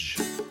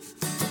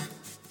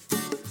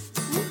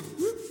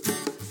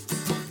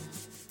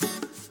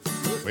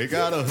We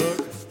got a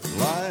hook,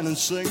 line and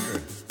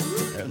sinker,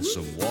 and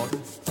some water.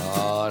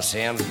 Oh,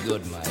 sounds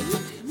good, mate.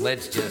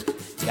 Let's just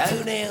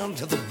go down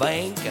to the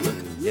bank and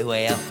do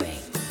our thing.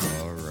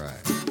 All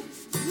right.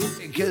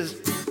 Because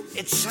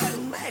it's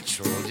so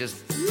natural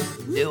just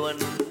doing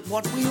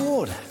what we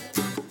order.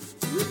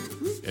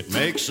 It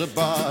makes a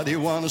body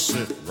want to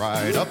sit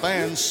right up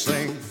and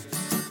sing.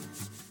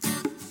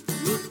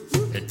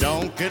 It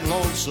don't get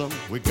lonesome,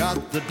 we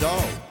got the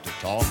dog to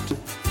talk to.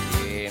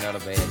 Yeah, not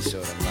a bad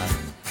sort of mutt.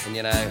 And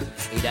you know,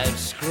 he don't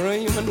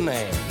scream and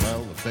nag.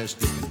 Well, the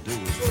best you can do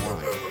is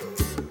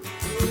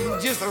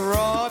whine. Just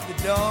ride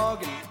the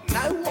dog and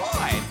no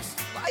wives.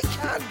 They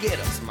can't get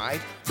us,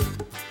 mate.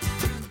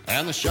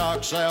 And the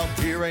sharks out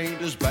here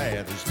ain't as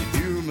bad as the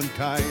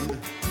humankind.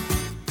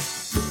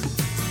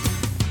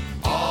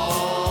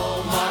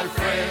 All my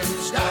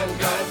friends don't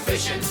go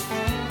fishing.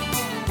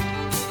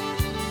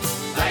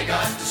 They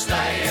got to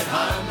stay at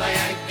home, they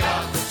ain't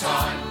got the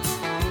time.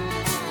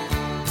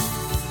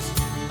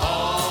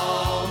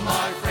 All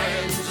my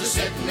friends are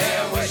sitting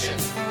there wishing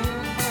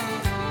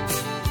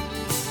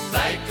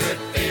they could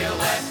feel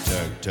that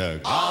Tug,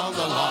 tug. on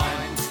the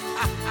line.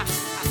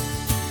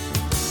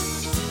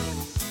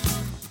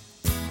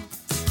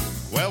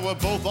 Well, we're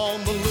both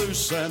on the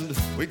loose and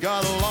we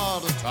got a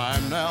lot of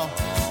time now.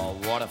 Oh,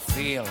 what a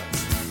feeling.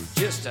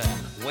 Just a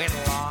wet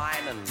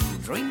line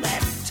and dream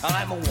that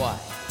time away.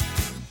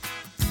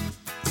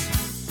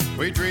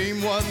 We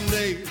dream one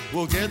day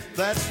we'll get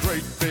that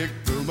great big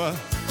boomer.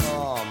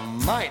 Oh,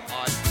 mate,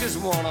 I just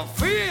want to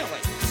feel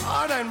it.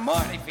 I don't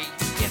mind if he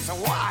gets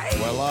away.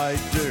 Well, I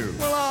do.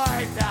 Well,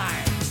 I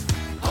don't.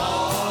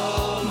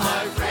 All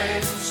my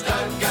friends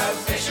don't go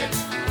fishing.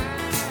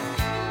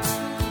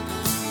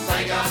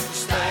 They got to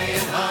stay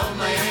at home,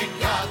 they ain't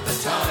got the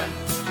time.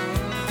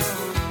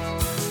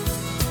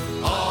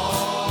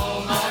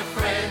 All my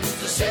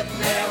friends are sitting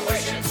there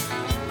wishing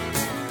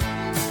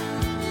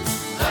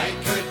they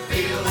could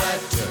feel that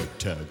Tug,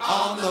 tug.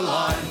 on the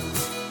line.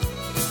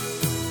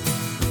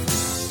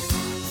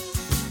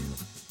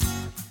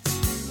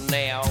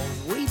 Now,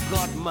 we've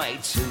got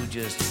mates who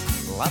just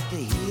love to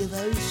hear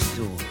those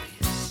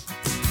stories.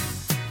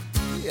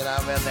 You know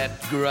about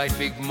that great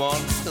big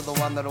monster, the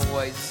one that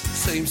always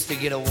seems to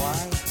get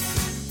away?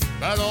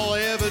 But all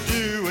they ever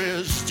do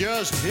is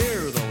just hear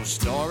those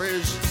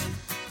stories.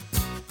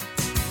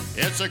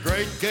 It's a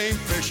great game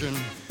fishing.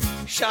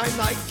 Shame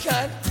they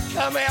can't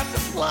come out to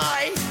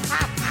play.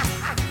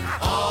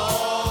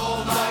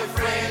 All my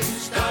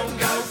friends don't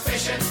go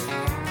fishing.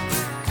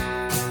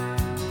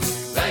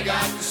 They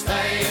got to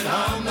stay at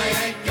home, they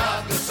ain't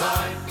got the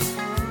time.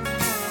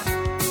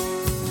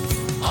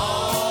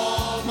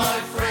 All my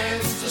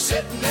friends are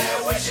sitting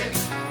there wishing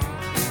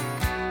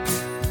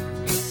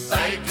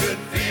they could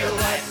feel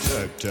that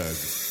Tug, tug.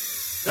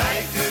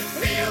 they could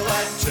feel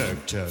that Tug,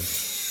 tug.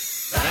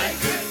 they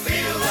could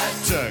feel that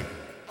Tug.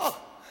 Oh,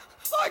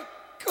 I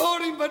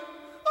caught him, but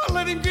I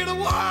let him get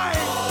away.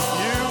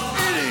 You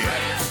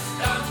idiot.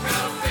 don't go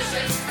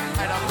fishing.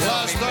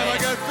 Last time I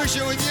go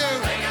fishing with you.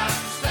 They got to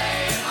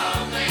stay at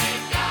home, they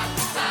ain't got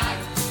the time.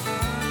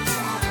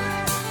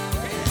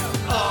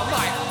 Oh,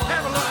 mate,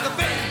 have a look at the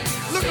bend.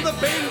 Look at the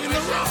bend in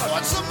the rod.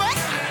 What's the matter?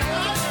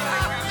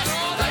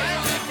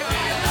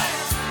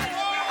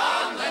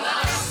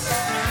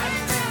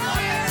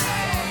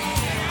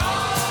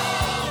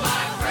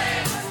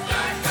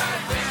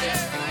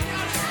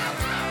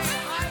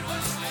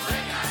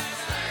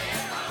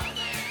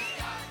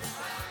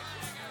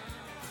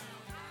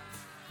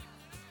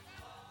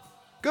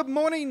 Good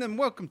morning and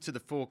welcome to the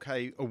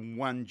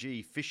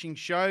 4K1G Fishing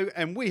Show.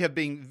 And we have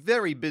been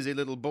very busy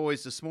little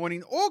boys this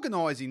morning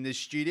organising this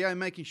studio,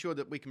 making sure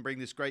that we can bring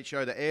this great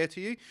show to air to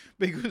you.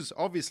 Because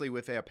obviously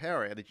with our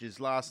power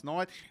outages last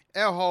night,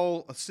 our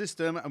whole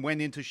system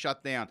went into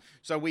shutdown.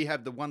 So we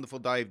have the wonderful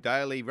Dave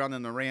Daly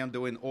running around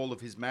doing all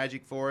of his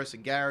magic for us,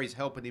 and Gary's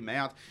helping him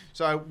out.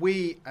 So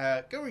we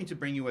are going to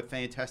bring you a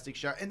fantastic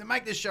show. And to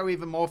make this show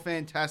even more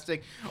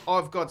fantastic,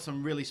 I've got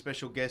some really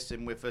special guests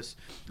in with us.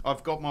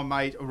 I've got my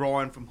mate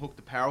Ryan from Hooked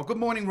Apparel. Good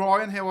morning,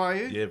 Ryan. How are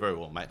you? Yeah, very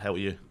well, mate. How are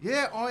you?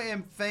 Yeah, I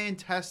am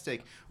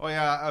fantastic.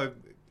 I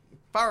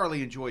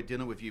thoroughly enjoyed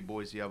dinner with you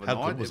boys the other night.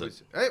 How good was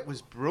it? It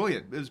was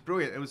brilliant. It was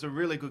brilliant. It was a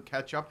really good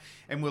catch-up,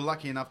 and we're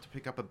lucky enough to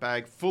pick up a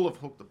bag full of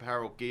Hooked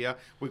Apparel gear.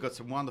 We've got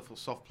some wonderful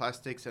soft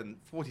plastics and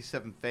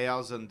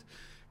 47,000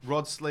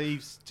 rod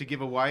sleeves to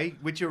give away,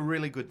 which are a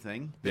really good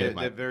thing. They're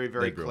very,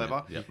 very They're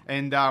clever. brilliant, yep.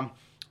 And I'm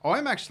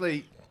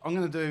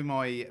going to do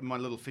my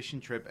little fishing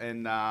trip,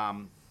 and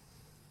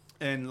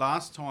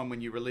last time when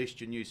you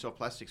released your new soft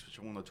plastics, which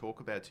I want to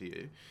talk about to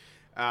you,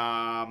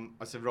 I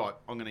said, right,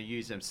 I'm going to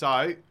use them.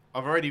 So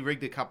I've already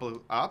rigged a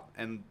couple up,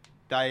 and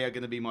they are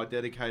going to be my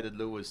dedicated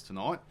lures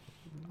tonight.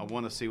 I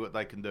want to see what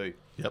they can do.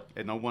 Yep.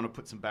 And I want to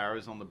put some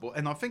barrows on the board.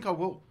 And I think I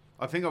will.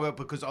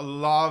 Because I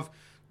love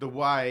the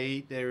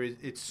way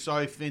it's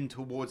so thin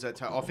towards that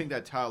tail. I think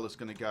that tail is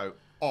going to go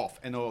off.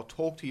 And I'll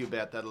talk to you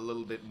about that a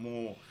little bit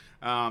more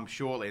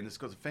shortly. And it's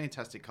got a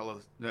fantastic colour.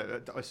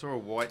 I saw a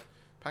white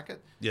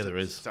packet? Yeah, there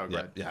is. So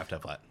Yeah, you have to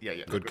have that. Yeah.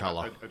 Good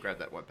colour. I grabbed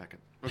that one packet.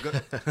 I've got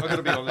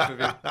to be honest with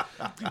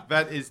you.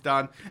 That is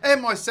done.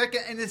 And my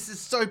second, and this is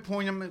so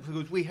poignant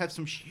because we have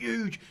some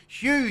huge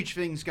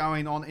things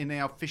going on in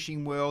our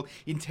fishing world,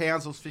 in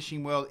Townsville's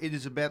fishing world. It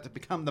is about to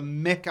become the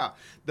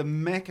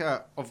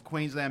mecca of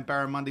Queensland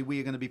barramundi. We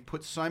are going to be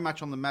put so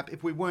much on the map.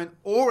 If we weren't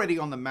already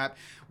on the map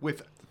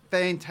with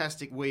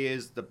fantastic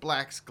weirs, the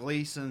Blacks,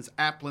 Gleasons,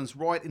 Applins,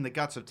 right in the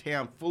guts of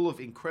town, full of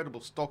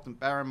incredible Stockton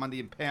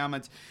barramundi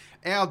impoundments.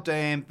 Our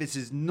dam, this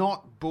is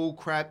not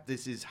bullcrap.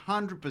 This is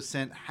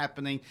 100%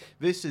 happening.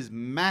 This is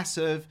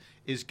massive,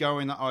 is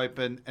going to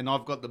open, and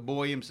I've got the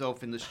boy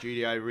himself in the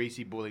studio,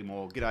 Rhyce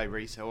Bullimore. G'day,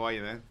 Rhyce. How are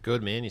you, man?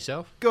 Good, man.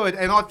 Yourself? Good,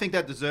 and I think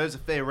that deserves a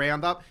fair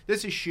roundup.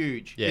 This is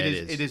huge. Yeah, it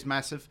is. It is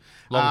massive.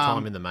 Long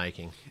time in the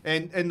making.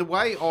 And the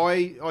way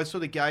I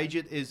sort of gauge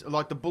it is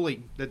like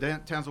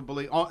the Townsville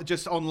Bully,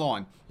 just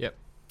online. Yep.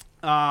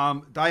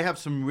 They have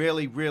some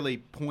really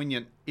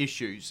poignant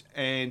issues,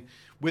 and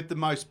with the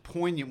most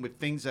poignant, with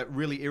things that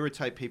really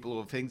irritate people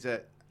or things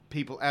that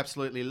people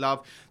absolutely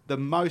love, the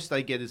most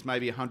they get is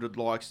maybe 100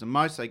 likes, the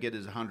most they get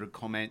is 100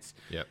 comments.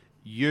 Yep.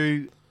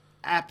 You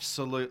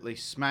absolutely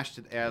smashed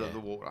it out of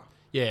the water.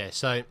 Yeah,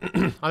 so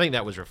I think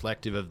that was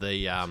reflective of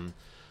the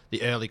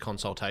early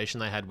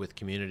consultation they had with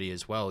community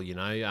as well. You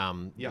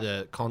know,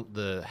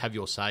 the Have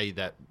Your Say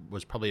that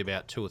was probably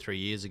about 2 or 3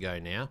 years ago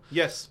now.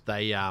 Yes,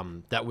 they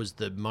that was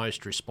the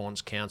most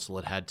response council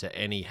had to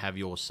any Have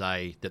Your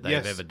Say that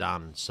they've ever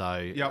done. So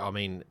I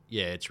mean,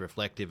 yeah, it's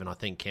reflective, and I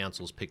think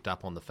council's picked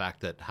up on the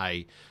fact that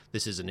hey,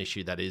 this is an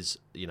issue that is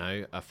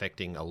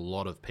affecting a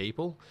lot of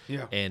people,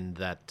 and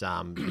that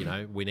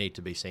we need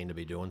to be seen to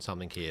be doing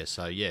something here.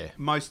 So yeah,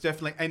 most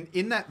definitely. And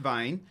in that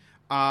vein,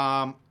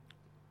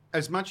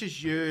 as much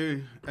as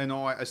you and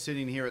I are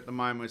sitting here at the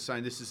moment, we're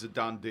saying this is a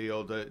done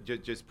deal,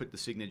 just put the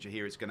signature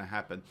here, it's going to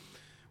happen.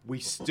 We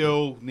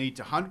still need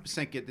to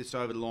 100% get this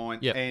over the line.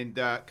 Yep. And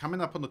coming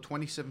up on the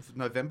 27th of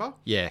November.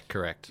 Yeah,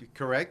 correct.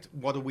 Correct.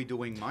 What are we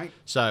doing, mate?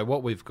 So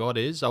what we've got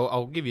is,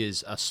 I'll give you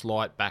a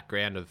slight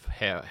background of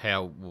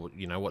how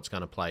what's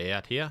going to play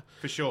out here.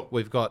 For sure.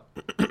 We've got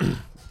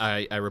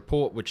a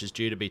report which is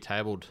due to be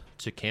tabled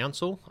to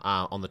council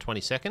on the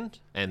 22nd,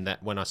 and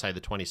that when I say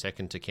the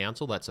 22nd to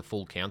council, that's a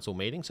full council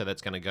meeting, so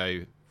that's going to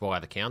go via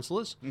the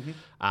councillors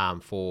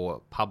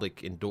for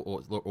public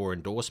or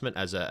endorsement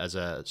as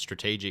a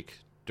strategic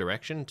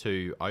direction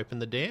to open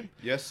the dam.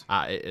 Yes.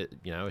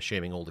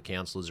 Assuming all the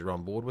councillors are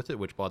on board with it,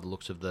 which by the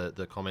looks of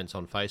the comments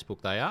on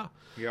Facebook they are.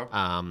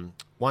 Yeah.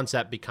 Once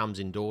that becomes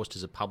endorsed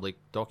as a public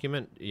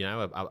document,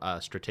 a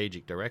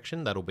strategic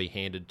direction, that'll be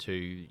handed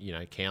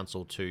to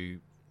council to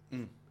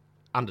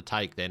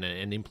undertake then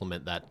and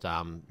implement that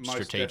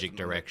strategic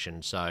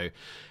direction. So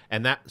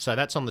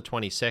that's on the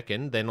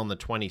 22nd. Then on the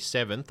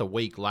 27th, a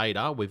week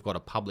later, we've got a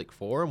public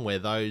forum where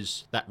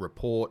that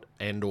report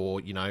and or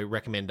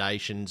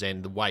recommendations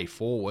and the way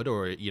forward,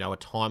 or a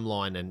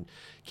timeline and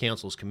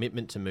council's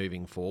commitment to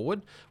moving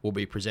forward will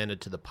be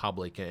presented to the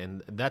public,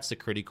 and that's the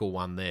critical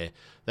one there.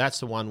 That's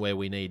the one where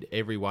we need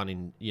everyone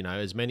in,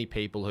 as many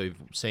people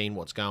who've seen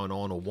what's going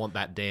on or want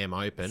that dam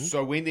open.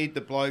 So we need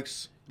the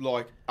blokes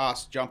like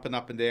us jumping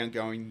up and down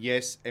going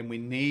yes, and we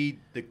need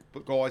the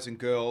guys and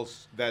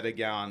girls that are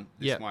going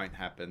this won't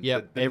happen.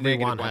 Yeah,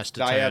 everyone has to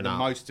turn up. They are the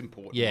most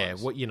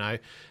important ones.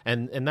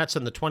 And that's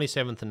on the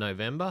 27th of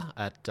November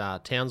at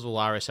Townsville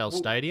RSL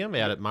Stadium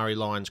out at Murray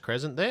Lions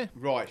Crescent there.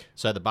 Right.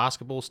 So the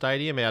basketball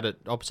stadium out at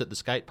opposite the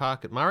skate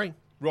park at Murray.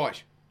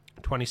 Right.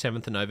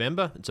 27th of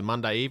November. It's a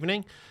Monday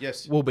evening.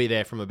 Yes. We'll be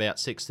there from about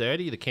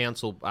 6:30. The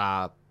council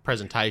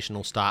presentation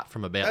will start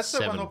from about 7. That's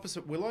the one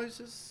opposite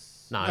Willows?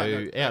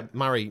 No, out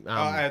Murray.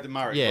 Out the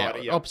Murray. Yeah,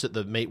 right, opposite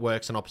the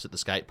meatworks and opposite the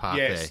skate park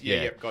there.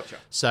 Yeah, gotcha.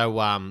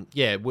 So,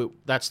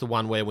 that's the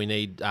one where we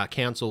need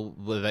council.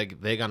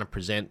 They're going to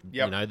present,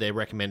 their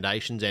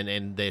recommendations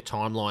and their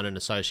timeline and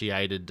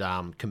associated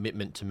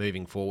commitment to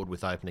moving forward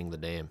with opening the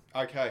dam.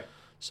 Okay.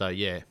 So,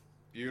 yeah.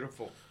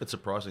 Beautiful. It's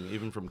surprising.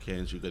 Even from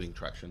Cairns, you're getting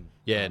traction.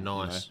 Yeah,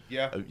 nice.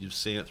 You've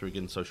seen it through,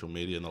 again, social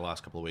media in the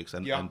last couple of weeks.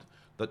 And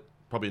that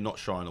probably not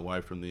shying away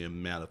from the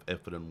amount of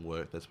effort and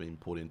work that's been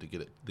put in to get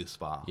it this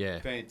far. Yeah.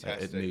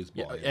 Fantastic. It needs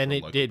buy-in and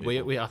from it did.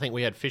 people. I think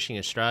we had Fishing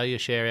Australia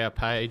share our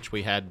page.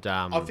 We had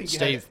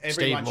Steve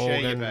everyone share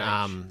your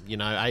Morgan, page.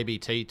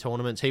 ABT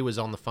tournaments. He was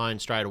on the phone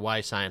straight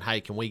away saying, "Hey,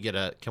 can we get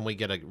a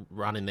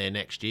run in there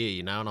next year?"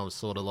 And I was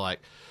sort of like,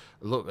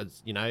 look,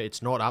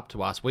 it's not up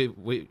to us.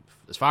 We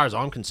as far as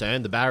I'm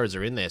concerned, the barras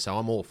are in there, so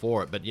I'm all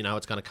for it. But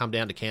it's going to come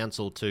down to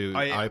council to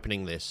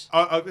opening this.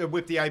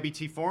 With the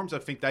ABT forums, I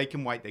think they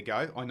can wait their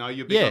go. I know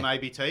you're big on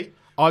ABT.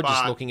 I'm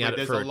just looking at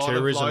it for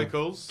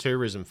a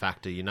tourism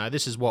factor.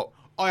 This is what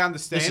I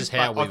understand. This is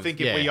how I think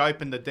if we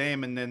open the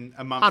dam and then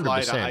a month 100%.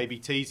 later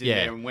ABT's in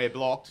there and we're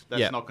blocked,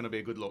 that's not going to be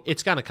a good look.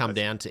 It's going to come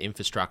down to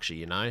infrastructure,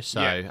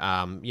 So,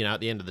 at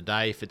the end of the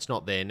day, if it's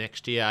not there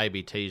next year,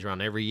 ABT's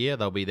run every year.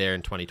 They'll be there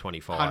in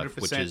 2025, 100%.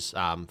 which is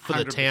for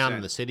the town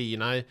and the city.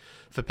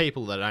 For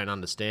people that don't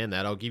understand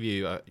that, I'll give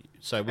you. I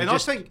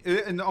think,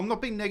 and I'm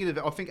not being negative.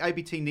 I think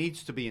ABT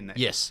needs to be in there.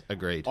 Yes,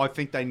 agreed. I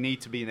think they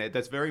need to be in there.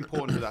 That's very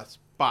important to us.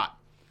 But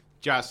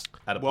just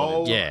At a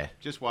point in time.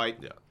 just wait.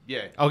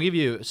 Yeah. I'll give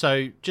you.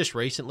 So just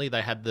recently,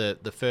 they had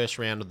the first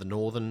round of the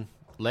northern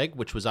leg,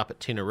 which was up at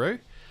Tinaroo.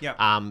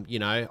 Yeah. You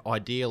know,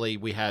 ideally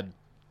we had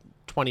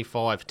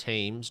 25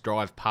 teams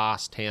drive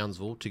past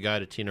Townsville to go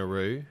to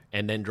Tinaroo,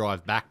 and then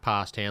drive back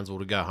past Townsville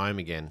to go home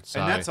again.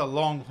 So, And that's a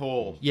long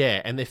haul.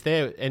 Yeah, and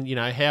you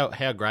know,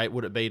 how great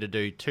would it be to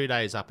do 2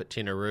 days up at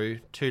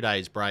Tinaroo, 2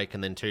 days break,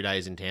 and then 2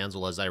 days in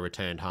Townsville as they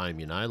returned home.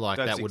 You know, like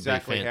That's that would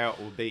exactly be how it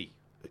will be.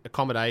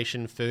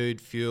 accommodation,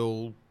 food,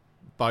 fuel,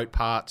 boat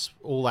parts,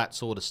 all that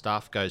sort of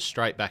stuff goes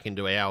straight back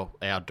into our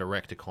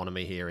direct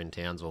economy here in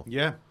Townsville.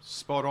 Yeah,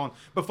 spot on.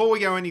 Before we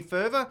go any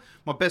further,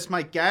 my best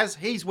mate Gaz,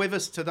 he's with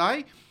us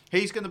today.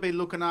 He's going to be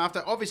looking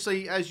after,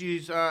 obviously, as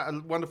you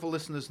wonderful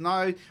listeners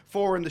know,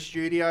 4 in the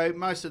studio,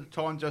 most of the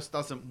time just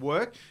doesn't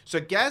work.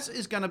 So Gaz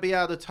is going to be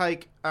able to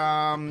take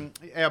our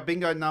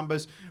bingo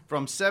numbers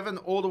from 7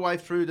 all the way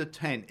through to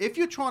 10. If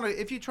you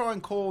try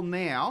and call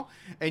now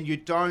and you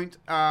don't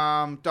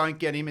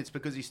get him, it's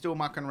because he's still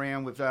mucking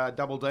around with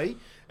Double D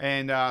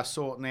and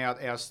sorting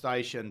out our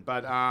station.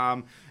 But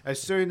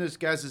as soon as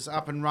Gaz is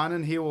up and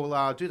running, he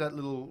will do that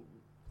little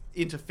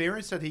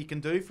interference that he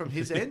can do from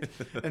his end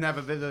and have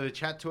a bit of a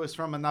chat to us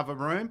from another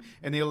room,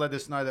 and he'll let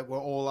us know that we're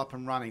all up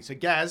and running. So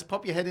Gaz,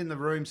 pop your head in the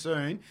room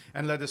soon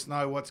and let us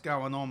know what's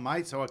going on,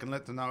 mate, so I can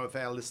let them know if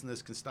our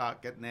listeners can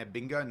start getting their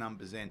bingo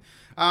numbers in.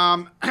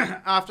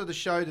 After the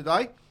show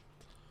today,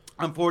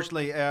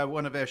 unfortunately,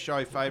 one of our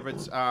show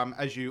favourites,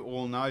 as you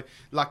all know,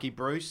 Lucky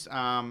Bruce,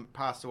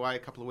 passed away a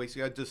couple of weeks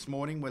ago. This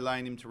morning we're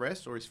laying him to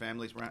rest, or his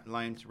family's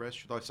laying him to rest,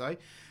 should I say.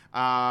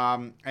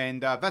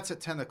 And that's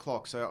at 10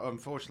 o'clock. So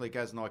unfortunately,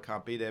 Gaz and I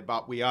can't be there,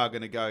 but we are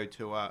going to go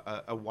to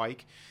a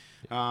wake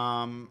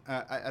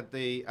at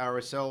the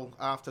RSL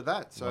after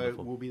that. So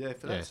Wonderful. we'll be there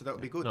for that. Yeah. So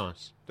that'll be good.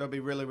 Nice. That'll be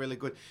really, really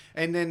good.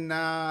 And then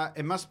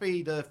it must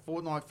be the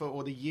fortnight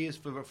or the years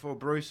for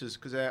Bruce's,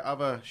 because our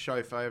other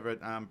show favourite,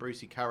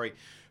 Brucey Curry,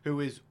 who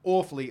is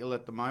awfully ill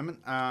at the moment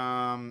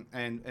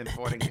and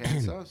fighting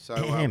cancer.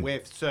 So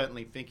we're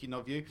certainly thinking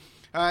of you.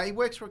 He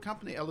works for a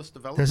company, Ellis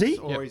Developments, Does he?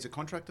 or he's a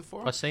contractor for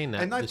them. I've seen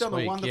that and they've this done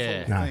week, a wonderful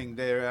yeah. thing.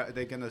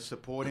 They're going to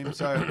support him.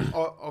 So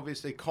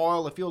obviously,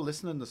 Kyle, if you're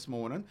listening this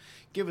morning,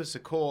 give us a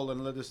call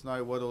and let us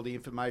know what all the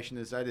information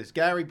is. That is,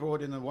 Gary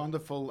brought in a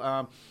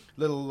wonderful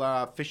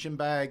little fishing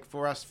bag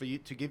for us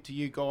to give to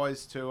you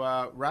guys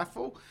to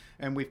raffle.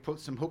 And we've put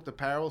some Hooked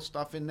Apparel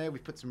stuff in there.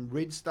 We've put some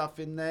Rid stuff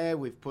in there.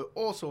 We've put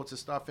all sorts of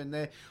stuff in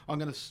there. I'm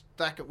going to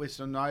stack it with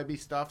some Nobi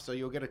stuff, so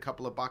you'll get a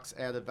couple of bucks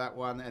out of that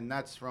one. And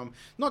that's from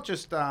not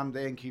just the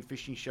NQ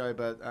Fishing Show,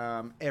 but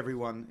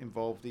everyone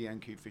involved the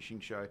NQ Fishing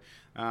Show.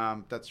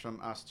 That's from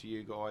us to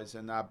you guys.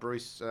 And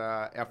Bruce,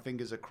 our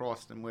fingers are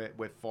crossed, and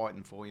we're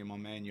fighting for you, my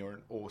man. You're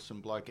an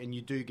awesome bloke, and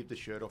you do get the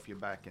shirt off your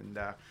back.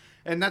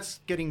 And that's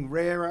getting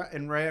rarer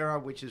and rarer,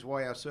 which is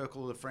why our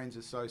circle of friends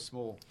is so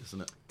small. Isn't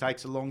it?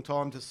 Takes a long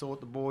time to sort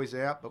the boys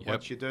out, but Yep.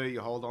 once you do,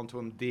 you hold on to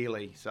them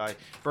dearly. So,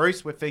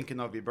 Bruce, we're thinking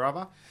of you,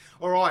 brother.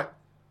 All right.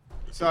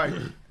 So,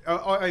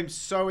 I'm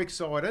so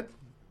excited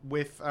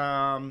with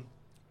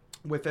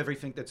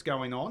everything that's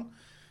going on.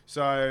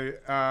 So,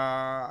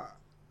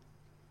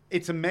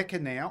 it's a mecca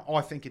now.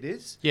 I think it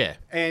is. Yeah.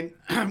 And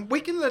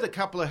we can let a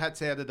couple of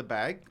hats out of the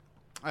bag,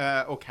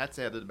 or cats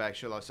out of the bag,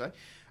 shall I say.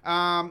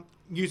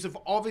 You've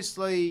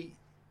obviously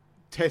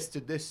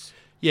tested this.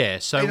 Yeah,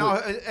 so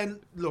And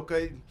look,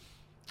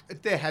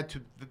 there had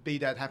to be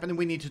that happen, and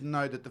we need to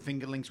know that the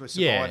fingerlings were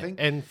surviving.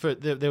 yeah, and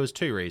there was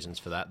 2 reasons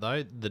for that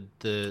though.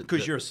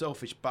 Because you're a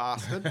selfish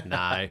bastard.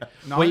 No,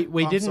 No,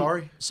 we I'm didn't.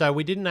 sorry. So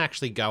we didn't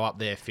actually go up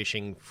there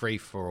fishing free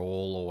for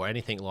all or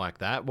anything like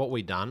that. What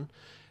we done,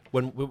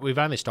 when we've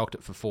only stocked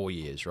it for 4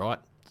 years, right?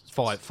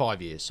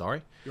 5 years,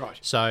 sorry. Right.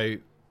 So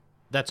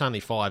that's only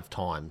 5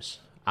 times.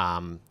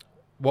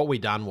 What we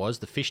done was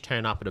the fish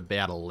turn up at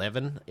about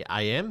 11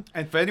 a.m.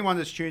 And for anyone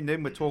that's tuned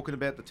in, we're talking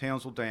about the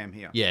Townsville Dam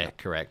here. Yeah,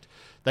 correct.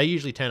 They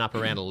usually turn up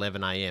around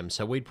 11 a.m.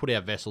 So we'd put our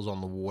vessels on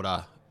the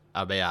water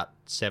about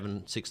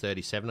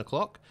 6:30, 7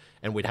 o'clock,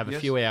 and we'd have a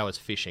few hours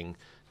fishing.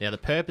 Now, the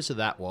purpose of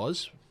that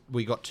was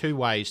we got 2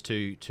 ways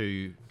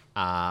to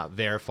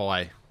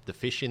verify the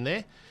fish in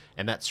there,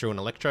 and that's through an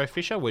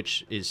electrofisher,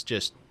 which is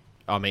just,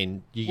 I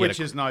mean, Which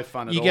is no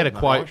fun at all. You get a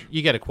quote.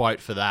 You get a quote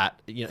for that.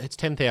 You know, it's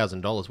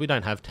 $10,000. We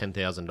don't have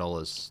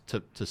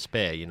 $10,000 to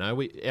spare. You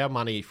know, our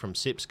money from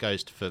SIPs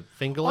goes for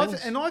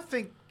fingerlings. And I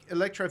think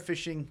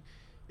electrofishing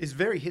is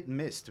very hit and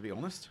miss, to be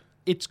honest.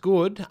 It's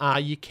good.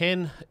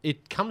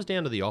 It comes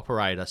down to the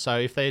operator. So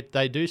if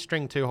they do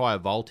string too high a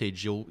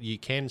voltage, you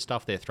can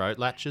stuff their throat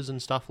latches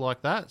and stuff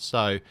like that.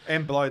 So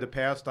And blow the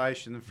power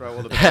station and throw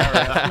all the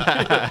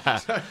power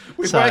out. So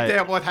we've worked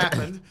out what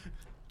happened.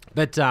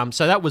 But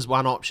so that was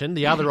one option.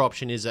 The other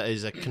option is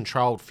a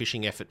controlled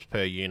fishing effort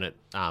per unit.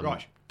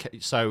 Right.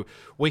 So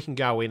we can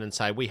go in and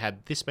say we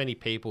had this many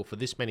people for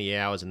this many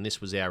hours and this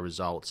was our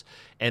results.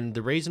 And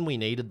the reason we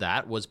needed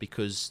that was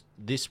because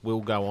this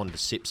will go on to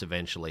SIPs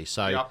eventually.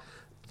 So Yep.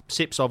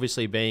 SIPs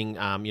obviously being,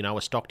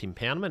 a stocked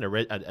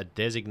impoundment, a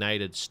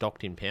designated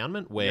stocked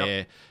impoundment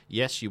where,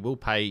 yes, you will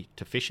pay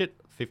to fish it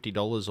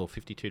 $50 or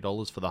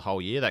 $52 for the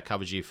whole year. That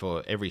covers you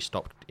for every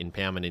stocked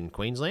impoundment in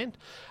Queensland.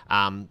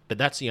 But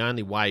that's the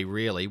only way,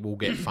 really, we'll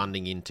get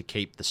funding in to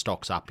keep the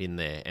stocks up in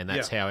there. And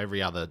that's how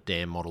every other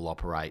dam model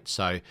operates.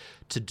 So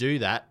to do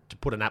that, to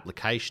put an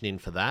application in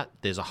for that,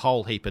 there's a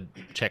whole heap of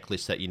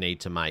checklists that you need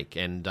to make.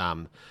 And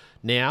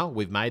now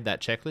we've made that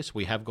checklist.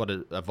 We have got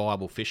a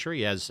viable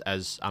fishery as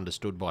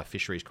understood by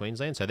Fisheries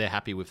Queensland. So they're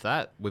happy with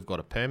that. We've got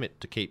a permit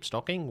to keep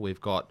stocking.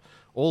 We've got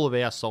all of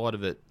our side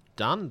of it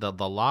done. The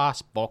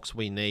last box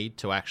we need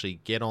to actually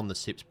get on the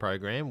SIPS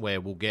program where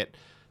we'll get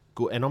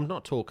good, and I'm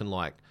not talking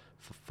like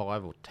for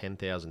 $5,000 or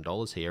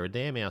 $10,000 here. A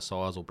dam our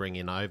size will bring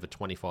in over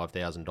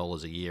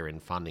 $25,000 a year in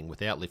funding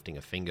without lifting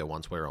a finger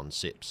once we're on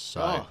SIPS.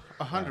 So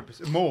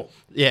 100% more.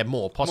 Yeah,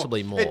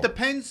 possibly more. It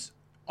depends,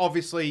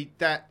 obviously,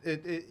 that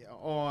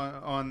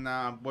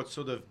on what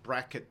sort of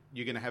bracket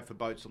you're going to have for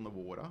boats on the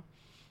water.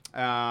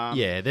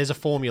 Yeah, there's a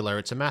formula.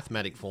 It's a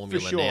mathematic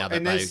formula sure. now that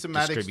and they there's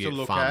thematics distribute to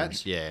look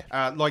funds. at.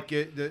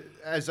 Yeah,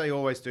 as they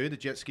always do, the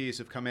jet skiers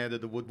have come out of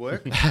the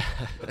woodwork.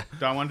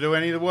 Don't want to do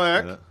any of the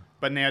work,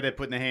 but now they're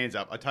putting their hands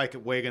up. I take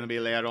it we're going to be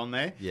allowed on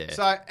there. Yeah.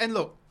 So, and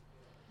look,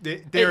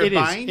 they're a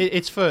bane.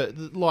 It's for,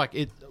 like,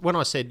 when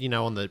I said,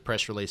 on the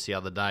press release the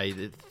other day,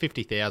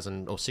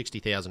 50,000 or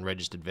 60,000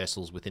 registered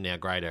vessels within our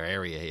greater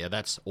area here,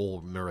 that's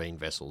all marine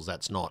vessels.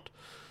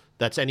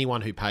 That's anyone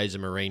who pays a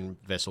marine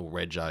vessel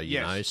rego, you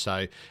know.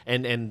 So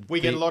and we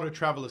get a lot of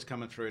travellers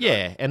coming through.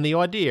 Yeah, and the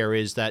idea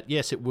is that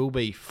yes, it will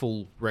be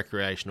full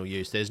recreational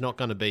use. There's not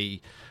going to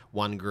be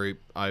one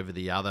group over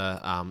the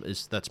other.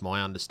 That's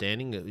my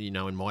understanding.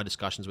 In my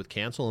discussions with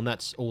council, and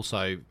that's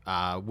also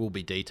will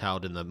be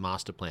detailed in the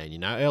master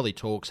plan. Early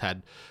talks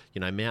had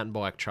mountain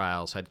bike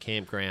trails, had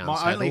campgrounds,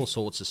 had all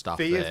sorts of stuff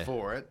there. My fear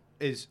for it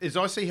is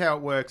I see how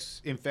it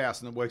works in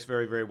Faust, and it works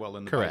very, very well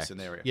in the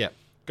basin area. Yeah.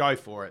 Go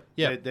for it.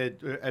 Yeah.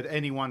 At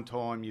any one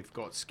time, you've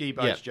got ski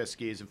boats, jet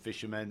skiers, and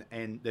fishermen,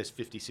 and there's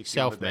 50, 60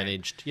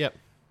 self-managed. Yep.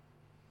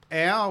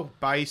 Our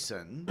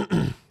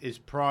basin is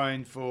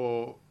prone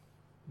for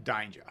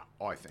danger,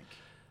 I think.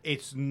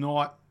 It's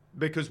not,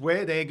 because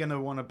where they're going to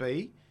want to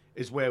be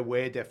is where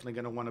we're definitely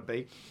going to want to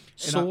be.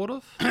 Sort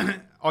of.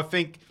 I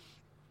think,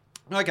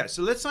 okay,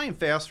 so let's say in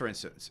Faust, for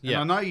instance, and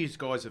I know you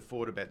guys have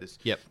thought about this.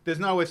 Yep. There's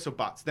no ifs or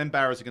buts. Them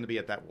barras are going to be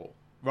at that wall.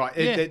 Right,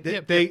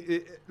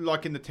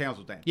 like in the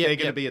Townsville Dam. They're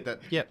going to be at that.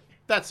 Yep.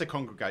 That's a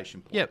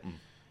congregation point. Yep.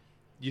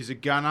 You're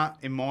gonna,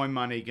 in my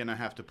money, going to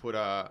have to put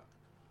a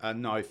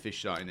no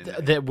fish zone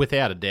in there.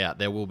 Without a doubt,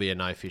 there will be a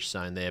no fish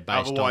zone there.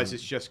 Otherwise,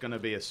 it's just going to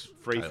be a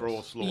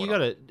free-for-all slaughter. You got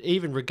to,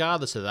 even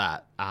regardless of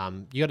that,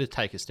 you got to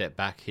take a step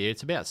back here.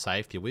 It's about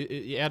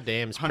safety. Our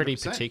dam's pretty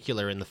 100%.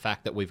 particular in the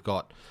fact that we've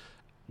got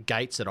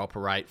gates that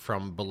operate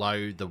from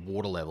below the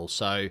water level.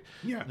 So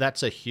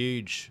that's a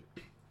huge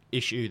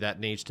issue that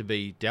needs to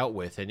be dealt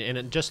with,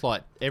 and just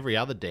like every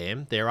other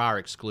dam, there are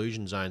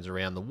exclusion zones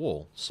around the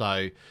wall,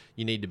 so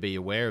you need to be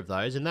aware of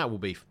those, and that will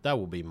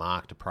be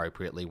marked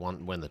appropriately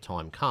when the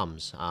time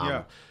comes.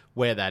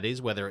 Where that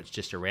is, whether it's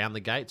just around the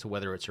gates or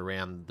whether it's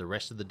around the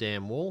rest of the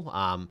dam wall.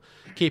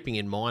 Keeping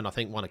in mind, I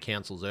think one of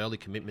council's early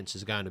commitments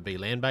is going to be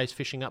land-based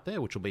fishing up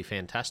there, which will be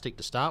fantastic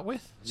to start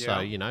with. So,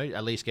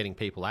 at least getting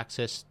people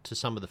access to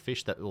some of the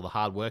fish all the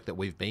hard work that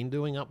we've been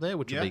doing up there,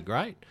 which will be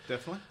great.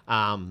 Definitely.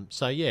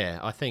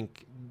 I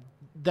think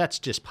that's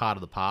just part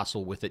of the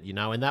parcel with it,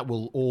 and that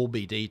will all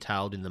be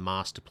detailed in the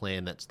master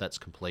plan that's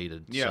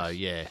completed.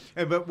 Yes.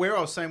 So, But where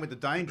I was saying with the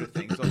danger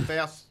things, like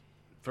Faust,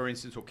 for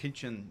instance, or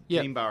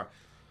Kinbarra,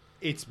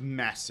 it's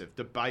massive.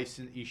 The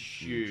basin is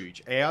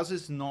huge. Ours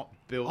is not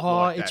built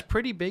like that. It's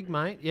pretty big,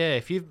 mate. Yeah,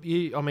 if we've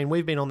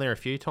been on there a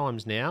few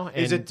times now. And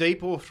is it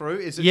deep all through?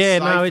 Is it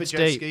safe for it's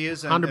jet deep.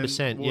 skiers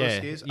 100%. and water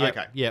skiers? Yep,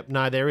 okay. Yep.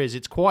 No, there is.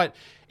 It's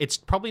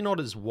probably not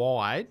as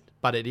wide,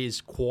 but it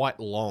is quite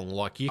long.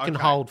 Like you can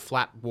hold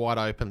flat, wide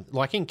open.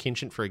 Like in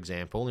Kinchant, for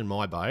example, in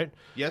my boat.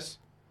 Yes.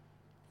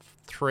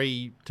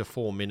 3 to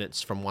 4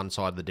 minutes from one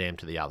side of the dam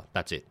to the other.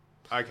 That's it.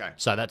 Okay.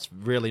 So that's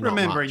really not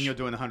Remembering much. you're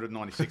doing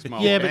 196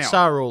 miles Yeah, an but hour. so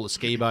are all the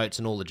ski boats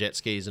and all the jet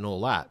skis and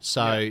all that.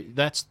 So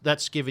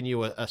that's given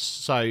you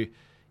so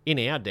in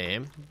our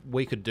dam,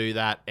 we could do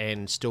that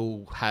and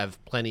still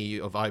have plenty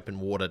of open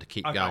water to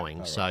keep going.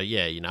 Right. So,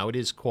 it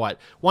is quite...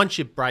 Once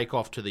you break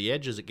off to the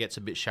edges, it gets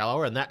a bit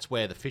shallower, and that's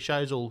where the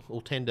fishos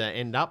will tend to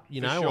end up,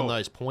 on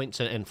those points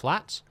and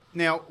flats.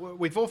 Now,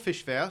 we've all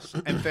fished Faust,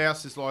 and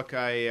Faust is like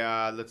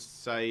let's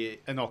say,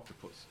 an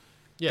octopus.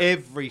 Yep.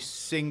 Every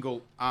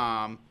single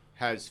arm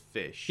has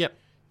fish. Yep.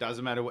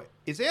 Doesn't matter what.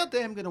 Is our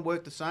dam going to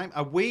work the same?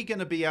 Are we going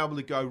to be able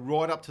to go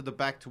right up to the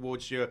back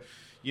towards your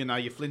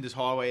Flinders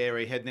Highway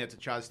area, heading out to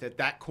Charlestown,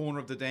 that corner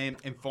of the dam,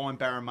 and find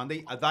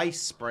Barramundi? Are they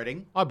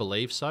spreading? I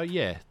believe so.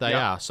 Yeah, they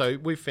are. So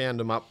we've found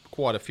them up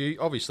quite a few.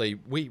 Obviously,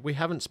 we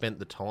haven't spent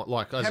the time.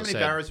 Like as how I many said,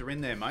 barras are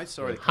in there, mate?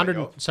 Sorry,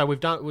 100.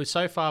 So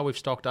so far we've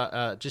stocked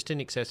just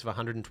in excess of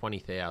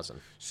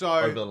 120,000. So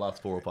over the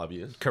last 4 or 5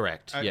 years.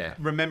 Correct. Yeah.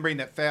 Remembering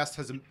that Faust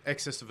has an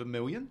excess of 1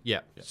 million. Yeah.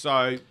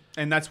 So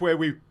and that's where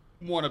we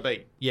want to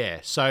be. Yeah.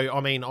 So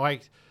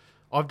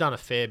I've done a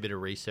fair bit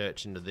of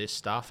research into this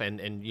stuff, and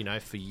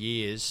for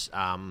years,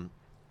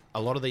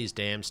 a lot of these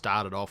dams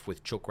started off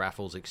with chook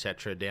raffles,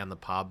 etc., down the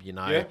pub,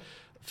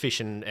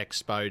 fishing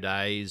expo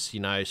days,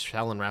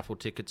 selling raffle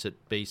tickets at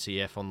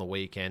BCF on the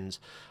weekends.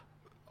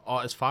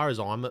 As far as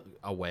I'm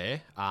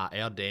aware,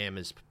 our dam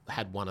has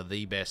had one of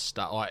the best,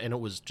 and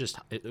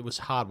it was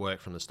hard work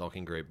from the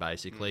stocking group,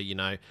 basically.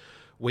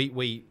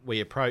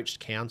 We approached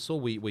council.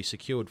 We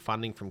secured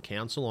funding from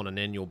council on an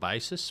annual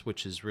basis,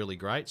 which is really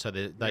great. So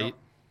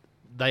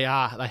they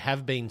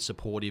have been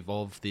supportive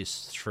of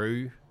this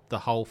through the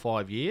whole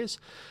 5 years.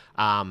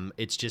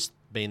 It's just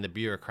been the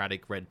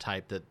bureaucratic red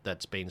tape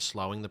that's been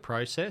slowing the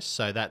process.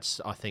 So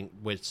I think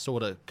we're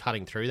sort of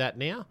cutting through that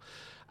now.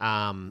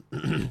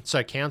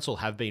 So council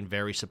have been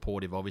very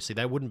supportive. Obviously,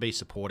 they wouldn't be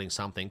supporting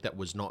something that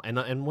was not.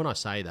 And when I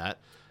say that,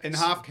 and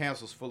half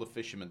council's full of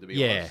fishermen, to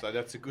be honest. So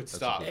that's a good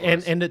start.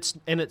 And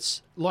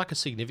it's like a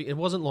significant. It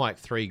wasn't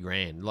like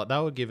 $3,000. Like they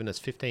were giving us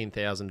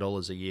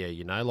 $15,000 a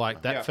year.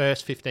 Like that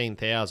first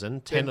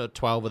 15,000, 10 or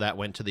 12 of that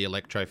went to the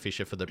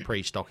electrofisher for the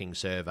pre-stocking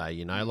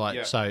survey.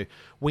 So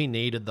we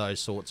needed those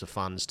sorts of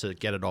funds to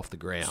get it off the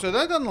ground. So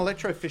they've done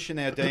electrofish in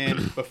our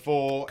dam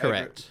before.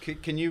 Correct.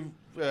 Can you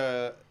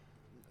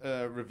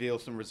reveal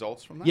some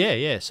results from that?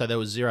 Yeah. So there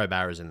was 0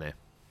 barras in there.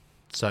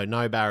 So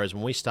no barras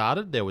when we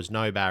started. There was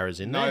no barras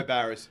in there. No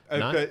barras.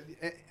 No.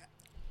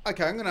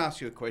 Okay, I'm going to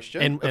ask you a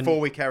question before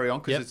we carry on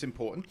because it's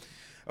important,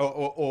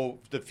 or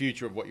the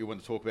future of what you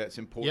want to talk about is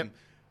important.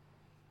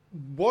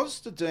 Was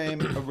the dam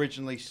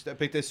originally?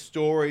 There's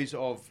stories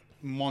of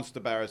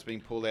monster barras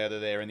being pulled out of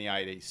there in the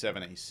 80s,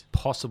 70s.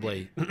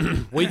 Possibly.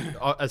 Too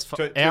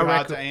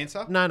hard to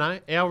answer? No.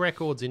 Our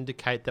records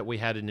indicate that we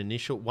had an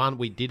initial one.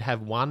 We did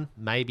have 1,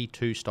 maybe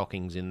 2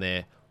 stockings in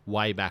there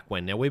way back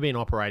when. Now, we've been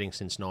operating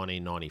since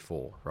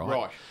 1994, right?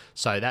 Right.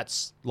 So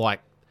that's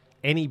like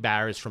any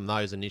barras from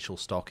those initial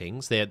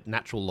stockings, their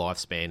natural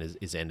lifespan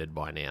is ended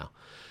by now.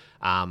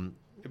 And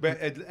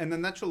the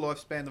natural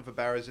lifespan of a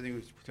barra is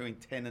between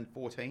 10 and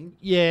 14?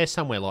 Yeah,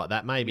 somewhere like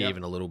that. Maybe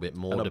even a little bit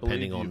more,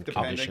 depending on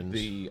conditions.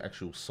 The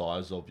actual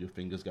size of your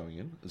fingers going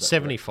in? Is that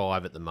 75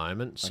 correct? at the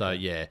moment, so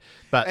Okay.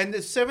 yeah. And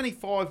is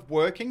 75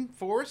 working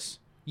for us?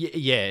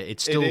 Yeah,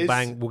 it's still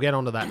bang. We'll get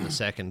onto that in a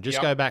second. Just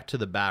go back to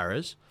the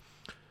barras.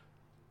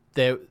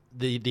 So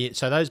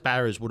those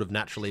barras would have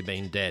naturally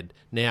been dead.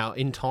 Now,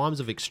 in times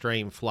of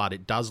extreme flood,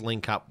 it does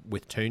link up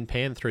with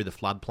Toonpan through the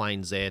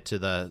floodplains there to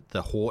the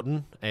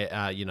Horton,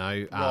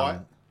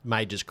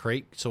 Majors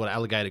Creek, sort of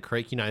Alligator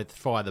Creek,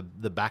 via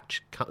the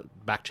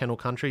back channel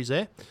countries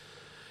there.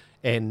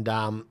 And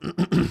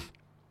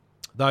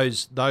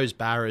those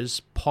barras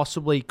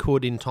possibly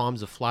could, in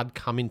times of flood,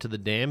 come into the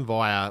dam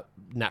via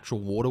natural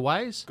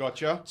waterways.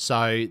 Gotcha.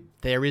 So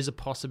there is a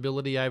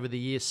possibility over the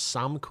years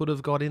some could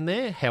have got in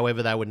there.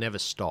 However, they were never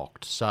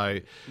stocked. So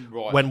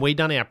when we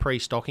done our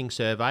pre-stocking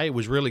survey, it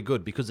was really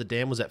good because the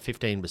dam was at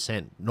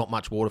 15%, not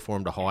much water for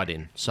them to hide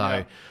in.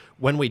 So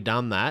when we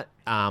done that,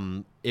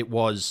 it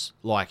was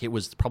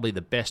probably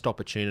the best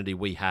opportunity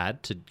we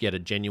had to get a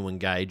genuine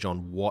gauge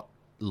on what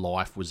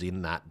life was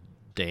in that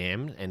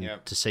dam and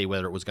to see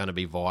whether it was going to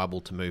be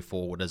viable to move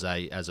forward as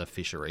a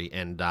fishery.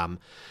 And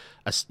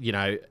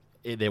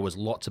there was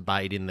lots of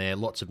bait in there,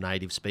 lots of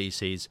native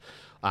species,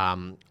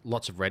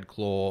 lots of red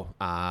claw.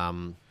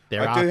 I do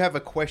have a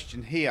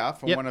question here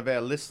from one of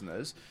our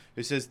listeners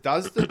who says,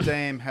 does the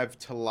dam have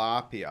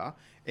tilapia?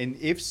 And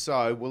if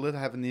so, will it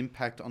have an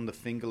impact on the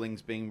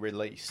fingerlings being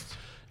released?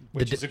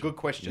 Which is a good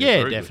question.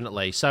 Yeah,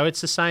 definitely. So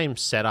it's the same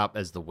setup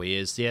as the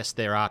weirs. Yes,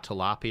 there are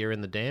tilapia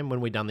in the dam.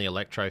 When we done the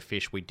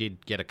electrofish, we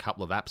did get a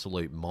couple of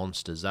absolute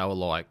monsters. They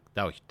were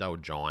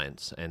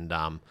giants.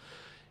 And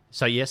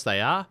so yes, they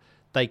are.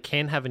 They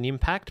can have an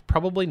impact,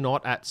 probably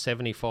not at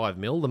 75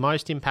 mil. The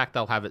most impact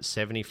they'll have at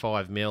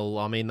 75 mil.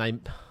 I mean,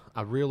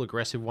 a real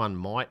aggressive one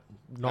might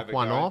knock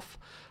one off.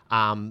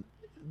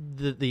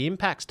 The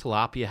impacts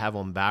tilapia have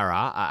on barra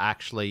are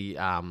actually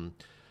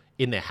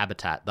in their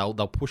habitat. They'll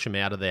push them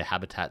out of their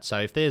habitat. So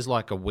if there's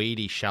like a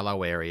weedy,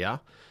 shallow area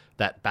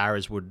that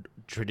barras would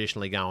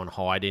traditionally go and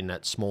hide in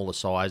at smaller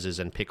sizes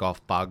and pick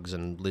off bugs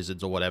and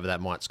lizards or whatever that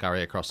might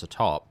scurry across the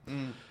top.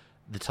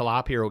 The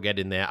tilapia will get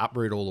in there,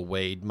 uproot all the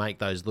weed, make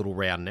those little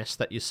round nests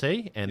that you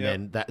see, and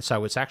then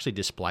so it's actually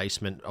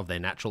displacement of their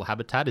natural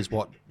habitat is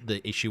what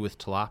the issue with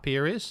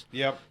tilapia is.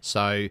 Yep.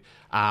 So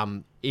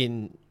on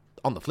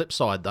the flip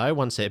side, though,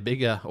 once they're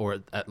bigger or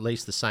at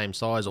least the same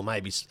size or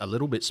maybe a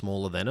little bit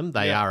smaller than them,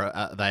 they are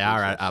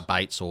a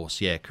bait source.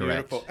 Yeah,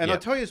 correct. Beautiful. And I'll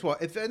tell you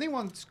what, if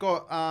anyone's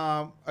got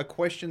a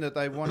question that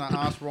they want to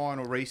ask Ryan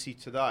or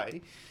Rhyce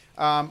today,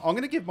 I'm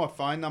going to give my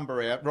phone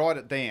number out, write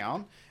it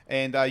down,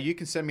 and you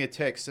can send me a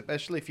text,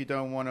 especially if you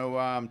don't want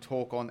to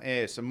talk on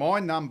air. So my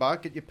number,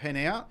 get your pen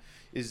out,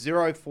 is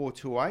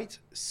 0428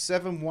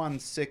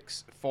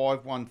 716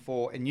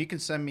 514, and you can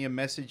send me a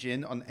message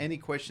in on any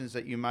questions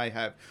that you may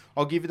have.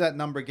 I'll give you that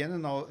number again,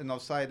 and I'll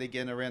say it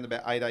again around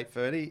about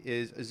 8:30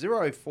 is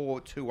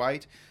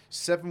 0428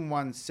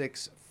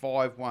 716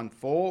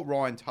 514.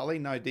 Ryan Tully,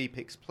 no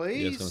D-pics,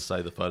 please. Yeah, I was going to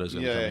say the photos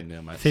are going to come in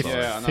now, mate.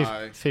 I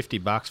know.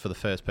 $50 for the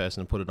first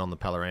person to put it on the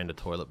Palaranda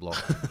toilet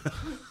block.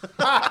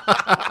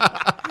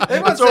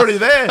 It's already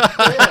there.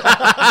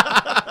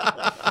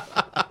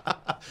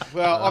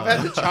 Well, I've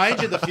had to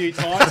change it a few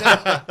times.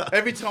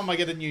 Every time I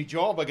get a new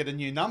job, I get a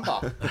new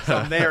number. So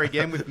I'm there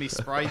again with me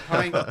spray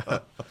paint.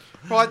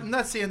 Right, and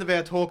that's the end of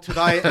our talk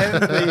today.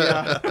 And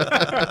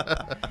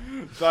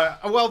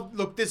well,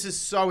 look, this is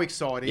so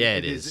exciting. Yeah,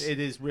 it is. It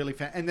is really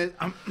fun. And then,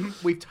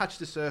 we've touched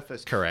the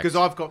surface. Correct. Because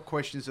I've got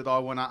questions that I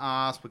want to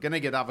ask. We're going to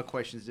get other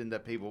questions in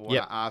that people want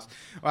to ask.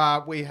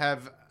 We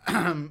have...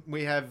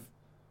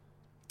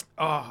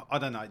 Oh, I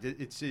don't know.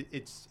 It's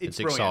brilliant.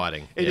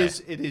 Exciting. It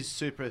is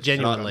super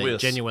genuinely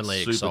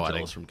super exciting.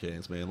 Jealous from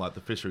Cairns, man. Like the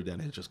fishery down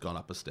here has just gone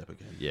up a step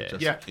again. Yeah.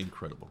 Just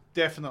incredible.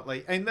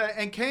 Definitely. And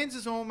Cairns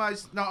is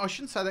almost... No, I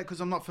shouldn't say that because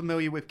I'm not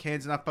familiar with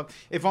Cairns enough, but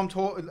if I'm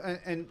talking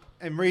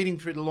and reading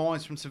through the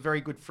lines from some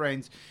very good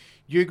friends,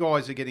 you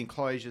guys are getting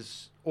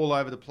closures all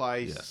over the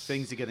place. Yes.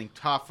 Things are getting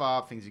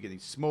tougher. Things are getting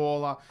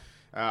smaller.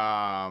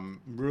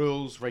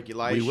 Rules,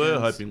 regulations. We were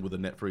hoping with the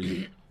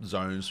net-free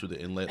zones through the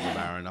inlet and the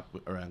Barra and up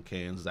around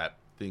Cairns that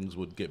things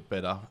would get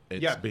better.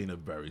 It's been a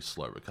very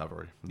slow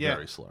recovery.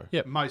 Very slow.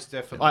 Yep. Most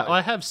definitely.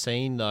 I have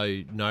seen,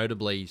 though,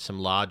 notably some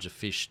larger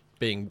fish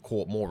being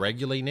caught more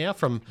regularly now.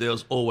 There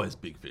was always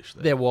big fish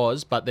there. There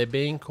was, but they're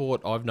being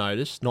caught, I've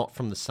noticed, not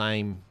from the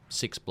same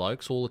 6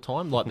 blokes all the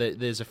time. Like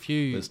there's a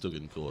few... They're still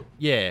getting caught.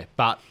 Yeah,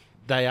 but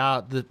they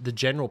are... The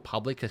general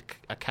public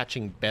are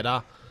catching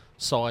better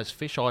size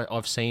fish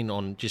I've seen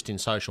on just in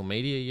social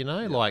media,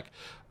 like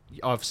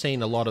I've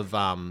seen a lot of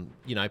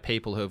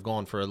people who have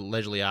gone for a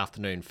leisurely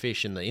afternoon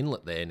fish in the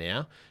inlet there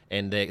now,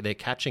 and they're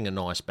catching a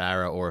nice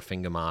barra or a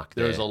finger mark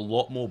there. There's a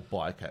lot more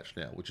bycatch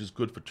now, which is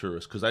good for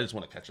tourists because they just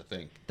want to catch a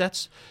thing.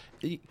 That's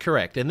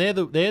correct, and they're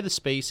the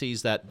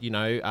species that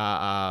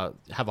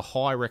have a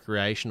high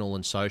recreational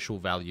and social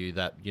value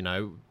that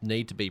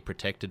need to be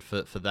protected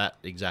for that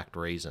exact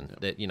reason.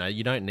 That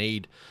you don't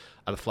need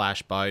a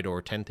flash boat or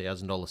a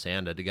 $10,000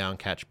 sounder to go and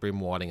catch brim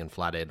whiting and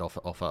flathead off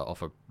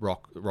a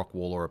rock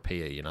wall or a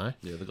pier, Yeah,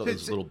 they've got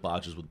those little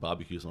barges with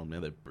barbecues on them now.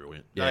 They're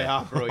brilliant. They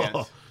are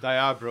brilliant. They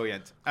are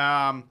brilliant.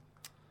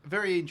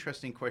 Very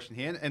interesting question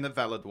here, and a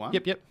valid one.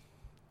 Yep.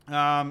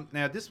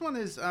 Now, this one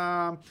is...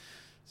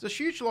 it's a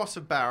huge loss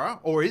of Barra,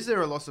 or is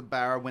there a loss of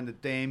Barra when the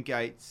dam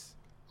gates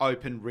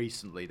opened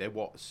recently? There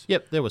was.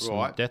 Yep, there was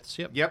some deaths,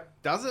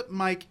 Yep. Does it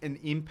make an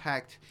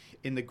impact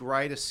in the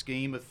greater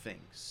scheme of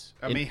things?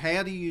 I mean,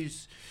 how do you...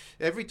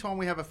 Every time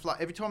we have a flood,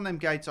 every time them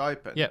gates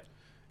open... Yep.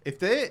 If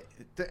they're...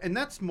 And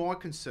that's my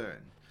concern.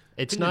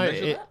 It's Can you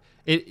measure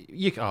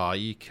that?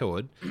 You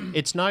could.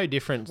 It's no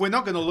different. We're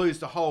not going to lose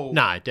the whole...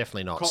 No,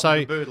 definitely not.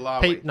 So, boodle,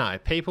 are we? No,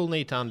 people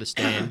need to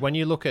understand, when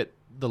you look at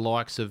the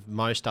likes of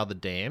most other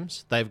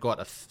dams, they've got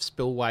a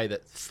spillway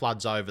that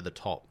floods over the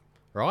top,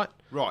 right?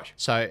 Right.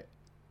 So,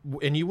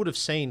 and you would have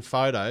seen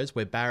photos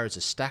where barras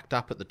are stacked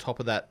up at the top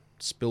of that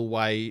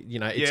spillway.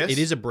 It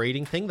is a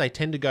breeding thing. They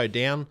tend to go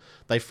down.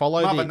 They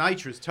follow Mother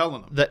Nature is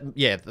telling them.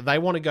 They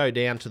want to go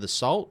down to the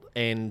salt,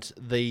 and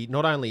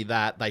not only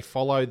that, they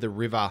follow the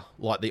river,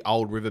 like the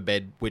old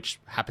riverbed, which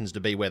happens to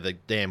be where the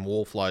dam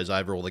wall flows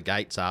over, all the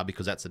gates are,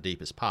 because that's the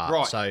deepest part.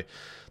 Right. So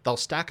they'll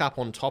stack up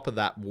on top of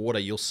that water.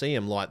 You'll see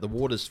them like the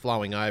water's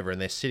flowing over, and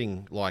they're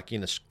sitting like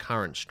in a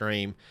current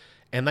stream,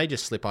 and they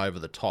just slip over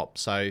the top.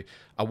 So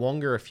a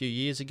Wonga a few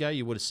years ago,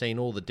 you would have seen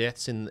all the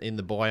deaths in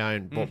the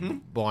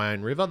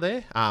Bayonne River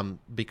there,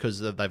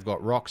 because they've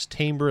got rocks.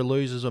 Timbra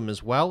loses them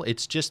as well.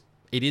 It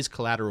is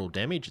collateral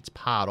damage. It's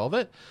part of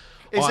it.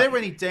 Is there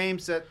any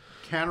dams that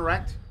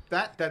counteract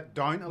that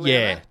don't allow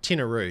that?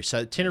 Tinaroo.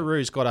 So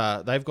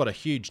Tinaroo's they've got a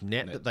huge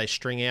net that they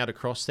string out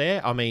across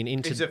there. I mean,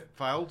 is it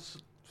failed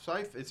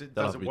safe? Does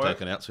it be work?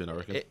 taken out soon, I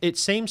reckon. It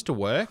seems to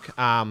work.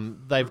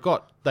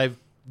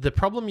 The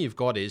problem you've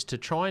got is to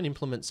try and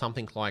implement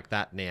something like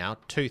that now.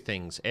 Two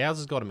things. Ours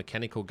has got a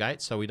mechanical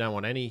gate, so we don't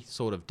want any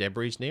sort of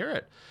debris near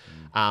it.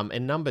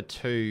 And number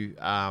two,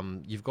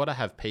 you've got to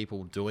have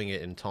people doing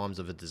it in times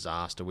of a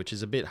disaster, which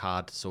is a bit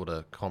hard to sort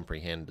of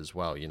comprehend as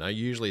well.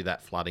 Usually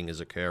that flooding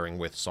is occurring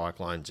with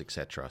cyclones,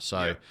 etc.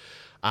 So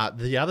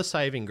the other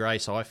saving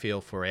grace I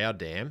feel for our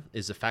dam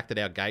is the fact that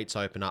our gates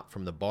open up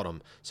from the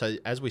bottom. So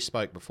as we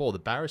spoke before, the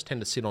barras tend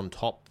to sit on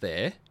top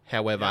there.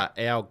 However,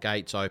 our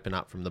gates open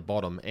up from the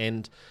bottom,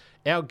 and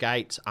our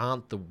gates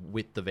aren't the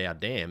width of our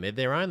dam.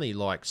 They're only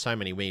like so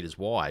many metres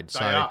wide.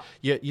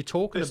 You're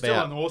talking it's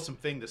about... still an awesome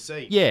thing to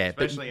see. Yeah,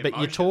 but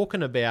you're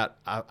talking about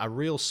a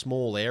real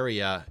small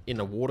area in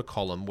a water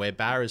column where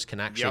barras can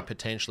actually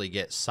potentially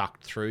get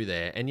sucked through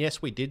there. And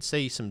yes, we did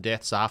see some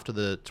deaths after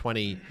the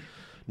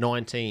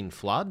 2019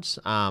 floods,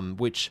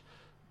 which...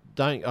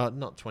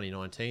 not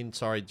 2019,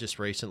 sorry, just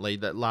recently,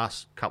 that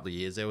last couple of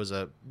years, there was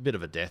a bit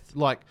of a death.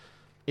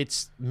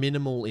 It's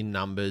minimal in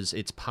numbers.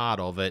 It's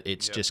part of it.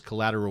 It's just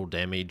collateral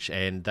damage,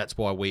 and that's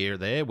why we're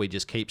there. We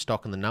just keep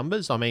stocking the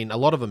numbers. I mean, a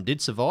lot of them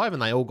did survive,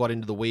 and they all got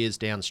into the weirs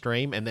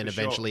downstream, and then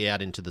eventually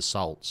out into the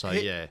salt. So,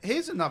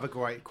 Here's another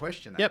great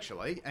question,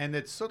 actually, and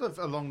it's sort of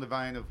along the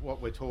vein of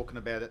what we're talking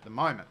about at the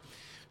moment.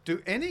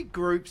 Do any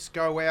groups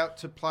go out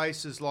to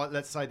places like,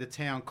 let's say, the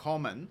town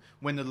common,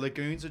 when the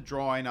lagoons are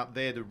drying up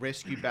there, to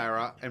rescue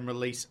barra and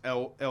release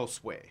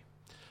elsewhere?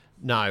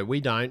 No, we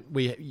don't.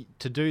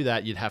 To do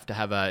that, you'd have to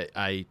have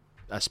a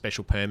a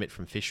special permit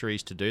from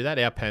fisheries to do that.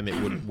 Our permit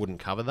wouldn't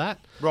cover that.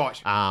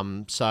 Right.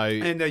 And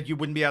you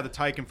wouldn't be able to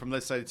take them from,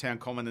 let's say, the town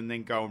common and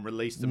then go and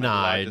release them.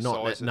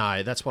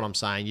 No, that's what I'm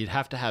saying. You'd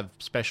have to have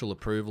special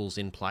approvals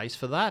in place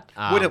for that.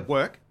 Would it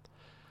work?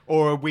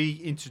 Or are we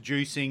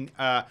introducing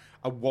a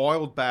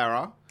wild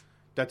barra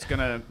that's going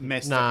to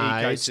mess the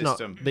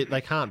ecosystem? It's not.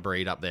 They can't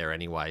breed up there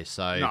anyway.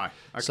 So, no.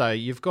 Okay. So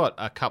you've got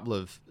a couple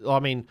of... I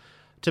mean,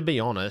 to be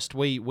honest,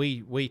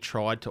 we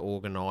tried to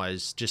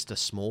organise just a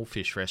small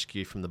fish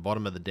rescue from the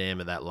bottom of the dam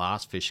of that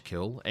last fish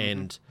kill,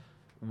 and...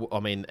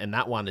 and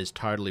that one is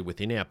totally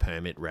within our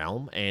permit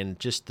realm, and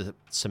just the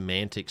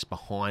semantics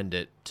behind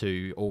it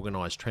to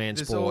organise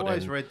transport. There's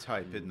always red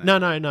tape, isn't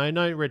there?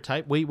 No red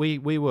tape. We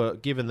were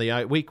given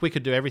we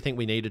could do everything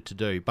we needed to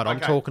do, but I'm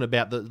talking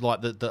about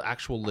the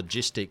actual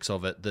logistics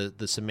of it,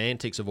 the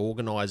semantics of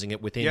organising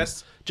it within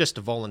just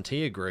a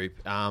volunteer group,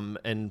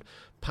 and.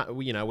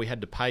 We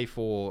had to pay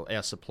for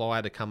our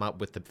supplier to come up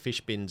with the fish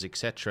bins,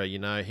 etc.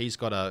 He's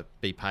got to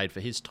be paid for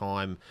his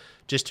time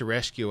just to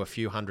rescue a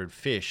few hundred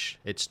fish.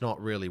 It's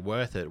not really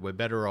worth it. We're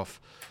better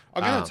off.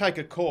 I'm going to take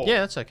a call.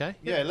 Yeah, that's okay.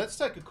 Yeah, let's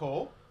take a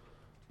call.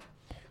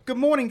 Good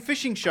morning,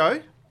 fishing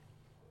show.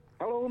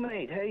 Hello,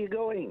 mate. How you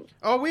going?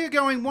 Oh, we are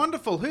going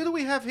wonderful. Who do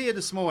we have here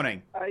this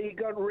morning? You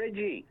got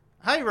Reggie.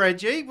 Hey,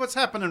 Reggie. What's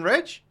happening,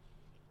 Reg?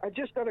 I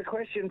just got a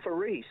question for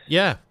Rhyce.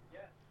 Yeah.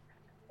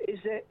 Is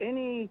there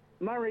any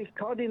Murray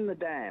cod in the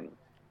dam?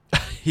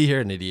 You're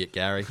an idiot,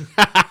 Gary.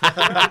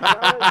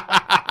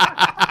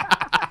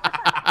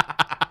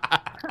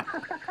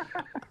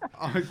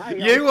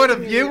 You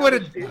would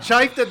have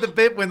chafed at the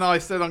bit when I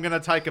said I'm going to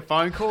take a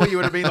phone call. You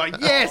would have been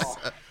like, yes,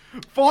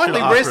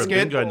 finally risk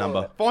it. Bingo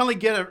number. Finally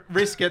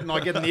risk it, and I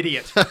get an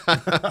idiot.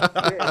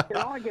 Yeah, can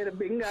I get a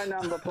bingo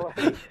number,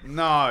 please?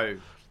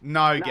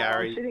 No,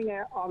 Gary.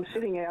 I'm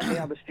sitting out in the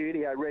other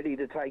studio ready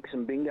to take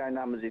some bingo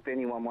numbers if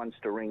anyone wants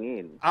to ring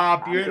in.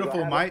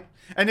 Beautiful, mate.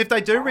 And if they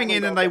do ring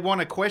in and they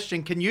want a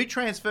question, can you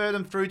transfer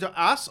them through to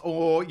us,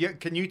 or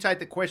can you take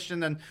the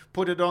question and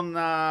put it on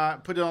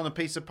a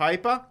piece of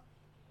paper?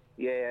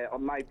 Yeah,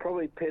 mate,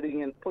 probably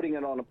putting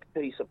it on a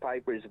piece of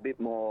paper is a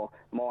bit more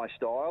my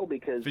style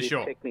because it's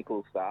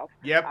technical stuff.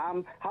 Yep.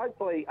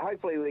 Hopefully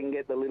we can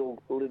get the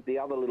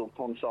other little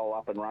console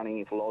up and running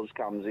if Loz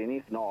comes in.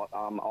 If not,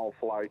 I'll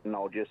float and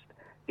I'll just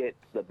get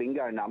the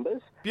bingo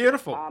numbers.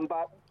 Beautiful.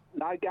 But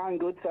no, going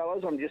good,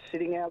 fellas. I'm just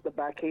sitting out the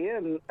back here,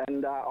 and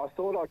I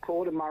thought I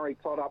caught a Murray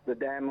cod up the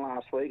dam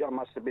last week. I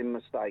must have been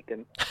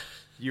mistaken.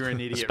 You're an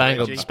idiot,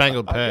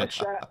 Spangled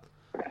perch.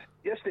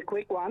 Just a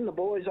quick one. The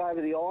boys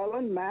over the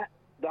island, Matt,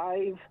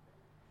 Dave,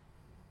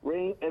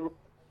 Greg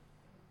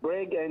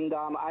and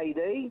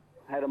AD,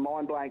 had a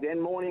mind blank then.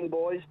 Morning,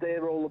 boys.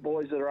 They're all the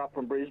boys that are up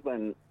from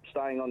Brisbane,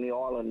 staying on the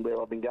island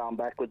where I've been going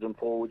backwards and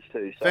forwards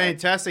to. So,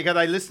 fantastic. Are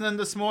they listening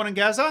this morning,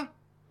 Gazza?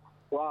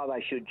 Well,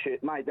 they should,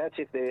 mate. That's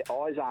if their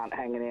eyes aren't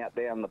hanging out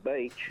down the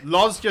beach.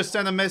 Loz just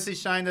sent a message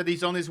saying that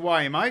he's on his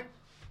way, mate.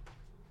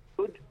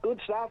 Good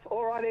stuff.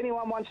 All right,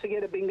 anyone wants to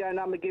get a bingo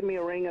number, give me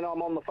a ring and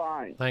I'm on the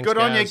phone. Thanks, Good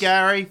on you,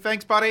 Gary.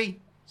 Thanks, buddy.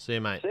 See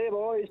you, mate. See you,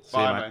 boys.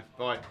 Bye,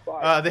 mate.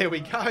 Bye. There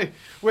we go.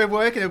 We're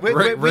working it.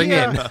 Ring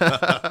in.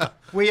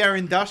 We are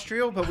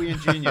industrial, but we're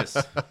ingenious.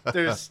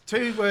 There's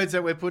two words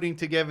that we're putting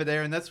together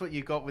there, and that's what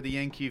you got with the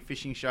NQ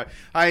Fishing Show.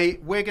 Hey,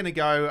 we're going to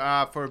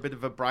go for a bit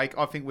of a break.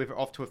 I think we're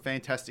off to a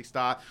fantastic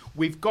start.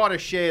 We've got to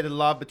share the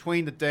love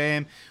between the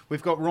dam.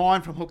 We've got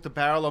Ryan from Hooked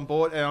Apparel on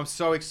board, and I'm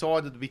so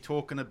excited to be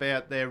talking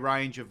about their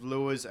range of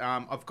lures.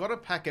 I've got a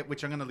packet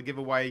which I'm going to give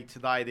away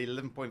today, the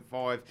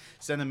 11.5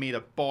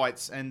 centimetre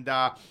bites, and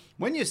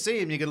when you see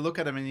them, you're going to look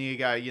at them and you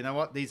go, you know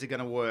what, these are going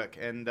to work,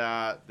 and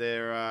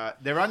they're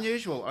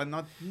unusual. I'm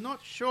not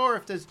sure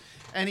if there's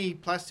any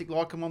plastic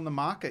like them on the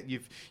market.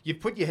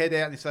 You've put your head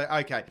out and you say,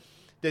 okay,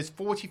 there's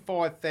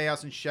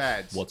 45,000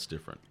 shads. What's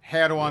different?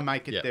 How do I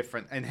make it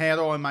different, and how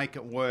do I make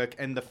it work?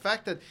 And the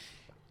fact that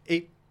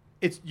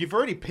you've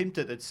already pimped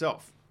it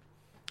itself.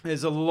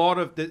 There's a lot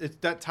of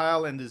that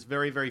tail end is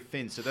very, very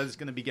thin, so that is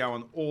going to be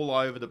going all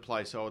over the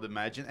place, I would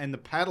imagine. And the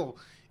paddle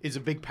is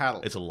a big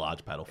paddle. It's a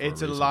large paddle.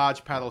 It's a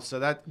large paddle,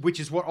 so which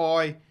is what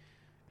I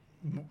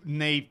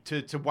need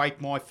to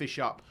wake my fish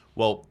up.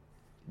 Well,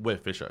 we're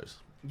fishers.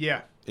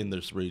 Yeah. In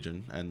this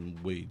region, and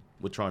we're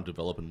trying to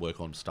develop and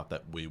work on stuff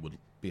that we would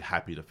be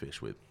happy to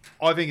fish with.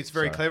 I think it's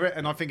very clever,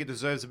 and I think it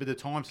deserves a bit of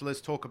time, so let's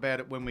talk about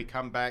it when we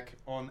come back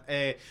on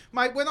air.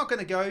 Mate, we're not going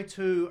to go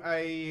to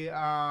a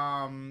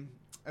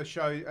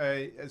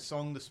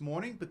song this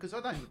morning because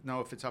I don't know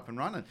if it's up and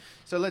running.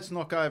 So let's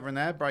knock over an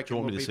ad break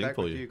and we'll be back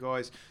with you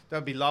guys.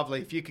 That'd be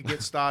lovely if you could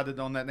get started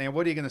on that now.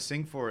 What are you going to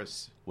sing for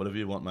us? Whatever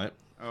you want, mate.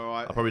 All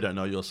right. I probably don't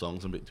know your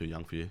songs. I'm a bit too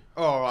young for you.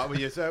 All right. Well,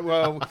 yes. Yeah.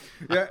 Oh,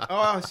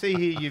 I see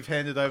here you've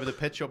handed over the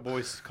Pet Shop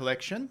Boys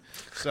collection.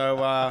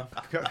 So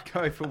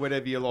go for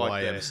whatever you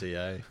like.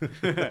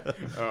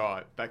 YMCA. All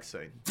right. Back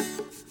soon.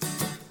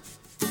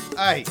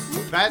 Hey,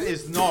 that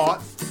is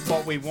not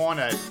what we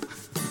wanted.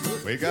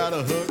 We got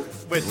a hook.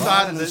 We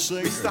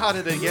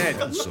started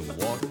again. And some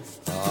water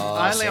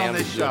Only on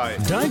this show.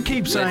 Don't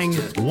keep saying,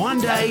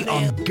 one day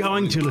I'm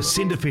going to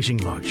Lucinda Fishing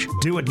Lodge.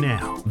 Do it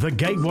now. The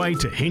gateway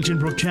to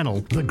Hinchinbrook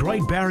Channel, the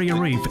Great Barrier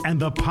Reef and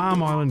the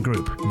Palm Island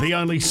Group. The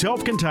only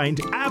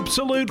self-contained,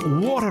 absolute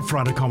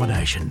waterfront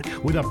accommodation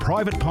with a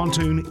private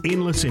pontoon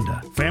in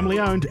Lucinda. Family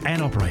owned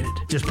and operated.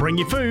 Just bring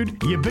your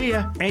food, your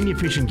beer and your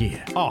fishing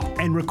gear. Oh,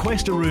 and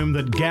request a room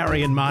that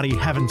Gary and Marty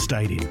haven't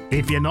stayed in.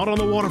 If you're not on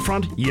the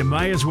waterfront, you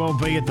may as well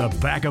be at the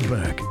back of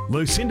Burke.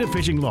 Lucinda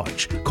Fishing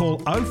Lodge. Call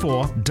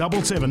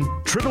 0477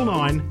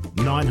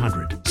 999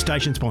 900.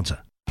 Station sponsor.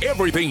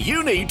 Everything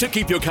you need to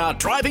keep your car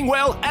driving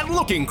well and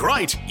looking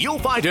great. You'll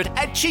find it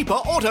at Cheaper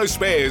Auto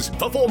Spares.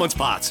 Performance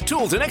parts,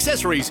 tools and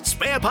accessories,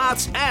 spare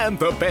parts, and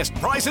the best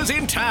prices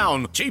in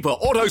town. Cheaper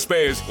Auto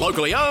Spares,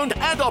 locally owned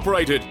and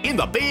operated in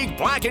the big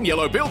black and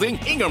yellow building,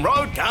 Ingham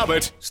Road,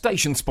 Carbet.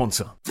 Station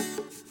sponsor.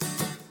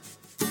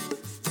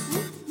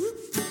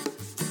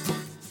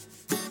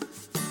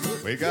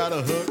 We got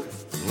a hook,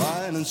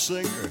 line and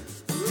sinker,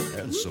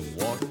 and some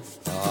water.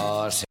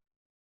 Oh,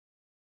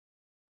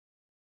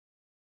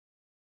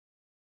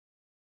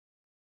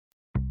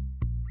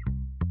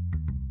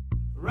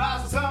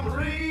 Rise of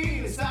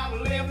submarine, it's time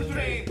to live the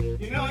dream.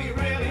 You know you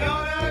really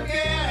ought to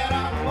get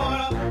on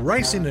water.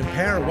 Race in and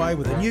power away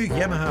with a new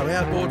Yamaha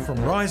outboard from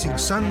Rising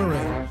Sun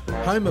Marine,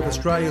 home of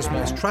Australia's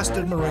most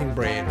trusted marine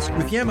brands.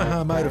 With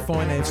Yamaha Motor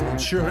Finance and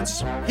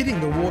Insurance, hitting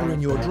the water in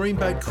your dream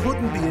boat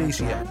couldn't be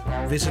easier.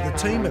 Visit the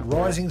team at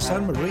Rising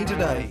Sun Marine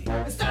today.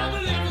 It's time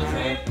to live the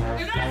dream.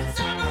 You know it's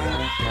submarine.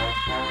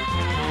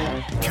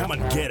 Come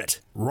and get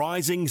it.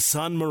 Rising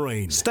Sun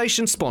Marine.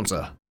 Station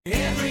sponsor.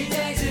 Every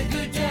day's a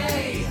good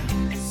day.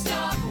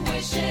 Stop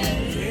wishing.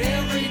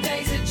 Every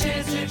day's a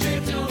chance to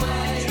drift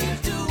away.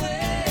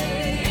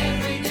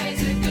 Every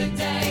day's a good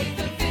day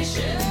for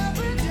fishing.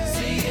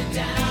 See it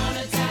down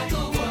and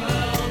tackle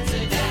world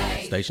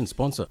today. Station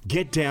sponsor.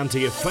 Get down to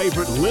your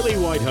favourite Lily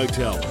White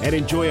Hotel and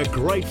enjoy a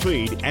great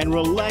feed and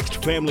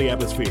relaxed family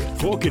atmosphere.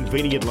 4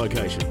 convenient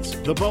locations: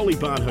 the Bowley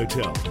Barn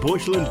Hotel,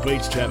 Bushland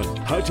Beach Tavern,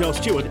 Hotel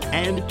Stewart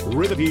and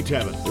Riverview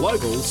Tavern.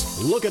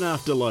 Locals looking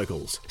after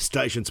locals.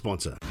 Station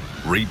sponsor.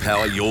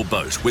 Repower your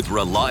boat with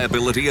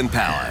reliability and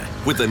power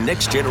with the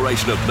next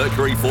generation of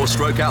Mercury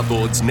 4-stroke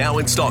outboards now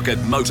in stock at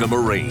Motor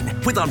Marine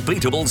with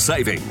unbeatable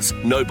savings.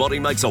 Nobody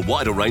makes a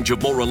wider range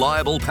of more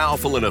reliable,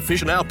 powerful and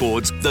efficient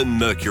outboards than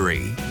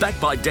Mercury.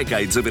 Backed by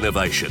decades of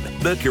innovation,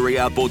 Mercury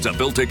outboards are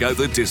built to go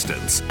the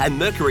distance, and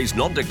Mercury's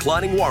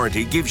non-declining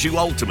warranty gives you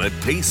ultimate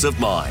peace of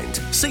mind.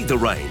 See the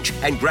range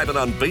and grab an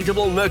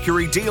unbeatable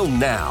Mercury deal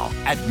now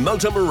at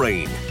Motor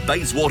Marine,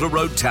 Bayswater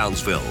Road,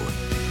 Townsville.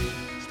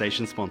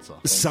 Station sponsor.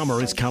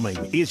 Summer is coming.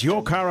 Is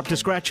your car up to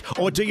scratch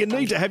or do you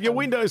need to have your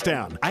windows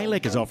down?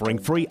 ALEC is offering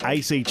free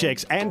AC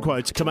checks and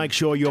quotes to make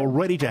sure you're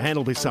ready to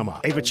handle this summer.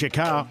 If it's your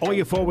car or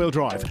your 4-wheel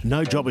drive,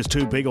 no job is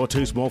too big or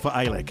too small for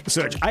ALEC.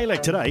 Search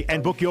ALEC today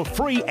and book your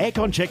free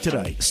aircon check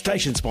today.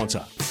 Station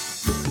sponsor.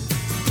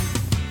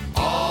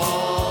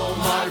 All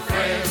my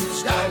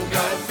friends don't go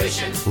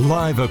fishing.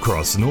 Live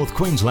across North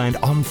Queensland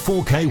on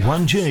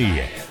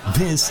 4K1G.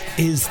 This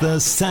is the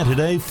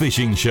Saturday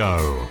Fishing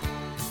Show.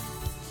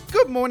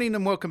 Good morning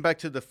and welcome back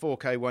to the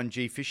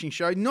 4K1G Fishing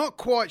Show. Not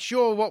quite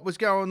sure what was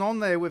going on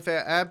there with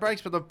our ad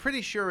breaks, but I'm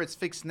pretty sure it's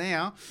fixed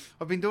now.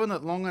 I've been doing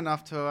it long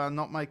enough to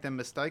not make them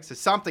mistakes. So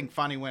something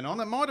funny went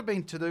on. It might have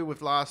been to do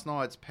with last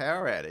night's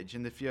power outage.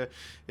 And if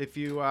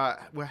you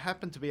were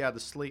happened to be able to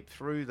sleep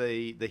through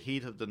the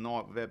heat of the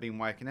night without being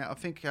waken out, I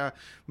think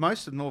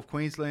most of North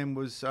Queensland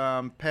was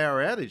power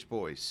outage,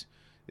 boys.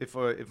 If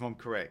I'm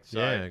correct. So,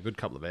 yeah, a good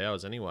couple of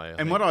hours anyway. I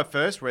think. What I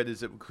first read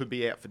is it could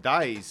be out for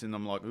days, and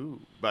I'm like, ooh.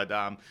 But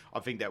I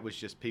think that was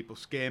just people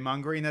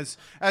scaremongering,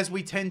 as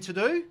we tend to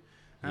do.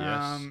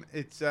 Yes.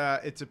 It's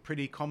a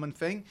pretty common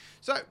thing.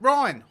 So,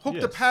 Ryan,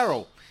 Hooked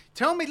Apparel.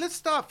 Tell me, let's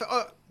start.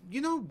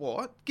 You know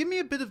what? Give me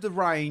a bit of the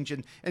range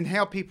and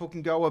how people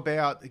can go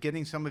about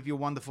getting some of your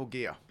wonderful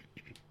gear.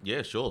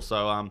 Yeah, sure.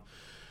 So,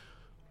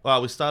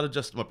 we started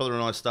my brother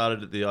and I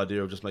started at the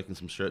idea of just making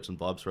some shirts and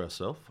vibes for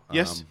ourselves.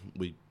 Yes.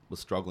 We were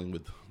struggling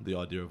with the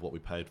idea of what we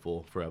paid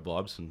for our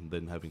vibes and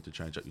then having to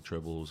change up your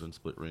trebles and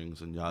split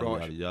rings and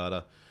yada,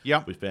 yada.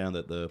 Yeah. We found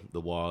that the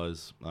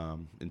wires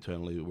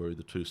internally were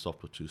either too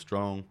soft or too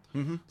strong.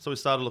 Mm-hmm. So we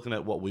started looking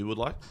at what we would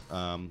like.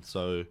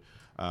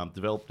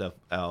 Developed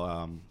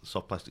our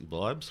soft plastic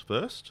vibes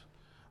first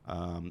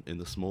in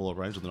the smaller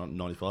range of the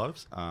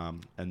 95s.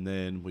 And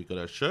then we got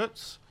our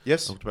shirts.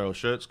 Yes. Hooked Apparel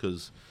shirts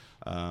because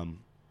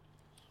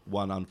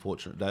one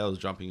unfortunate day I was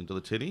jumping into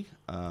the tinny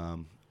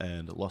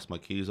and lost my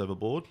keys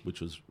overboard, which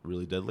was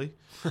really deadly.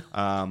 So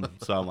I'm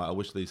like, I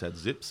wish these had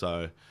zips.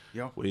 So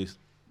we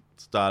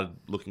started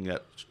looking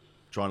at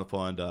trying to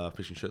find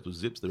fishing shirts with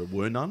zips. There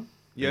were none.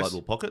 Yes. Like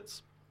little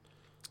pockets.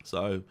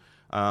 So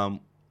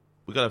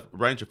we got a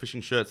range of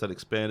fishing shirts that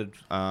expanded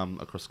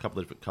across a couple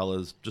of different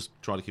colours, just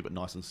trying to keep it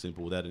nice and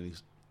simple without any...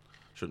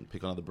 Shouldn't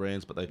pick on other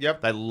brands, but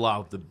they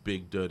love the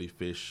big dirty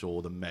fish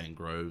or the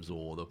mangroves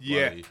or the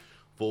bloody...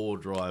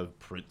 4-drive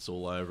prints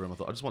all over them. I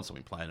thought, I just want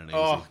something plain and easy.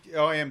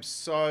 Oh, I am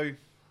so...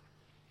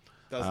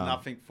 Does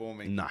nothing for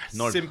me. No,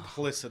 not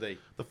simplicity.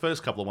 The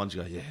first couple of ones,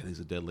 you go, yeah, these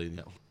are deadly. And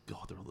you go,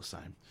 God, they're all the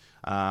same.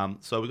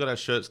 So we got our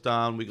shirts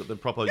done. We got them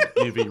proper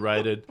UV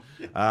rated.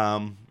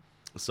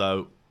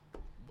 So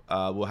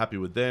we're happy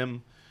with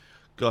them.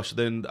 Gosh,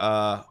 then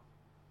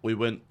we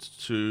went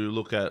to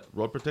look at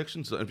rod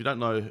protection. So if you don't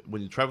know,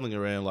 when you're traveling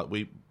around, like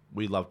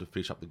we love to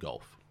fish up the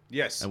Gulf.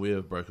 Yes. And we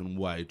have broken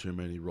way too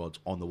many rods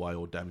on the way,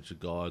 or damaged the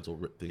guides, or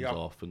ripped things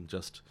off, and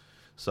just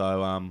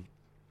so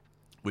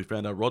we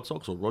found our rod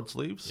socks or rod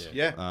sleeves.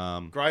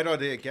 Yeah. Great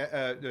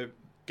idea.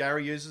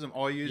 Gary uses them.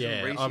 I use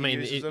them. Rhyce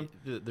uses them.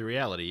 The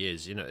reality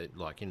is,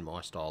 like in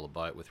my style of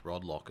boat with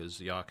rod lockers,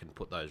 I can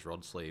put those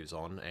rod sleeves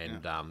on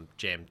and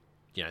jam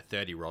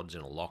 30 rods in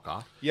a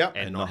locker,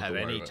 and not have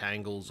any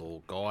tangles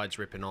or guides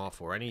ripping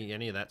off or any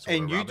of that sort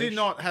of rubbish. And you do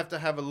not have to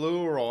have a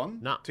lure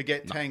on to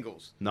get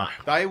tangles. No.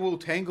 They will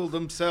tangle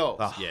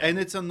themselves, and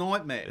it's a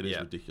nightmare. It is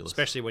ridiculous.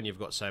 Especially when you've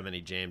got so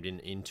many jammed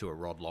into a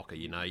rod locker,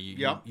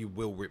 you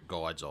will rip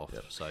guides off.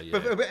 So,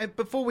 But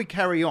before we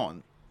carry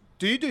on,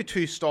 do you do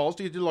two styles?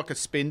 Do you do like a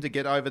spin to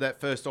get over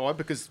that first eye?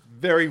 Because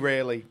very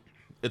rarely...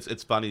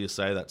 It's funny you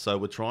say that. So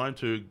we're trying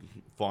to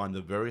find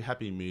the very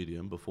happy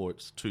medium before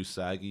it's too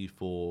saggy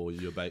for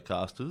your bait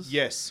casters.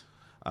 Yes.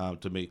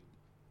 To meet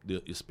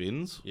your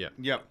spins. Yeah.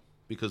 Yep.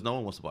 Because no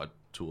one wants to buy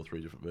 2 or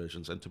 3 different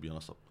versions, and to be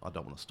honest, I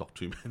don't want to stock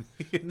too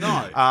many.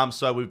 No.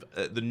 So we've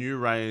the new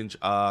range.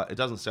 It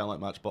doesn't sound like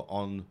much, but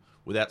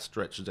without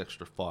stretch, it's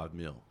extra 5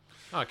 mil.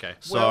 Okay.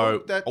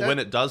 So when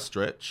it does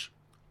stretch,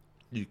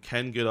 you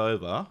can get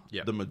over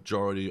the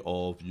majority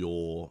of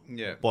your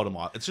bottom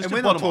eye. It's just and a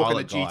we're bottom not talking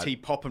eyelet a GT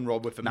guide. pop and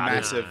rod with a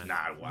massive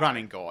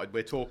running guide.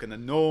 We're talking a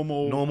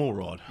normal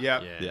rod.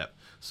 Yeah.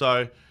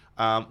 So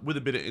with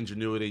a bit of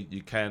ingenuity,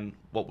 you can.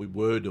 What we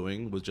were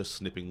doing was just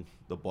snipping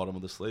the bottom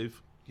of the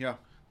sleeve. Yeah.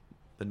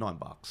 They're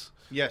 $9.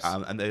 Yes.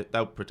 And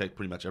they'll protect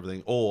pretty much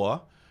everything.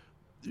 Or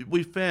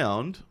we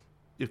found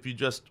if you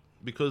just,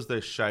 because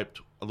they're shaped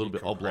a little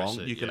bit oblong,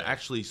 you can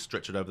actually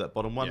stretch it over that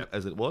bottom one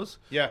as it was.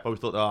 Yeah. But we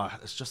thought,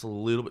 it's just a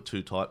little bit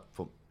too tight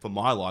for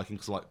my liking,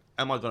 because like,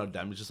 am I going to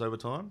damage this over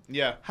time?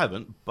 Yeah.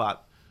 Haven't,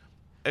 but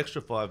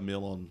extra 5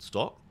 mil on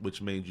stock,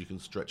 which means you can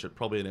stretch it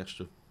probably an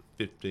extra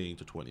 15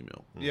 to 20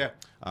 mil. Yeah.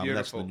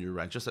 That's the new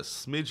range. Just that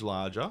smidge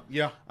larger.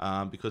 Yeah.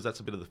 Because that's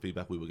a bit of the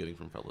feedback we were getting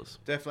from fellas.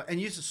 Definitely.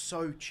 And yours is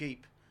so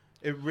cheap.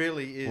 It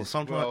really is. Well,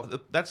 sometimes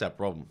that's our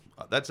problem.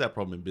 That's our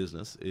problem in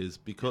business, is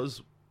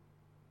because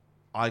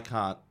I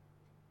can't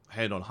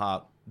hand on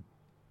heart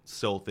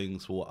sell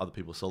things for what other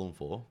people sell them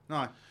for.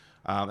 No.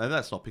 And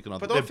that's not picking on.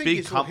 But They're I think big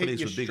this will hit companies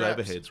your with big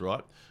straps. overheads,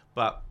 right?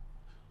 But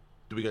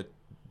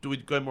do we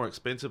go more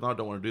expensive? I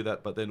don't want to do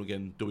that. But then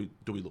again, do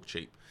we look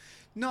cheap?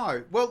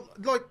 No. Well,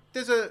 like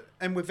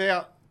and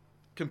without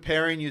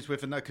comparing you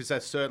with another, because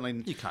that's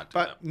certainly You can't do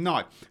But that.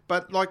 no.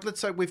 But like, let's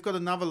say we've got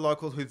another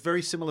local who's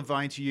very similar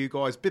vein to you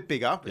guys, bit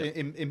bigger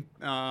in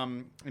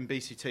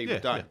BCT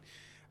with Dane.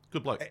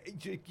 Good bloke.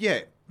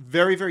 Yeah,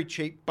 very, very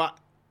cheap, but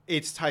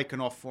it's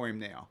taken off for him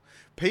now.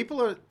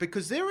 People are,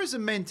 because there is a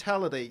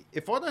mentality,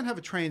 if I don't have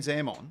a Trans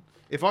Am on,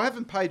 if I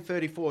haven't paid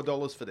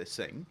 $34 for this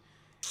thing,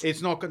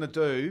 it's not going to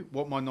do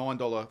what my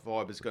 $9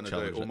 vibe is going to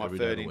do, or my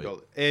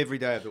 $13 every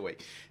day of the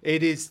week.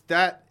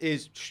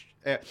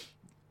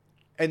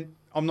 And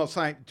I'm not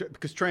saying,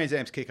 because Trans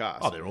Ams kick ass.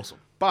 Oh, they're awesome.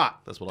 But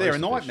That's what they're I a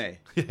used to nightmare.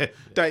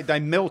 fish. They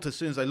melt as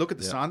soon as they look at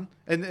the sun.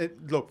 And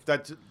look,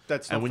 that's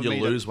not And when for you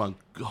me lose one,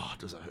 God,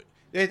 does it hurt?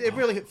 It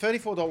really,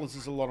 $34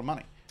 is a lot of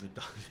money.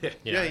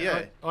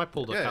 Yeah. I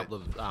pulled a couple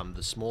of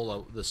the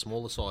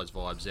smaller size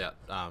vibes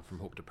out from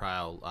Hooked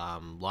Apparel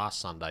last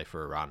Sunday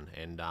for a run,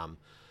 and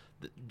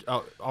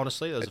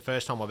honestly, that was the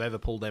first time I've ever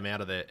pulled them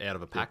out of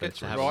a packet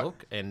to have a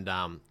look, and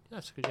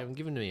that's because you haven't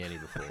given me any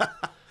before.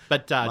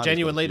 But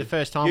genuinely, the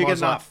first time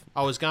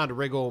I was going to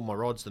rig all my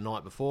rods the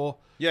night before,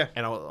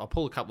 and I'll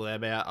pull a couple of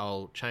them out.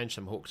 I'll change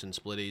some hooks and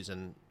splitties,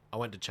 and I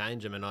went to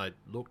change them, and I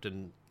looked,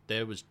 and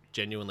there was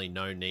genuinely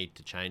no need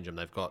to change them.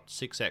 They've got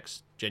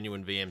 6X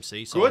genuine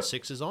VMC size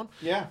 6s on.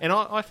 Yeah. And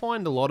I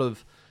find a lot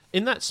of,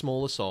 in that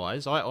smaller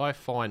size, I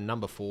find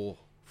number 4s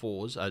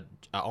are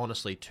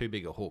honestly too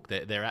big a hook.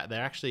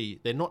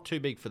 They're not too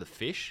big for the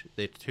fish.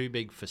 They're too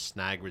big for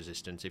snag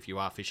resistance if you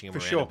are fishing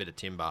them around a bit of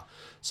timber.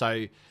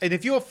 So, and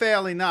if you're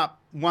fouling up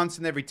once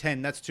in every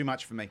 10, that's too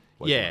much for me.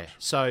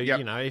 So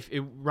if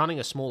running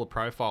a smaller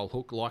profile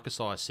hook like a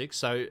size 6,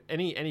 so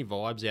any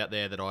vibes out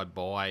there that I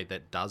buy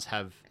that does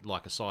have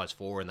like a size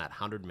 4 in that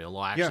 100 mil,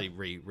 I actually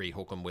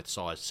rehook them with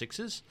size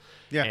 6s.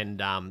 Yeah.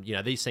 And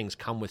these things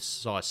come with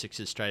size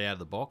 6s straight out of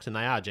the box, and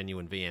they are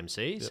genuine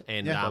VMCs.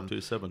 And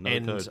 527,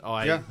 no code.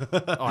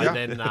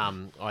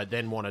 I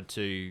then wanted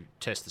to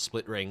test the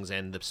split rings,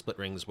 and the split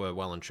rings were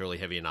well and truly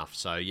heavy enough.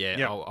 So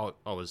I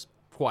was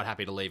quite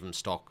happy to leave them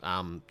stock,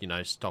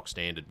 stock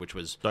standard, which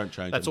was don't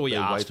change. That's them. all you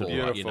asked for,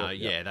 Beautiful.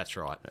 Yeah, that's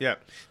right. Yeah.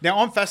 Now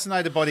I'm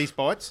fascinated by these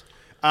bites,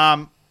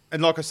 and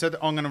like I said,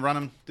 I'm going to run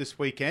them this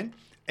weekend,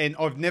 and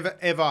I've never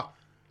ever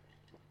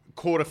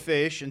caught a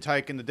fish and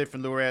taken a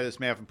different lure out of its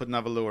mouth and put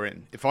another lure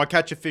in. If I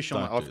catch a fish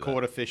on it, I've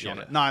caught a fish on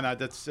it. No,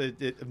 that's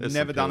I've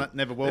never done it,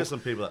 never will. There's some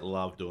people that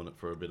love doing it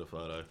for a bit of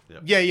photo.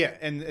 Yep. Yeah,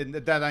 and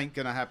that ain't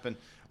going to happen.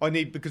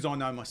 Because I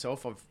know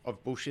myself,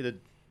 I've bullshitted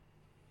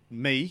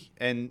me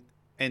and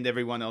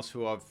everyone else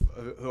who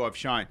I've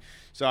shown.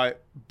 So,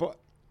 but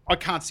I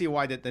can't see a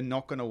way that they're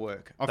not going to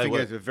work. I think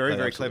it's a very,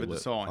 very clever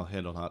design. I'll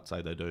hand on heart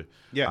say they do.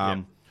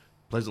 Yeah.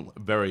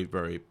 Very,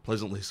 very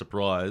pleasantly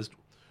surprised.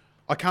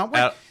 I can't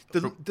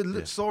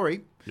wait.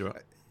 Sorry. You're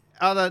right.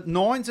 Are the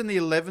 9s and the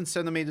 11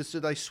 centimetres, do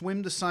they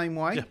swim the same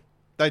way? Yeah.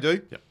 They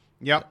do?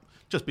 Yep.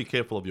 Just be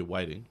careful of your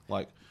weighting.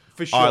 Like,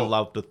 for sure. I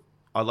love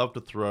to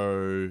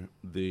throw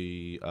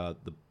the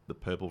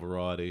purple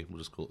variety. We'll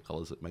just call it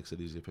colours. It makes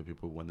it easier for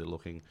people when they're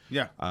looking.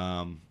 Yeah.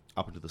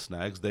 Up into the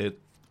snags. The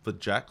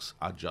jacks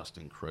are just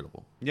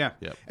incredible. Yeah.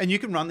 Yep. And you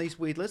can run these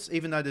weedless,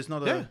 even though there's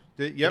not a...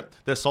 Yep.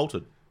 They're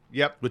salted.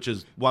 Yep. Which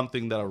is one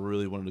thing that I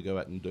really wanted to go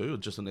out and do,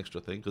 just an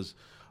extra thing, because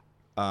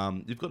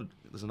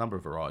there's a number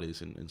of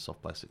varieties in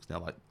soft plastics now.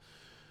 Like,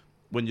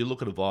 when you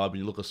look at a vibe and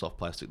you look at soft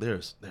plastic,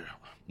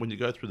 when you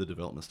go through the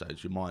development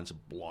stage, your mind's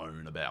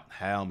blown about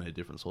how many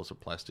different sorts of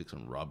plastics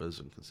and rubbers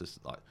and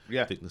consistent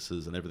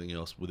thicknesses and everything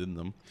else within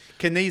them.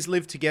 Can these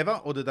live together,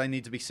 or do they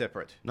need to be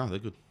separate? No, they're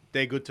good.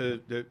 They're good to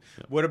do.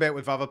 Yep. What about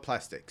with other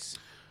plastics?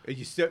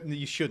 You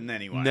shouldn't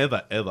anyway.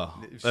 Never, ever.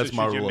 That's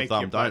my rule of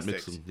thumb. Don't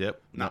mix them.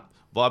 Yep. No.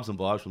 Vibes and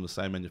vibes from the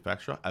same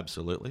manufacturer,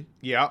 absolutely.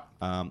 Yeah.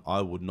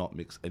 I would not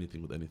mix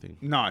anything with anything.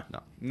 No.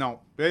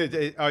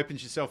 It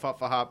opens yourself up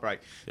for heartbreak.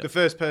 Yep. The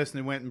first person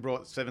who went and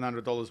brought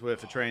 $700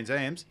 worth of Trans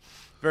Ams,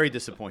 very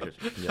disappointed.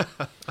 Yeah.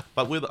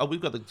 But we've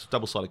got the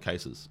double-sided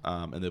cases,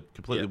 and they're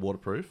completely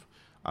waterproof,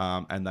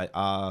 and they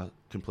are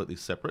completely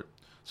separate.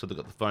 So they've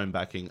got the foam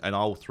backing, and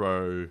I'll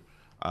throw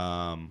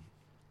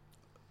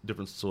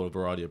different sort of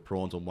variety of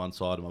prawns on one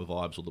side of my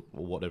vibes or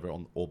whatever,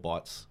 or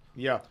bites.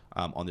 Yeah.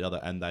 On the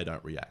other, and they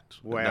don't react.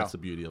 Wow. And that's the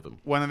beauty of them.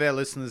 One of our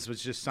listeners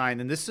was just saying,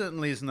 and this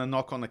certainly isn't a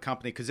knock on the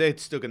company, because they're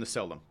still going to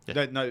sell them.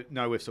 Yeah.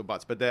 No ifs or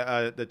buts, but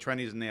the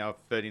trannies are now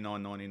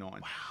 $39.99.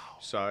 Wow.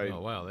 So, oh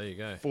wow, there you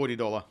go.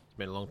 $40. It's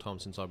been a long time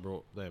since I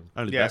brought them.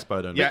 Only Bass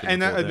Boat don't. Yeah,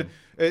 and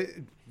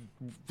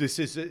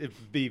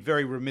it'd be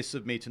very remiss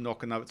of me to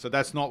knock on it. So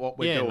that's not what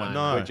we're doing.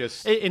 No. We're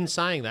just in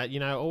saying that,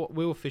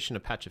 we were fishing a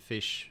patch of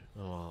fish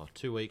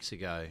 2 weeks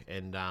ago,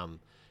 and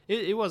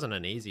it wasn't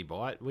an easy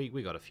bite.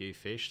 We got a few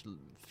fish,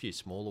 a few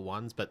smaller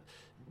ones, but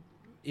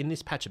in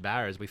this patch of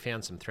barras, we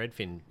found some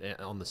threadfin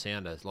on the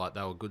sounders. Like,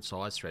 they were good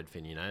size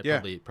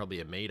threadfin, probably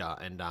a metre,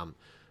 and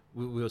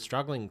we were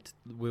struggling.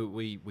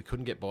 We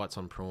couldn't get bites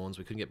on prawns.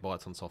 We couldn't get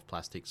bites on soft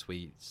plastics.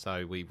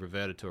 So we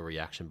reverted to a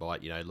reaction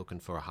bite. Looking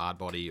for a hard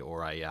body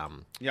or a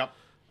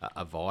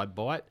vibe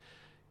bite.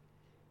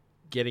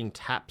 Getting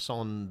taps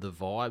on the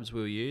vibes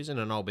we were using,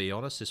 and I'll be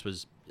honest, this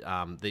was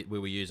we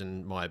were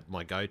using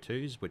my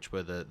go-tos, which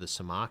were the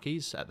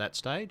Samakis at that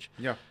stage.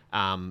 Yeah.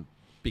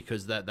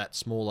 Because that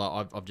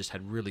smaller, I've just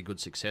had really good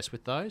success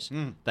with those.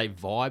 They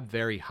vibe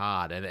very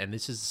hard, and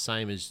this is the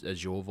same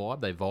as your vibe.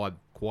 They vibe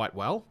quite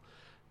well.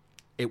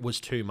 It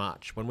was too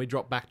much. When we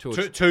dropped back to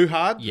it... Too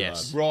hard?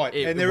 Yes. Right.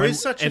 And there is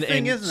such a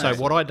thing, isn't there?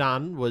 So what I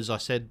done was I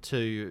said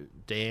to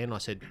Dan,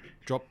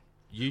 drop...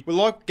 Well,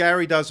 like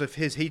Gary does with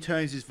his, he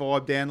turns his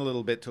vibe down a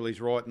little bit till he's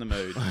right in the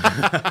mood.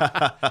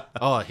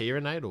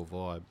 Hearing aid or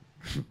vibe?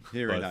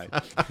 Hearing aid.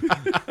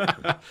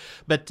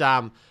 But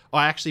I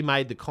actually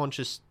made the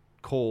conscious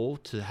call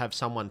to have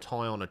someone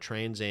tie on a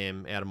Trans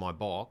Am out of my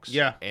box.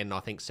 Yeah. And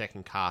I think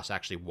second cast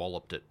actually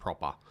walloped it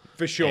proper.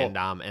 For sure.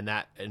 And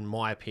that, in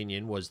my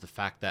opinion, was the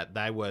fact that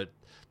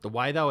the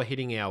way they were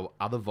hitting our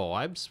other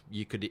vibes,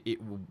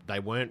 they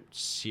weren't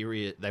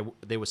serious.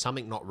 There was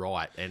something not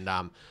right,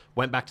 and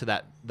went back to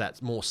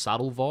that more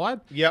subtle vibe.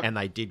 Yep. And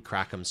they did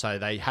crack them, so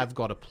they have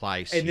got a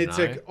place. And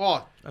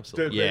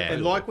absolutely. Yeah.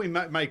 And like we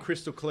made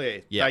crystal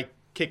clear, they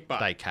kick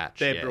butt. They catch.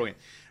 They're brilliant.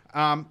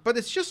 But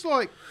it's just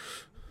like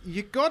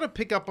you got to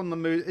pick up on the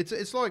mood.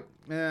 It's like.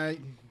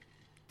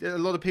 A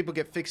lot of people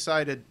get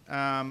fixated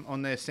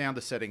on their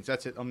sounder settings.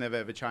 That's it. I'm never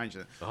ever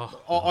changing it.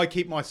 I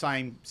keep my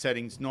same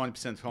settings 90%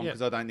 of the time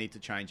because I don't need to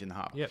change in the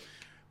harbour. Yep.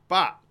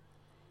 But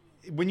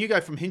when you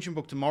go from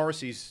Hinchinbrook to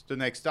Morrissey's the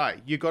next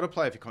day, you've got to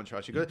play for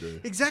contrast. You've got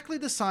exactly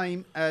the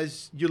same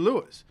as your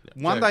lures.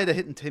 Yeah. One day they're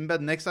hitting timber,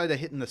 the next day they're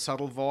hitting the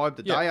subtle vibe.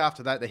 The day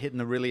after that they're hitting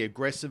a really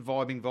aggressive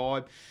vibing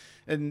vibe.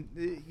 And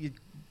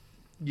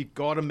you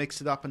got to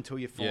mix it up until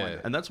you find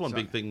it. And that's one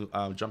big thing,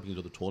 jumping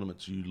into the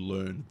tournaments, you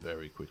learn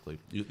very quickly.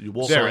 You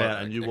walk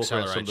around and you walk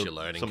around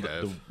some of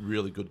the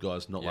really good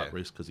guys, not like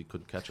Rhyce because he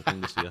couldn't catch a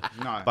thing this year.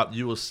 No. But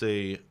you will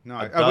see... No.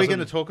 Are we going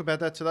to talk about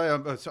that today?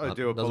 I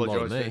do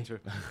apologise.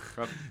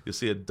 You'll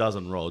see a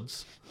dozen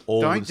rods,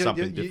 all with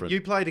something different.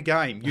 You played a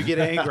game. You get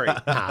angry.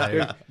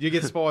 You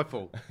get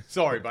spiteful.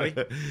 Sorry, buddy.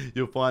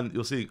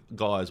 You'll see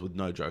guys with,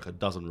 no joke, a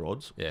dozen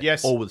rods,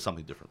 all with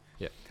something different.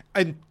 Yeah.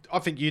 And I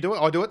think you do it.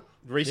 I do it.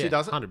 Rhyce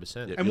does it.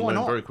 100%. Yeah, and why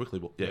not? Very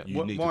quickly.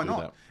 You need to do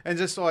that. And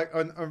just like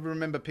I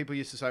remember, people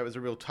used to say it was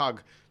a real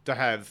tug to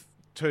have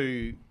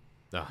two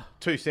Ah.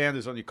 2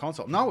 sounders on your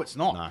console. No, it's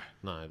not.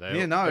 No.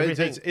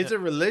 It's a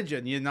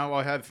religion. You know,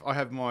 I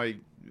have my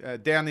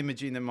down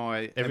imaging and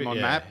my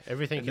map.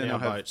 Everything and in then our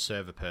I have- boat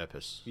serve a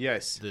purpose.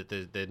 Yes.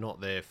 They're not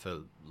there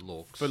for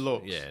looks. For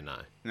looks. Yeah, no.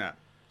 No.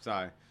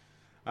 So,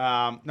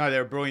 no,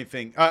 they're a brilliant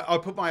thing. I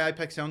put my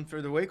Apex on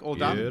through the week, all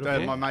done.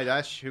 Beautiful. My mate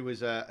Ash, who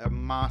was a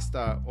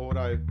master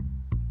auto.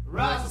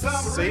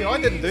 See,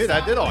 I didn't do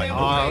that, did I?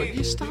 Oh,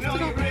 you stuffed it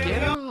up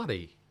again,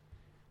 Artie.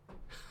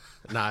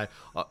 No,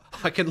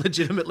 I can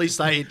legitimately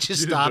say it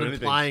just You didn't do started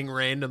anything. playing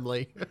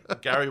randomly.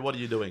 Gary, what are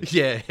you doing?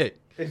 Yeah.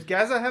 Is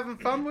Gaza having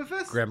fun with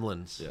us?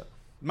 Gremlins. Yeah.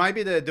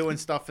 Maybe they're doing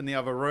stuff in the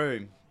other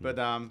room, but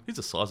He's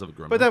the size of a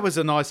gremlin. But that was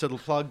a nice little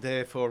plug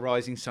there for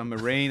Rising Sun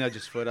Marine. I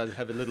just thought I'd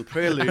have a little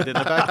prelude in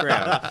the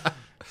background.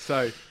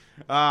 So,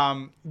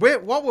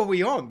 what were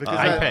we on? Because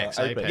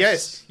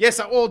Apex. Yes,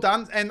 all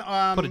done. And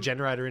Put a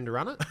generator in to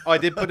run it? I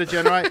did put a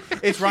generator.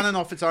 It's running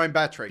off its own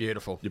battery.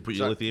 Beautiful. You put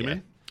your lithium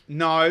in?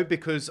 No,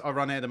 because I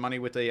run out of money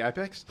with the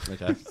Apex.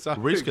 Okay. So-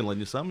 Rhys can lend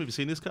you some. Have you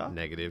seen this car?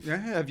 Negative. Yeah,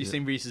 have you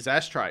seen Rhys's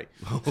ashtray?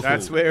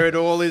 That's where it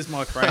all is,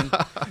 my friend.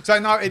 So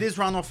no, it is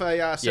run off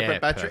a separate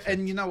battery. perfect.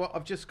 And you know what?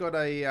 I've just got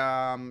a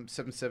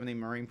 770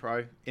 Marine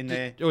Pro in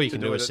there. All you to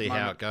can do it is at see the how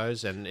moment. it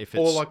goes, and if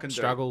All I it can do.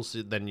 struggles,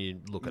 then you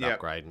look at Yep.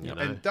 upgrading. You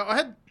know, And I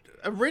had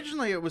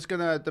originally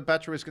the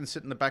battery was gonna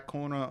sit in the back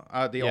corner,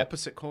 the Yep.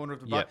 opposite corner of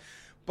the boat, Yep.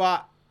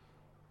 but.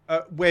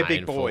 We're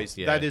big Painful, boys.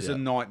 yeah, That is yeah. a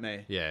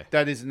nightmare. Yeah.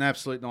 That is an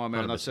absolute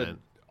nightmare. And I 100%. said,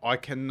 I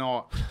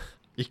cannot.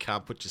 you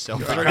can't put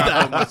yourself I through can't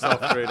that. put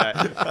myself through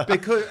that.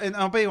 Because, and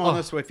I'll be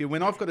honest with you,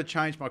 when I've got to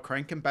change my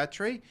cranking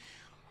battery,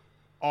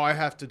 I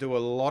have to do a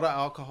lot of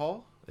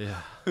alcohol Yeah.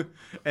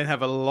 and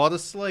have a lot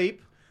of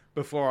sleep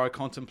before I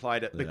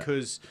contemplate it.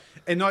 Because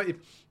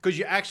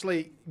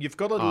you've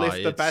got to lift the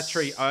it's-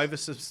 battery over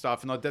some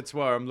stuff, and that's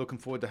why I'm looking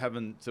forward to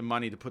having some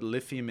money to put a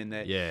lithium in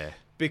there. Yeah.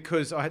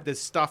 Because there's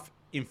stuff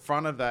in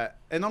front of that,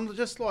 and I'm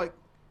just like,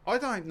 I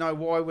don't know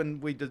why when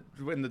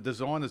the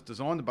designers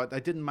designed the boat, they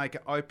didn't make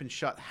an open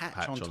shut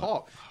hatch on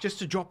top just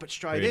to drop it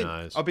straight Who in.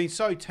 knows? I've been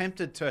so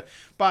tempted to,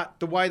 but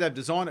the way they've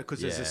designed it,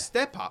 because there's a Yeah.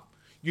 step up,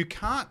 you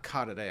can't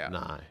cut it out.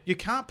 No. You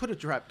can't put a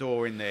trap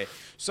door in there.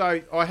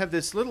 So I have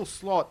this little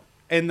slot,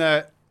 and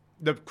the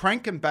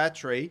cranking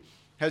battery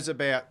has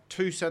about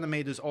 2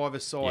 centimeters either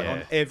side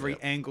on every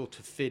angle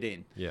to fit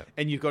in. Yeah.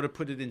 And you've got to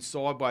put it in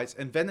sideways,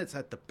 and then it's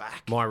at the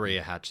back. My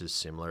rear hatch is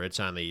similar. It's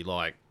only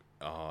like,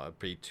 it'd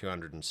be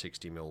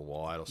 260 mil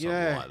wide or something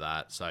Yeah. like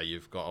that. So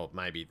you've got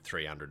maybe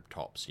 300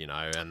 tops,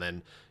 and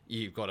then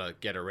you've got to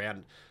get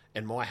around.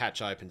 And my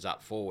hatch opens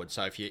up forward.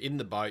 So if you're in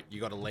the boat, you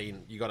got to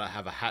lean. You got to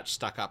have a hatch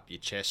stuck up your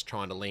chest,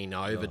 trying to lean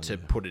over to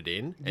put it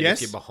in. And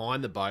Yes. if you're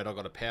behind the boat, I've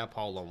got a power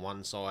pole on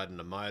one side and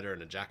a motor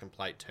and a jack and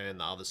plate turn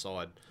the other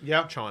side.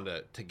 Yeah. Trying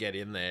to get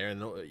in there,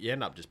 and you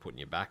end up just putting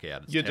your back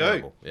out. It's You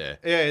terrible. do, Yeah.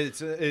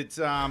 It's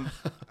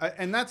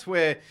and that's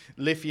where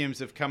lithiums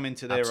have come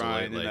into their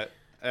own. Absolutely. And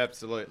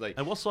absolutely.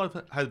 And what size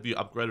have you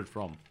upgraded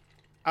from?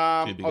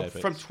 Your big Apex?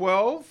 From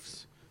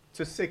 12s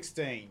to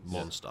 16s.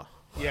 Monster.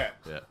 Yeah.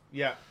 Yeah.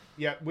 Yeah.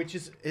 Yeah. Which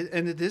is,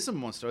 and it is a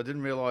monster. I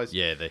didn't realize.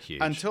 Yeah, they're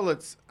huge. Until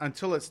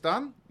it's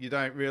done, you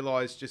don't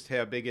realize just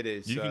how big it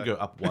is. You So- can go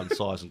up one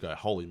size and go,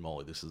 holy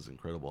moly, this is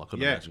incredible. I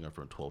couldn't Yeah. imagine going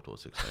from a 12 to a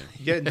 16.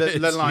 Yeah, let It's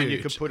alone you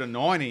huge. could put a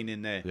 19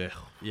 in there. Yeah.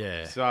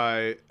 Yeah.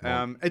 So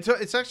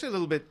it's actually a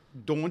little bit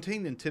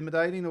daunting,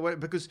 intimidating, or whatever,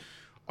 because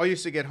I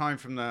used to get home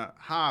from the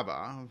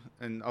harbour,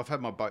 and I've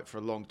had my boat for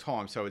a long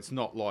time, so it's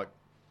not like,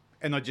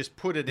 and I just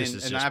put it This in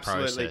is and just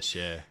absolutely, process,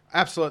 yeah.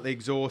 absolutely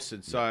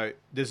exhausted. So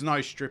there's no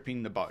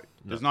stripping the boat.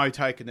 There's no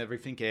taking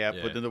everything out,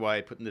 Yeah. putting it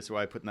away, putting this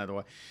away, putting that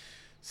away.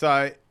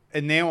 So,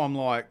 and now I'm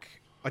like,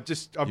 I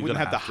wouldn't gotta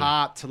have the have to.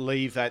 heart to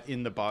leave that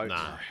in the boat.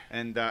 No.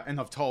 And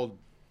I've told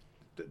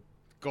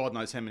God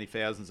knows how many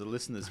thousands of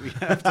listeners we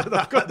have that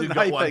I've got the You've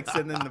got one. Apex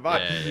in the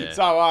boat. Yeah, yeah.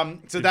 So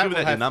You've that given will out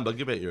your have, number,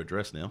 give out your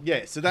address now.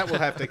 yeah, so that will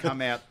have to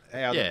come out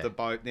Yeah. of the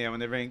boat now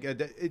and everything.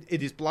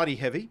 It is bloody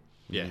heavy.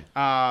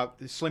 Yeah.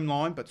 Slim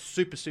line, but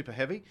super, super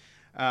heavy.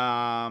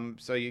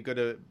 So you've got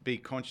to be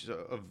conscious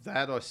of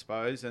that, I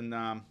suppose. And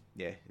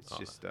it's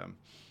just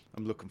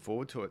I'm looking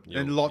forward to it.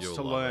 And lots you'll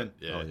to love learn.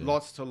 it. Yeah.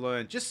 Lots to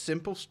learn. Just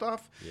simple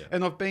stuff. Yeah.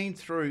 And I've been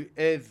through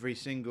every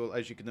single,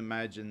 as you can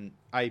imagine,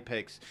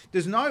 Apex.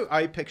 There's no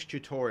Apex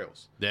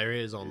tutorials. There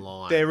is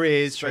online. There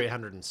is, It's but-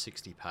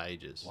 360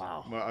 pages.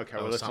 Well, okay,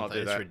 Or well, let's not something.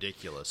 do that. It's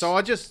ridiculous. So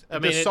I mean,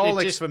 the it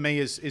Solex just- for me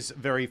is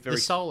very, very...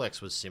 The Solex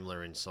was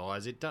similar in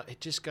size. It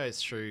just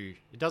goes through.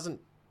 It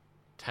doesn't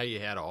tell you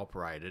how to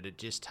operate it. It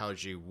just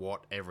tells you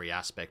what every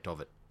aspect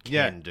of it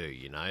can do.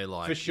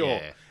 Like for sure.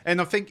 yeah. And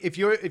I think if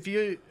you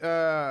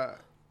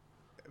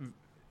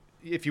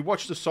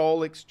watch the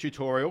Solex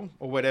tutorial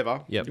or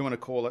whatever Yep. you want to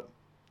call it,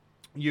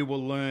 you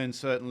will learn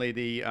certainly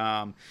the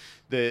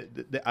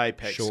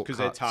Apex because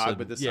they're Shortcuts tarred and-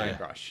 with the yeah, same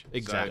brush.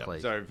 exactly.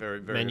 So very,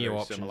 very Menu very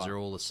options similar. are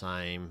all the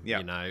same.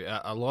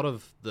 Yeah. A lot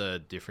of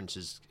the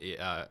differences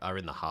are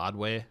in the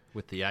hardware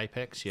with the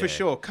Apex. Yeah. For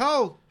sure.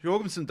 Carl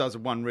Jorgensen does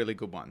one really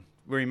good one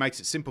where he makes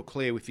it simple,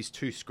 clear with his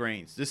 2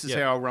 screens. This is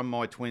Yeah. how I run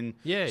my twin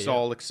Yeah, yeah.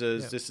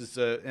 Solexes. Yeah. This is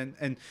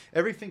and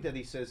everything that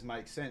he says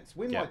makes sense.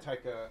 We Yeah. might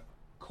take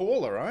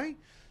caller, eh?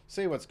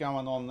 See what's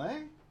going on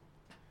there.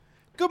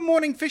 Good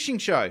morning, fishing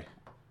show.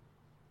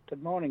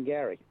 Good morning,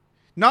 Gary.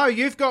 No,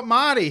 you've got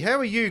Marty. How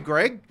are you,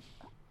 Greg?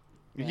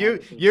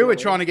 You were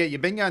trying to get your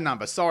bingo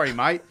number. Sorry,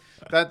 mate.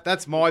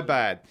 That's my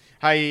bad.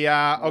 Hey,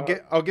 I'll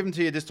give them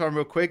to you this time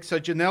real quick. So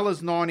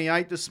Janella's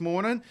 98 this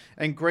morning,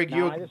 and Greg,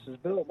 No, this is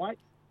Bill, mate.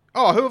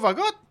 Oh, who have I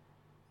got?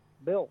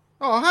 Bill.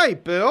 Oh, hey,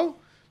 Bill.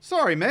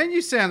 Sorry, man.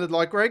 You sounded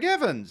like Greg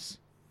Evans.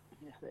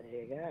 There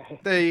you go.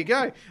 There you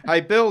go.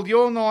 Hey, Bill,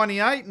 you're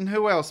 98, and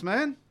who else,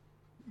 man?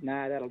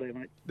 No, that'll do,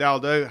 mate. That'll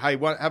do. Hey,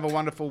 have a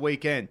wonderful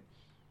weekend.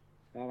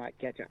 All right,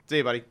 catch up. See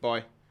you, buddy.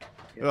 Bye.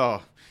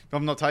 Oh,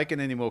 I'm not taking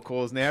any more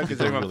calls now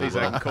because everyone thinks they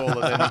can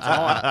call at any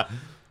time.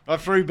 I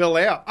threw Bill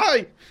out.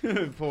 Hey,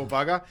 poor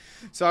bugger.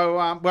 So,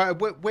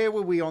 where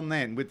were we on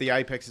then with the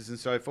Apexes and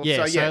so forth?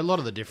 Yeah, so a lot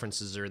of the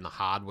differences are in the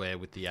hardware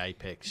with the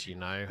Apex, you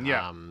know.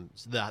 Yeah.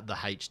 The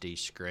HD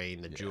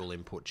screen, the dual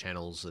input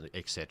channels,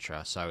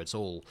 etc. So it's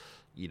all,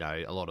 you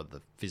know, a lot of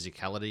the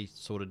physicality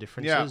sort of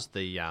differences.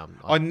 Yeah.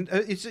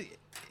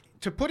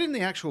 To put in the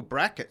actual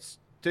brackets,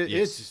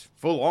 it's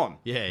full on.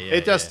 Yeah.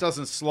 It just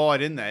doesn't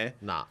slide in there.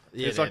 Nah.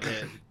 Yeah,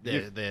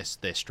 it's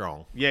they're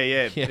strong.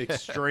 Yeah.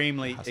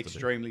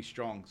 extremely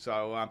strong.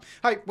 So,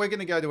 hey, we're going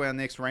to go to our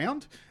next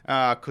round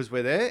because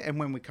we're there. And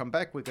when we come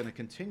back, we're going to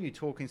continue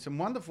talking some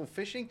wonderful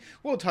fishing.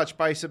 We'll touch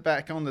base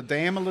back on the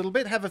dam a little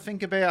bit. Have a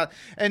think about,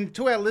 and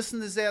to our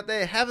listeners out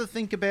there, have a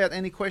think about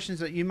any questions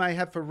that you may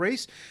have for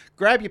Rhyce.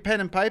 Grab your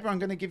pen and paper. I'm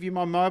going to give you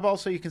my mobile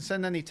so you can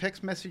send any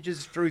text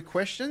messages through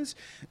questions.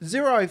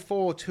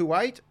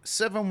 0428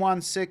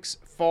 716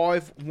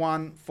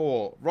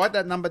 514. Write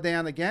that number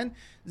down again.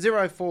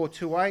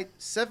 0428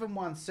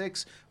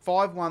 716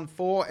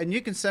 514, and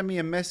you can send me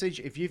a message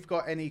if you've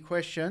got any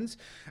questions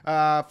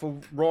for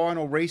Ryan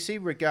or Rhyce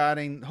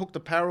regarding Hooked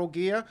Apparel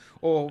gear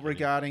or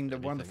regarding the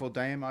wonderful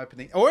dam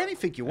opening or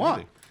anything you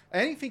want.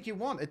 Anything you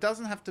want. It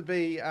doesn't have to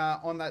be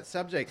on that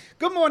subject.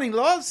 Good morning,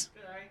 Loz.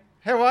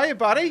 How are you,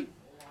 buddy?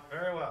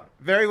 Very well.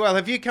 Very well.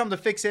 Have you come to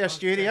fix our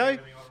studio?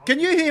 Can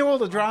you hear all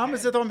the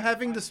dramas that I'm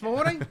having this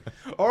morning?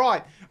 All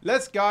right,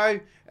 let's go,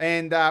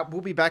 and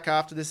we'll be back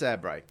after this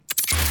ad break.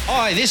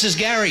 Hi, this is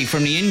Gary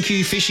from the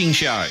NQ Fishing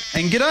Show.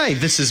 And g'day,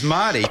 this is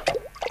Marty.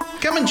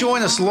 Come and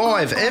join us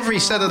live every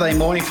Saturday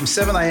morning from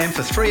 7 a.m.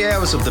 for 3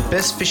 hours of the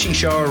best fishing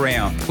show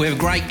around. We have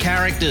great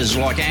characters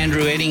like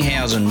Andrew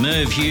Eddinghausen,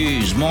 Merv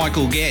Hughes,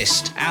 Michael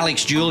Guest,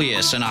 Alex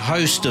Julius, and a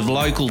host of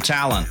local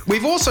talent.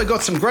 We've also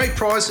got some great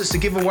prizes to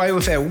give away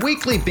with our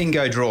weekly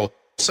bingo draw.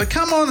 So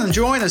come on and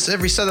join us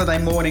every Saturday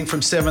morning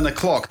from 7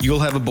 o'clock. You'll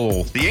have a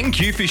ball. The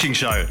NQ Fishing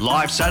Show,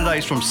 live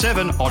Saturdays from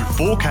 7 on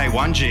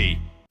 4K1G.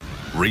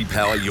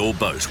 Repower your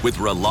boat with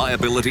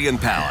reliability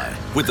and power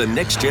with the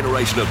next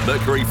generation of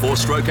Mercury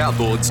 4-stroke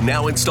outboards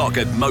now in stock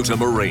at Motor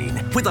Marine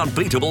with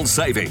unbeatable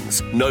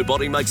savings.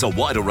 Nobody makes a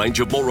wider range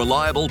of more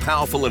reliable,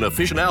 powerful and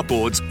efficient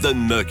outboards than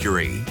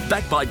Mercury.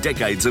 Backed by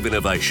decades of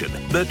innovation,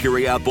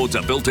 Mercury outboards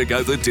are built to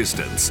go the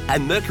distance,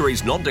 and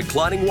Mercury's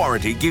non-declining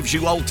warranty gives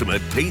you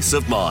ultimate peace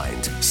of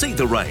mind. See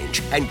the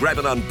range and grab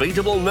an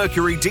unbeatable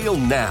Mercury deal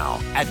now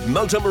at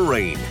Motor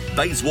Marine,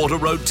 Bayswater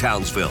Road,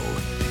 Townsville.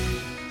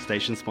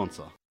 Station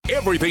sponsor.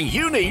 Everything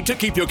you need to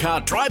keep your car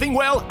driving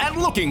well and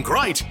looking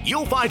great.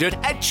 You'll find it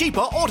at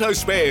Cheaper Auto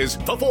Spares.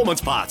 Performance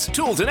parts,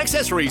 tools and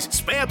accessories,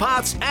 spare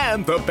parts,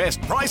 and the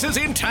best prices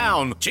in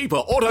town. Cheaper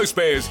Auto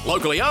Spares,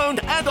 locally owned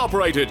and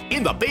operated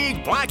in the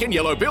big black and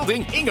yellow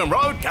building, Ingham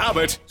Road,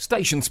 Carbet.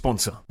 Station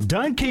sponsor.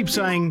 Don't keep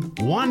saying,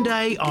 one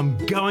day I'm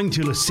going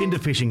to Lucinda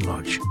Fishing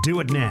Lodge. Do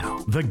it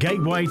now. The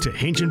gateway to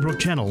Hinchinbrook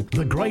Channel,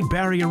 the Great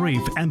Barrier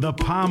Reef and the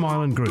Palm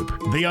Island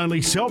Group. The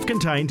only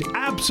self-contained,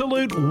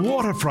 absolute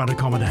waterfront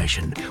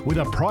accommodation with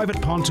a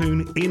private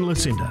pontoon in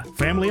Lucinda.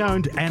 Family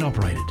owned and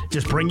operated.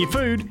 Just bring your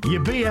food,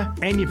 your beer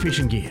and your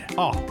fishing gear.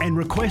 Oh, and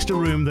request a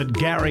room that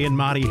Gary and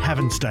Marty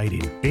haven't stayed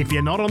in. If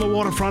you're not on the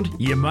waterfront,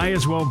 you may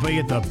as well be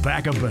at the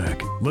back of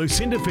Burke.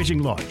 Lucinda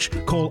Fishing Lodge.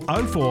 Call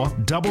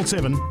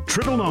 0477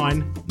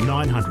 999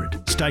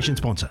 900. Station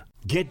sponsor.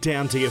 Get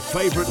down to your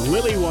favourite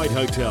Lily White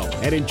Hotel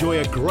and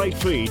enjoy a great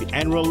feed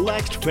and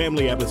relaxed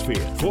family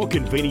atmosphere. 4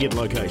 convenient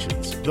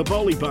locations: the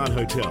Bowley Barn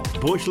Hotel,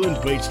 Bushland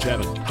Beach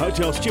Tavern,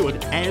 Hotel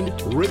Stewart and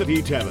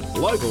Riverview Tavern.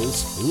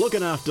 Locals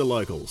looking after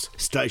locals.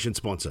 Station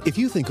sponsor. If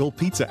you think all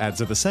pizza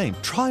ads are the same,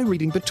 try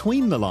reading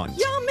between the lines.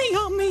 Yummy,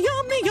 yummy,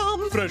 yummy,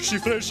 yum. Freshy,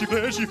 freshy,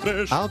 freshy,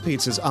 fresh. Our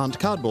pizzas aren't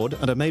cardboard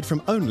and are made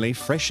from only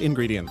fresh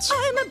ingredients.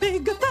 I'm a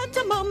big fat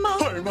mama.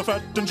 I'm a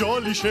fat and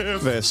jolly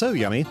chef. They're so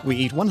yummy, we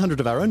eat 100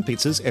 of our own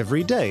pizzas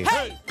every day.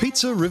 Hey!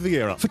 Pizza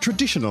Riviera, for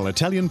traditional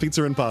Italian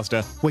pizza and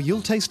pasta, where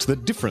you'll taste the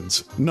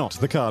difference, not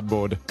the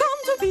cardboard. Come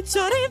to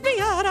Pizza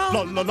Riviera.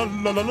 La la la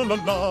la la la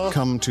la.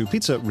 Come to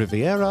Pizza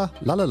Riviera,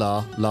 la la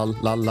la la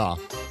la la.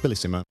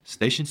 Bellissimo.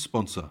 Station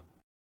sponsor.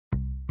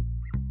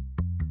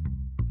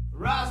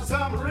 Rise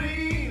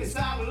submarine, it's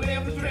time to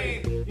live the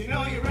dream. You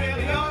know you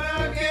really ought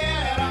to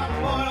get on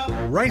the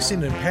water. race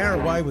in and power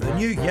away with a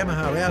new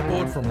Yamaha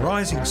outboard from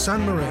Rising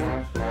Sun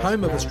Marine,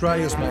 home of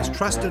Australia's most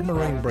trusted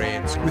marine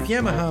brands. With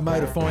Yamaha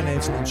Motor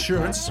Finance and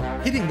Insurance,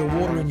 hitting the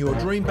water in your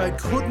dream boat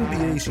couldn't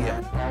be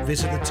easier.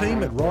 Visit the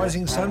team at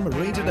Rising Sun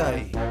Marine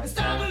today.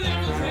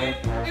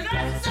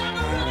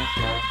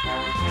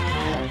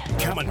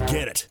 Come and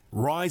get it.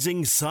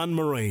 Rising Sun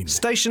Marine.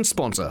 Station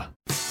sponsor.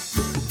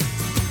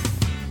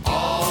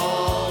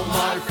 All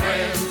my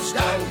friends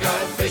don't go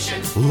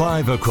fishing.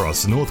 Live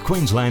across North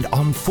Queensland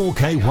on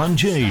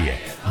 4K1G.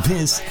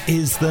 This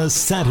is the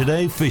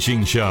Saturday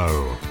Fishing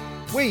Show.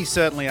 We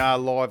certainly are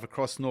live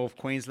across North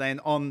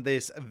Queensland on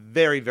this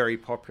very, very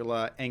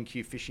popular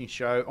NQ fishing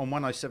show on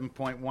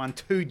 107.1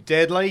 Too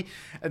Deadly,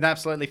 an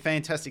absolutely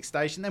fantastic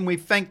station. And we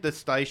thank the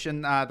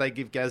station. They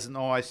give Gaz and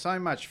I so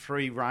much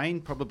free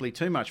rein, probably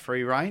too much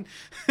free rein.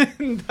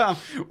 And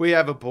we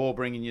have a ball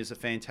bringing you a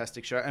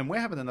fantastic show. And we're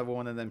having another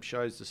one of them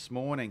shows this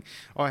morning.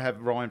 I have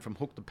Ryan from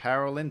Hooked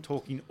Apparel in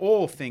talking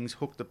all things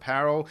Hooked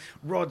Apparel,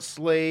 rod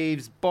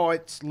sleeves,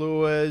 bites,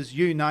 lures,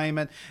 you name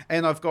it.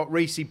 And I've got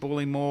Rhyce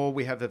Bullimore.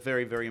 We have a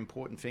very, very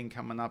important thing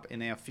coming up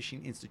in our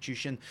fishing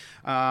institution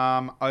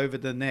over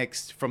the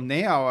next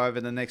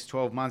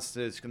 12 months.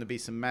 There's going to be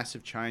some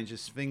massive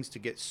changes, things to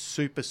get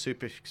super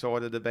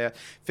excited about,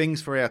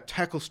 things for our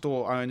tackle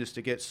store owners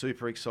to get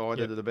super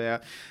excited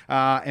about.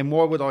 And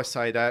why would I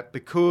say that?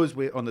 Because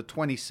we're on the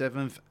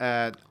 27th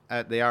at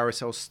the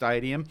RSL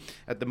Stadium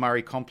at the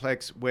Murray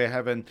Complex. We're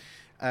having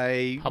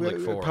a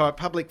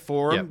public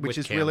forum, which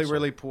is really,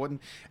 really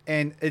important.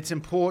 And it's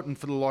important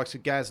for the likes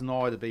of Gaz and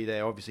I to be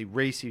there, obviously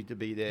Rhyce to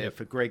be there,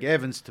 for Greg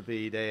Evans to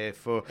be there,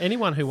 for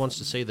anyone who wants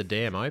to see the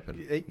dam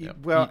open.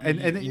 Well,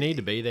 you need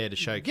to be there to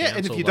show council. Yeah,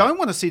 and if you don't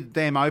want to see the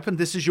dam open,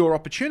 this is your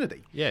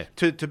opportunity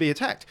to be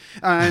attacked.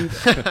 And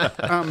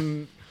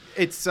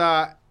it's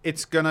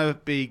going to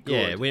be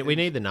good. Yeah, we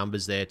need the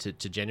numbers there to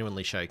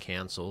genuinely show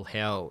council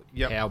how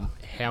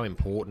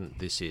important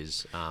this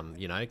is.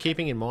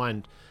 Keeping in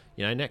mind,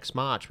 next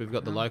March we've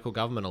got the local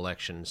government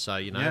elections. So,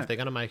 if they're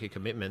going to make a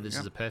commitment, this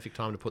is the perfect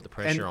time to put the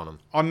pressure on them.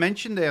 I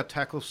mentioned our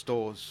tackle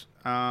stores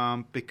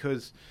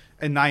because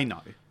they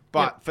know.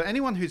 But for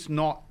anyone who's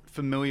not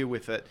familiar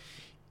with it,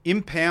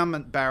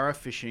 impoundment barra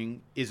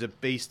fishing is a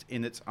beast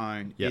in its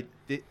own. Yep.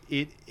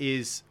 It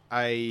is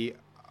a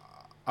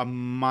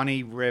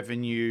money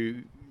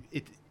revenue.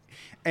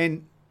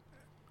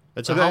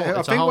 I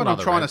think what I'm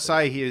trying to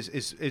say here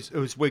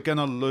is we're going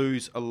to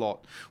lose a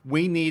lot.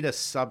 We need a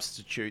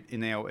substitute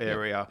in our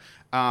area.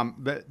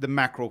 The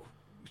mackerel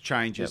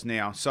changes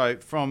now. So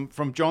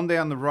from John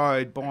down the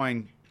road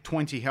buying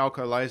 20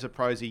 Halco Laser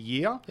Pros a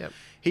year,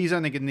 he's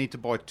only going to need to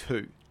buy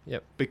 2.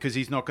 Yep. Because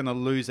he's not going to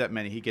lose that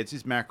many. He gets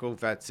his mackerel,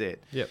 that's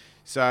it. Yep.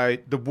 So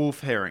the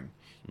wolf herring.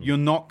 You're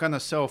not going to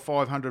sell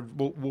 500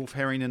 wolf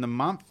herring in a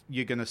month.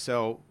 You're going to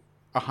sell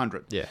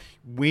 100. Yeah.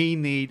 We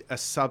need a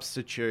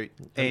substitute.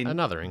 And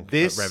another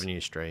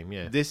revenue stream,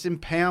 This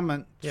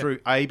empowerment through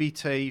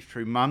ABT,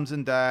 through mums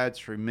and dads,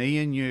 through me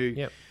and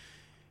you,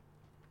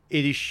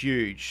 it is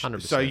huge.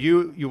 100%. So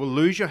you will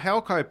lose your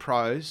Halco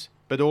Pros,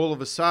 but all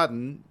of a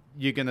sudden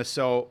you're going to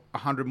sell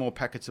 100 more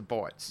packets of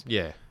bites.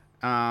 Yeah.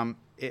 And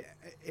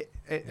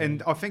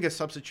I think a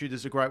substitute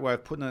is a great way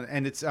of putting it.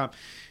 And it's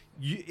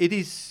it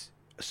is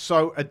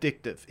so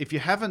addictive. If you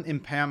haven't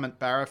impoundment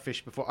barra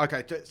fish before,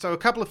 okay. So a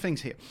couple of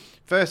things here.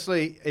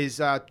 Firstly, is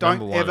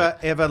don't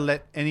ever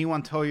let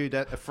anyone tell you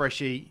that a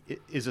freshie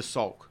is a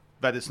sulk,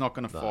 that it's not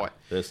going to fight.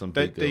 There's some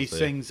big deals these there.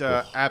 things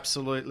are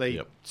absolutely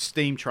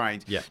steam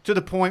trained. Yeah. To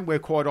the point where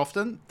quite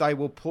often they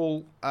will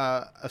pull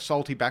a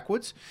salty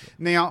backwards.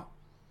 Now,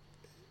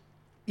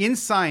 in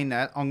saying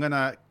that, I'm going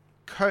to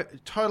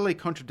totally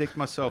contradict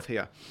myself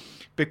here,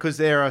 because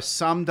there are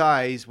some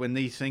days when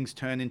these things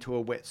turn into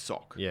a wet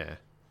sock. Yeah.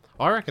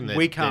 I reckon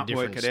we can't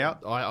work it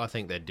out. I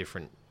think they're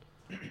different,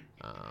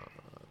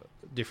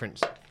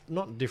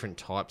 not different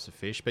types of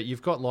fish, but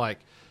you've got like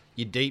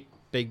your deep,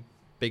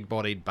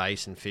 big-bodied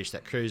basin fish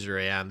that cruise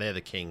around. They're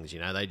the kings,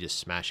 they just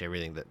smash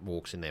everything that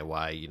walks in their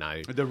way,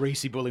 The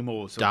Rhyce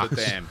Bullimores ducks, of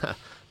the dam.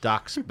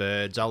 Ducks,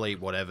 birds, I'll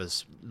eat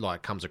whatever's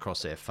comes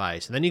across their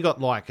face. And then you got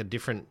like a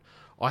different...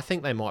 I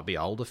think they might be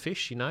older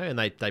fish, and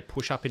they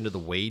push up into the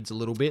weeds a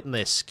little bit, and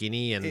they're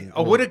skinny. And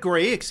I would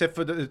agree, except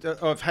for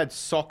I've had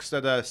socks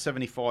that are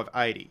 75,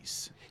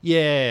 80s.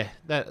 Yeah,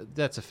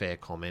 that's a fair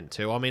comment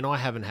too. I mean, I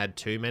haven't had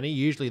too many.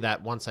 Usually,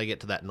 that once they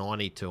get to that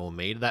 92 a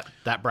metre,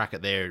 that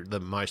bracket they're the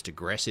most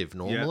aggressive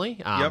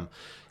normally.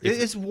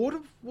 Is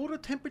water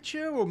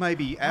temperature or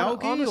maybe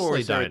algae, or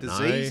is there a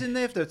disease in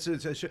there?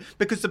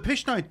 Because the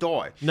fish don't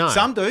die. No,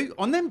 some do.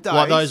 On them days,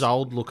 like those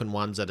old looking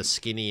ones that are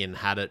skinny and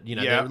had it,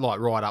 they're like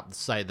right up,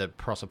 say the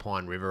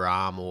Proserpine River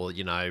arm, or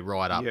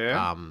right up.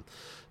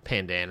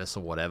 Pandanus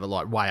or whatever,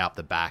 like way up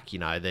the back,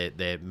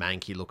 they're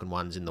manky looking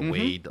ones in the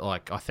weed.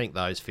 Like I think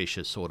those fish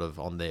are sort of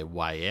on their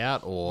way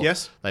out, or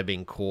they've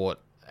been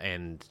caught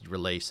and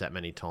released that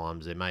many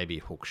times. They may be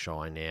hook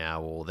shy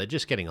now, or they're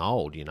just getting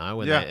old,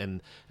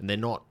 and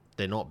they're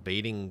they're not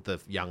beating the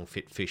young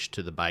fit fish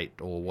to the bait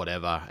or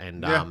whatever,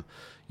 and Yeah.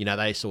 you know,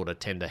 they sort of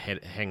tend to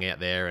hang out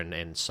there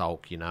and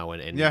sulk, you know,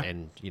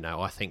 and you know,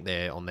 I think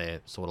they're on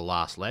their sort of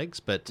last legs.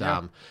 But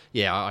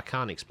I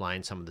can't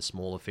explain some of the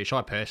smaller fish.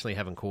 I personally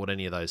haven't caught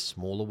any of those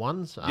smaller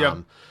ones.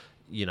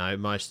 You know,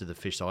 most of the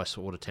fish I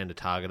sort of tend to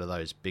target are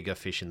those bigger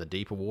fish in the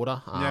deeper water,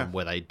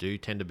 where they do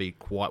tend to be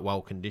quite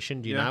well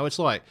conditioned. You know, it's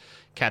like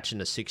catching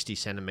a 60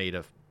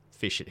 centimetre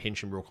fish at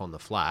Hinchinbrook on the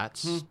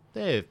flats.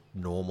 They're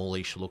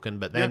normal-ish looking,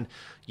 but then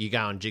you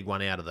go and jig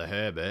one out of the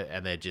Herbert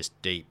and they're just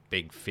deep,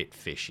 big, fit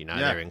fish. You know,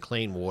 they're in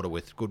clean water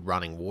with good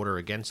running water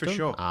against them. For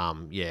sure.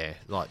 And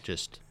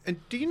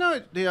do you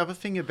know the other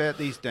thing about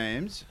these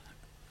dams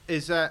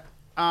is that,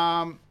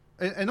 and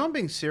I'm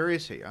being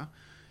serious here,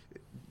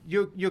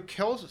 your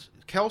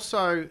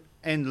Kelso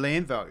and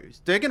land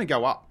values, they're going to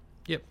go up.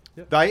 Yep.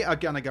 They are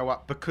going to go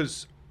up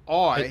because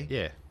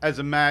as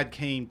a mad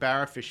keen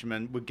barra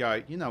fisherman, would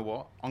go, you know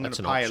what, I'm going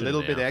to pay a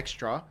little bit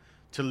extra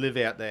to live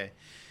out there.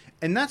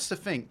 And that's the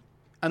thing.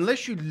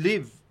 Unless you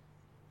live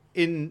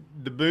in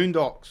the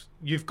boondocks,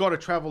 you've got to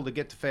travel to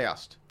get to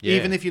Faust. Yeah.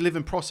 Even if you live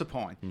in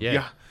Proserpine.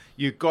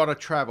 You've got to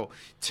travel.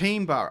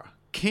 Teamborough,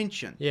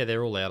 Kinchin. Yeah,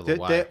 they're all out of the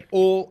way. They're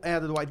all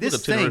out of the way.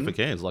 This thing... for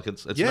Cairns, like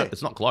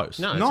it's not close.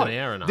 No, it's an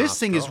hour and a half. This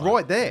thing is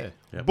right there.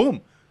 Yeah.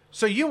 Boom.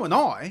 So you and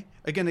I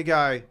are going to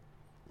go,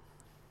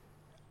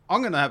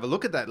 I'm going to have a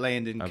look at that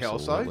land in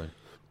Kelso.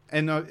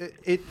 And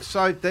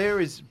so there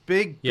is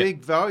big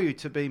value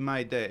to be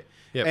made there.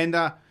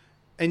 Yep.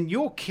 And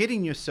you're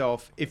kidding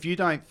yourself if you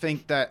don't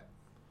think that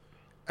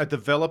a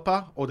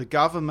developer or the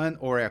government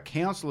or our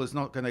council is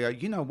not going to go,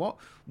 you know what,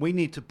 we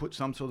need to put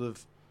some sort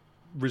of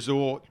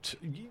resort,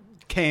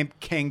 Camp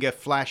Kanga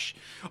flash.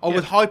 I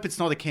would hope it's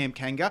not a Camp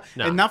Kanga.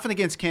 No. And nothing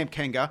against Camp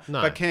Kanga,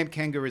 No. but Camp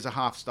Kanga is a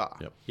half star.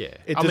 Yeah.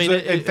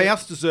 And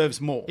Faust deserves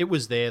more. It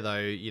was there, though,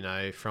 you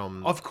know,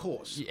 from... Of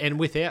course. And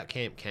without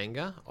Camp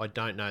Kanga, I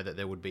don't know that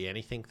there would be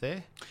anything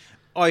there.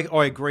 I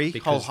agree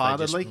because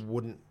wholeheartedly.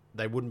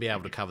 They wouldn't be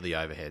able to cover the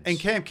overheads. And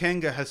Camp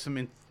Kanga has some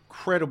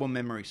incredible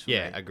memories for me.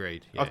 Yeah,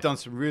 agreed. Yeah. I've done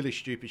some really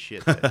stupid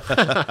shit there.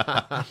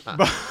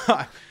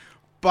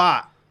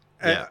 but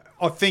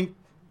I think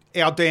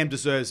our dam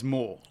deserves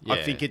more. I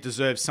Yeah. think it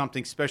deserves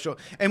something special.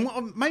 And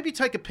maybe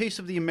take a piece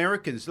of the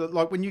Americans.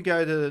 Like when you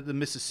go to the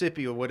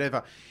Mississippi or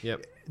whatever,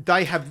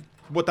 they have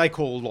what they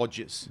call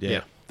lodges.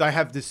 Yeah. They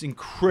have this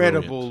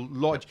incredible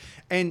lodge.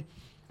 And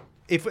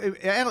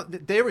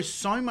there is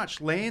so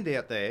much land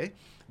out there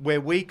where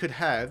we could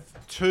have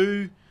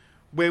two,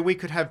 you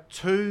could have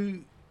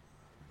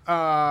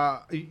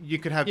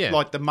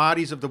like the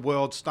Martys of the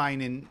world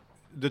staying in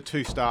the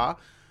 2-star,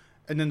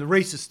 and then the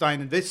Rhyce's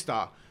staying in this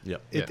star.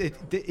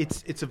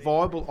 It's a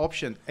viable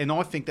option, and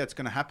I think that's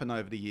going to happen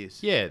over the years.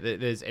 Yeah,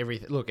 there's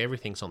everything. Look,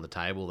 everything's on the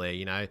table there.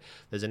 You know,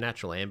 there's a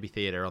natural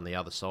amphitheatre on the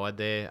other side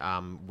there,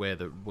 where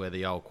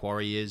the old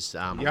quarry is.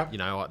 You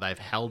know, they've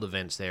held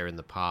events there in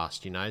the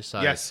past. You know,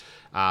 so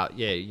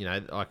you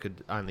know, I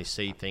could only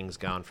see things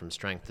going from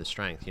strength to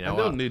strength. You know,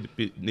 and there'll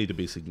need to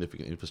be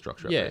significant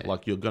infrastructure. Out there.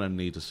 Like you're going to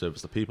need to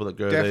service the people that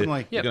go there.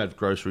 Definitely. You're going to have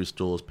grocery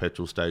stores,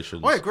 petrol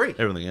stations. I agree.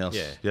 Everything else.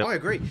 Yeah, I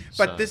agree.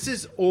 But this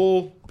is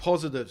all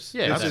positives.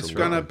 Yeah, this is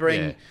going to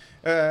bring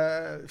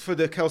for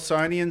the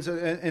Kelsonians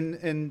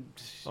and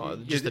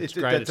just the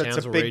greater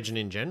Townsville region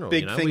in general.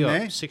 Big you know, thing we got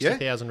there.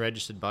 60,000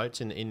 registered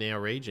boats in our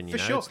region. You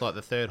know, sure. It's like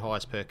the third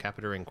highest per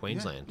capita in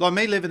Queensland. Like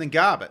me living in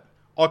Garbett,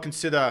 I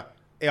consider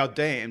our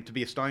dam to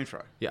be a stone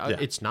throw.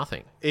 It's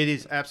nothing. It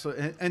is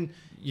absolutely, and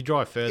you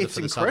drive further it's for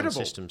the incredible.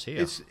 southern systems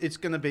here. It's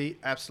going to be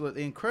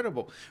absolutely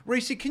incredible.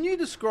 Rhyce, can you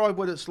describe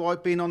what it's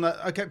like being on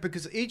that? Okay,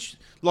 because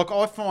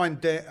I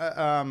find,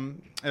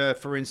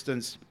 for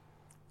instance,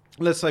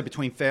 let's say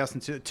between Faust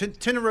and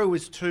Tinaroo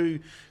is too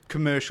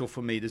commercial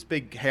for me. There's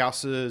big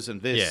houses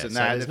and this and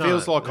that. It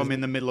feels like I'm in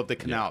the middle of the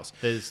canals.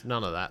 There's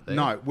none of that there.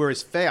 No,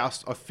 whereas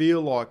Faust, I feel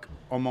like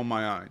I'm on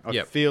my own.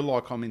 I feel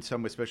like I'm in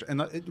somewhere special.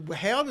 And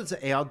how does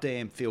our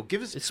dam feel?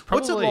 Give us,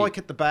 what's it like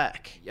at the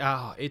back?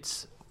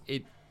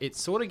 It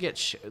sort of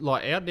gets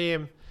like our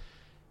dam,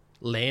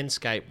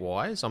 landscape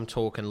wise, I'm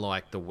talking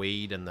like the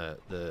weed and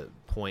the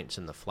points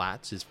and the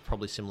flats is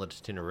probably similar to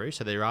Tinaroo.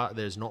 So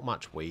there's not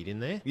much weed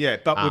in there. Yeah,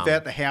 but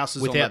without the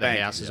houses on the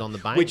bank. On the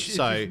bank. Which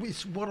so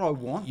is what I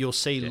want. You'll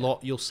see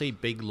you'll see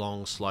big,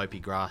 long,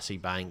 slopey, grassy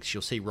banks.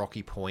 You'll see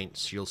rocky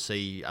points. You'll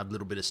see a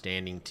little bit of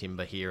standing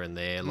timber here and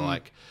there.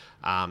 Like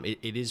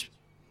it is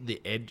the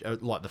edge,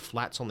 like the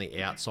flats on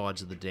the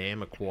outsides of the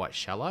dam are quite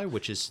shallow,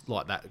 which is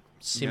like that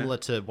similar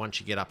to once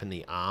you get up in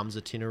the arms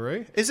of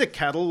Tinaroo. Is it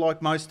cattle like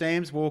most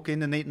dams walk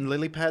in and eat in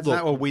lily pads?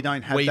 Look, or we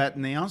don't have that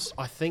in ours?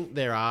 I think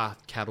there are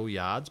cattle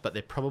yards, but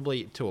they're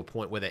probably to a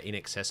point where they're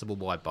inaccessible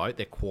by boat.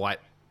 They're quite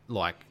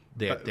like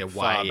they're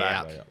way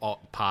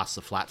out past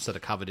the flats that are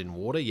covered in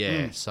water.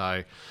 Yeah,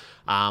 so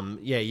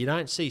you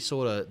don't see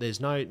there's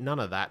none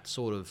of that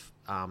sort of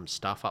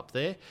stuff up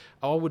there.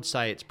 I would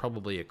say it's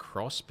probably a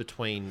cross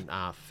between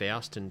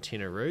Faust and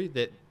Tinaroo.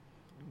 That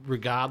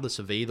regardless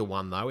of either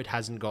one, though, it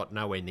hasn't got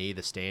nowhere near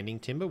the standing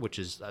timber, which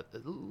is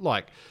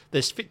like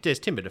there's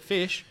timber to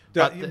fish,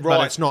 but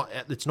it's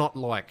not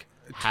like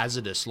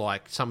hazardous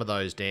like some of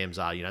those dams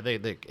are. You know,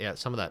 they're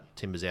some of that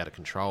timber's out of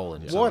control.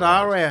 And what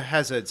are our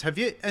hazards? Have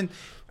you? And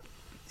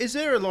is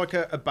there like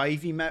a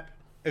Bavey map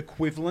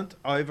equivalent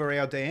over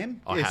our dam?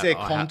 Is there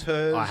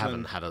contours? I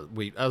haven't had a.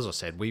 As I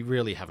said, we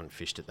really haven't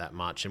fished it that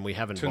much, and we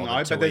haven't To bothered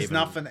know, to but there's even,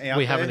 nothing out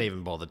We there? haven't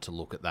even bothered to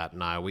look at that.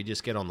 No, we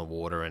just get on the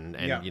water and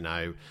Yeah. you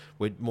know,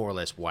 we're more or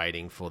less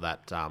waiting for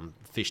that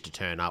fish to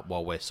turn up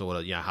while we're sort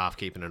of half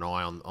keeping an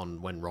eye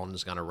on when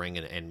Ron's going to ring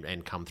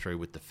and come through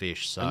with the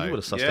fish. So And you would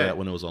have sussed it out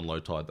when it was on low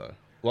tide, though.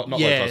 Like,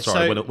 not Yeah, low tide, sorry,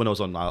 so when it was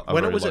on a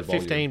when very it was low at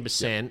volume.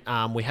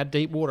 15%, we had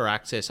deep water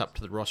access up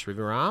to the Ross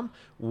River Arm.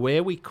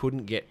 Where we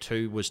couldn't get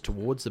to was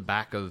towards the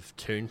back of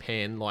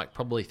Toonpan, like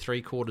probably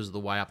 3/4 of the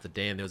way up the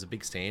dam. There was a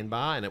big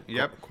sandbar, and it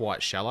got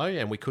quite shallow,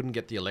 and we couldn't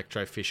get the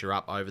electrofisher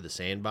up over the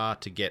sandbar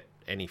to get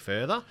any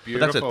further. But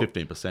that's at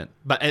 15%.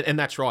 But and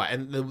that's right,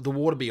 and the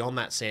water beyond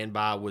that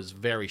sandbar was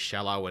very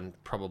shallow and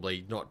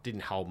probably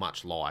didn't hold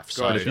much life.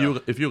 So But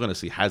if you're going to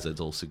see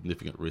hazards or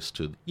significant risk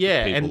to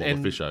yeah, people and or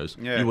the fishers,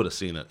 you would have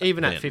seen it.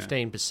 Even then. at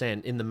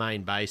 15% in the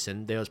main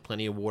basin, there was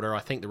plenty of water. I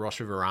think the Ross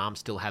River Arm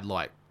still had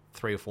like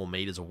 3 or 4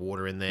 meters of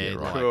water in there. Yeah,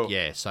 right. Like, Cool.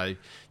 yeah, so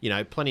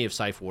plenty of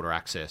safe water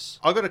access.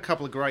 I've got a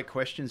couple of great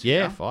questions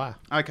here. Yeah, fire.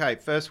 Okay,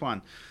 first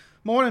one.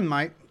 Morning,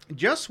 mate.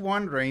 Just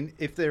wondering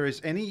if there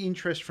is any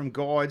interest from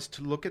guides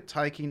to look at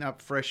taking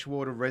up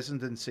freshwater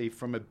residency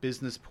from a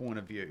business point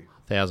of view.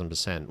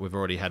 1,000%. We've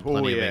already had Oh,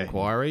 plenty yeah. of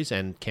inquiries,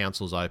 and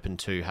council's open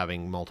to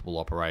having multiple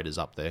operators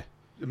up there.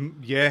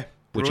 Yeah,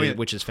 brilliant.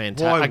 Which is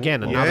fantastic. Why-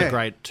 Again, another yeah.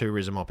 great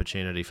tourism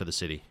opportunity for the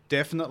city.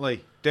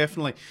 Definitely.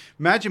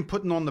 Imagine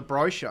putting on the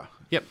brochure.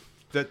 Yep.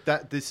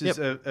 That this is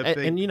Yep. a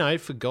big...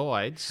 And for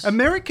guides...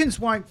 Americans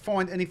won't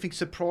find anything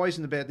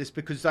surprising about this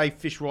because they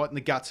fish right in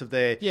the guts of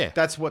their... Yeah.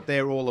 That's what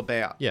they're all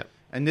about. Yeah.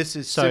 And this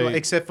is So- similar,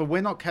 except for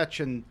we're not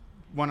catching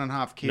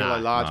 1.5 kilo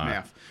No.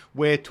 largemouth.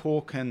 We're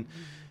talking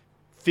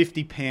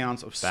 50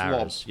 pounds of slop.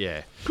 Barras,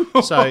 yeah.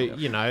 So,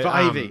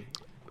 Gravy.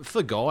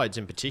 For guides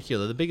in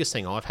particular, the biggest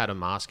thing I've had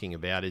them asking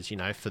about is,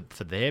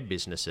 for their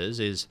businesses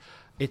is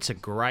it's a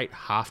great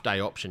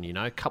half-day option,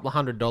 a couple of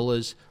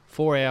 $100,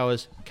 4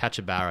 hours, catch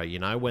a barra,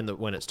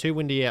 when it's too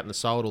windy out in the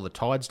salt or the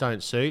tides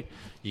don't suit,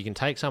 you can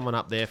take someone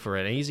up there for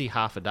an easy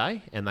half a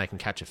day and they can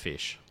catch a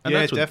fish. And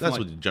that's with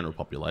the general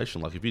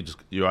population. Like if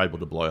you're able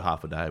to blow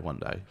half a day one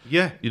day,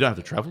 yeah, you don't have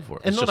to travel for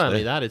it. And It's not just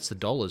only there. that, it's the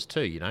dollars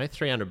too.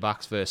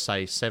 $300 versus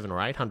say $700 or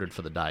 $800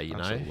 for the day.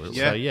 Absolutely.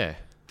 So yeah,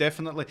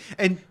 definitely.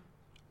 And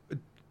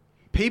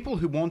people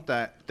who want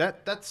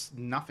that's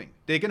nothing.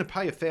 They're going to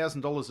pay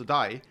 $1,000 a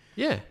day.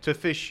 Yeah. To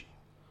fish.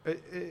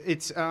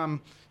 It's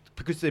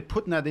because they're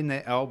putting that in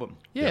their album.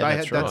 Yeah,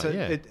 that's right.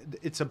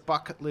 It's a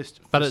bucket list.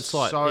 But for it's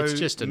like so it's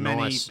just a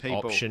many nice people.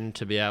 option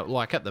to be able.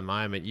 Like at the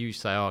moment, you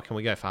say, "Oh, can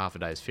we go for half a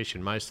day's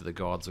fishing?" Most of the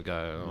guides will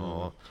go,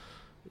 "Oh,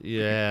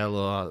 yeah,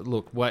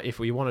 look. If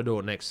we want to do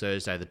it next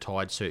Thursday, the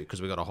tide suit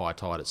because we've got a high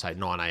tide at say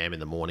 9 a.m. in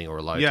the morning or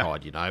a low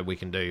tide. We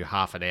can do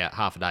half a day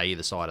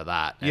either side of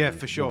that. And Yeah,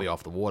 for sure. We'll be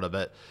off the water.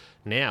 But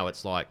now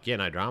it's like,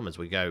 no dramas.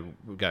 We go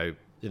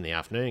in the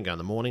afternoon, go in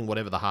the morning,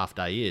 whatever the half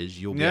day is,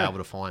 you'll be able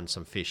to find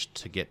some fish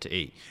to get to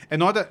eat.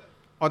 And I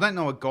don't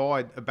know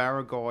a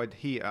barra guide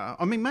here.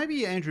 I mean,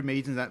 maybe Andrew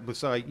Meads and that will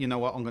say, you know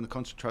what, I'm going to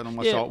concentrate on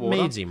my saltwater.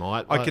 Meadsy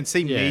might. I can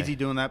see Meadsy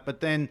doing that, but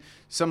then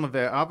some of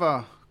our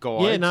other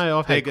guides,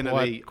 I've they're had going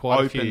to be quite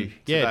open a few. to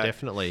Yeah, that.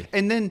 definitely.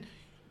 And then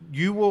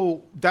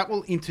that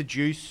will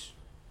introduce,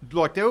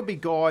 like there will be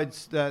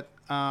guides that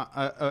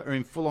are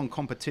in full-on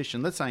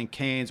competition, let's say in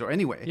Cairns or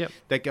anywhere,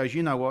 that goes,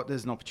 you know what,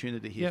 there's an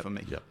opportunity here for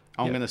me.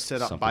 I'm going to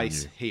set up Something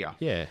base new. here.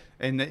 Yeah.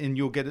 And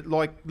you'll get it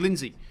like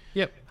Lindsay.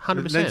 Yep,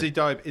 100%. Lindsay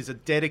Dobe is a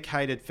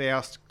dedicated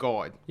Faust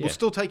guide. Yeah. We'll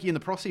still take you in the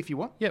prosy if you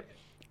want. Yep.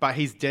 But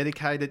he's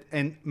dedicated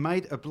and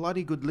made a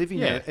bloody good living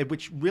there,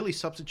 which really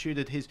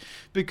substituted his...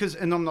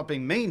 And I'm not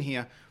being mean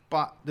here,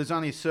 but there's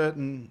only a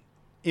certain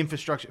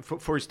infrastructure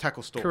for his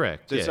tackle store.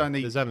 Correct. There's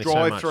only so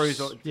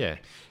drive-throughs. much,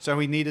 So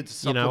he needed to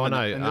supplement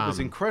I know. and it was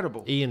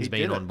incredible. Ian's He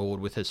been did on it. board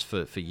with us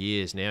for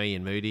years now.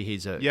 Ian Moody,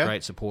 he's a Yeah.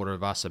 great supporter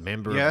of us, a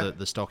member Yeah. of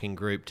the stocking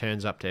group,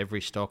 turns up to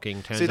every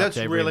stocking, turns See, up that's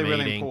to every really, meeting.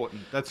 really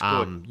important. That's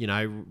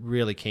good.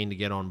 Really keen to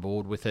get on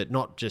board with it,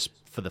 not just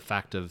for the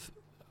fact of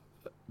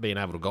being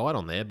able to guide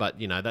on there, but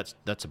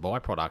that's a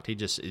byproduct. He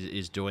just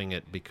is doing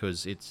it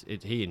because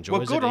he enjoys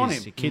Well, good it. on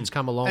His him. kids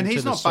come along And to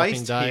he's the not stocking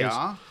based days.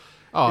 here.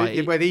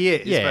 Oh, But he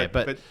is. Yeah,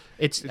 but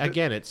it's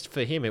again, it's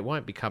for him. It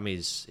won't become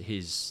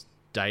his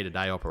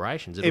day-to-day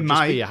operations. It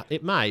may.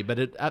 It may, but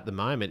at the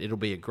moment, it'll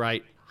be a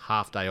great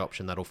half-day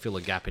option that'll fill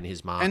a gap in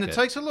his market. And it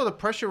takes a lot of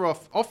pressure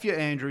off your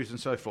Andrews and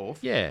so forth.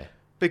 Yeah.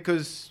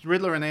 Because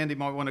Riddler and Andy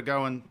might want to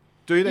go and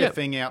do their Yep.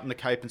 thing out in the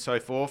Cape and so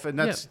forth. And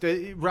that's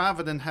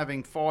rather than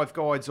having 5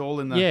 guides all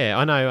in the... Yeah,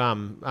 I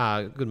know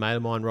a good mate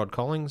of mine, Rod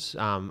Collings,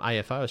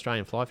 AFO,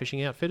 Australian Fly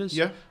Fishing Outfitters.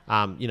 Yeah.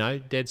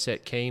 Dead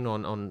set keen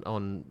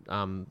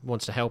on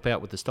wants to help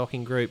out with the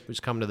stocking group, who's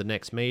come to the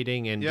next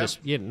meeting, and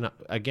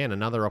again,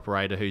 another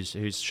operator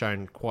who's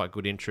shown quite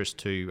good interest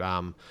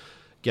to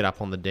get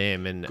up on the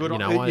dam. And,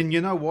 and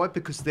you know why?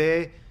 Because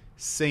they're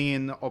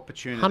seeing the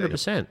opportunity.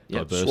 100%.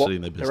 Yep. Diversity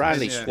in their business. They're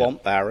only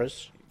swamp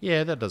barras.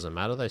 Yeah, that doesn't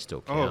matter. They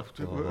still count.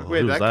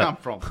 Where'd that come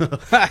from?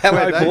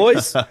 Hello,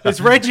 boys.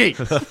 It's Reggie.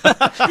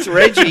 It's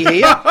Reggie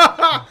here.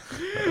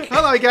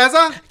 Hello,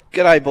 Gazza.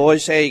 G'day,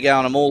 boys. How you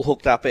going? I'm all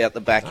hooked up out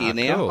the back here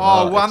now. cool.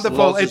 Oh,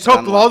 wonderful. It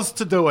took Loz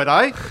to do it,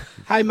 eh?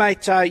 Hey,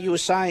 mate, you were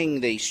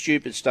saying the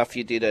stupid stuff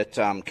you did at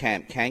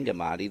Camp Kanga,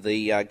 Marty.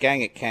 The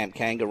gang at Camp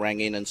Kanga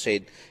rang in and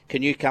said,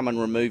 can you come and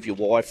remove your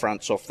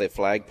Y-fronts off their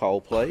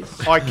flagpole,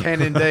 please? I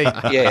can indeed.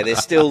 Yeah, they're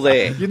still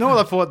there. You know what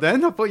I thought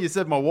then? I thought you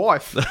said my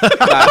wife. No,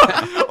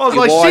 I was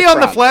your like, she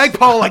on the Y-front.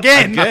 flagpole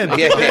again.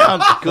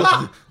 Yeah.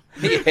 Good.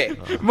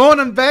 Yeah.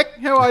 Morning, Beck.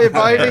 How are you,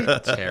 baby?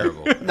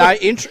 Terrible. No,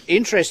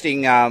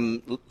 interesting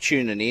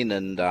tuning in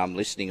and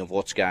listening of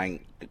what's going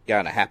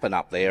to happen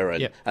up there,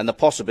 and the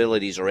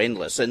possibilities are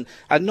endless. And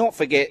not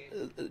forget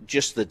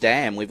just the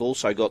dam. We've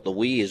also got the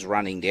weirs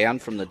running down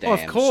from the dam.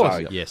 Of course.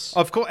 So, Yes.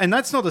 Of course. And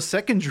that's not a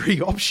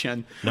secondary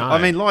option. No.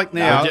 I mean, like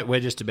now. We're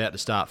just about to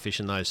start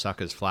fishing those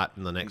suckers flat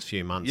in the next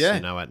few months, Yeah.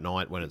 you know, at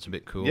night when it's a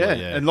bit cooler. Yeah.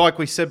 Yeah. And like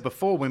we said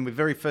before, when we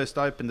very first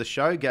opened the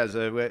show,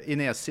 Gazza, we're in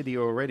our city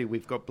already.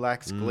 We've got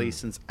Blacks,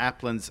 Gleasons,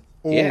 Applins,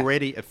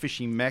 already a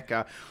fishing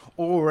mecca,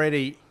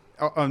 already.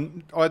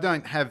 I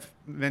don't have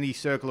many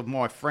circle of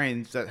my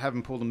friends that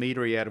haven't pulled a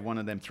metery out of one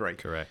of them three.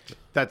 Correct.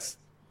 That's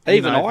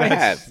Even I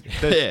have.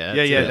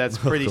 That's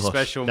pretty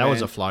special. That man.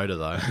 was a floater,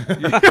 though.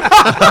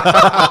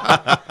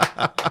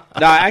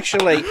 No,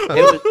 actually,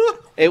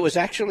 it was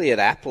actually at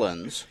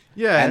Applins.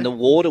 Yeah. And the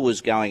water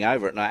was going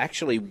over it, and I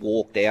actually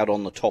walked out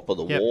on the top of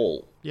the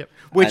wall. Yep.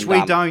 Which And,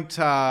 we don't.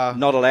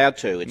 Not allowed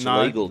to. It's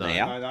No, illegal no,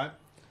 now. no.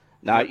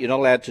 No, you're not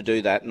allowed to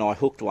do that. And I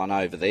hooked one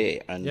over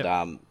there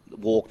and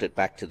walked it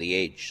back to the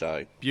edge.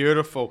 So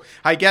Beautiful.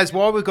 Hey, Gaz,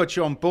 while we've got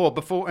you on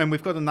board, and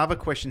we've got another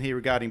question here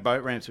regarding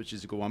boat ramps, which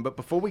is a good one. But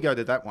before we go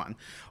to that one,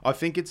 I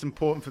think it's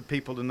important for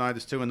people to know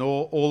this too, and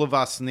all of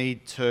us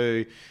need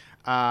to.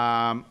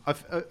 I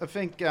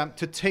think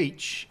to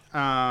teach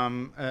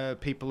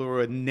people who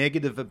are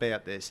negative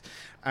about this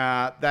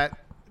that.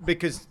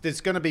 Because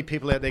there's going to be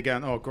people out there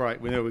going, oh,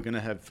 great, we know we're going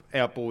to have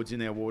outboards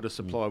in our water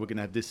supply. We're going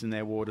to have this in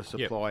our water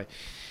supply.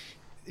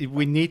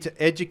 We need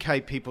to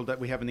educate people that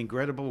we have an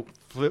incredible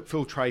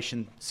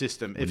filtration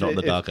system. We're not in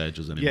the dark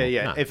ages anymore.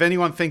 Yeah. No. If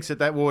anyone thinks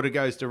that water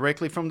goes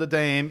directly from the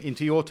dam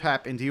into your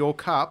tap, into your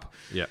cup,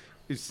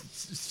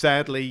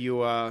 sadly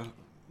you are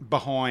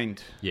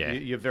behind. Yeah,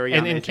 You're very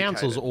and uneducated.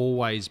 council's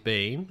always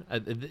been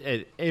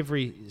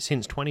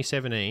since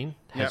 2017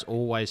 has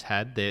always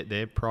had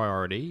their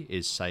priority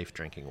is safe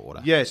drinking water.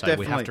 Yes, so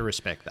definitely. we have to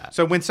respect that.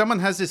 So when someone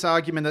has this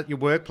argument at your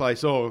workplace,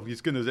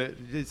 he's going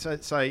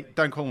to say,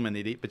 don't call him an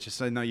idiot, but just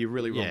say, no, you're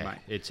really wrong, mate.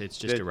 It's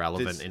just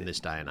irrelevant in this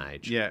day and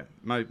age. Yeah,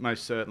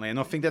 most certainly. And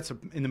I think that's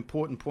an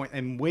important point.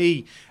 And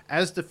we,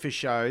 as the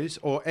fishos,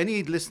 or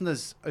any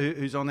listeners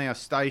who's on our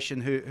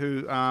station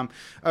who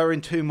are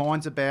in two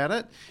minds about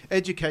it,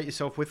 educate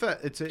yourself with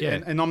it.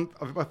 And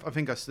I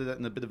think I said that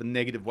in a bit of a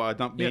negative way. I'm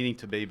not meaning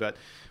to be, but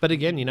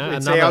again, you know,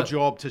 it's our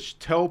job to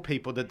tell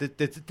people that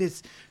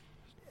there's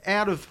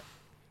out of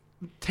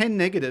 10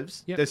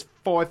 negatives, there's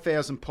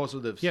 5,000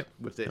 positives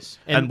with this.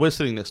 And we're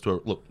sitting next to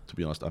to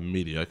be honest, a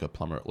mediocre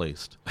plumber at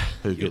least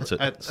who gets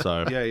it.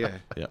 So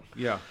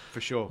yeah,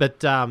 for sure.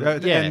 But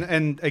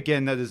and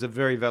again, that is a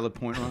very valid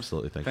point. Right?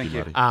 Absolutely, thank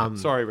you, Marty.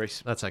 Sorry,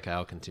 Rhyce. That's okay.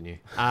 I'll continue.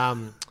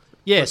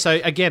 So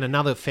again,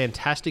 another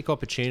fantastic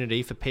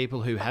opportunity for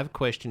people who have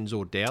questions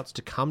or doubts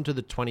to come to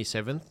the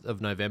 27th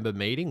of November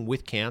meeting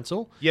with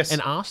council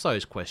and ask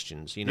those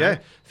questions. You know,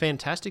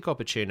 fantastic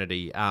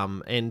opportunity.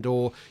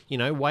 Or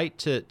wait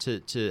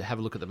to have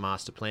a look at the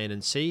master plan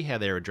and see how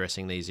they're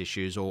addressing these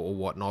issues or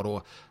whatnot.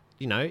 Or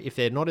if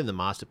they're not in the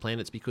master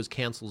plan, it's because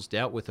council's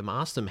dealt with them.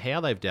 Ask them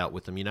how they've dealt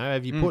with them.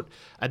 Have you put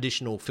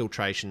additional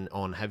filtration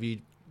on? Have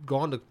you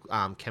gone to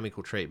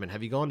chemical treatment?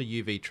 Have you gone to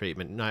UV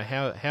treatment? No,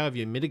 how have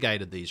you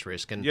mitigated these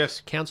risks? And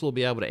council will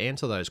be able to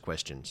answer those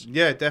questions.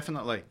 Yeah,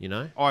 definitely.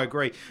 I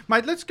agree.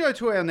 Mate, let's go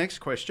to our next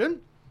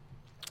question.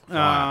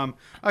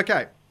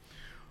 Okay.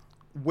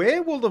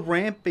 Where will the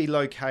ramp be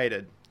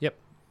located? Yep.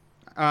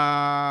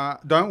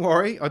 Don't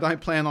worry, I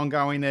don't plan on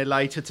going there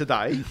later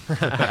today.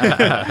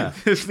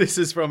 This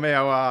is from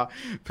our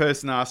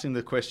person asking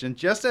the question.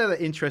 Just out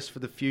of interest for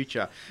the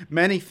future.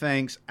 Many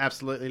thanks.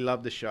 Absolutely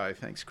love the show.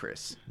 Thanks,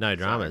 Chris. No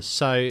dramas.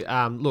 So,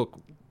 look,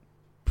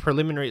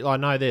 preliminary. I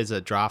know there's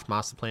a draft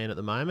master plan at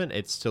the moment.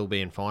 It's still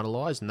being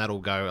finalised, and that'll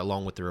go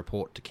along with the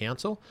report to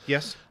council.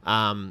 Yes.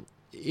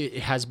 It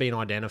has been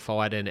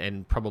identified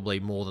and probably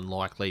more than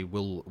likely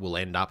will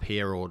end up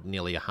here, or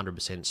nearly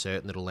 100%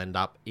 certain that it'll end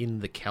up in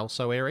the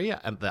Kelso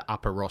area and the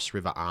upper Ross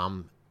River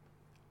arm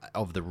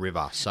of the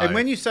river. So, and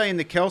when you say in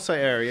the Kelso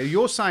area,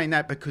 you're saying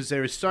that because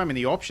there is so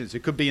many options.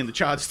 It could be in the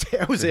Charles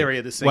Towers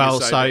area.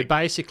 So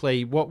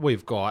basically what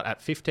we've got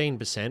at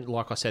 15%,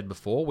 like I said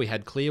before, we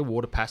had clear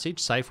water passage,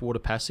 safe water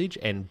passage,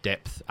 and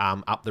depth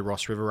up the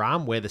Ross River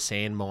arm where the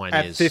sand mine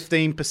is. At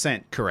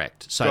 15%.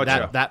 Correct. So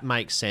Gotcha. that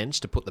makes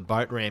sense to put the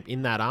boat ramp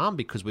in that arm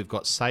because we've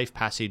got safe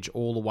passage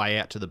all the way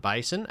out to the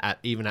basin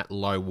even at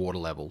low water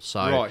level.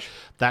 So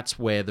that's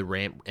where the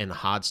ramp and the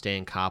hard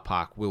stand car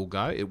park will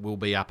go. It will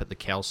be up at the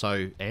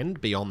Kelso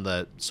end beyond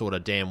the sort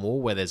of dam wall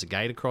where there's a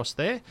gate across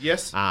there.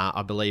 Yes.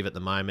 I believe at the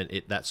moment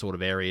that sort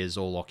of area is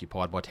all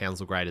occupied by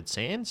Townsville graded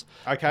sands.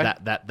 Okay.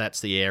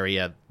 That's the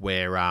area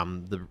where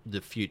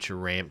the future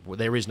ramp. Well,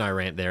 there is no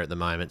ramp there at the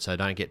moment, so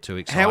don't get too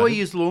excited. How are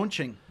you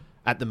launching?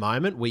 At the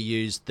moment, we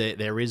use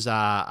there is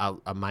a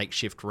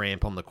makeshift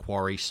ramp on the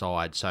quarry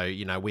side, so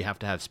we have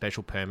to have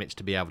special permits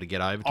to be able to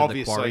get over to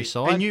the quarry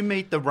side. And you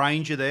meet the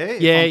ranger there.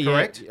 Yeah, if I'm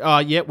correct.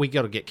 Yeah, we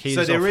got to get keys.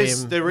 So there off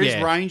is him. there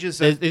is rangers.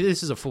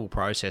 This is a full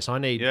process. I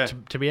need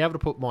to be able to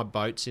put my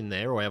boats in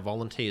there, or our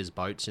volunteers'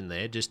 boats in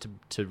there, just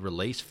to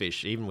release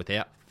fish, even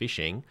without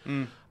fishing.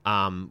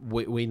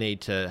 We need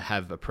to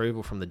have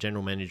approval from the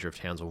general manager of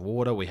Townsville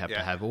Water. We have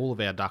to have all of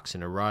our ducks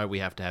in a row. We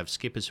have to have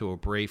skippers who are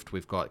briefed.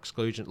 We've got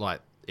exclusion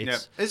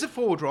Is it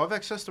four-wheel drive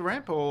access to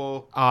ramp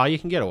or? You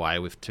can get away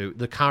with two.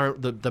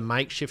 The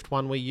makeshift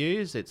one we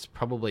use, it's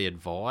probably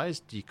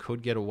advised you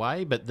could get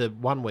away, but the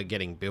one we're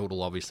getting built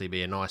will obviously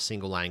be a nice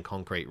single lane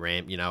concrete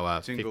ramp.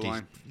 A single 50s,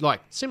 lane. like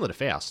similar to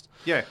Faust.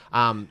 Yeah.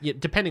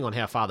 Depending on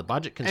how far the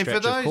budget can And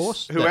stretch, for those of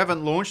course. who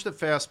haven't launched at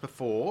Faust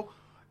before,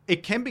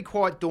 it can be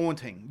quite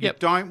daunting. You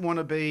don't want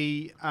to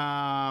be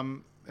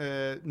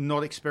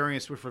not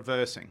experienced with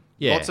reversing.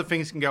 Yeah. Lots of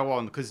things can go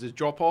on because there's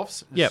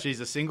drop-offs. Yep. She's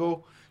a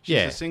single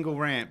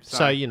ramp.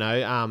 So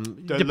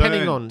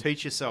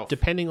teach yourself.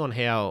 Depending on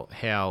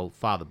how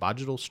far the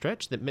budget will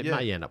stretch, that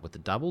may end up with the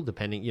double.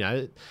 Depending,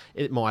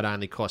 it might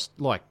only cost,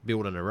 like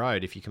building a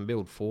road. If you can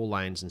build 4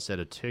 lanes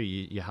instead of 2,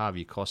 you halve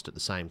your cost at the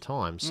same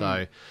time.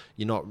 So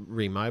you're not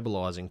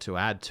remobilising to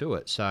add to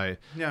it. So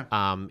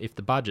if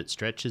the budget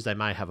stretches, they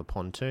may have a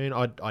pontoon.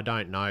 I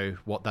don't know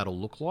what that'll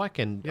look like,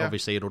 and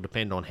obviously it'll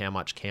depend on how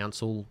much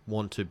council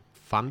want to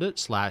fund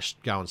it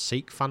 / go and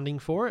seek funding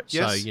for it.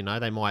 Yes. So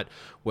they might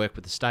work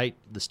with the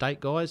state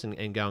guys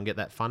and go and get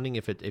that funding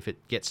if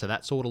it gets to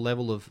that sort of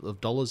level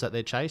of dollars that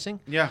they're chasing.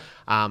 Yeah.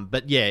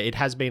 But it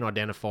has been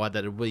identified that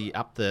it'll be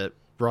up the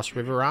Ross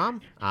River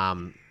arm,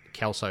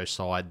 Kelso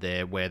side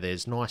there, where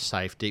there's nice,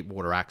 safe, deep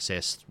water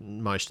access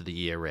most of the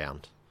year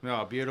round.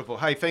 Oh, beautiful.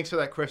 Hey, thanks for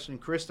that question,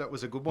 Chris. That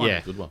was a good one.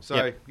 Yeah, good one.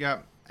 So,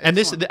 And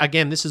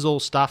this is all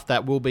stuff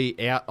that will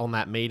be out on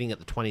that meeting at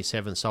the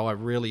 27th. So I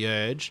really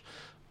urge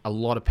a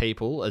lot of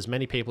people, as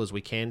many people as we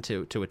can,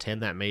 to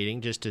attend that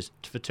meeting,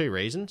 for 2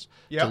 reasons: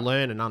 to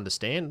learn and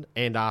understand,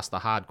 and ask the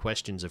hard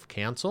questions of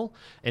council,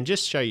 and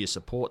just show your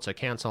support so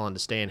council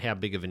understand how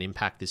big of an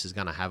impact this is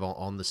going to have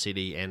on the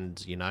city,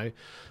 and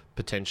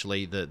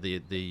potentially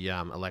the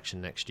election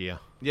next year.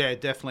 Yeah,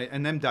 definitely.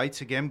 And them dates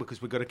again, because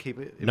we've got to keep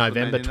it.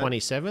 November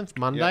 27th,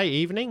 Monday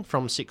evening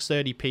from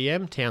 6:30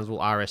 p.m. Townsville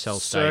RSL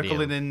Stadium.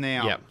 Circle it in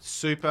now. Yep.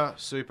 Super,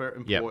 super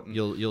important.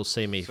 Yep. You'll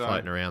see me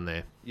floating around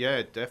there.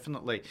 Yeah,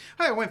 definitely.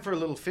 Hey, I went for a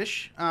little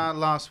fish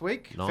last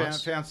week.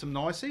 Nice. Found some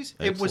niceys.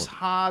 Excellent. It was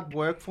hard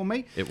work for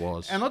me. It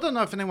was. And I don't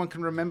know if anyone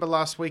can remember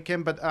last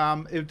weekend, but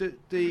I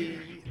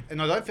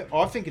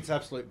think it's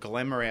absolute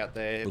glamour out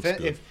there.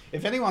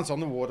 If anyone's on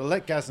the water,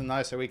 let Gazza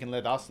know so we can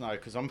let us know,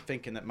 because I'm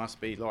thinking it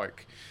must be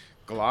like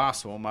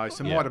glass almost.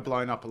 It might have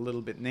blown up a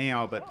little bit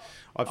now, but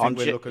I think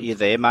we're looking. You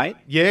there, mate?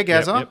 Yeah,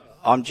 Gazza. Yep.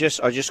 I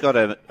just got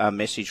a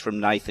message from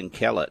Nathan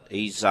Kellett.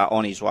 He's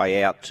on his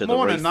way out to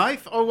Morning, the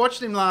reef. Nath. I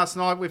watched him last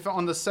night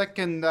on the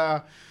second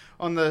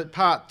on the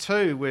part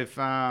 2 with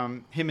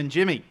him and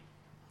Jimmy.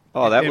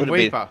 Oh, that would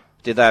have been.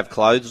 Did they have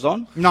clothes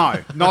on?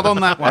 No, not on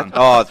that one.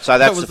 Oh, so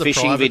that's was the the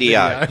fishing private video.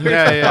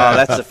 Yeah. Oh,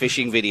 that's the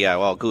fishing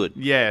video. Oh, good.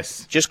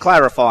 Yes. Just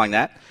clarifying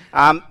that.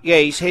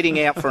 He's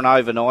heading out for an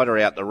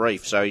overnighter out the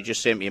reef, so he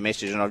just sent me a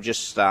message, and I've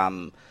just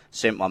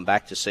sent one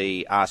back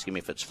to ask him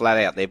if it's flat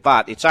out there.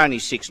 But it's only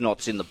 6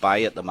 knots in the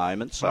bay at the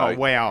moment. So. Oh,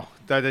 wow.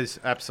 That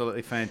is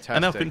absolutely fantastic.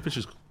 And our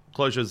Finfish's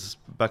closures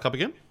back up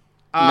again?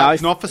 No,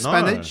 not for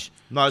Spanish.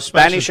 No,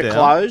 Spanish are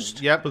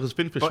closed. Yep. Because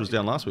Finfish was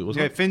down last week,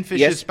 wasn't it? Yeah, Finfish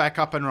is back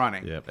up and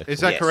running. Yep, is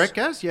that correct,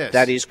 Gaz? Yes.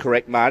 That is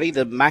correct, Marty.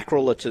 The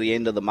mackerel are to the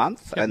end of the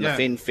month, and the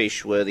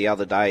finfish were the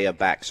other day are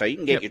back. So you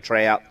can get your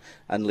trout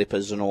and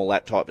lippers and all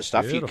that type of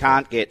stuff. Beautiful. You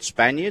can't get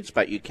Spaniards,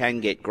 but you can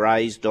get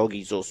greys,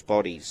 doggies or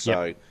spotties.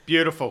 So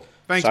beautiful.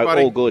 Thanks, so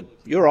buddy. all good.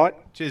 You're right.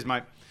 Cheers,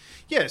 mate.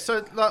 Yeah,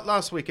 so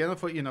last weekend I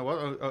thought, you know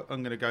what,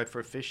 I'm going to go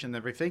for a fish and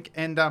everything.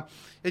 And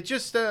it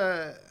just...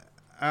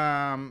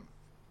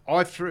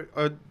 I threw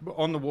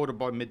on the water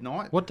by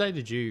midnight. What day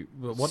did you...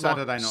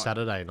 Saturday night.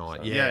 Saturday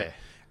night, Yeah.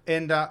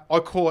 And I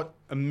caught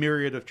a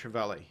myriad of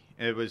trevally.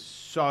 It was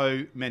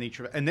so many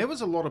trevally. And there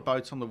was a lot of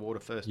boats on the water,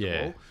 first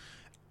of all.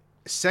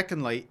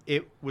 Secondly,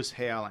 it was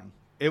howling.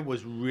 It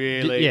was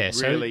really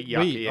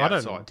yucky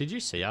outside. Did you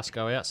see us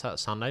go out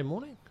Sunday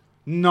morning?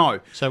 No.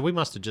 So we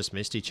must have just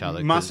missed each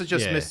other. Must have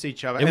just missed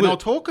each other. And I'll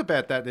talk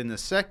about that in a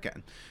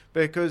second.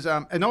 Because,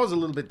 and I was a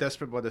little bit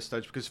desperate by this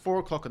stage because 4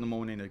 o'clock in the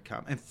morning had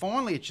come. And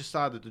finally it just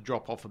started to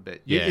drop off a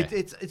bit. Yeah.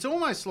 It's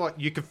almost like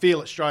you could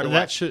feel it straight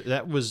away.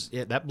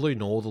 That blew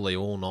northerly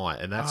all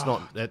night. And that's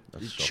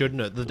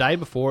shouldn't have. The day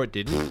before it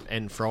didn't,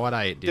 and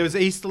Friday it did. There was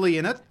easterly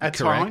in it at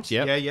times.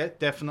 Yep. Yeah,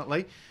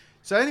 definitely.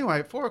 So anyway,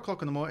 at 4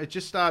 o'clock in the morning, it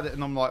just started,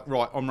 and I'm like,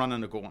 right, I'm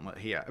running a gauntlet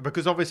here.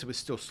 Because obviously it was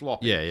still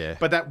sloppy. Yeah.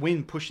 But that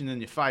wind pushing in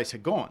your face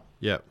had gone.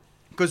 Yep.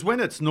 Because when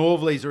it's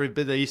northerlies or a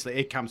bit easterly,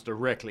 it comes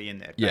directly in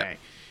there. Yeah. Bang.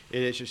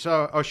 It is.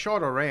 So I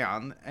shot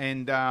around,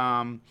 and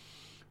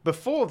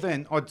before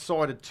then, I'd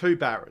sighted 2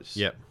 barras.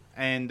 Yep.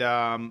 And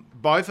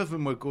both of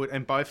them were good,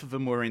 and both of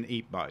them were in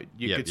eat mode.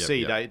 You could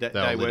see they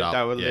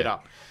were lit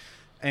up.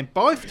 And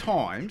both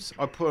times,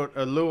 I put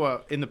a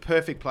lure in the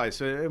perfect place.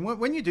 So, and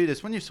when you do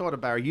this, when you sight a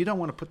barra, you don't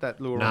want to put that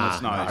lure on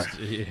its nose.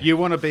 No. Yeah. You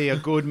want to be a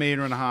good 1.5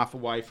 meters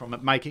away from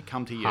it. Make it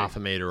come to you. Half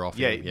a metre off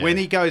Yeah. him. Yeah. When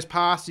he goes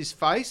past his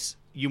face,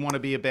 you want to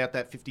be about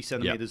that 50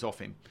 centimetres off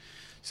him.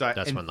 So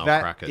That's when they'll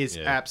that crack it. is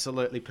Yeah.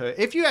 absolutely perfect.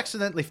 If you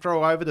accidentally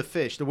throw over the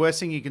fish, the worst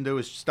thing you can do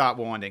is start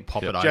winding.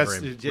 Pop it over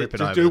him, rip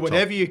it over do the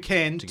whatever top you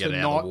can to to, get it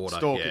out of not the water,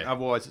 stalk it. yeah.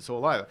 Otherwise, it's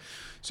all over.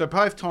 So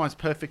both times,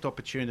 perfect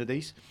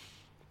opportunities.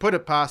 Put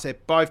it past there.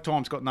 Both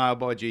times got nailed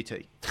by a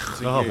GT.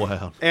 Oh,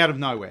 wow. Out of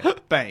nowhere.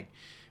 Bang.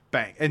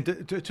 Bang. And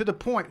to the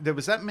point, there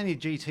was that many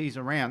GTs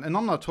around, and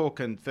I'm not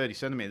talking 30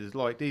 centimetres,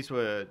 like these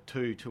were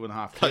 2.5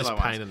 kilo Those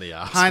ones. pain in the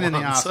arse Pain in the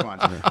ones. arse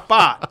ones.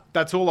 But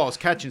that's all I was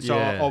catching, so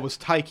Yeah. I was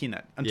taking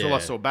it until I Yeah.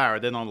 saw Barra.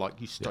 Then I'm like,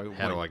 you stay away.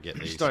 How do I get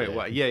You these? stay Yeah.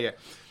 away. Yeah.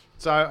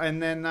 So,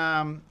 and then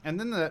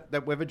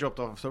that weather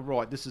dropped off. So,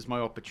 right, this is my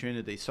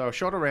opportunity. So I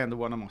shot around to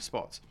one of my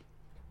spots.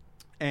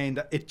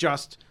 And it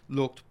just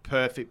looked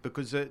perfect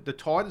because the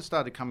tide had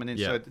started coming in.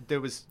 Yeah. So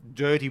there was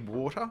dirty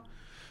water.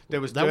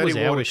 There was That dirty was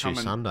our water issue coming.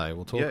 Sunday.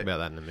 We'll talk about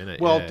that in a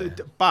minute. Well, yeah.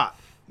 but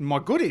my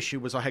good issue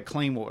was I had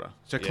clean water.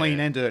 So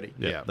clean and dirty.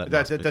 Yeah.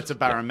 That's a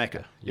Barra Mecca.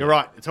 Yeah. You're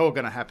right. It's all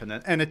going to happen.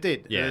 And it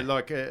did. Yeah.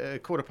 Like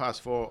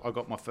 4:15, I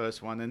got my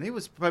first one. And it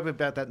was probably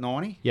about that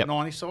 90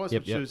 size,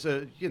 which was,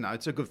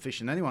 it's a good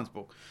fish in anyone's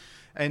book.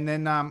 And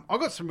then I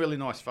got some really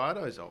nice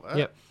photos of it.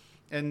 Yep.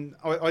 And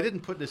I didn't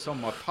put this on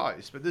my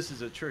post, but this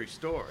is a true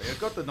story. I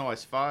got the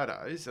nice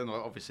photos, and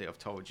obviously I've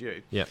told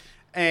you. Yeah.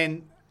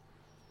 And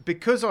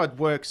because I'd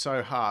worked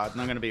so hard,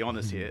 and I'm going to be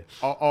honest here,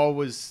 I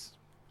was...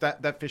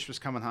 That fish was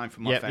coming home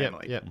from my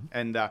family. Yep.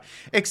 And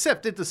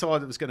except it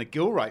decided it was going to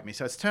gill rape me.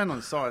 So it's turned on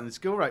the side and it's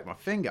gill raped my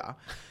finger,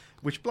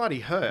 which bloody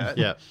hurt.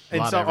 Yeah. And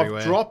Blood so everywhere.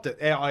 I've dropped it.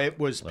 It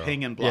was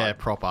pinging blood. Yeah,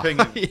 proper.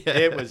 Pinging.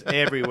 It was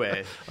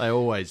everywhere. They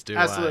always do.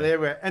 Absolutely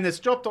everywhere. And it's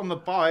dropped on the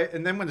boat,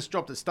 and then when it's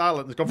dropped at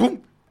starlight, it's gone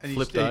boom. And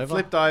Flipped he over?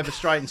 flipped over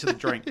straight into the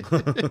drink.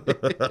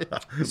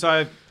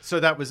 so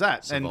that was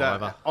that.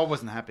 Survivor. And I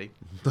wasn't happy.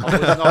 I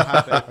was not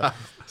happy.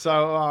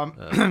 So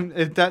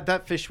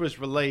that fish was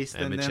released,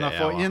 and then I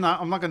thought,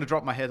 I'm not going to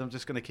drop my head. I'm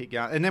just going to keep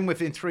going. And then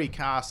within 3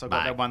 casts, I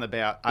got that one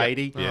about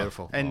 80.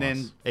 Beautiful. And Nice.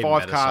 then Even 5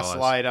 better casts size.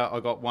 later, I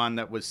got one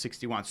that was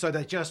 61. So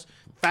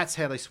that's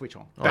how they switch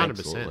on.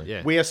 100%.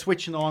 Yeah. We are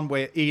switching on.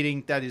 We're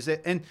eating. That is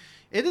it. And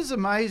it is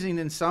amazing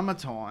in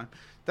summertime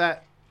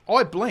that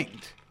I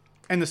blinked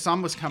and the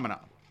sun was coming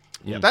up.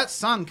 Yep. That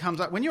sun comes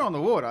up when you're on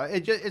the water.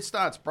 It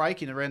starts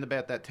breaking around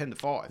about that 10 to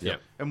 5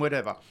 and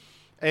whatever.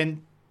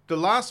 And the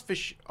last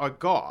fish I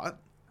got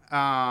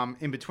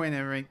in between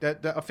everything,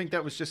 that I think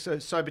that was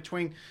just so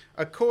between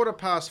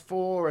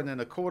 4:15 and then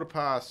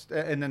 1:15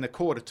 and then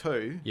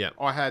 1:45. Yep.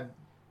 I had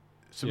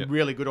some Yep.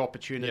 really good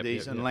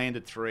opportunities Yep. and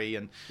landed 3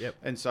 Yep.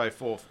 and so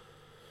forth.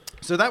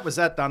 So that was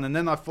that done. And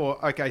then I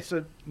thought, okay,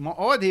 so my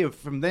idea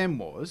from them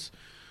was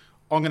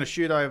I'm going to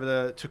shoot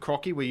over to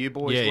Crocky where you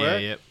boys were.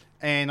 Yeah.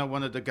 And I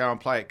wanted to go and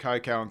play at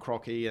Coco and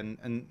Crocky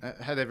and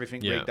had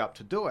everything rigged up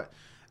to do it.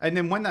 And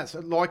then when that's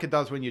like it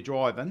does when you're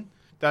driving,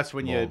 that's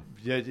when you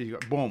go,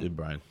 boom. Your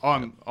brain.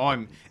 I'm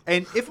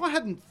and if I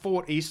hadn't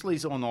fought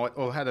Eastleys all night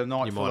or had a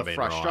night You full might of have been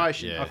right,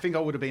 frustration, yeah. I think I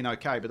would have been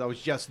okay. But I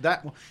was just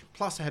that one.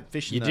 Plus I had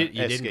fish in You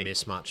the didn't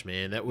miss much,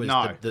 man. That was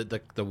No.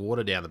 the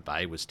water down the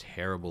bay was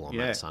terrible on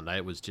Yeah. that Sunday.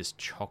 It was just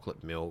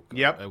chocolate milk.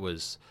 Yep. It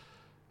was,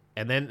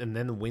 and then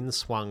the wind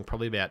swung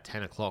probably about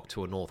 10 o'clock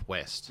to a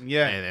northwest.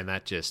 Yeah. and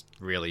that just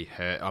really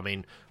hurt. I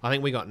mean, I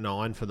think we got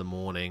 9 for the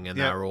morning, and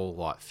Yep. they were all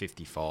like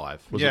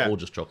 55. Was it all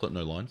just chocolate,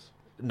 no lines?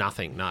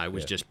 Nothing. No, it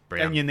was just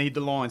brown. And you need the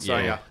lines,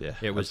 don't you? Yeah,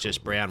 it was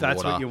just brown That's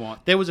water. what you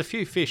want. There was a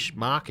few fish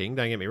marking.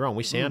 Don't get me wrong.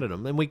 We sounded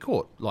them, and we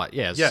caught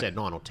as I said,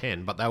 9 or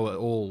 10, but they were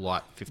all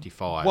like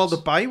 55. Well, the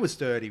bay was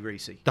dirty,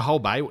 Reese. The whole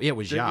bay, it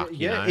was yuck.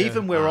 Yeah, you know?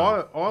 even where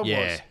I was.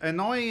 yeah. And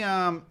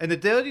and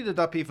it dirtied it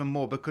up even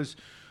more because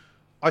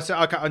I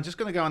said, okay, I'm just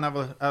going to go and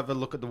have a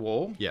look at the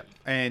wall. Yep.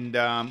 And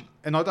I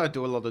don't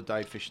do a lot of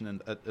day fishing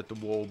at the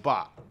wall,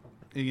 but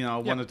I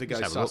wanted to go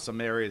just have a suss look.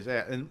 some areas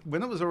out. And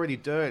when it was already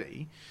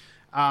dirty,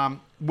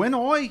 when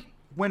I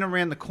went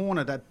around the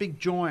corner, that big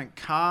giant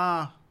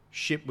car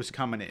ship was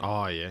coming in.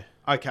 Oh yeah.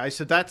 Okay,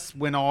 so that's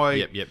when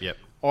I Yep.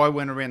 I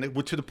went around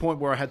it to the point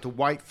where I had to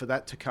wait for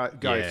that to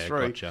go Yeah,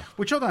 through, gotcha.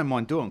 which I don't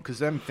mind doing because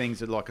them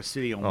things are like a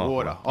city on Oh,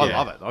 water. wow. I Yeah.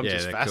 love it. I'm Yeah,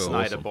 just they're cool.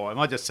 fascinated Awesome. by them.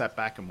 I just sat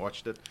back and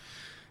watched it.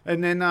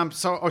 And then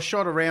so I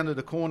shot around to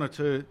the corner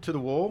to the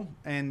wall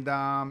and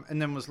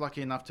then was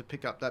lucky enough to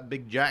pick up that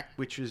big jack,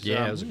 which was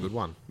Yeah, it was a good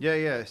one.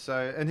 Yeah.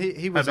 So and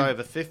he was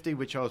over 50,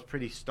 which I was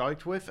pretty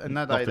stoked with, and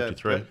that ate a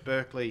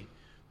 53.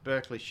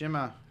 Berkeley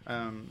Shimmer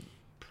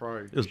Pro.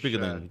 It was bigger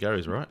than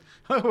Gary's, right?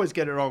 I always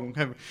get it wrong.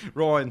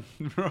 Ryan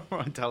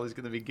Tully's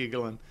going to be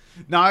giggling.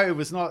 No, it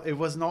was not. It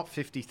was not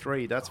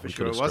 53. That's for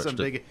sure. It wasn't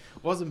bigger.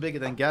 Wasn't bigger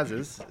than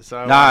Gaz's.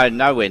 So no,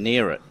 nowhere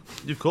near it.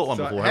 You've caught one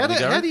before, how haven't you,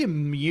 Gary? How do you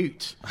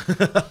mute?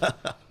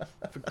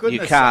 For goodness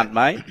You can't,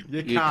 sake.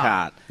 mate. You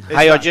can't.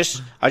 Hey, I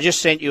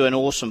just sent you an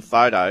awesome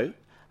photo.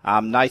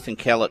 Nathan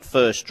Kellett,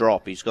 first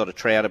drop. He's got a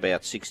trout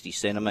about 60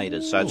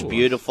 centimetres, so it's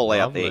beautiful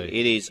out there.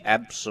 It is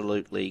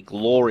absolutely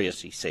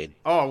glorious, he said.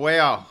 Oh,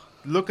 wow.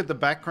 Look at the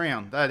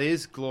background. That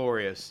is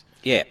glorious.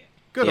 Yeah.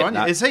 Good Yeah, on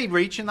no. you. Is he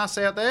reaching us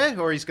out there,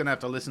 or he's going to have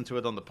to listen to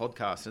it on the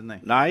podcast, isn't he?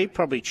 No, he's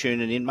probably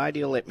tuning in, mate.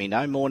 He'll let me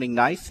know. Morning,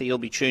 Nath. He'll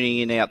be tuning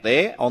in out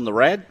there on the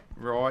rad.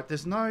 Right.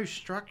 There's no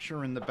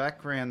structure in the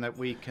background that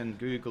we can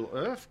Google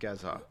Earth,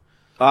 Gazza.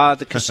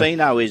 The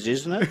casino is,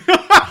 isn't it?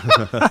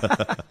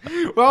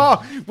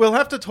 Well, we'll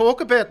have to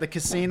talk about the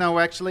casino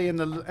actually, and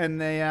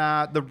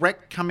the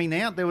wreck coming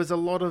out. There was a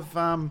lot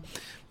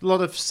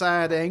of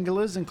sad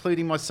anglers,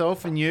 including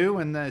myself and you,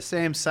 and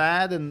Sam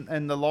Sad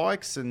and the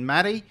likes, and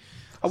Matty.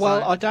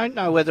 Well, I don't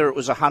know whether it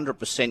was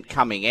 100%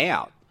 coming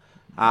out.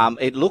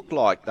 It looked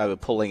like they were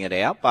pulling it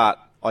out, but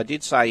I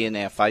did say in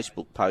our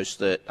Facebook post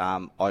that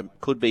I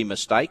could be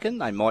mistaken.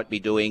 They might be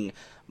doing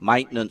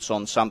maintenance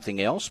on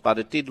something else, but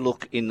it did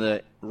look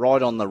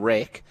right on the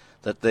wreck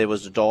that there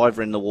was a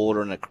diver in the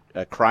water and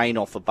a crane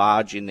off a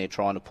barge in there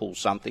trying to pull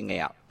something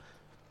out.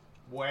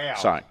 Wow.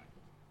 So,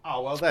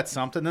 oh, well, that's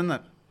something, isn't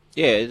it?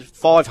 yeah,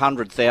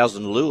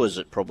 500,000 lures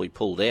it probably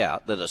pulled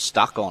out that are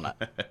stuck on it.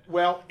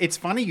 Well, it's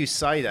funny you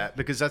say that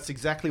because that's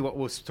exactly what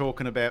we was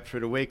talking about through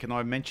the week, and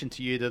I mentioned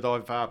to you that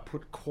I've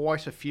put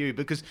quite a few,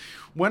 because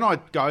when I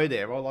go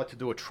there, I like to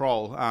do a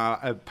troll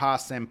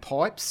past them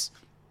pipes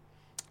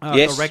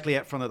directly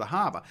out front of the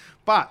harbour.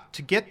 But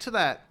to get to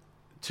that,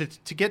 to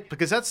get,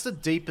 because that's the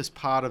deepest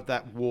part of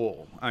that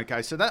wall.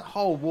 Okay, so that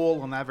whole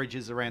wall on average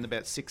is around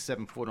about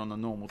 6-7 foot on a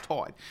normal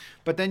tide.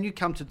 But then you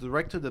come to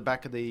direct to the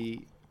back of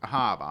the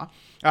harbour,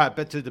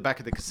 but to the back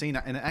of the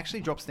casino, and it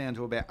actually drops down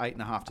to about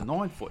 8.5 to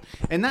 9 foot.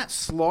 And that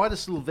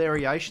slightest little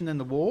variation in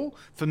the wall,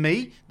 for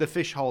me, the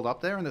fish hold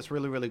up there, and that's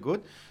really, really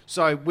good.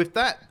 So with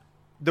that,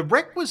 the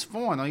wreck was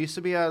fine. I used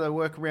to be able to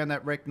work around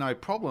that wreck, no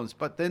problems.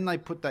 But then they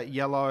put that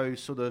yellow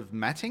sort of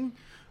matting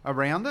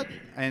around it,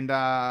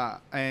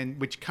 and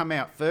which come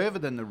out further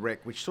than the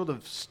wreck, which sort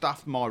of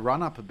stuffed my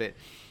run up a bit.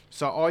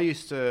 So I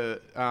used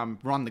to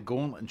run the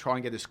gauntlet and try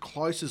and get as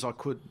close as I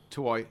could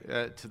to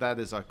that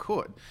as I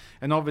could.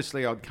 And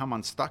obviously I'd come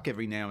unstuck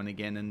every now and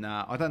again, and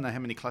I don't know how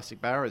many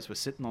classic barras were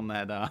sitting on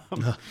that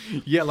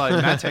yellow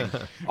matting.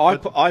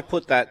 I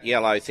put that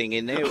yellow thing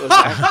in there.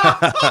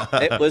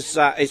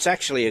 It's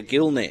actually a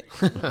gill net.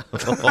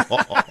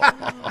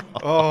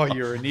 Oh,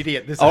 you're an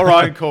idiot. This is All a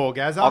right. phone call,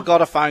 Gazza. I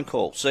got a phone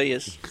call. See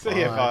us. See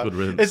you, bud. good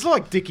riddance. It's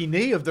like Dickie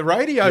Nee of the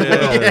radio.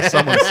 Yeah,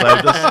 someone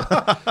saved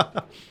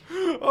us.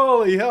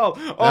 Holy hell.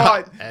 All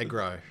right.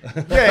 Aggro.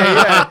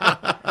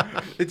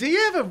 Yeah. Do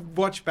you ever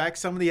watch back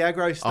some of the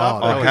aggro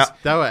stuff?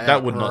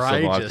 That would not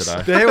survive outrageous.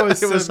 today. There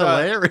was It was some,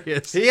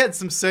 hilarious. He had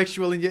some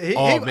sexual...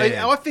 man.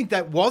 man. I think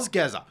that was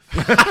Gazza.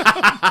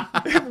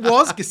 It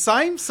was the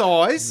same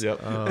size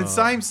and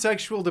same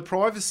sexual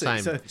depravity.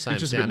 Same So, same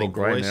just a bit sounding more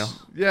grey voice.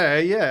 now.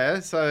 yeah.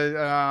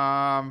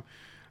 So,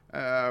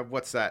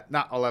 what's that?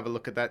 No, I'll have a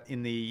look at that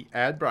in the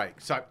ad break.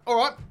 So, all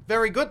right,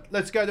 very good.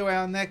 Let's go to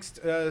our next,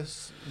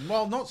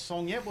 not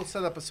song yet. We'll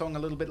set up a song a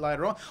little bit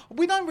later on.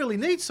 We don't really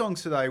need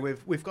songs today.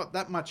 We've got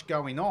that much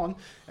going on,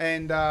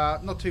 and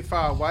not too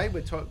far away,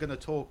 we're going to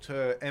talk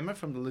to Emma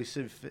from the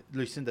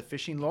Lucinda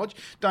Fishing Lodge.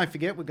 Don't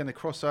forget, we're going to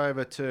cross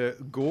over to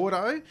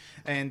Gordo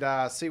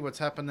and see what's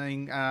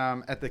happening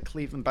at the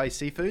Cleveland Bay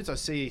Seafoods. I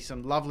see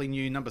some lovely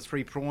new number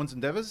 3 prawns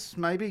endeavours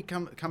maybe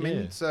come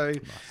in. So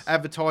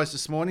advertised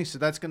this morning. So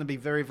that's going to be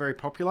very, very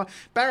popular.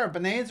 Barra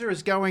Bonanza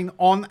is going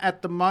on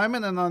at the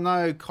moment, and I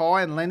know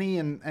Kai and Lenny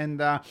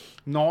and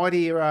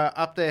Nighty are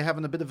up there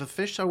having a bit of a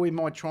fish, so we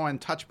might try and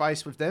touch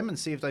base with them and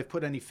see if they've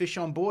put any fish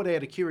on board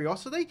out of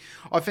curiosity.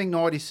 I think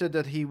Nighty said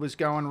that he was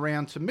going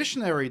around to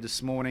Missionary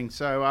this morning,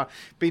 so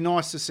be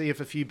nice to see if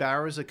a few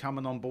barras are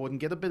coming on board and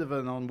get a bit of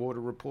an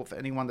on-water report for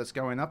anyone that's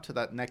going up to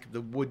that neck of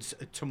the woods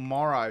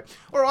tomorrow.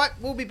 All right,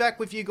 we'll be back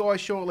with you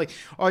guys shortly.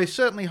 I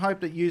certainly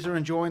hope that you are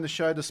enjoying the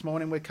show this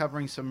morning. We're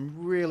covering some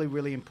really,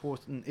 really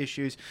important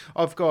issues.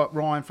 I've got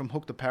Ryan from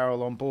Hooked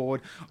Apparel on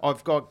board.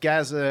 I've got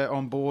Gazza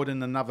on board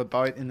in another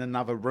boat in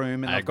another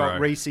room, and I've got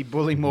Rhyce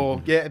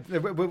Bullimore. Yeah,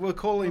 we'll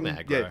call him.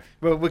 Aggro. Yeah,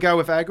 we'll go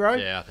with Aggro.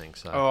 Yeah, I think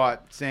so. All right,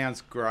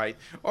 sounds great.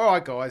 All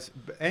right, guys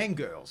and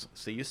girls,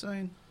 see you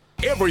soon.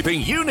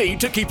 Everything you need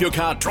to keep your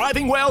car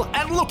driving well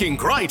and looking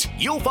great.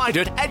 You'll find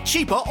it at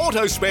Cheaper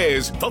Auto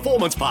Spares.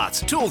 Performance parts,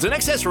 tools and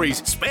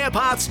accessories, spare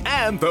parts,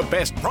 and the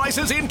best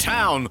prices in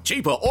town.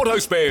 Cheaper Auto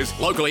Spares,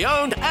 locally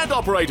owned and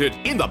operated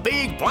in the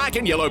big black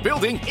and yellow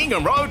building,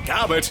 Ingham Road,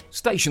 Carbet.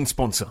 Station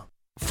sponsor.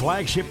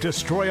 Flagship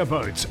destroyer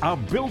boats are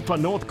built for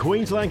North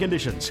Queensland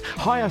conditions.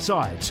 Higher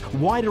sides,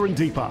 wider and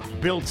deeper.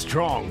 Built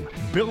strong,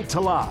 built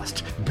to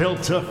last,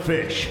 built to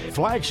fish.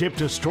 Flagship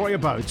destroyer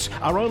boats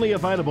are only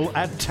available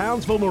at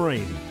Townsville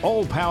Marine.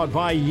 All powered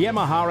by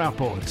Yamaha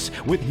outboards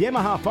with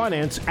Yamaha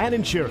finance and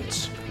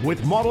insurance.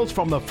 With models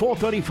from the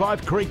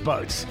 435 Creek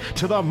boats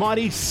to the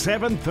mighty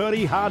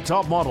 730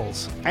 hardtop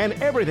models and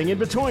everything in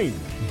between.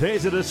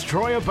 There's a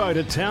destroyer boat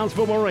at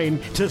Townsville Marine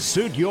to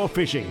suit your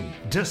fishing.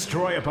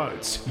 Destroyer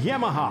boats,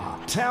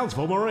 Yamaha,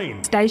 Townsville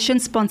Marine. Station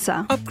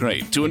sponsor.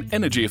 Upgrade to an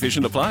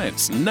energy-efficient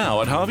appliance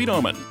now at Harvey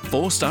Norman.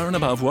 4-star and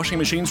above washing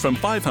machines from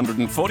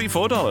 $544.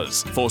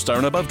 4-star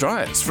and above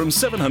dryers from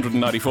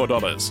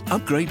 $794.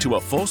 Upgrade to a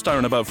 4-star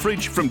and above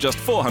fridge from just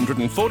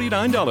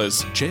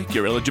 $449. Check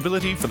your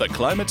eligibility for the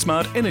Climate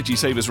Smart Energy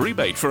Savers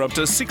rebate for up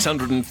to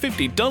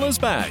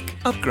 $650 back.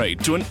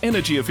 Upgrade to an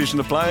energy-efficient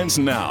appliance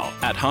now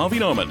at Harvey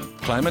Norman.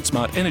 Climate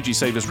Smart Energy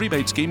Savers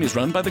rebate scheme is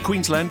run by the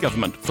Queensland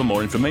Government. For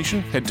more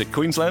information, head to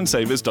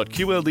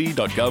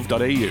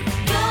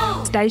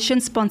queenslandsavers.qld.gov.au. Station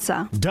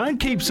sponsor. Don't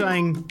keep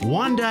saying,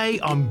 one day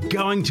I'm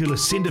going to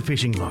Lucinda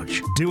Fishing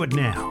Lodge. Do it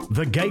now.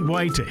 The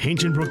gateway to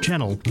Hinchinbrook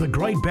Channel, the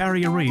Great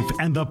Barrier Reef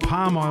and the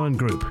Palm Island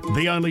Group.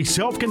 The only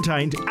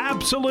self-contained,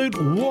 absolute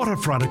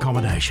waterfront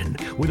accommodation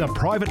with a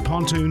private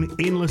pontoon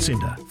in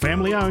Lucinda.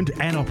 Family owned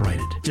and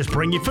operated. Just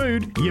bring your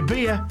food, your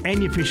beer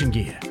and your fishing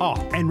gear. Oh,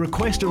 and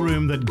request a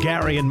room that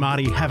Gary and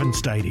Marty haven't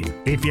stayed in.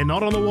 If you're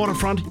not on the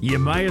waterfront, you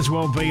may as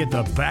well be at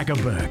the back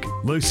of Burke.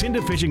 Lucinda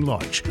Fishing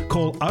Lodge.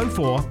 Call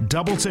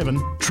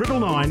 0477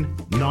 999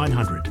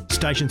 900.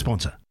 Station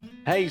sponsor.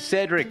 Hey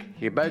Cedric,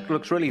 your boat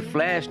looks really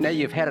flash now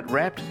you've had it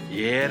wrapped.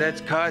 Yeah,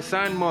 that's Kai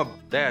Sign Mob.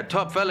 They're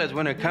top fellas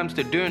when it comes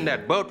to doing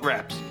that boat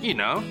wraps. You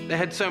know, they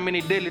had so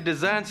many daily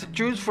designs to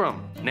choose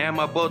from. Now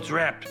my boat's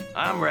wrapped.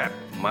 I'm wrapped.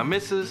 My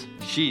missus,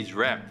 she's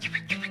wrapped.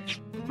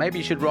 Maybe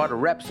you should write a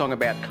rap song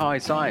about Kai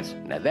Signs.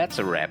 Now that's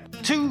a rap.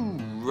 Too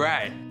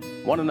right.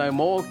 Want to know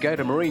more? Go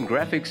to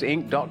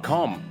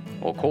marinegraphicsinc.com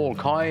or call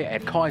Kai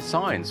at Kai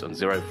Signs on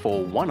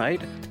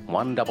 0418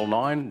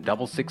 199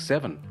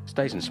 667.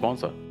 Station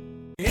sponsor.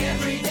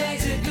 Every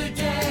day's a good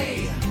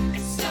day.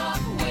 Stop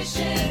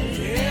wishing.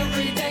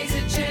 Every day's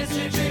a chance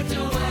to drift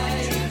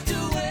away.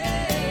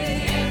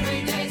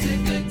 Every day's a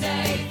good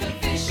day for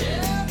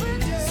fishing.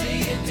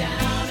 See it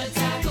down and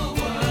tackle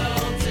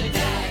world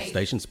today.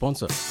 Station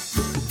sponsor.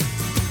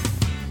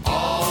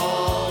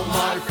 All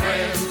my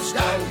friends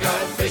don't go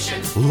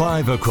fishing.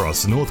 Live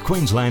across North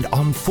Queensland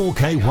on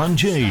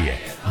 4K1G.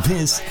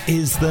 This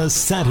is the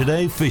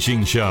Saturday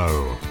Fishing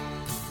Show.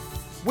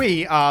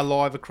 We are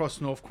live across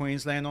North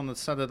Queensland on the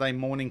Saturday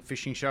morning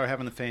fishing show,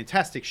 having a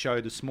fantastic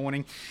show this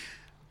morning.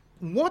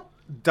 What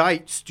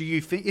dates do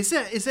you think? Is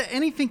there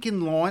anything in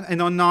line? And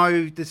I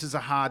know this is a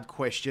hard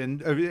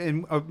question,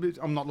 and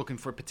I'm not looking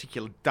for a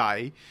particular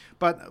day,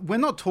 but we're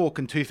not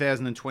talking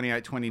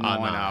 2028, 29,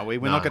 are we?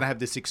 We're not going to have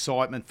this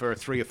excitement for a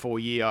 3 or 4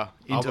 year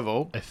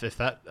interval. If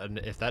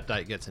that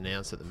date gets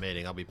announced at the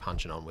meeting, I'll be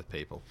punching on with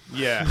people.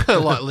 Yeah,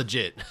 like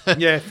legit.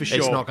 Yeah, for sure.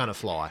 It's not going to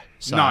fly.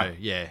 So, no.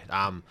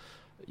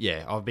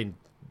 Yeah, I've been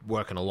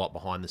working a lot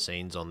behind the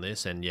scenes on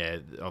this, and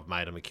I've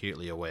made them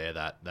acutely aware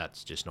that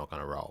that's just not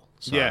going to roll.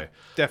 So, yeah,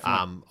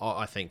 definitely.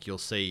 I think you'll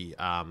see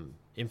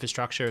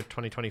infrastructure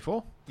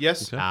 2024.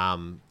 Yes. Okay.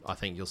 I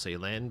think you'll see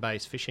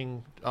land-based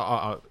fishing.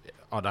 I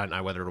don't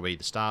know whether it'll be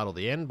the start or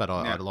the end, but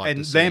I'd like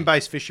to see. And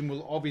land-based fishing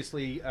will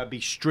obviously be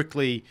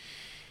strictly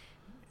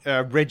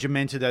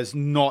regimented as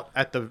not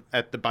at the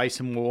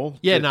basin wall.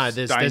 Yeah, no,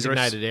 there's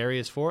designated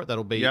areas for it.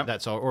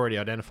 That's already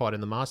identified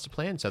in the master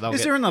plan. So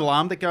is there an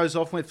alarm that goes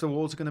off if the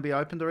walls are going to be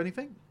opened or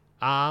anything?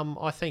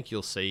 I think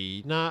you'll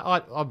see. No,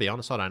 I'll be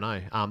honest, I don't know.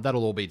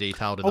 That'll all be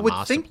detailed in the master plan. I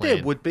would think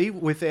there would be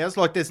with ours.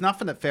 Like, there's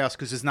nothing at Faust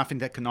because there's nothing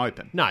that can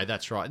open. No,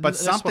 that's right. But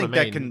that's something what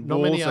I mean. that can Not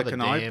walls many that other can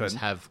dams open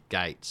have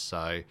gates,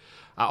 so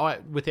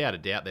without a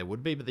doubt there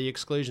would be. But the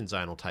exclusion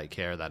zone will take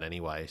care of that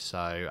anyway.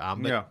 So,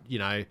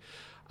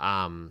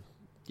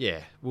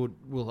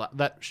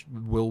 that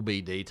will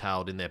be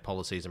detailed in their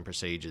policies and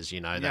procedures,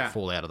 that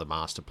fall out of the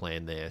master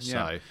plan there.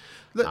 Yeah.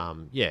 So,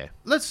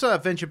 Let's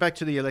venture back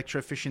to the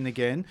electrofishing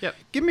again. Yep.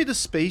 Give me the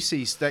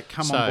species that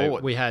come on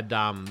board. We had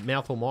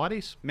mouthful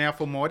mighties.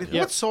 Mouthful mighties.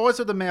 Yep. What size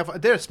are the mouthful?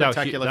 They're a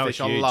spectacular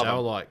fish. I love them.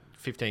 They were like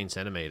 15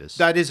 centimetres.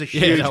 That is a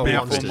huge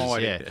mouthful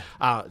mighty.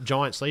 Yeah.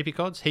 Giant sleepy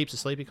cods. Heaps of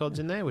sleepy cods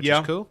in there, which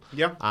is cool.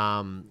 Yeah.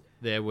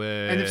 There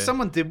were, and if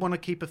someone did want to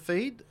keep a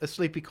feed, a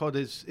sleepy cod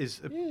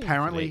is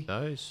apparently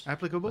those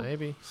applicable.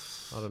 Maybe,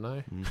 I don't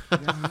know.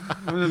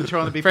 I'm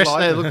trying to be fresh.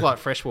 polite. They look like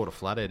freshwater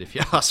flathead, if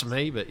you ask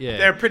me. But yeah,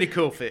 they're a pretty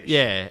cool fish.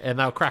 Yeah, and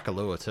they'll crack a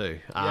lure too.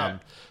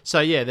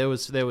 So there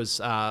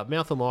was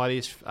mouthful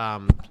mighties.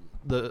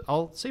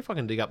 I'll see if I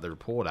can dig up the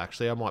report.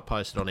 Actually, I might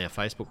post it on our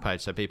Facebook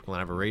page so people can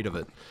have a read of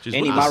it.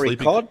 Any Murray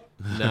cod?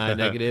 No,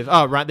 negative.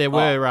 Oh, right. There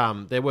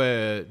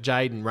were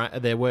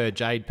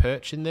jade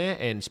perch in there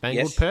and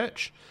spangled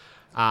perch.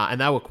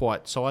 And they were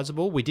quite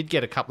sizable. We did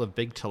get a couple of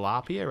big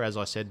tilapia, as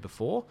I said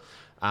before.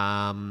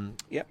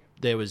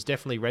 there was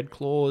definitely red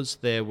claws.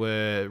 There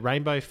were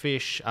rainbow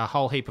fish, a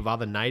whole heap of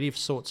other native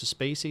sorts of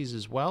species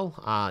as well.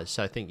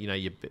 So I think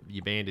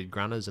your banded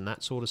grunners and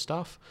that sort of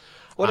stuff.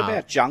 What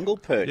about jungle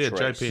perch? Yeah,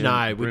 Rhyce? JP.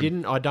 No, we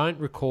didn't. I don't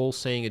recall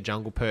seeing a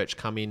jungle perch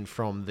come in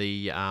from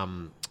the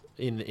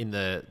in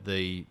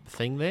the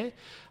thing there.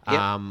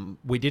 Yep.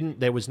 We didn't.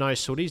 There was no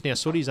sooties. Now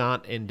sooties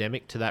aren't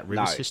endemic to that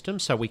river No. system,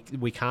 so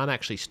we can't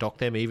actually stock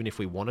them even if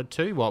we wanted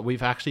to. Well,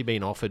 we've actually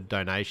been offered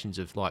donations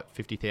of like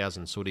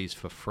 50,000 sooties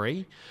for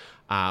free.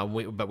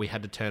 But we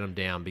had to turn them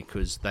down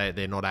because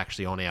they're not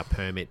actually on our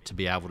permit to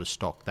be able to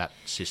stock that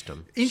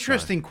system.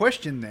 Interesting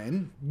question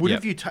then. Would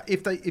have you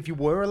if you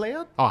were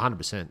allowed? Oh,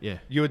 100%, yeah.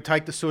 You would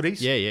take the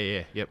sooties? Yeah,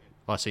 yep.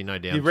 I see no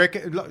doubt. You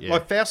reckon?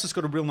 Like Faust has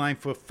got a real name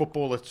for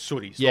footballer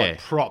sooties. Yeah. Like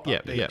proper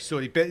Yep, big yep.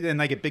 sooties. And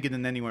they get bigger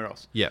than anywhere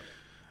else. Yep.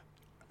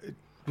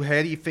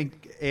 How do you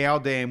think our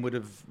dam would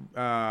have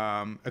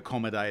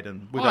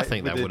accommodated? I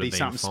think that would have be been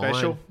something fine.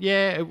 special.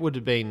 Yeah, it would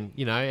have been,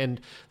 and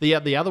the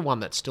other one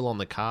that's still on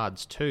the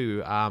cards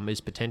too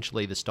is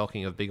potentially the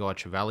stocking of big-eyed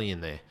trevally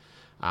in there.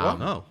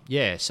 What? Oh.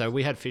 Yeah, so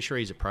we had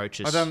fisheries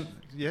approach us.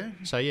 Yeah.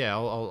 So yeah,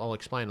 I'll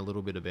explain a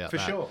little bit about For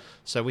that. sure.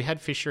 So we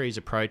had fisheries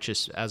approach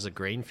us as a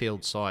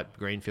greenfield site,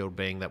 greenfield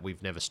being that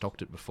we've never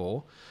stocked it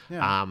before.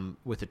 Yeah.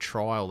 With a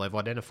trial, they've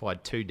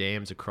identified 2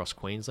 dams across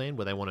Queensland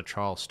where they want to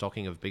trial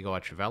stocking of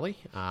big-eyed trevally.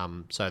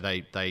 So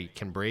they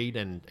can breed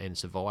and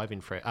survive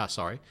in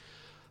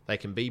they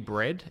can be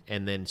bred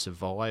and then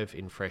survive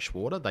in fresh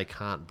water. They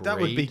can't breed. That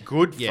would be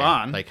good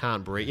fun. They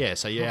can't breed. Yeah,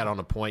 so you're out on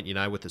a point,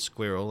 with a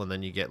squirrel, and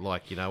then you get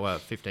like, a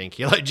 15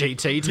 kilo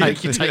GT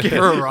take you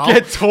for a roll.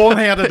 Get torn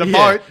out of the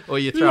boat. Or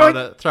you're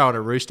throwing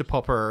a rooster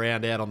popper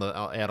around out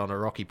on a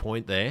rocky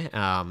point there.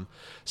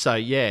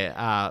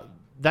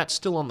 That's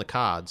still on the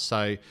cards.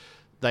 So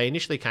they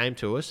initially came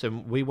to us,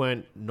 and we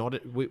were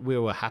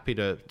happy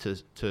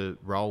to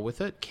roll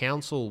with it.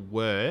 Council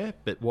were,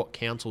 but what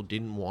council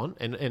didn't want,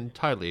 and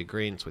totally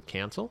agreeance with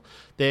council,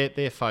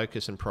 their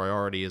focus and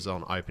priority is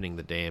on opening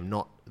the dam.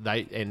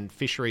 And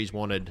fisheries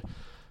wanted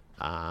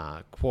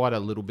quite a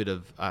little bit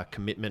of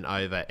commitment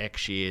over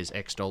X years,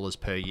 X dollars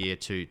per year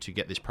to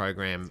get this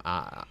program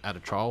at a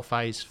trial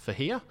phase for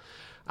here.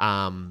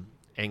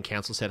 And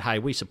council said, hey,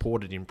 we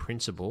support it in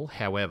principle.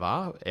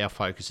 However, our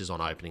focus is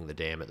on opening the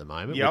dam at the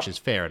moment, which is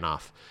fair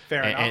enough.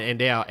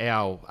 And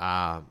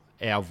our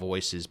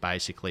voice is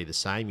basically the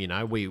same.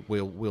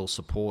 We'll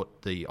support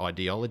the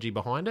ideology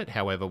behind it.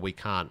 However, we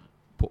can't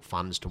put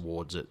funds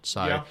towards it.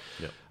 So,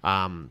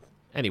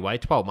 anyway,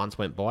 12 months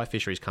went by.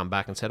 Fisheries come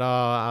back and said,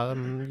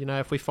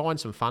 if we find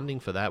some funding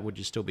for that, would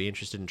you still be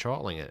interested in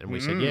trialling it? And we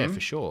said, yeah, for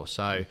sure.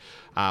 So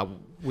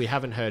we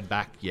haven't heard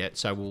back yet,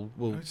 so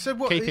we'll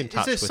keep in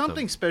touch with them. Is there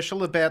something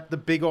special about the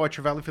big-eyed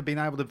trevally for being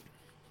able to...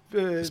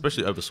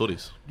 especially over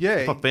sooties.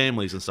 Yeah. For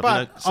families and stuff.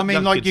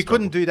 But, you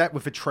couldn't do that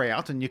with a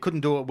trout, and you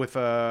couldn't do it with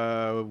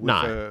a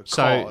cod.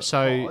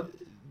 So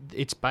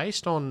it's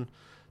based on...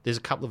 There's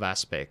a couple of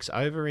aspects.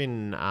 Over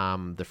in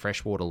the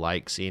freshwater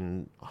lakes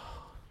in...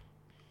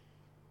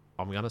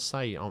 I'm going to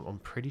say, I'm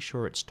pretty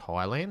sure it's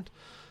Thailand.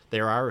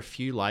 There are a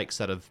few lakes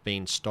that have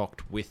been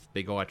stocked with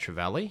big-eyed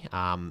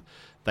trevally.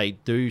 They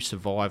do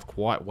survive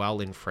quite well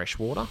in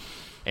freshwater,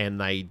 and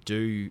they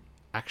do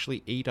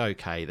actually eat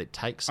okay. That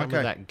takes some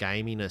of that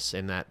gaminess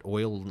and that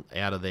oil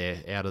out of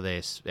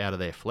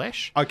their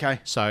flesh. Okay.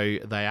 So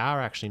they are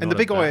actually not. And the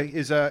big-eye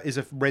is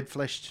a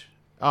red-fleshed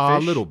a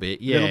fish? little bit,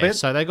 yeah. Little bit?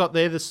 So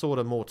they're the sort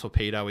of more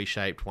torpedo-y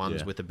shaped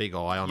ones with a big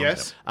eye on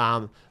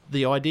them.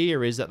 The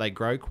idea is that they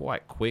grow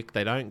quite quick.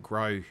 They don't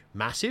grow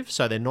massive,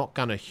 so they're not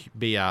going to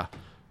be a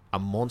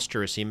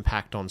monstrous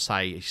impact on,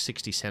 say,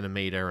 60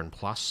 centimetre and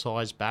plus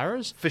size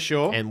barras. For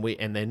sure. And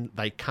then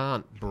they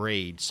can't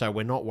breed, so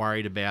we're not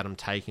worried about them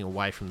taking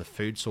away from the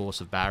food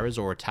source of barras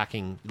or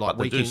attacking. But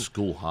they do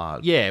school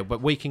hard. Yeah,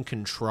 but we can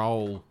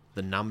control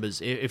the numbers.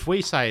 If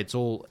we say it's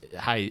all,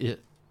 hey...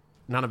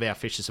 none of our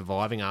fish are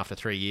surviving after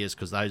 3 years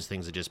because those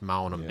things are just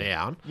mowing them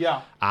down.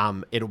 Yeah.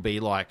 It'll be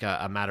like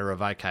a matter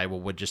of, okay, well,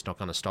 we're just not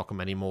going to stock them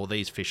anymore.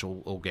 These fish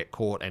will get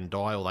caught and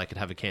die, or they could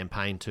have a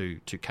campaign to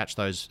catch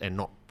those and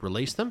not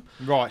release them.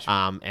 Right.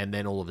 And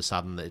then all of a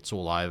sudden it's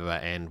all over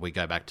and we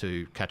go back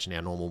to catching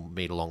our normal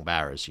metre-long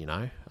barras,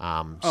 yeah.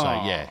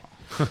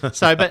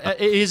 But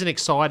it is an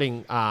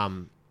exciting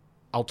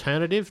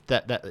alternative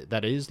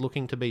that is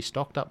looking to be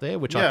stocked up there,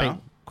 which I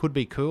think could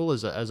be cool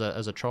as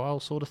a trial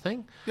sort of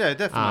thing. Yeah,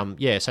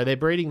 definitely. So they're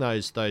breeding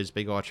those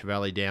big-eyed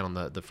trevally down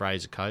on the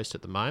Fraser Coast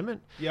at the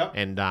moment. Yep.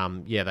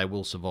 And they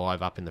will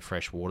survive up in the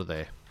fresh water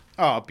there.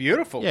 Oh,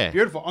 beautiful. Yeah.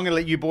 Beautiful. I'm going to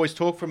let you boys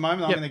talk for a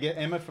moment. I'm going to get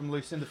Emma from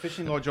Lucinda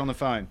Fishing Lodge on the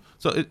phone.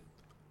 So,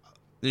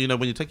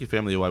 when you take your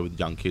family away with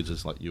young kids,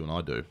 it's like you and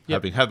I do,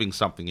 having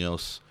something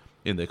else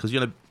in there. Because,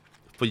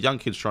 for young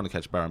kids trying to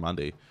catch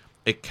barramundi,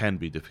 it can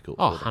be difficult.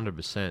 Oh,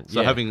 100%.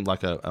 So having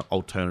like an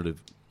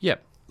alternative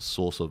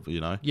source of,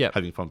 Yep.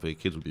 having fun for your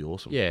kids would be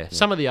awesome. Yeah.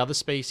 Some of the other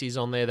species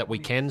on there that we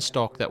can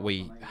stock that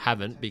we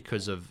haven't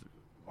because of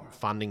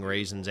funding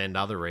reasons and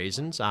other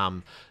reasons.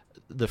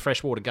 the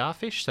freshwater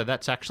garfish. So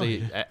that's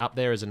actually up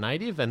there as a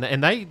native, and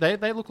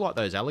they look like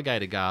those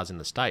alligator gars in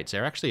the States.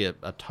 They're actually a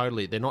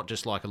totally. They're not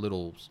just like a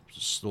little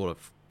sort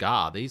of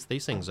gar. These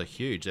things are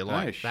huge. They're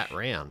like that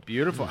round.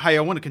 Beautiful. Hey,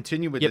 I want to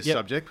continue with this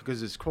subject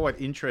because it's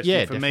quite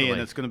interesting for me, and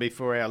it's going to be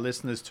for our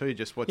listeners too,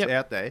 just what's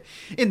out there.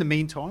 In the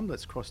meantime,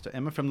 let's cross to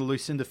Emma from the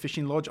Lucinda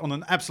Fishing Lodge on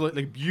an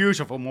absolutely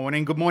beautiful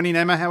morning. Good morning,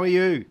 Emma. How are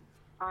you?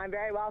 I'm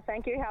very well,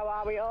 thank you. How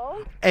are we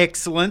all?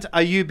 Excellent.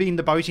 Are you being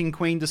the boating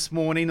queen this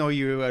morning, or are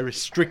you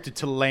restricted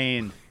to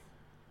land?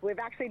 We've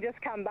actually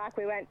just come back.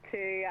 We went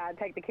to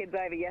take the kids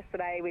over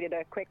yesterday. We did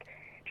a quick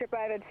trip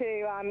over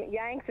to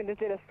Yanks and just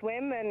did a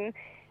swim and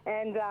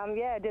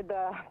did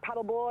the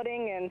paddle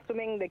boarding and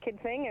swimming the kids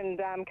thing,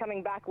 and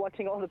coming back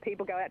watching all the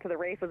people go out to the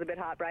reef was a bit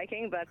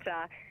heartbreaking, but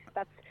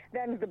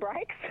them's the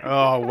breaks.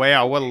 Oh,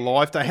 wow, what a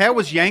life day. How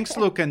was Yanks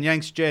looking,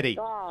 Yanks Jetty?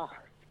 Oh,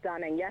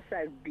 stunning. Yes,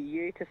 so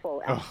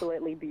beautiful,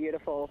 absolutely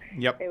beautiful.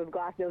 Yep. It was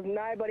glass. There was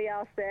nobody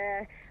else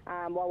there.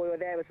 While we were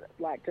there, it was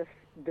like just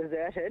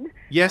deserted.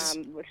 Yes.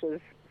 Which was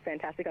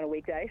fantastic on a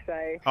weekday, so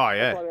that's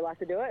why we like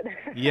to do it.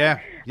 Yeah,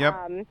 yep.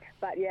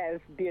 But yeah, it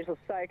was beautiful,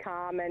 so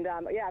calm, and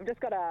I've just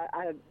got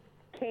a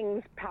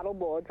King's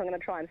paddleboard, so I'm going to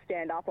try and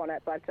stand up on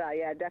it, but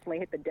definitely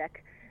hit the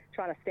deck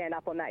trying to stand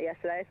up on that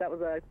yesterday, so that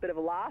was a bit of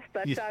a laugh,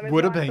 but it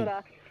would have been.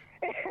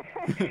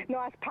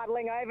 Nice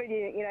paddling over,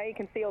 you know, you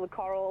can see all the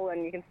coral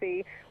and you can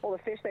see all the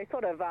fish. They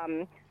sort of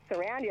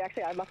surround you.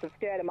 Actually, I must have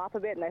stirred them up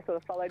a bit and they sort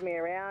of followed me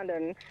around,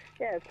 and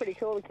yeah, it's pretty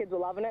cool. The kids were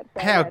loving it.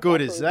 So, How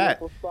good is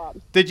that?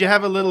 Did you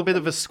have a little bit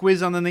of a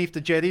squiz underneath the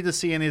jetty to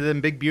see any of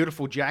them big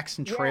beautiful jacks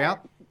and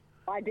trout?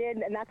 I did,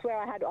 and that's where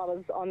I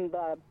was on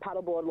the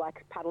paddleboard,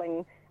 like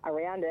paddling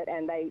around it,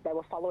 and they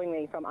were following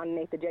me from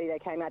underneath the jetty. They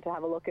came out to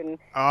have a look, and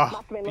must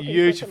have been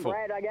looking for some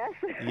bread, I guess.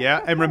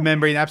 Yeah, and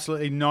remembering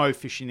absolutely no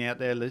fishing out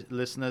there,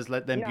 listeners.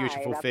 Let them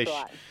beautiful that's fish.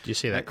 Right. Do you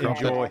see that croc?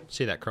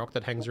 See that croc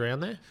that hangs around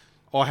there?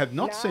 I have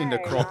not seen the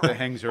croc that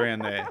hangs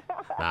around there.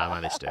 No, I'm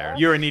only staring.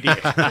 You're an idiot.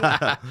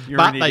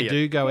 But they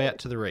do go out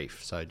to the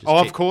reef. So just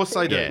of course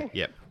they do. Yeah,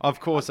 yep. Of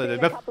course they do.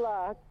 A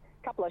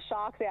couple of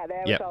sharks out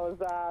there, which I was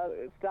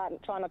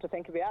trying not to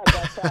think about.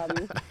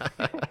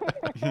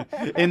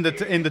 But in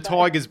the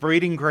tiger's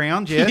breeding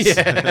ground, yes.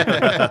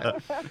 Yeah.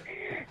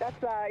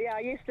 That's I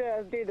used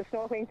to do the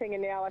snorkeling thing,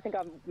 and now I think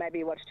I've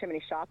maybe watched too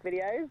many shark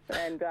videos,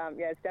 and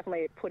it's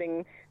definitely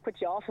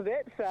puts you off a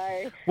bit.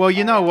 So well,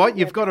 you know what,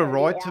 you've got a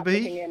right to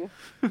be.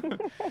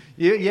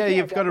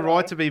 You've got a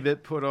right to be a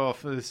bit put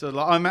off. So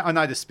like, I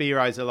know the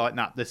Spearos are like,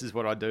 nah, this is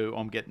what I do.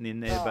 I'm getting in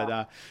there.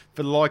 But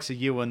for the likes of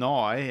you and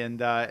I,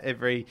 and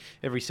every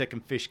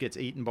second fish gets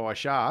eaten by a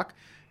shark,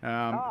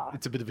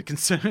 it's a bit of a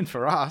concern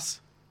for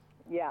us.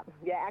 Yeah.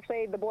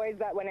 Actually, the boys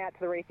that went out to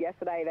the reef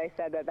yesterday, they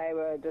said that they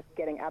were just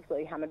getting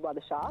absolutely hammered by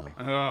the sharks.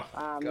 Oh,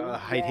 God, I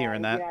hate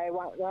hearing that. I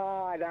don't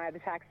know, the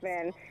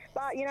taxman.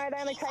 But, they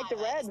only take the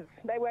reds.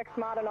 They work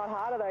smarter, not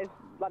harder, those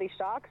bloody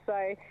sharks.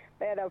 So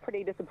they were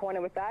pretty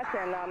disappointed with that.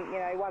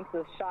 And, once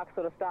the sharks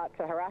sort of start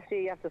to harass you,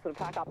 you have to sort of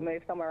pack up and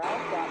move somewhere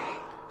else. But,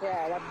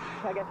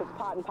 I guess it's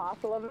part and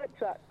parcel of it.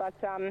 But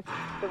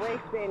the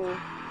reef's been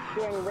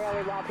doing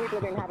really well. People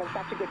have been having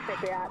such a good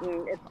trip out,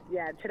 and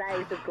today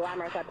is just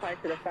glamorous. I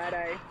posted a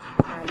photo.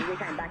 We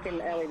came back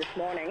in early this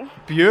morning.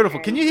 Beautiful.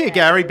 Can you hear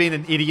Gary being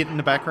an idiot in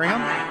the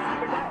background?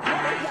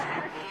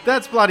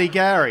 That's bloody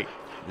Gary.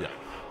 Yeah.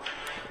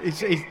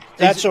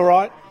 That's all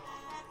right.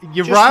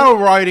 You're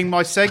railroading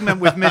my segment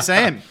with Miss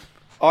M.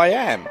 I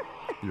am.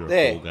 You're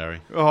there. a fool,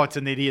 Gary. Oh, it's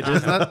an idiot,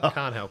 isn't it?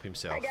 Can't help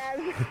himself.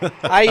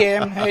 I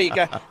am. Here you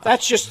go.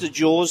 That's just the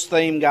Jaws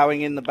theme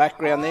going in the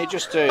background there,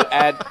 just to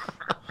add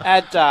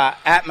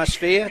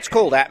atmosphere. It's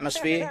called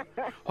atmosphere.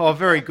 Oh,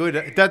 very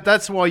good.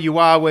 That's why you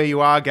are where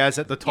you are, Gaz,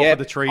 at the top of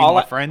the tree,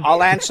 my friend.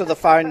 I'll answer the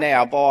phone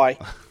now. Bye.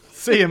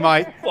 See you,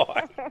 mate.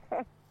 Bye.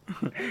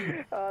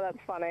 Oh, that's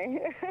funny.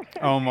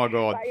 Oh, my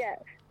God.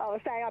 But I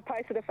was saying I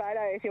posted a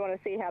photo if you want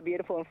to see how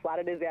beautiful and flat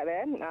it is out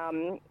there.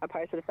 I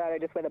posted a photo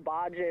just where the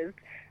barge is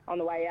on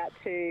the way out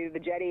to the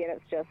jetty, and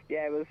it's just,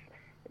 it was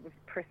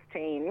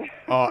pristine.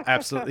 Oh,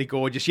 absolutely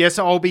gorgeous. Yes,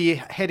 I'll be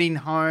heading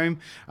home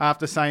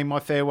after saying my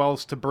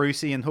farewells to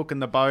Brucey and hooking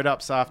the boat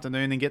up this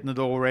afternoon and getting it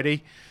all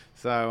ready.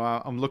 So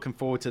I'm looking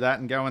forward to that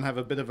and go and have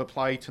a bit of a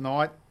play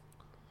tonight.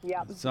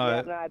 Yep. No,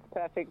 it's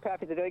perfect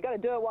to do. You got to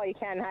do it while you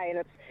can, hey. And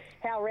it's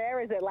how rare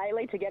is it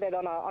lately to get it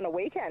on a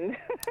weekend?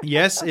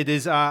 Yes, it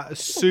is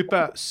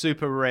super,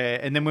 super rare.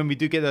 And then when we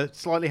do get a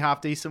slightly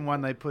half decent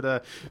one, they put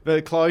the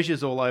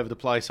closures all over the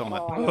place on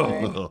it.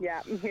 Oh,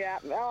 yeah.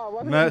 Oh,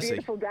 wasn't it a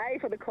beautiful day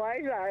for the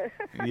closure?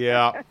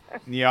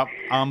 Yep.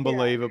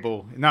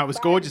 Unbelievable. No, it was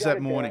gorgeous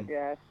that morning.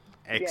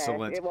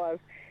 Excellent. Yeah, it was.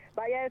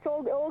 But yeah, it's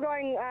all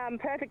going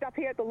perfect up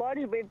here at the lodge.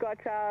 We've got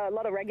a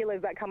lot of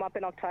regulars that come up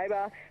in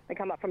October. They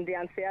come up from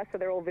down south, so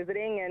they're all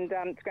visiting, and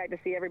it's great to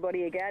see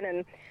everybody again.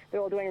 And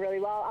they're all doing really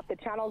well. Up the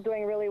channel's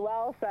doing really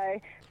well. So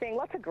seeing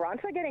lots of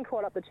grunter getting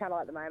caught up the channel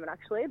at the moment.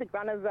 Actually, the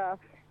grunters are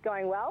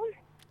going well.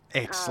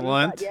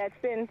 Excellent. But yeah,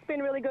 it's been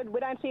really good. We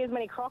don't see as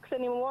many crocs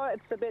anymore.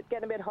 It's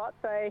getting a bit hot,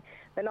 so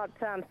they're not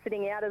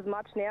sitting out as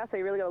much now. So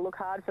you really got to look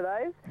hard for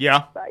those.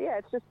 Yeah. But yeah,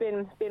 it's just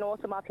been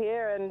awesome up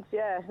here, and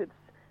yeah, it's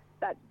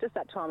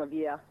that time of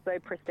year. So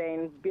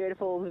pristine,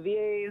 beautiful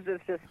views.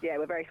 It's just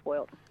we're very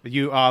spoiled.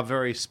 You are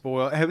very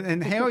spoiled.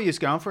 And how are you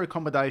going for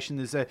accommodation?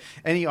 Is there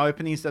any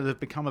openings that have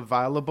become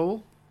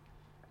available?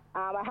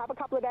 I have a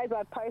couple of days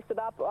I've posted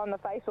up on the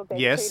Facebook. There's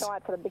Yes. 2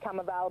 nights that have become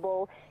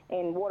available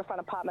in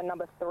waterfront apartment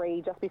number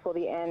 3 just before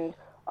the end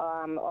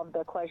of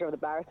the closure of the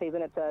Barra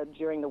season. It's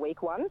during the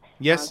week one.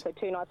 Yes. So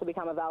 2 nights will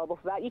become available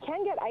for that. You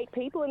can get 8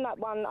 people in that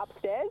one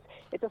upstairs.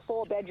 It's a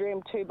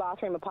 4-bedroom,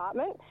 2-bathroom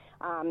apartment.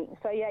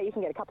 So yeah, you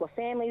can get a couple of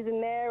families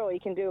in there, or you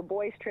can do a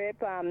boys' trip.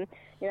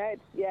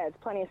 It's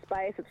plenty of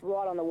space. It's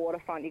right on the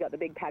waterfront. You got the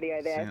big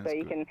patio there, Sounds so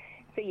you can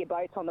see your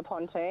boats on the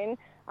pontoon.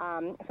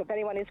 So if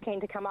anyone is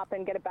keen to come up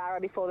and get a Barra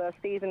before the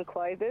season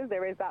closes,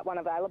 there is that one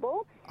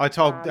available. I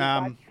told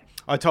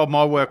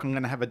my work I'm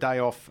going to have a day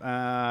off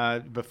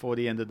before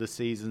the end of the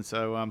season,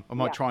 so I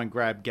might try and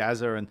grab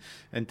Gazza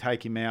and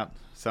take him out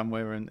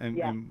somewhere,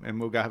 and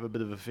we'll go have a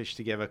bit of a fish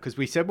together, because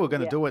we said we were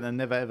going to do it and it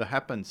never ever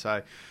happened.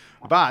 So,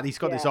 but he's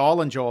got this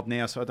island job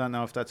now, so I don't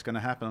know if that's going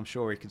to happen. I'm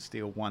sure he could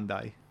steal one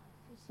day.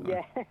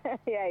 So.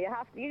 Yeah,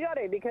 you got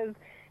to, because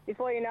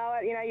before you know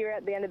it, you're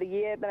at the end of the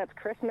year, then it's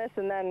Christmas,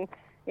 and then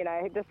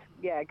it just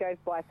it goes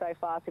by so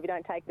fast. If you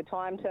don't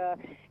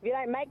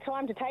make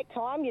time to take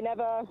time, you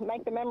never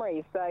make the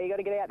memories. So you got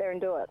to get out there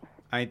and do it.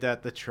 Ain't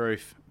that the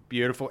truth?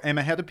 Beautiful.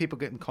 Emma, how do people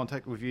get in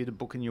contact with you to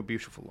book in your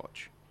beautiful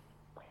lodge?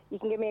 You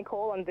can give me a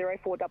call on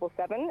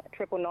 0477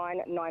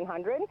 999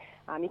 900.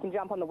 You can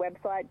jump on the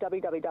website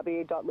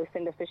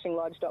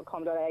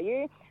www.lucindafishinglodge.com.au.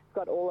 It's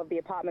got all of the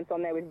apartments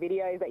on there with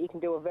videos that you can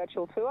do a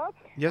virtual tour.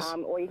 Yes.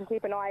 Or you can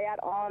keep an eye out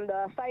on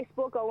the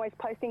Facebook, always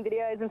posting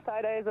videos and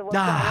photos of what's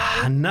going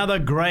on. Another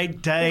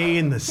great day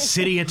in the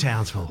city of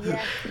Townsville.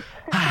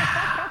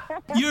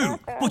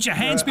 You, put your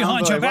hands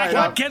behind your back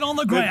and get on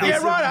the ground. Yeah,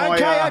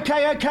 right.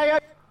 Okay.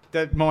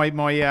 That my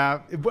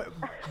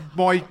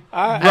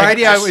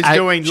radio is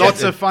doing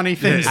lots of funny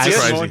things.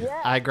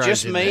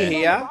 Just me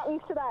here.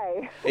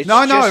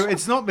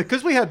 It's not,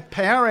 because we had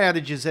power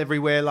outages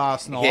everywhere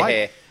last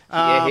night.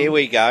 Here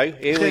we go.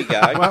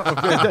 Well,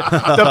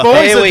 the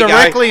boys are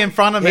directly in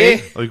front of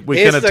me. We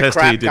can attest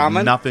to you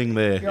did nothing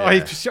there.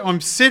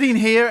 I'm sitting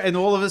here, and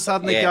all of a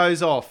sudden it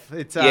goes off.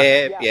 It's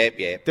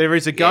There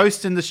is a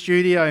ghost in the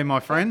studio,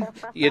 my friend.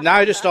 You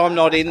noticed I'm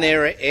not in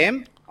there,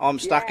 Em. I'm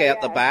stuck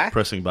out the back.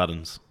 Pressing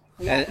buttons.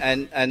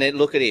 And then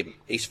look at him.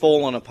 He's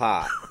fallen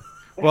apart.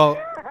 Well,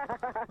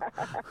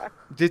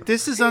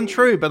 this is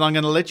untrue, but I'm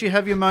going to let you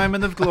have your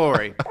moment of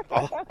glory.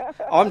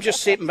 I'm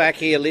just sitting back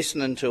here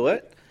listening to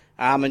it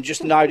and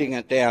just noting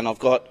it down. I've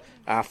got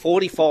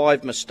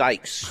 45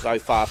 mistakes so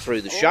far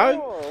through the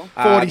show.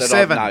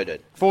 47. That I've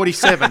noted.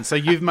 47. So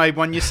you've made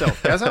one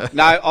yourself, has it?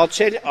 No, I'll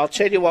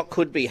tell you what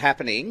could be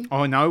happening.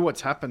 I know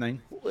what's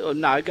happening. Well,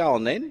 no, go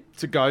on then.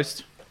 It's a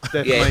ghost.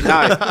 Definitely.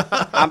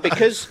 Yeah, no.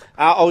 Because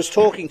I was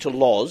talking to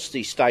Loz,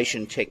 the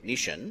station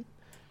technician,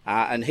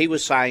 and he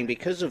was saying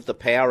because of the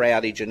power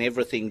outage and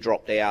everything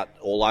dropped out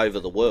all over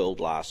the world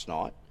last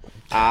night,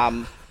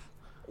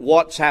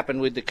 what's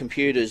happened with the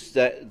computers,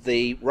 that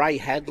the Ray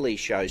Hadley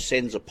show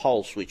sends a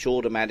pulse which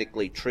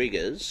automatically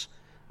triggers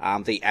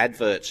the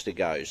adverts to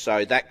go.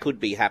 So that could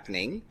be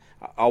happening.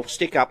 I'll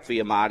stick up for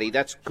you, Marty.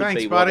 That could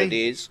be what it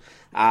is.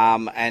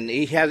 And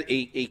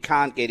he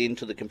can't get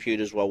into the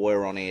computers while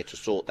we're on air to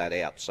sort that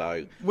out.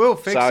 So we'll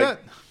fix it.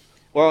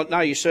 Well, no,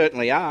 you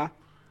certainly are.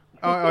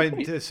 I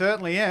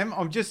certainly am.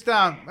 I'm just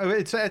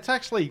it's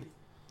actually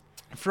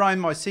thrown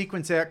my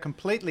sequence out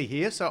completely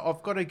here, so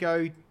I've got to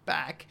go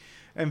back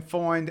and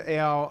find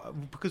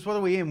because what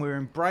are we in? We're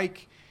in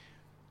break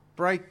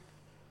 2,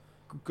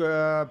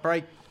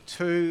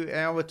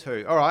 hour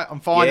 2. All right,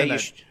 I'm finding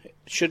it.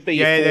 Should be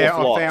your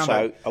fourth lot,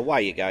 so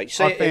away you go.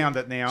 See, I found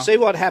it now. See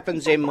what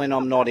happens, Em, when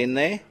I'm not in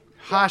there?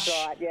 Hush,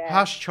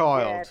 hush,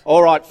 child. Yeah.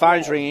 All right,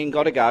 phone's ringing,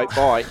 got to go,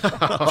 bye.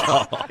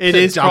 It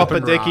is proper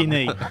dicky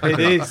knee. It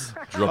is.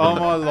 Oh,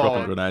 my Lord.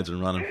 Dropping grenades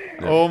and running.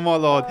 Yeah. Oh, my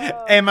Lord.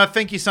 Emma,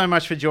 thank you so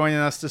much for joining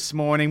us this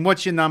morning.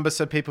 What's your number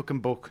so people can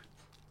book?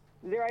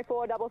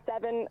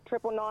 0477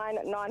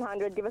 999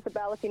 900. Give us a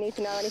bell if you need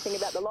to know anything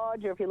about the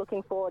lodge, or if you're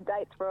looking for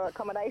dates for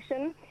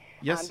accommodation.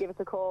 Yes. Give us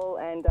a call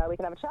and we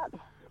can have a chat.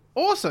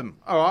 Awesome.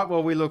 All right.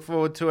 Well, we look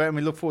forward to it, and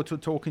we look forward to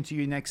talking to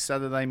you next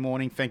Saturday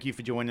morning. Thank you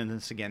for joining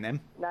us again,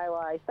 Em. No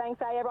worries. Thanks,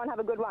 everyone. Have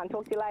a good one.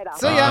 Talk to you later.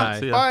 See ya.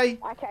 Bye.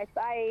 Okay,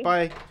 bye.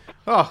 Bye.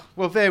 Oh,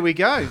 well, there we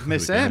go,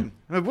 Miss Em.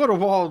 What a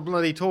wild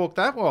bloody talk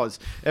that was.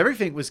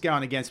 Everything was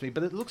going against me,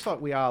 but it looks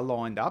like we are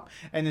lined up,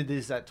 and it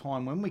is that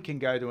time when we can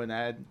go to an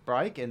ad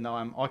break, and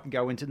I can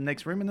go into the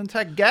next room and then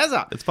take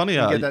Gazza. It's funny.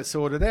 And get that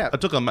sorted out. I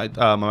took my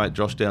mate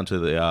Josh down to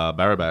the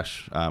Barra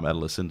Bash at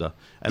Lucinda,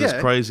 and it's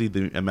crazy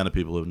the amount of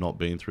people who have not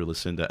been through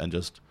Lucinda and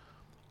just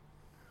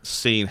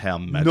seen how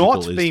magical it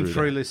is. Not been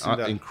through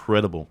Lucinda.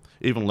 Incredible.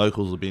 Even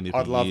locals have been there for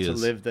years. I'd love to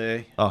live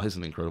there. Oh,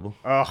 isn't it incredible?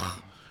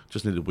 Oh.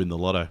 Just need to win the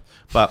lotto.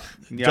 But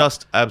Yep.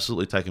 just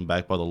absolutely taken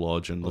back by the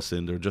lodge and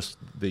Lucinda, just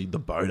the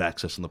boat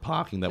access and the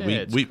parking that Yeah,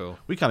 it's we cool.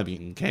 can't even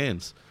get in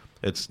Cairns.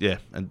 It's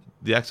and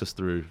the access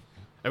through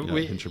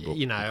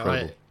Hinchinbrook,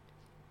 incredible.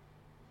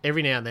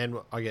 Every now and then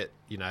I get,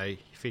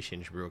 fish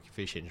Hinchinbrook.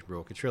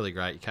 It's really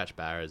great. You catch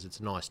barras. It's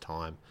a nice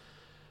time.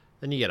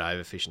 Then you get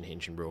over fishing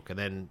Hinchinbrook, and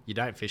then you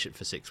don't fish it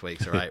for 6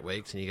 weeks or 8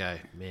 weeks, and you go,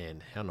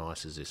 man, how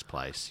nice is this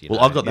place? Well,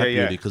 I've got that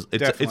beauty because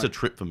it's a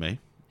trip for me.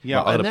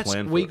 Yeah, I and had a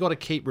plan. we got to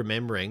keep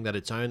remembering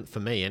that for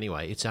me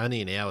anyway, it's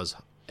only an hour's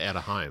out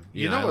of home.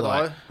 You know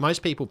what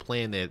most people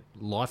plan their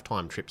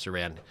lifetime trips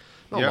around.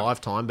 Not Yep.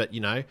 lifetime, but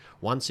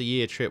once a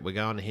year trip. We're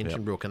going to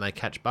Hinchinbrook, and they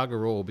catch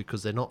bugger all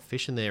because they're not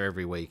fishing there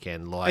every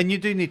weekend. And you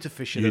do need to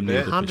fish it a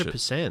bit,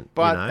 100%.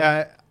 But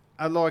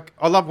I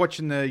love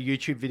watching the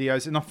YouTube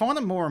videos, and I find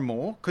them more and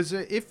more because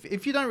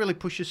if you don't really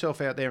push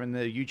yourself out there in the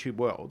YouTube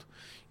world,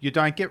 you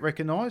don't get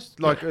recognised.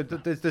 Like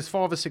there's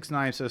 5 or 6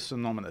 names that are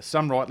synonymous.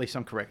 Some rightly,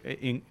 some correct,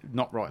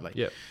 not rightly.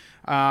 Yeah.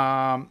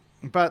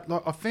 But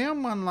I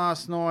found one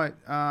last night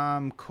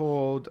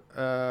called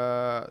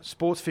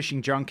Sports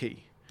Fishing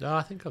Junkie. Oh,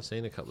 I think I've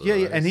seen a couple of Yeah,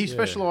 those. yeah, and he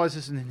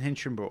specialises in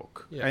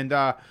Hinchinbrook. Yeah.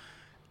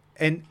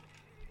 And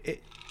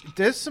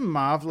there's some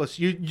marvellous...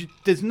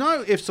 there's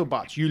no ifs or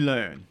buts. You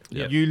learn.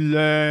 Yep. You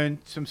learn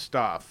some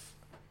stuff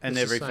and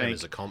It's everything. The same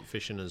as a comp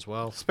fishing as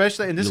well.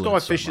 Especially, and this You guy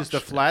learn so fishes the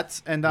much,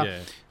 flats. And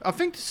Yeah. I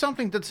think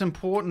something that's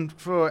important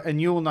for,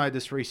 and you'll know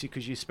this, Rhyce,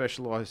 because you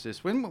specialise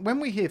this. When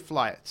we hear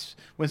flats,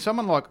 when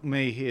someone like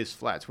me hears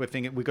flats, we're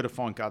thinking we've got to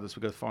find gutters,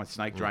 we've got to find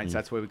snake drains. Mhm.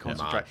 That's where we Yeah.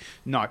 concentrate.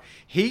 No,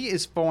 he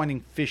is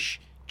finding fish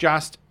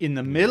just in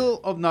the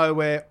middle of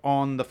nowhere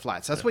on the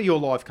flats. That's where your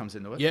live comes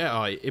into it.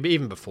 Yeah,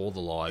 even before the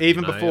live.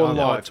 Even before the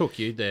I live. took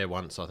you there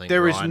once, I think.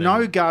 There is Ryan,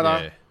 no and-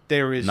 gutter. yeah.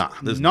 There is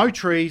there's no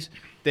trees.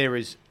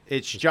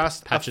 It's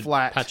just patch a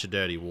flat. patch of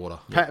dirty water.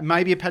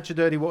 Maybe a patch of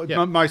dirty water.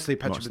 Yep. Mostly a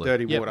patch of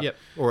dirty water. Yep.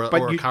 Or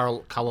But a you-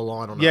 colour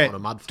line on a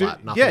mud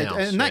flat. Nothing else.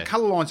 And that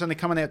colour line's only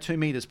coming out 2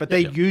 metres, but they're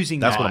using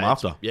That's that. what I'm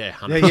after. Yeah,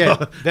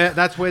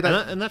 That's where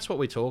that. And that's what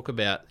we talk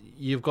about.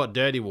 You've got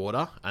dirty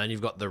water, and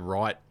you've got the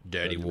right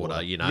dirty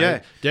water.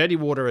 Yeah. Dirty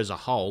water as a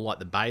whole, like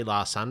the bay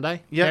last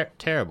Sunday. Yeah.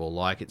 Terrible.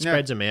 Like it Yeah.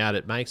 spreads them out.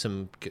 It makes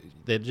them.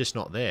 They're just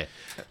not there.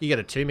 You get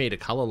a 2 metre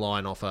colour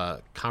line off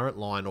a current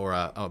line or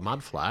a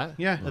mud flat.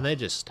 Yeah. And they're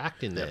just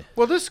stacked in there.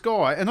 Well, this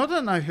guy, and I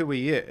don't know who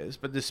he is,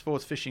 but this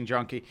sports fishing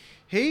junkie,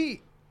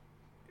 he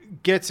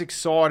gets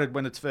excited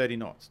when it's 30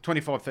 knots,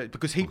 25 feet,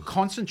 because he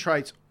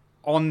concentrates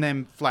on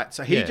them flats.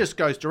 So he Yeah. just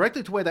goes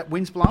directly to where that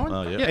wind's blowing,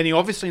 Oh, yeah. and he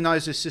obviously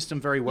knows his system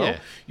very well. Yeah.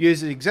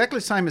 Uses it exactly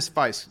the same as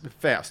Faust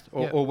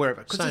or, Yeah. or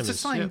wherever, because Same it's the as-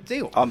 same yeah.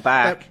 deal. I'm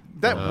back.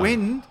 That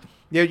wind...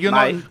 Yeah, you're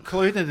Mate. not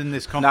included in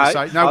this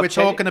conversation. No, I'll we're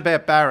tell you- talking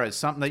about barras,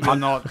 something that you're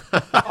not.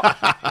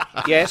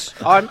 Yes,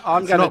 I'm It's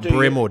going not to do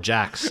brim or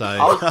jack,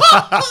 so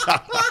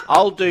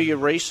I'll do your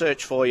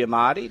research for you,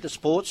 Marty. The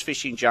sports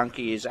fishing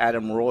junkie is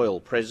Adam Royal,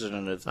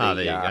 president of the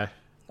there you go.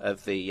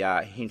 of the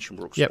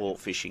Hinchinbrook Yep. Sport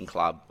Fishing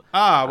Club.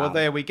 Well,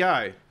 there we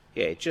go.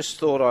 Yeah, just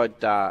thought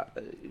I'd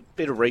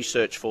bit of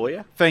research for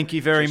you. Thank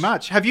you very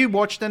much. Have you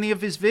watched any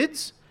of his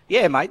vids?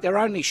 Yeah, mate, they're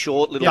only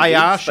short little. They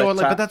vids, are short,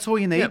 but, but that's all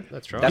you need. Yep,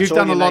 that's right. That's You've all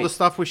done a you lot need. of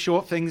stuff with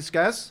short things,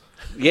 Gaz.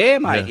 Yeah,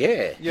 mate.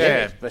 Yeah.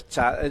 Yeah. But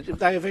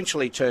they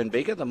eventually turn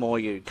bigger the more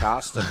you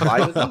cast and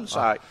play with them.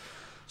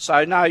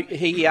 So no,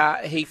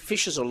 he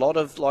fishes a lot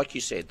of, like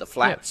you said, the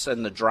flats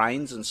and the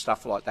drains and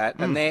stuff like that.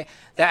 And they're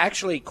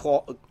actually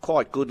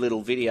quite good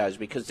little videos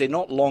because they're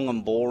not long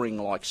and boring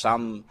like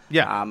some.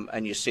 Yeah.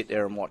 And you sit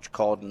there and watch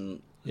cod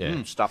and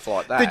Yeah. stuff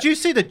like that. Did you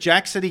see the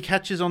jacks that he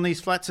catches on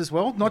these flats as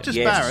well? Not just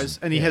Yes. barras,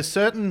 and he has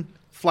certain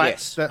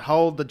flats that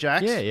hold the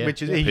jacks. Yeah, yeah.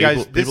 Which is Yeah. he People,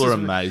 goes. This people are is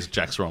amazed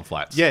Jacks are on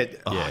flats. Yeah,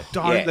 Oh.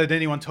 don't Yeah. let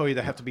anyone tell you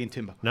they have to be in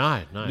timber.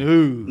 no.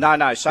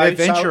 No. So They're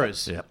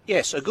adventurers. Yep.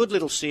 yes, a good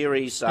little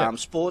series.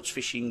 Sports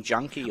fishing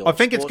junkie. Or I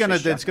think it's sports gonna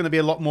fishing there's gonna be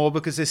a lot more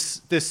because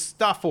there's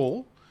stuff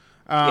all.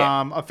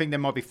 I think there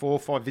might be 4 or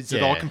 5 vids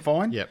that I Yeah. can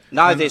find. Yep.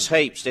 No, there's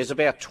heaps. There's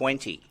about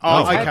 20. Oh,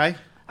 We've had- okay.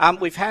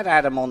 We've had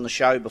Adam on the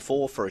show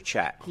before for a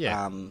chat.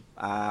 Yeah.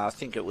 I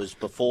think it was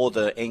before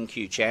the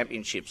NQ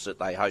Championships that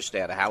they host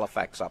out of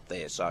Halifax up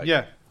there. So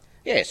Yeah.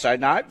 yeah. So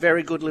no,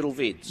 very good little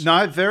vids.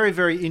 No, very,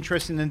 very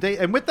interesting indeed.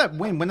 And with that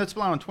wind, when it's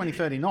blowing 20,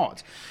 30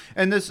 knots,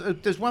 and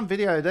there's one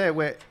video there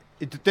where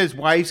there's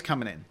waves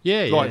coming in.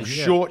 Yeah, yeah, like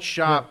yeah. short,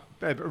 sharp,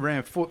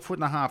 around foot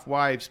and a half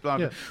waves,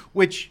 blowing, Yeah.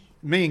 which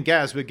me and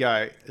Gaz would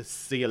go,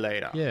 see you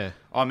later. Yeah.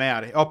 I'm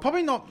out. Oh,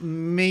 probably not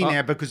me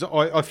now because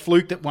I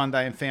fluked it one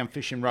day and found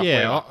fish in rough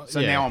weather.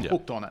 So now I'm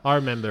hooked on it. I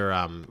remember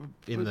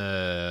in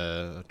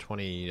the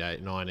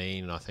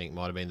 2019, I think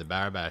might have been the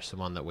Barra Bash, the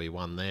one that we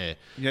won there.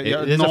 Yeah,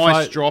 There's a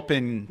nice drop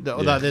in. There's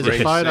a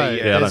Rhyce, photo.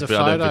 yeah. There's a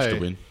I don't fish photo.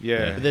 to win.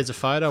 Yeah. There's a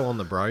photo on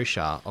the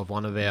brochure of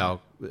one of our.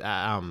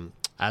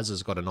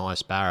 Azza's got a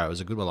nice barrow. It was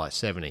a good one, like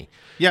 70.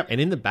 Yep.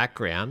 And in the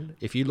background,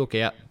 if you look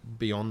out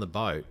beyond the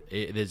boat,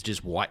 there's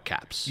just white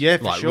caps. Yeah,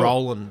 for like sure.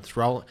 rolling.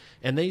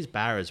 And these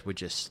barrows were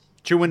just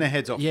chewing their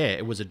heads off. Yeah,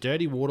 it was a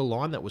dirty water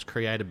line that was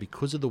created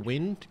because of the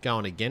wind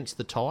going against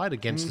the tide,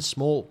 against the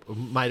small...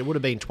 Mate, it would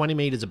have been 20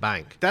 metres of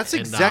bank. That's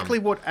exactly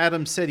what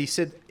Adam said. He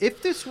said,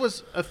 if this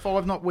was a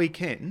 5-knot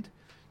weekend,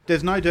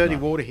 there's no dirty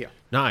water here.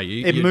 No,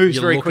 it moves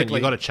very quickly.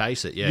 You've got to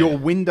chase it, yeah. Your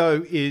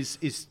window is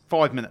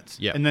 5 minutes,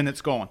 Yep. and then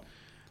it's gone.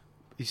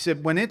 He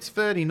said, when it's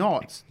 30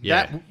 knots,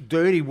 that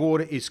dirty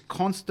water is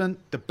constant.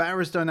 The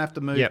barras don't have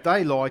to move. Yep.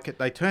 They like it.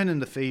 They turn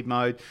into feed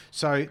mode.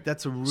 So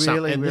that's a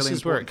really, and really this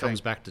is where it important comes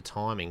thing. back to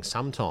timing.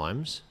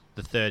 Sometimes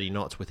the 30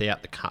 knots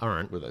without the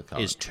current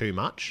is too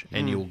much,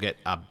 and you'll get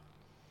a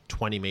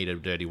 20-metre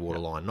dirty water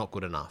line. Not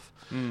good enough.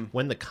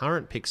 When the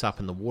current picks up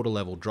and the water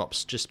level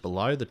drops just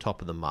below the top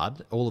of the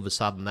mud, all of a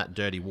sudden that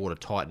dirty water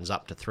tightens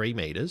up to 3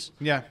 metres.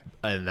 Yeah.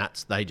 And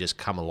they just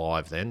come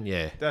alive then,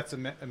 yeah. That's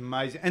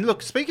amazing. And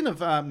look, speaking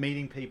of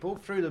meeting people,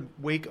 through the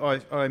week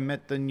I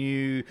met the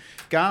new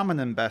Garmin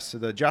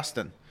ambassador,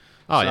 Justin.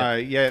 Oh,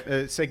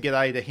 said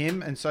g'day to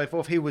him and so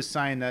forth. He was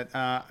saying that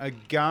a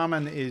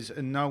Garmin is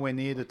nowhere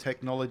near the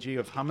technology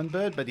of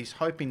Humminbird, but he's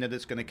hoping that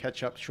it's going to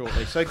catch up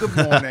shortly. So good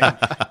morning,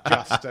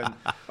 Justin.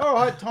 All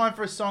right, time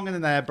for a song and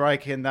an ad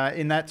break. And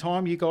in that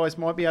time, you guys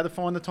might be able to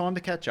find the time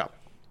to catch up.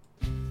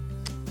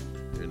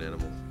 You're an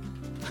animal.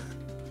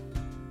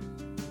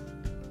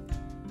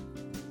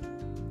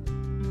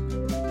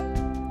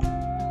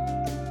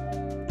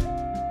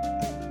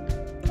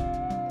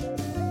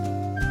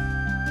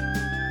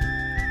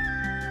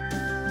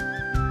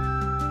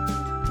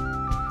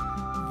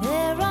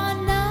 There are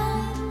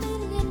 9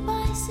 million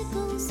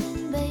bicycles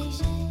in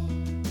Beijing.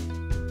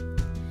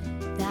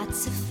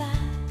 That's a fact.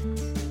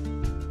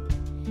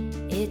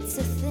 It's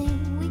a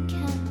thing we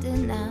can't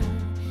deny.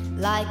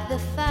 Like the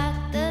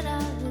fact that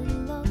I will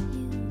love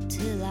you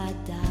till I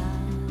die.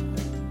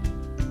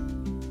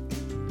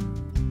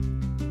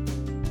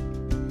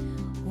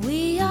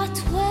 We are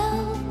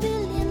 12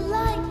 billion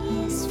light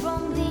years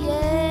from the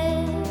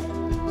edge.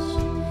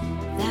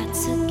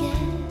 That's a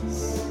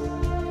guess.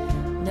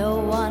 No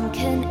one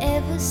can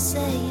ever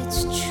say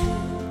it's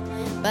true,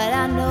 but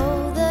I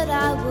know that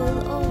I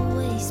will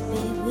always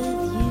be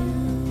with you.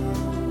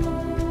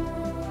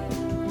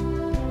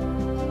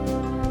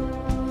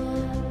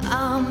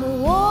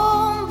 I'm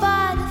warmed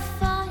by the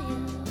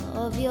fire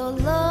of your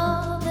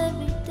love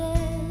every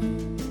day.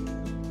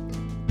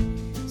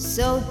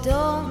 So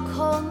don't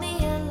call me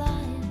a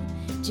liar,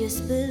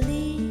 just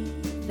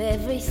believe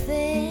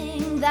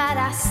everything that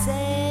I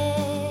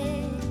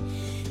say.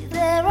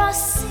 There are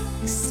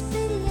 6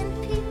 billion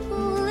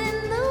people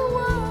in the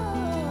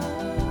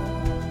world,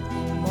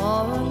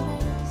 more or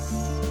less,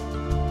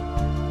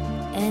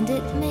 and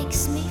it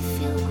makes me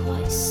feel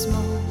quite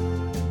small,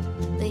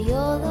 but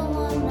you're the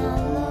one I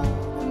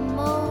love the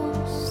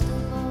most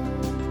of all.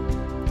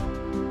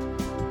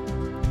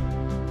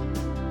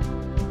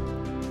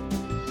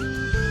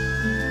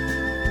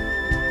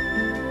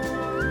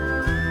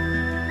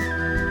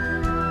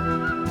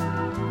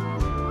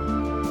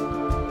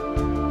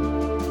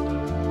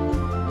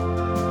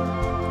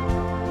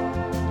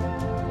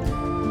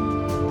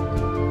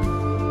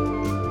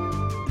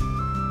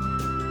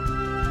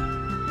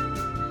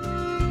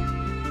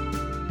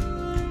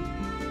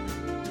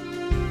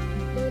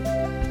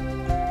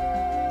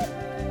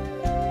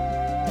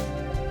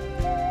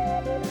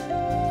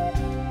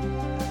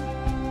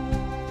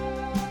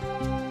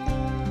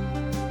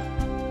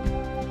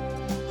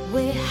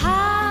 We're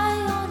high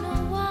on a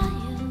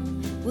wire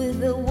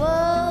with the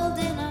world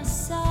in our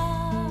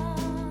sight,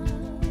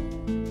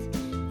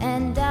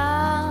 and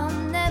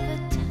I'm never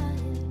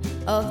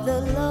tired of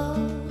the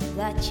love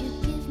that you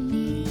give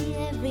me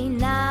every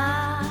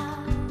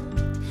night.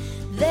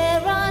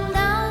 There are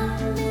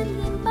 9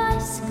 million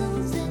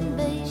bicycles in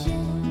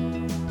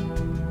Beijing.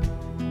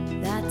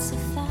 That's a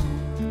fact.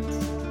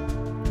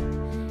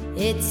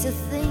 It's a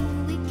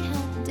thing we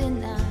can't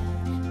deny,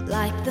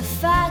 like the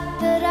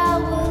fact that I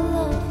will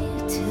love you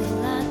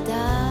till I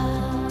die.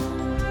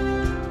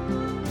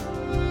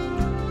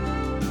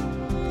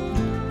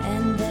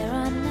 And there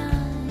are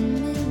 9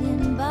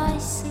 million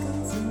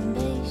bicycles in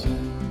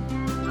Beijing.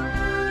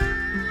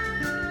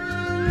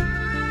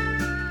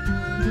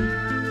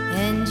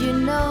 And you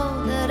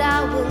know that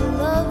I will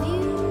love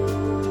you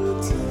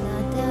till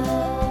I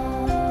die.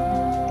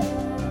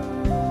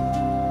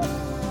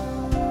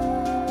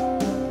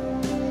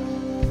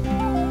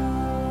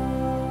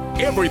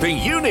 Everything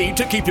you need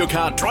to keep your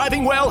car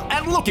driving well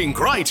and looking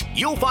great.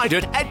 You'll find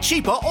it at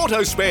Cheaper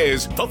Auto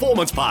Spares.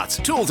 Performance parts,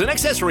 tools and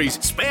accessories,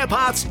 spare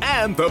parts,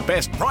 and the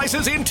best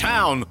prices in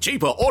town.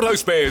 Cheaper Auto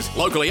Spares,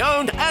 locally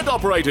owned and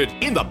operated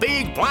in the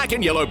big black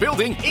and yellow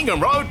building,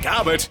 Ingham Road,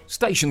 Carbet.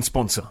 Station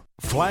sponsor.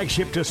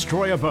 Flagship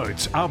destroyer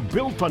boats are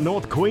built for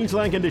North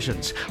Queensland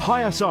conditions.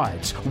 Higher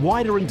sides,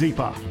 wider and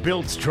deeper.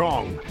 Built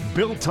strong,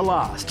 built to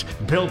last,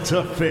 built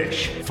to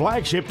fish.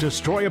 Flagship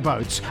destroyer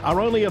boats are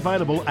only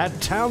available at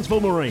Townsville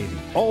Marine.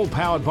 All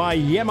powered by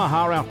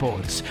Yamaha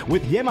outboards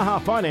with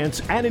Yamaha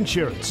finance and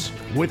insurance.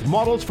 With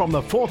models from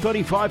the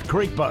 435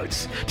 Creek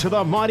boats to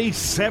the mighty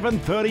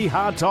 730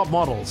 hardtop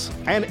models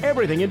and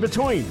everything in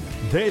between.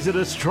 There's a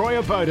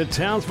destroyer boat at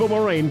Townsville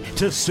Marine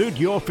to suit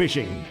your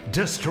fishing.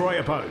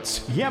 Destroyer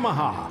boats,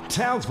 Yamaha,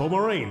 Townsville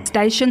Marine.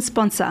 Station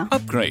sponsor.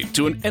 Upgrade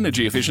to an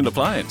energy-efficient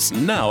appliance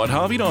now at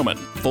Harvey Norman.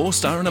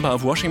 4-star and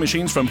above washing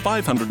machines from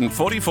 $544.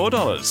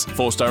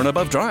 4-star and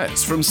above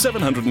dryers from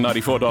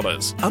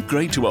 $794.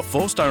 Upgrade to a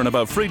 4-star and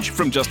above fridge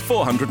from just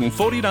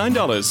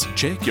 $449.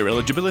 Check your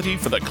eligibility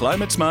for the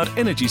Climate Smart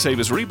Energy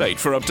Savers rebate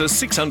for up to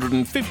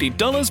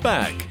 $650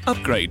 back.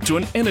 Upgrade to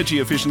an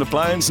energy-efficient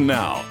appliance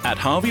now at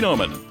Harvey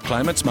Norman.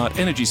 Climate Smart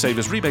Energy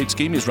Savers rebate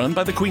scheme is run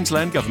by the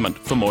Queensland Government.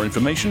 For more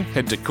information,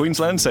 head to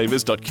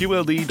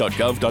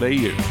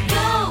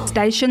queenslandsavers.qld.gov.au.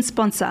 Station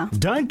sponsor.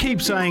 Don't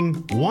keep saying,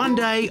 one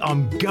day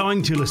I'm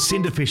going to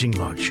Lucinda Fishing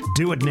Lodge.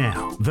 Do it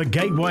now. The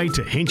gateway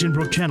to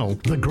Hinchinbrook Channel,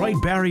 the Great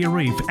Barrier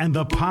Reef and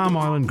the Palm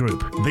Island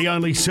Group. The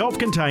only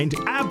self-contained,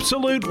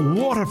 absolute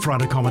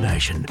waterfront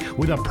accommodation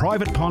with a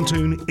private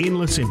pontoon in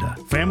Lucinda.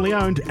 Family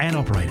owned and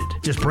operated.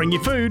 Just bring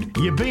your food,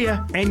 your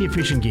beer and your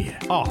fishing gear.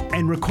 Oh,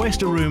 and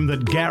request a room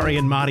that Gary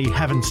and Marty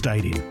haven't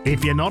stayed in.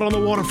 If you're not on the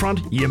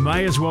waterfront, you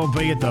may as well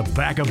be at the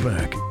back of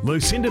Burke.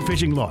 Lucinda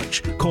Fishing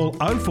Lodge. Call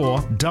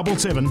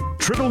 0477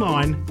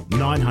 999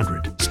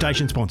 900.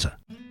 Station sponsor.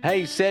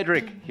 Hey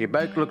Cedric, your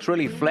boat looks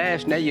really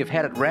flash now you've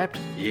had it wrapped.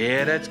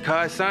 Yeah, that's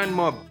Kai Sign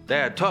Mob. They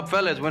are top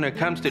fellas when it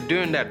comes to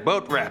doing that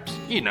boat wraps.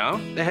 You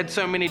know, they had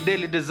so many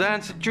daily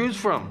designs to choose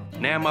from.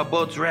 Now my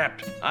boat's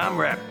wrapped. I'm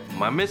wrapped.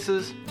 My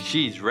missus,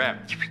 she's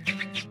wrapped.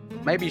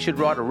 Maybe you should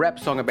write a rap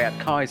song about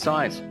Kai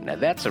Science. Now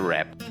that's a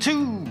rap.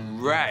 Too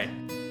right.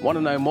 Want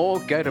to know more?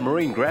 Go to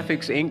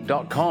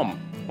marinegraphicsinc.com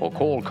or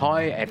call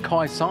Kai at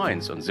Kai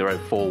Science on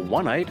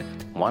 0418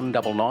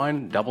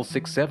 199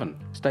 667.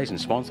 Station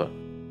sponsor.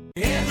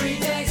 Every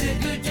day's a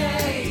good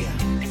day.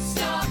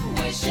 Stop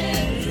wishing.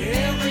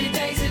 Every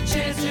day's a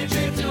chance to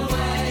drift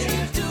away.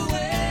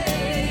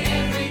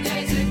 Every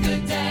day's a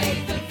good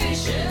day for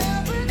fishing.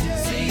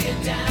 See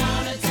it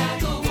down and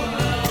tackle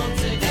world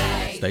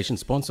today. Station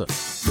sponsor.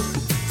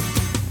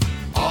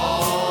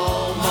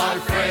 All my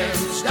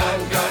friends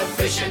don't go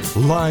fishing.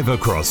 Live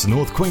across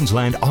North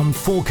Queensland on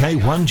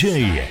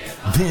 4K1G.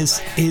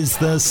 This is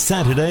the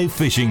Saturday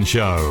Fishing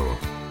Show.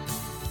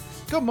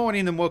 Good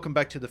morning and welcome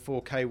back to the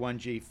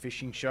 4K1G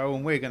Fishing Show,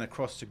 and we're going to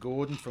cross to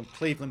Gordon from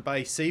Cleveland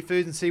Bay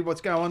Seafood and see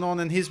what's going on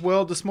in his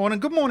world this morning.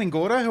 Good morning,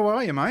 Gordo. How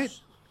are you, mate?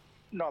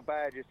 Not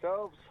bad,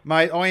 yourselves?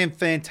 Mate, I am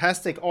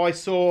fantastic. I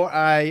saw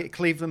a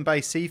Cleveland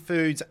Bay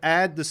Seafoods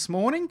ad this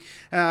morning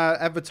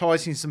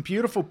advertising some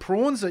beautiful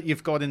prawns that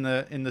you've got in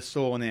the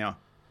store now.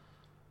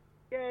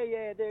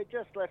 Yeah, they're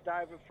just left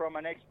over from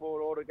an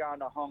export order going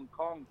to Hong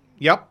Kong.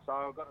 Yep. So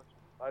I've got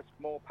a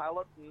small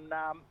pallet and,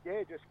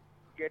 just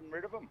getting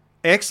rid of them.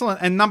 Excellent.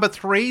 And number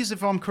 3s,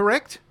 if I'm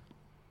correct?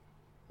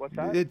 What's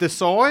that? The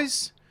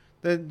size?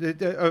 They're 15,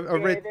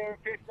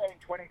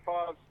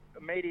 25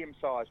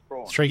 medium-sized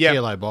prawns. 3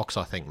 kilo box,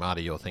 I think,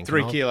 Marty, you're thinking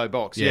 3 of. kilo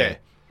box, Yeah.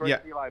 3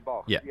 kilo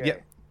box. Yeah.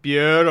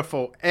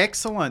 Beautiful.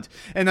 Excellent.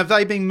 And have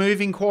they been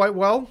moving quite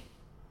well?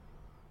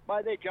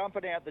 Mate, they're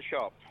jumping out the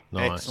shop.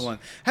 Nice. Excellent.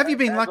 Have you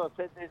been As lucky? I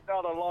said, there's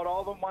not a lot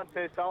of them. Once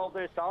they're sold,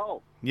 they're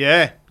sold.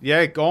 Yeah,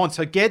 gone.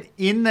 So get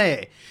in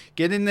there.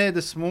 Get in there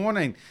this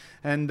morning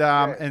and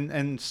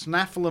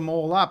snaffle them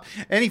all up.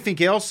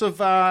 Anything else of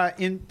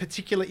in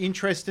particular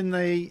interest in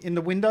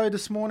the window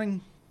this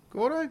morning,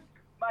 Gordo?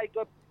 Mate,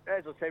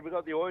 as I said, we've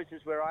got the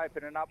oysters we're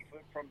opening up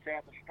from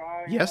South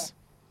Australia. Yes.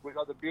 We've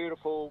got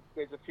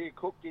there's a few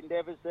cooked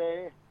endeavours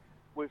there.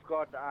 We've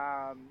got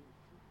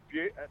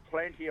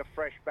plenty of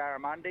fresh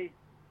barramundi.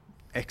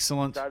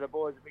 Excellent. So the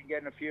boys have been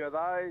getting a few of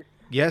those.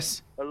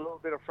 Yes. A little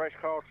bit of fresh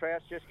coral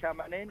trout just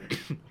coming in.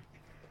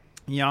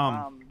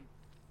 Yum.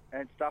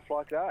 And stuff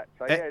like that.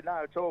 So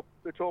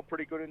it's all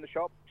pretty good in the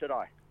shop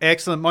today.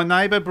 Excellent. My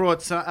neighbour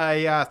brought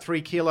a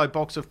 3 kilo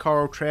box of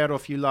coral trout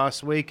off you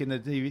last week, and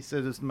he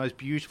said it's the most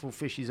beautiful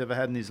fish he's ever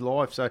had in his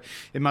life. So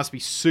it must be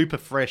super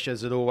fresh,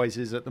 as it always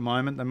is at the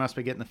moment. They must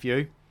be getting a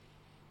few.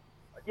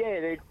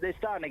 Yeah, they're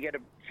starting to get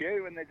a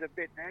few, and there's a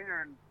bit there.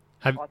 And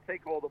I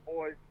think all the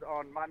boys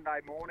on Monday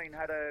morning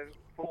had a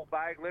full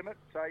bag limit.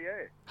 So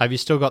yeah. Have you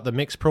still got the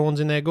mixed prawns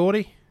in there,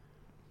 Gordy?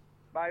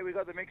 Mate, we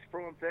got the mixed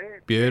prawns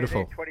there.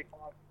 Beautiful. They're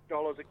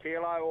 $25 a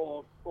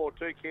kilo or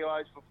 2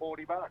 kilos for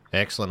 $40.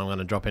 Excellent. I'm going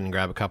to drop in and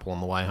grab a couple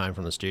on the way home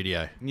from the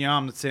studio.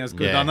 Yum, that sounds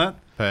good, doesn't it?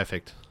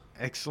 Perfect.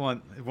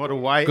 Excellent. What a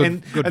way.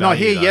 Good and I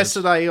hear those.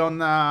 yesterday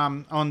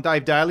on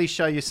Dave Daly's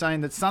show, you're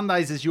saying that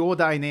Sundays is your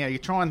day now. You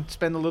try and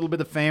spend a little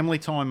bit of family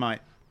time,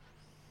 mate.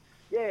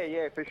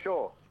 Yeah, for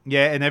sure.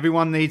 Yeah, and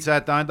everyone needs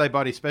that, don't they,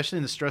 buddy? Especially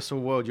in the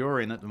stressful world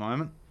you're in at the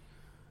moment.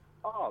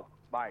 Oh,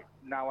 mate,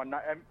 no one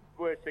knows. And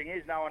worst thing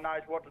is, no one knows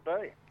what to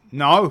do.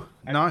 No.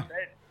 As I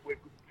said,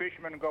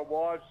 fishermen have got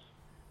wives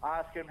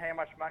ask them how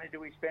much money do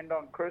we spend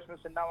on Christmas,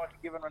 and no one's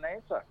given an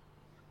answer.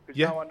 Because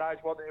Yeah. no one knows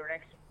what their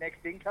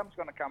next income's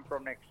going to come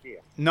from next year.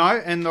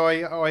 No, and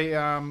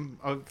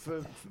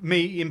for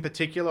me in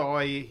particular,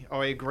 I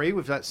agree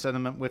with that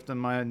sentiment with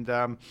them.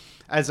 And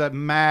as a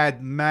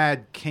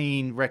mad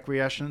keen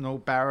recreational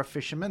barra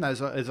fisherman,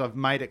 as I've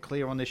made it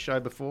clear on this show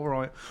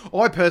before,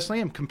 I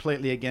personally am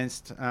completely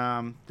against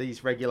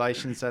these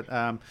regulations that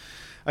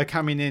are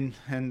coming in,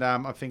 and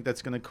I think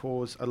that's going to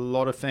cause a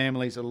lot of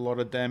families a lot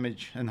of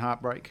damage and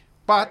heartbreak.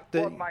 But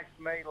what makes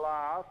me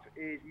laugh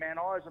is Mount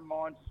Isa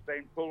Mines has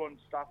been pulling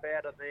stuff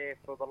out of there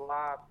for the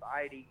last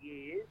 80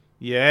 years.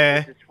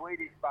 Yeah. It's a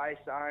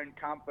Swedish-based owned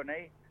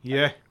company.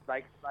 Yeah.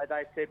 They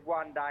said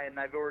one day, and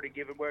they've already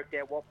worked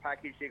out what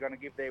package they're going to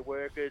give their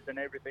workers and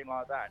everything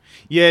like that.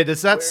 Yeah,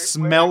 does that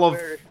smell of...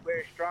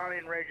 We're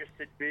Australian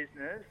registered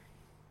business,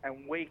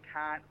 and we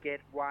can't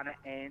get one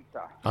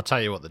answer. I'll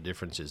tell you what the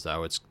difference is,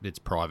 though. It's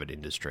private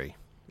industry.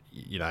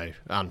 You know,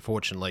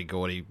 unfortunately,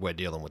 Gordy, we're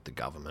dealing with the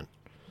government.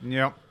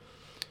 Yep.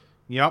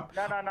 No.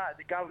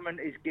 The government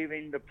is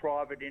giving the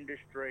private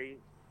industry,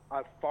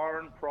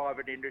 foreign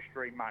private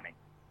industry money.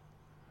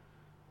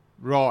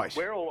 Right.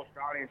 We're all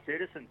Australian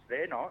citizens.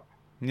 They're not.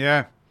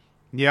 Yeah.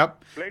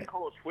 Yep.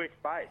 Glencore's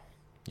Swiss-based.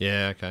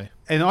 Yeah, okay.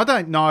 And I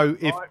don't know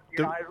if...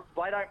 they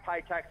don't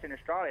pay tax in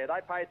Australia.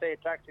 They pay their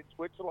tax in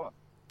Switzerland.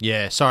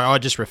 Yeah, sorry, I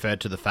just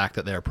referred to the fact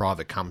that they're a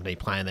private company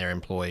paying their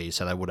employees,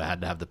 so they would have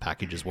had to have the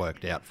packages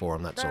worked out for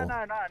them, that's all.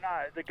 No.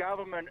 The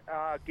government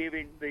are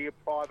giving the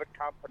private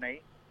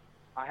company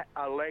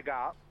a leg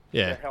up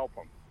to help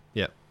them.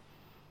 Yep.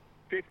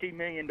 $50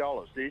 million.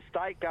 The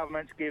state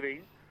government's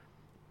giving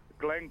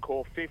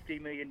Glencore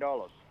 $50 million.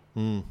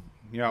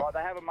 Yeah. Well,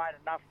 they haven't made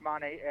enough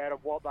money out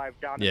of what they've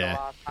done in the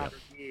last 100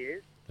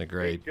 years.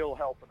 Agreed. They're still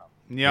helping them.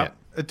 Yep.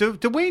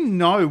 Do we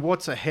know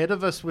what's ahead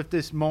of us with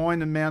this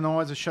mine and Mount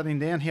Isa shutting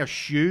down? How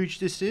huge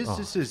this is? Oh,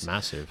 this is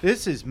massive.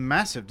 This is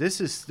massive.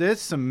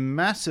 There's some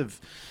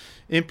massive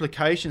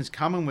implications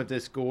coming with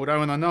this,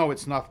 Gordo. And I know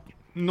it's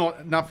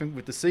nothing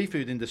with the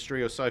seafood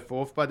industry or so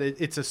forth, but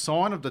it's a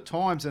sign of the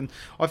times. And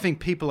I think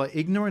people are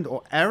ignorant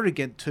or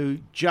arrogant to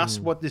just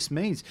what this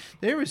means.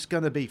 There is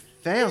going to be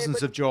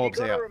thousands of jobs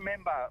you've got out. to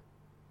remember,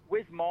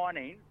 with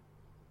mining,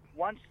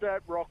 once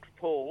that rock's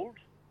pulled,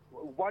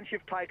 once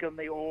you've taken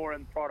the ore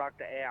and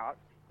product out,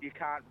 you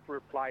can't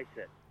replace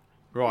it.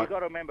 Right. You've got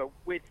to remember,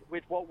 with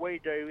what we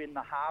do in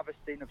the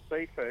harvesting of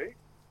seafood,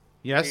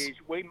 Yes. is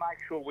we make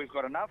sure we've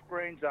got enough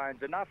green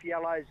zones, enough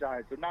yellow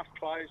zones, enough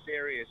closed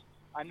areas,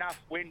 enough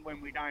wind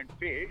when we don't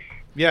fish,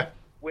 Yeah.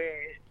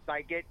 where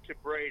they get to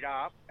breed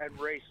up and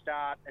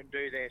restart and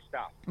do their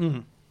stuff.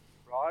 Mm-hmm.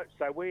 Right?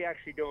 So we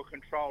actually do a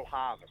controlled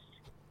harvest.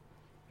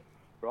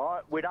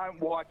 Right? We don't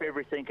wipe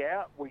everything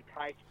out. We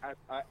take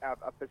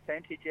a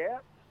percentage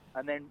out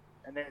and then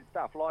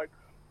stuff. Like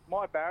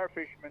my barra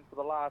fishermen for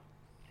the last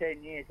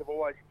 10 years have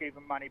always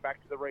given money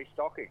back to the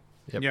restocking.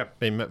 Yep.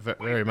 Been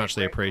very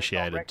muchly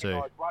appreciated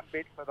too. One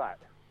bit for that.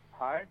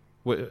 Hey?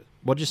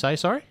 What'd you say,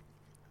 sorry?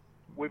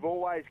 We've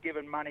always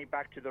given money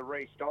back to the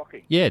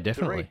restocking. Yeah,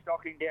 definitely. The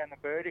restocking down the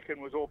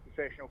Burdekin was all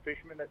professional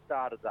fishermen that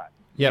started that.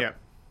 Yep.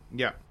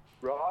 Yeah.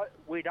 Right?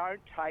 We don't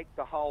take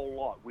the whole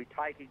lot. We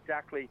take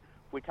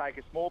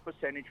a small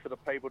percentage for the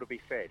people to be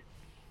fed.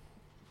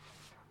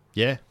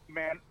 Yeah.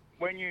 Man,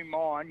 when you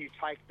mine, you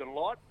take the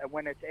lot, and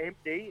when it's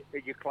empty,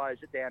 you close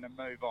it down and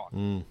move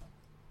on.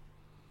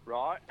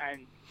 Right?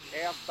 And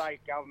our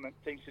state government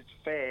thinks it's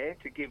fair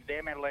to give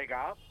them a leg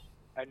up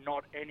and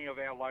not any of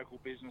our local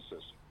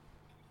businesses.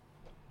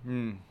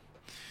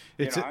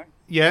 It's You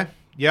know?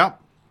 yeah.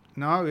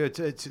 No,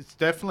 it's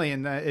definitely,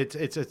 and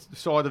it's a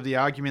side of the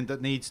argument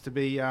that needs to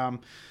be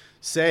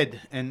said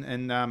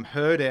and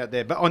heard out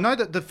there. But I know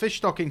that the Fish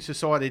Stocking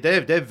Society,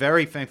 they're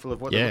very thankful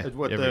of what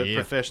the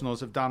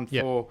professionals have done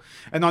for.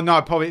 And I know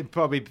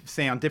probably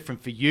sound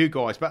different for you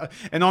guys,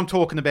 and I'm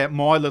talking about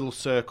my little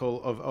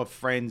circle of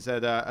friends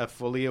that are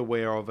fully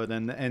aware of it,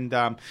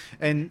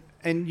 and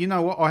you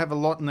know what, I have a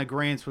lot in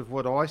agreement with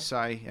what I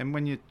say. And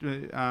when you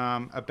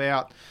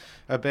about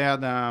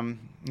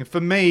for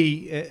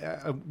me,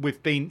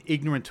 we've been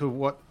ignorant to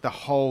what the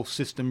whole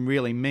system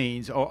really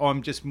means.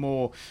 I'm just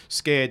more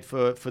scared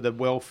for the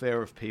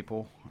welfare of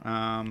people,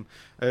 and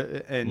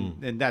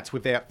that's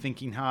without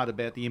thinking hard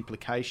about the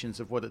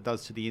implications of what it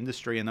does to the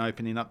industry and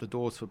opening up the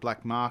doors for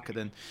black market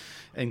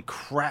and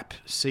crap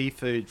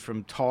seafood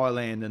from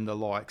Thailand and the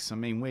likes. I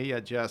mean, we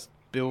are just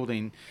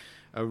building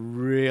a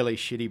really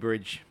shitty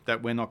bridge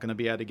that we're not going to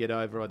be able to get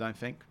over, I don't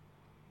think.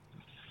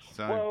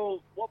 So.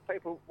 Well,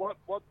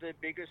 what the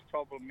biggest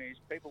problem is,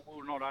 people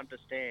will not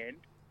understand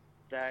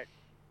that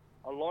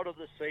a lot of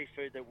the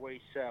seafood that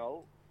we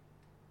sell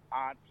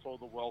aren't for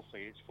the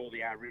wealthy; it's for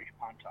the average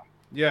punter.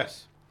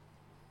 Yes.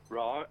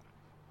 Right,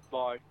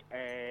 like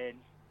and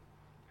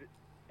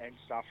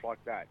stuff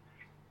like that.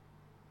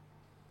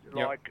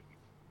 Yep. Like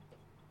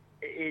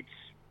it's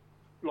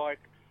like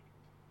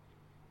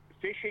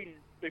fishing.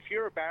 If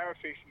you're a barra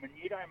fisherman,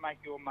 you don't make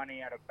your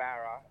money out of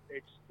barra.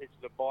 It's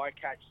the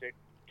bycatch that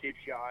tips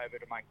you over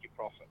to make your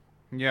profit.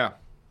 Yeah.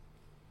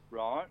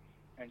 Right?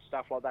 And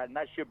stuff like that. And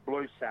that's your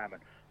blue salmon.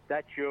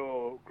 That's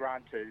your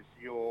grunters,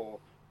 your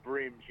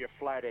brims, your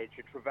flatheads,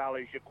 your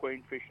trevallies, your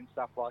queenfish and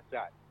stuff like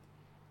that.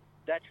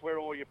 That's where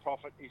all your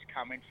profit is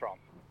coming from.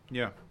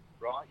 Yeah.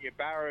 Right? Your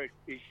barra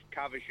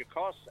covers your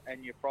costs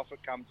and your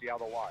profit comes the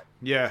other way.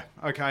 Yeah,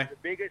 okay. The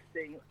biggest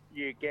thing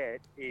you get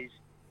is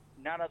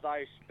none of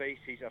those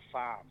species are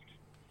farmed.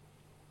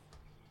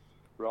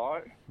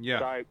 Right? Yeah.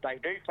 So they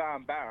do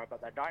farm barra,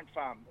 but they don't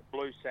farm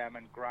blue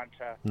salmon,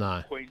 grunter,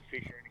 No.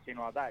 queenfish or anything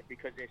like that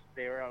because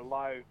they're a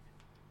low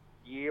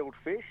yield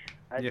fish,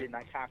 as in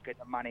they can't get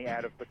the money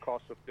out of the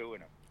cost of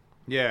doing it.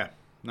 Yeah.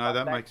 No,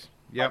 that makes...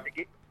 Yep.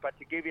 But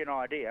to give you an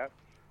idea,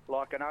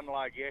 like an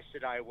unload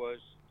yesterday was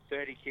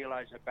 30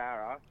 kilos of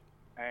barra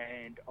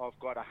and I've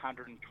got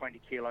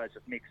 120 kilos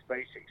of mixed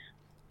species.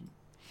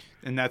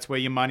 And that's where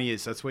your money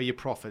is. That's where your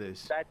profit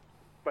is.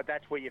 But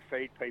that's where you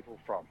feed people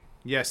from.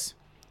 Yes.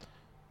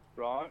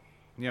 Right?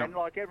 Yeah. And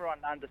like everyone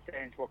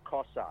understands what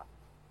costs are.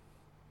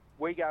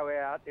 We go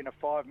out in a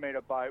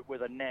 5-metre boat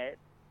with a net,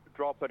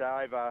 drop it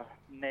over,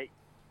 net,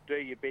 do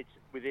your bits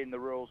within the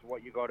rules of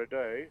what you got to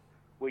do.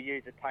 We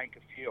use a tank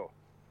of fuel.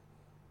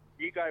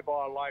 You go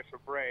buy a loaf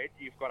of bread,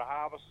 you've got to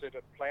harvest it,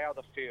 plough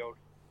the field,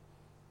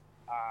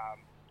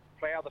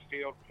 plant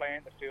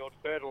the field,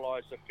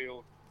 fertilise the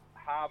field,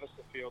 harvest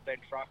the field, then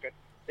truck it,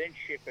 then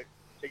ship it.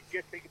 So you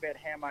just think about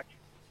how much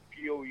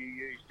fuel you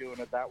use doing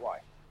it that way.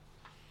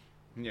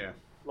 Yeah.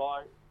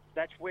 Like,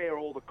 that's where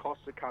all the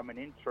costs are coming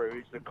in through,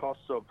 is the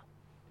costs of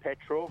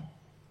petrol,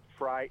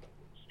 freight,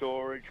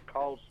 storage,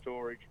 cold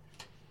storage,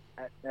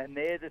 and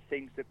they're the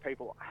things that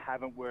people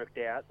haven't worked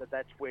out,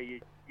 that's where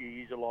you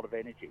use a lot of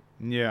energy.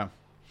 Yeah.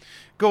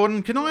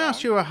 Gordon, can I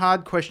ask you a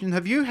hard question?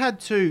 Have you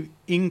had to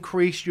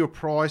increase your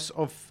price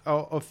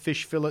of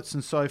fish fillets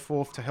and so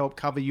forth to help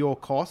cover your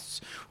costs,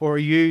 or are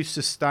you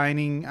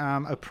sustaining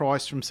a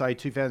price from, say,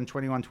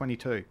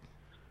 2021-22?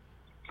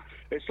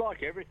 It's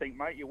like everything,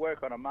 mate. You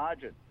work on a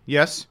margin.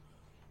 Yes.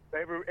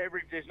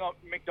 There's not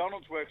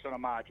McDonald's works on a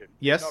margin.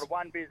 Yes. There's not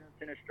one business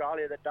in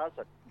Australia that does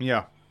it.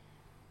 Yeah.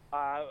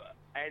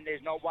 And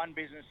there's not one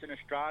business in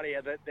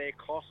Australia that their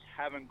costs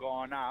haven't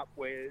gone up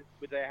where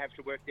they have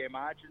to work their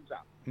margins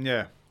up.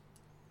 Yeah.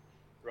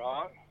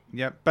 Right?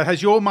 Yeah. But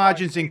has your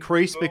margins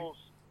increased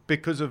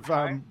because of...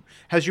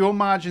 has your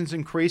margins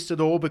increased at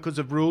all because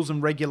of rules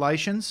and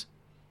regulations?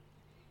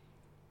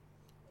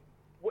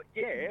 Well,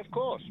 yeah, of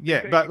course.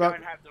 Yeah, because but... you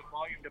don't have the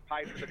volume to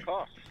pay for the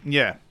costs.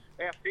 Yeah.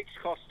 Our fixed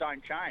costs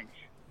don't change.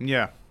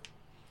 Yeah.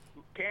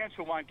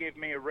 Council won't give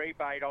me a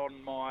rebate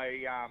on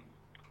my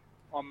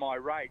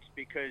rates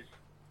because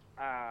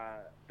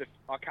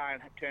I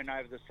can't turn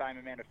over the same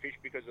amount of fish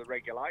because of the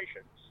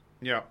regulations.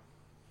 Yeah.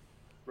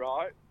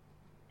 Right?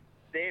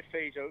 Their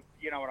fees are,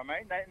 you know what I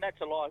mean? And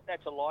that's a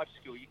life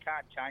skill. You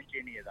can't change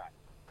any of that.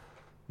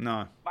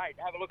 No. Mate,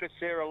 have a look at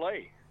Sarah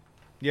Lee.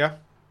 Yeah.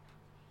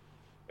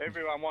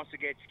 Everyone wants to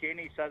get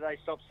skinny, so they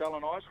stop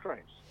selling ice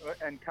creams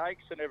and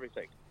cakes and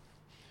everything.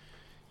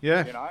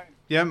 Yeah. You know?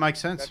 Yeah, makes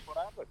sense. That's what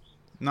happens.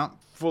 No,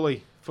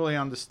 fully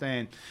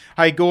understand.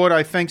 Hey,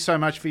 Gordo, thanks so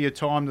much for your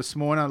time this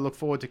morning. I look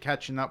forward to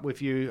catching up with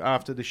you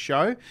after the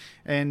show.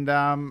 And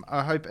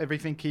I hope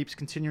everything keeps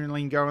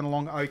continually going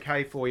along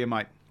okay for you,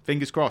 mate.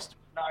 Fingers crossed.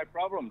 No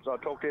problems. I'll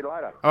talk to you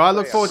later. All right,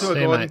 look forward to it, See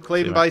you, Gordon. mate.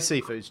 Cleveland Bay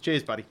Seafoods.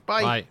 Cheers, buddy.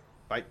 Bye.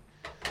 Bye.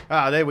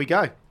 There we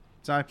go.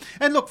 So,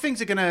 and look, things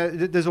are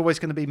there's always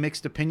going to be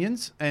mixed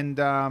opinions and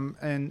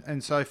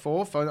so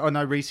forth. I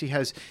know Rhyce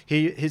has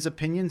his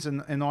opinions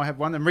and I have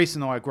one. And Rhyce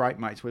and I are great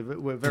mates.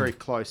 We're very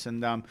close.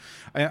 And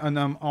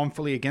I'm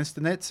fully against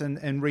the nets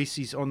and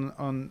Rhyce's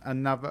on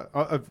another.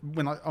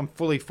 I'm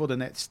fully for the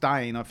net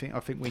staying. I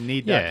think we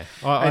need that.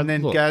 Yeah.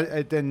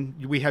 Then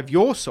we have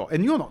your side.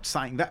 And you're not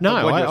saying that. No,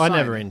 I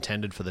never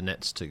intended for the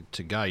nets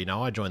to go. You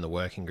know, I joined the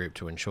working group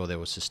to ensure there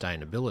was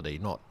sustainability,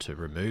 not to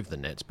remove the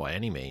nets by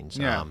any means.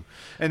 Yeah.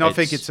 And I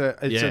think it's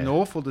an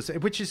awful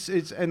decision, which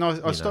is and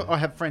I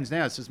have friends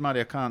now that says, Marty,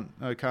 I can't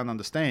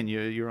understand.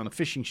 You're on a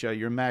fishing show,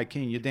 you're a mad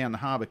king, you're down the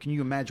harbour. Can you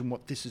imagine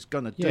what this is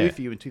going to do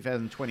for you in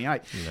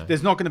 2028?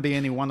 There's not going to be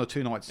any 1 or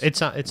 2 nights.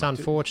 It's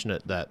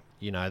unfortunate that,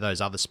 you know, those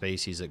other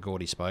species that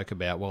Gordy spoke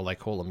about, well, they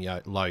call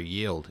them low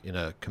yield in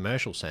a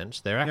commercial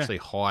sense. They're actually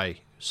high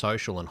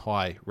social and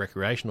high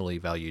recreationally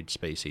valued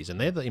species,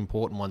 and they're the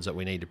important ones that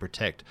we need to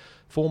protect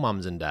for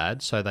mums and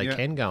dads so they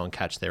can go and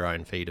catch their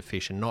own feed of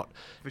fish and not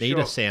need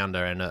a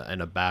sounder and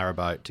a barra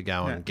boat to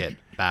go and get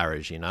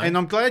barras, you know. And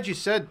I'm glad you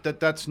said that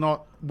that's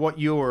not what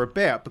you were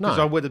about, because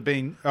I would have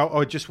been,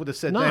 I just would have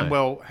said then,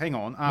 well, hang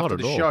on, after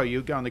the show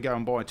you're going to go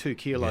and buy 2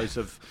 kilos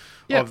of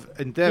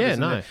endeavours.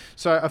 Yeah,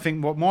 So I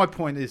think what my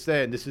point is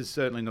there, and this is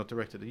certainly not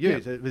directed at you,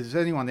 if there's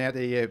anyone out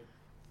there,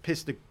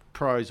 piss the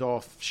pros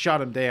off,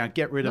 shut them down,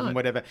 get rid of them,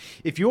 whatever.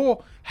 If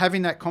you're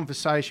having that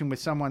conversation with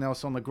someone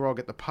else on the grog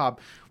at the pub,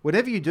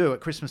 whatever you do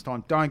at Christmas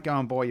time, don't go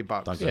and buy your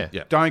bucks.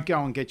 Don't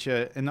go and get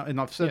your... And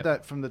I've said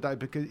that from the day,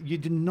 because you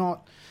do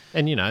not...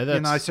 And, you know,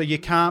 that's... so you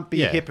can't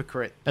be a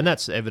hypocrite. And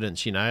that's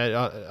evidence, you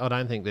know. I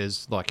don't think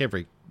there's, like,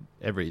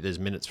 there's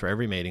minutes for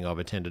every meeting I've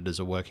attended as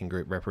a working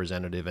group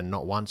representative, and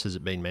not once has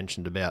it been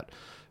mentioned about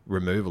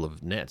removal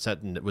of nets.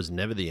 That was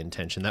never the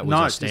intention. That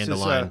No, was a this is,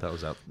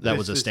 standalone. this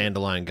was a is-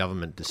 standalone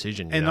government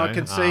decision. You And know? I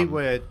can see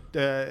where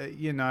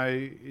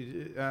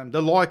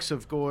the likes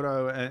of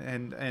Gordo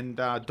and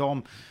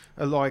Dom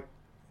are like,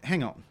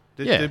 hang on,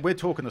 Yeah. we're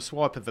talking a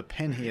swipe of a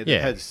pen here that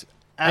Yeah. has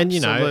and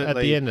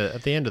absolutely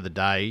at the end of the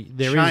day,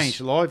 there changed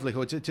is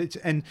livelihoods.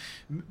 And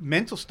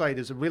mental state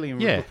is a really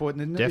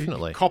important. And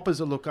definitely. Coppers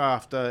are looked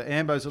after,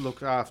 Ambos are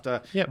looked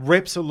after, Yep.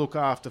 reps are looked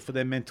after for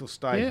their mental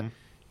state. Yeah.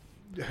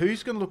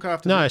 Who's going to look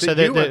after No, them? so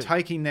You are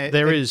taking that.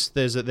 there's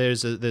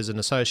an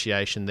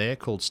association there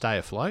called Stay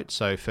Afloat.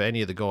 So for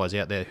any of the guys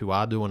out there who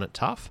are doing it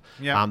tough,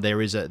 Yeah.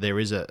 there is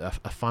a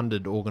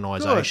funded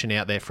organisation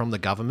out there from the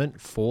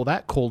government for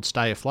that called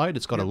Stay Afloat.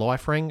 It's got a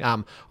life ring.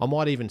 I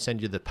might even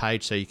send you the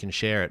page so you can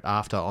share it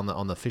after on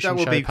the fishing That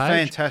would show be page.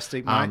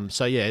 fantastic, mate.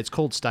 So yeah, it's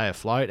called Stay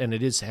Afloat, and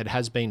it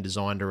has been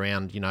designed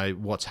around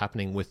what's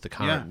happening with the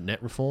current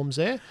net reforms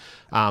there,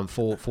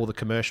 for the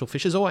commercial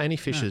fishers or any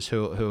fishers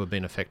who have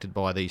been affected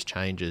by these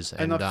changes.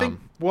 And I think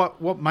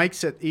what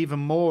makes it even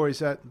more is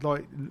that,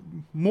 like,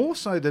 more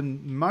so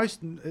than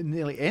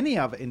nearly any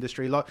other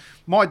industry. Like,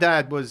 my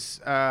dad was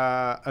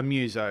a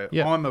muso.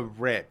 Yep. I'm a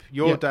rep.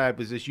 Your Yep. dad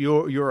was this.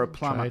 You're a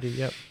plumber. Tradie,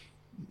 yep.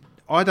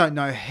 I don't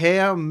know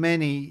how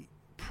many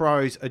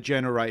pros are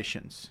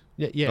generations.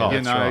 Yeah,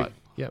 that's right.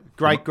 Yep.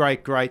 Great,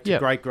 great, great, Yep.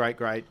 great, great,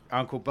 great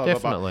uncle. Blah,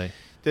 Definitely.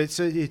 Blah,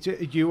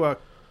 blah. You are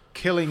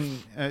killing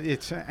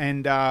it,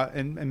 and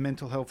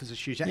mental health is a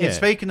huge. Yeah. And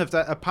speaking of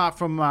that, apart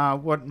from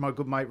what my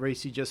good mate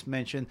Rhyce just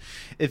mentioned,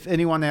 if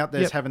anyone out there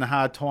is Yep. having a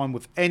hard time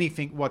with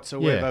anything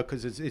whatsoever, Yeah.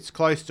 because it's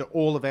close to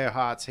all of our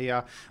hearts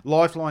here,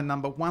 Lifeline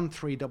number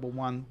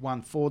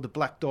 131114. The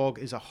black dog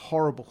is a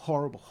horrible,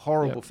 horrible,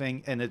 horrible Yep.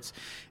 thing, and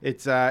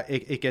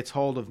it gets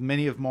hold of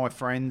many of my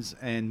friends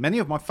and many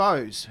of my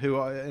foes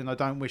and I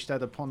don't wish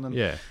that upon them.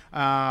 Yeah.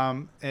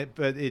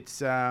 But it's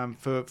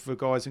for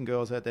guys and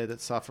girls out there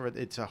that suffer it.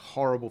 It's a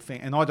horrible thing,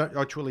 and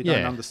I truly don't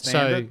Yeah,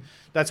 understand so- it.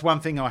 That's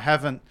one thing I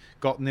haven't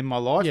gotten in my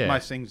life. Yeah.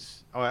 Most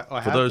things I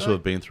have. For those who though.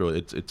 have been through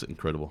it, it's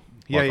incredible.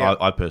 Yeah, Like, yeah.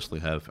 I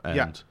personally have, and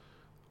Yeah.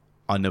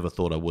 I never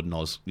thought I wouldn't. I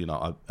was,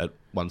 at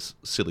one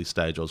silly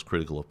stage, I was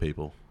critical of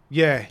people.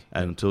 Yeah.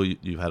 And until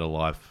you've had a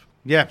life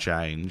Yeah.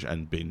 change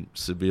and been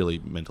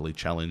severely mentally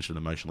challenged and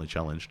emotionally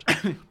challenged,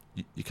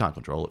 you can't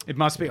control it. It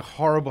must be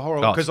horrible,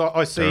 horrible. Oh, Because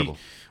it's terrible.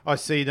 I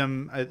see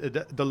them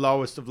at the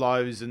lowest of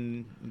lows,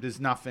 and there's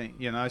nothing,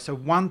 So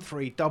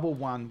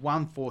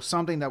 131114,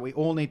 something that we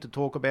all need to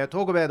talk about.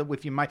 Talk about it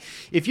with your mate.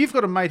 If you've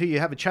got a mate who you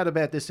have a chat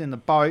about this in the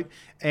boat,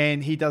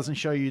 and he doesn't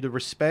show you the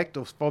respect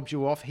or fobs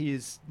you off, he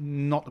is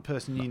not the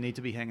person you need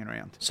to be hanging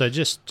around. So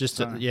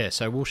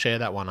so we'll share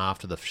that one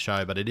after the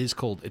show, but it's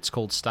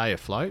called Stay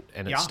Afloat,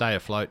 and it's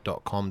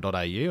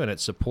stayafloat.com.au, and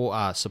it's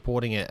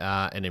supporting it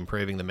and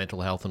improving the mental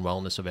health and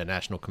wellness of our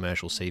national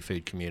commercial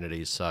seafood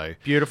communities. So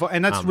Beautiful,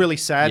 and that's really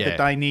sad that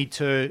they need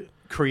to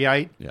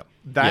create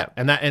that.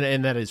 and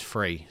that is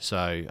free.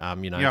 So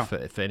Yeah.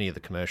 for any of the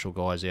commercial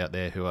guys out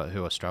there who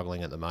are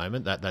struggling at the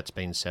moment, that's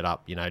been set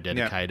up,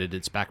 dedicated.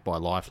 It's backed by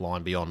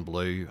Lifeline, Beyond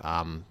Blue,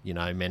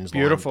 Men's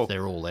Beautiful. Line.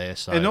 They're all there.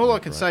 So And all I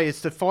can say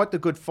is to fight the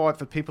good fight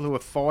for people who are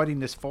fighting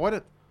this. Fight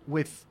it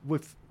with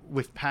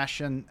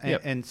passion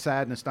and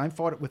sadness. Don't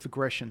fight it with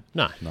aggression.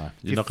 No.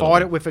 If you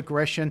fight it with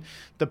aggression,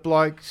 the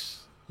blokes.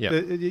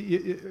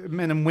 Yep.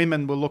 Men and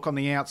women will look on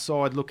the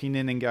outside, looking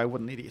in, and go, "What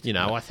an idiot!"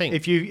 I think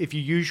if you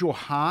use your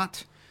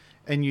heart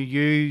and you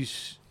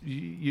use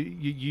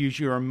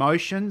your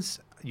emotions,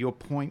 your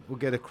point will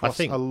get across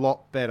a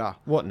lot better.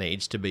 What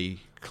needs to be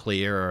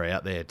clearer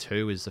out there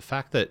too is the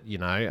fact that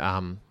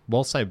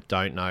whilst they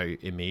don't know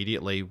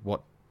immediately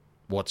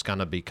what's going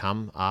to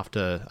become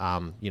after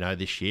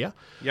this year,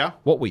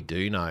 what we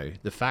do know,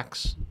 the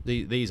facts,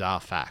 these are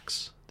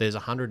facts. There's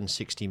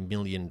 $160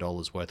 million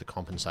worth of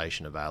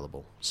compensation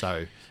available.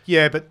 So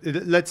yeah, but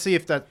let's see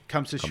if that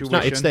comes to fruition. No,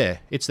 it's there.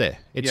 It's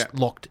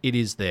locked. It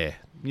is there.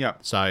 Yeah.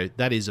 So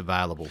that is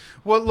available.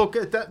 Well, look,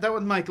 that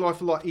would make life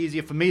a lot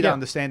easier for me to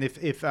understand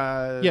if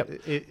I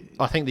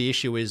think the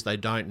issue is they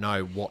don't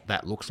know what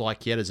that looks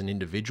like yet as an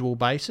individual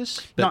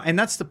basis. But no, and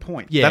that's the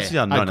point. Yeah, that's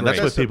the unknown, and that's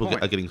where That's the people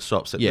point. are getting so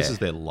upset. Yeah. This is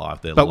their life.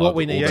 But what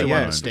we need to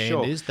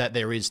understand is that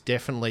there is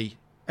definitely.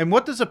 And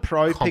what does a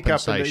pro pick up?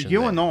 You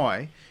there. and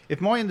I,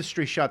 if my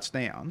industry shuts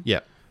down,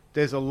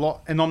 there's a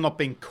lot, and I'm not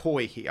being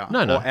coy here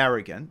or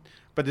arrogant,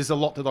 but there's a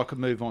lot that I could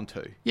move on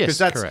to. Yes,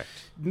 correct.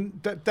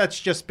 That's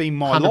just been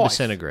my 100%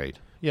 life. agreed.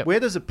 Yep. Where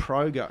does a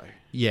pro go?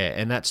 Yeah,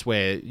 and that's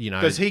where,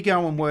 Does he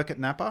go and work at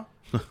Napa?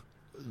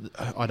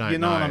 I don't know. You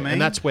know what I mean?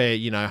 And that's where,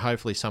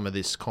 hopefully some of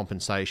this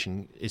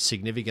compensation is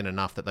significant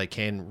enough that they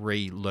can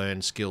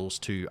relearn skills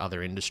to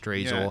other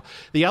industries. Yeah. Or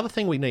the other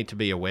thing we need to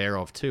be aware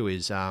of too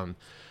is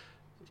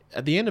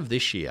at the end of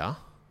this year,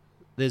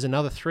 there's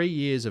another 3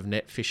 years of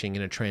net fishing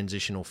in a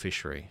transitional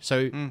fishery.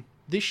 So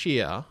this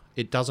year,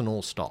 it doesn't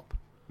all stop.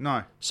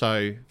 No.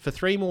 So for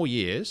 3 more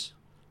years,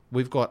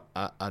 we've got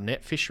a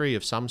net fishery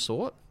of some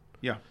sort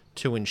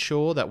to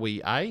ensure that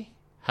we, A,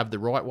 have the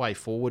right way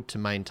forward to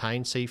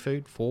maintain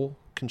seafood for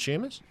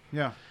consumers,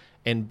 Yeah.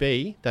 and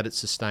B, that it's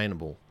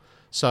sustainable.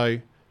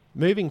 So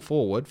moving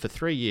forward for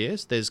 3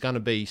 years, there's going to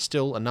be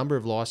still a number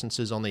of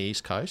licenses on the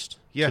East Coast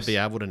to be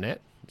able to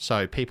net.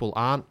 So people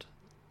aren't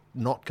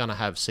not going to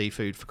have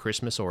seafood for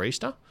Christmas or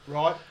Easter.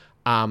 Right.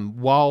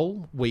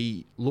 While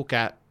we look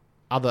at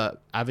other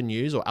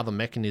avenues or other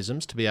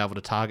mechanisms to be able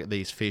to target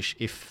these fish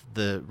if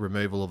the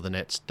removal of the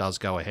nets does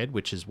go ahead,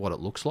 which is what it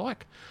looks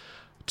like,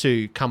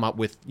 to come up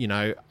with,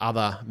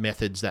 other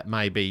methods that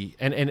may be,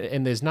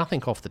 and there's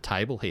nothing off the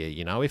table here,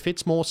 if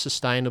it's more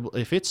sustainable,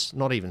 if it's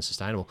not even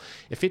sustainable,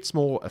 if it's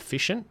more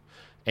efficient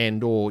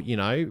and or,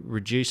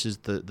 reduces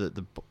the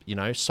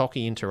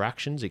socky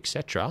interactions,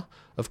 etc.,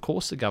 of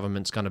course the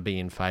government's going to be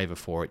in favour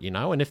for it,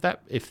 and if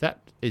that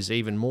is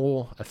even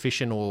more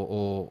efficient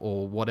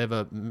or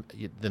whatever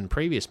than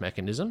previous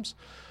mechanisms,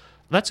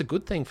 that's a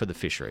good thing for the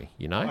fishery,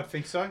 I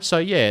think so. So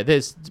yeah,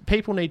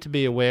 people need to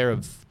be aware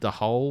of the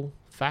whole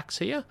facts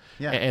here,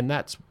 and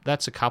that's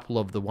a couple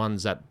of the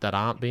ones that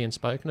aren't being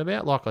spoken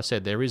about. Like I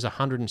said, there is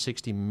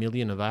 160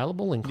 million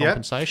available in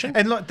compensation,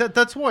 and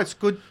that's why it's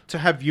good to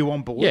have you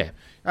on board.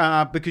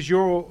 Because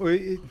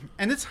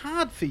and it's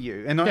hard for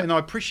you, and I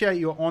appreciate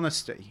your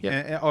honesty.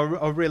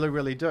 I really,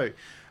 really do.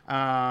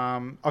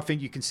 I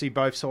think you can see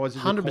both sides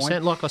of the coin.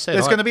 100%, like I said.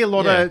 There's going to be a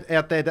lot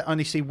out there that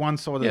only see one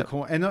side of the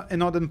coin.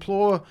 And I'd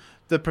implore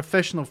the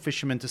professional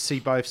fishermen to see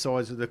both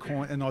sides of the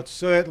coin. And I'd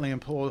certainly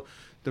implore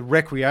the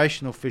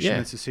recreational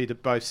fishermen to see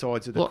both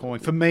sides of the coin.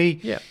 For me,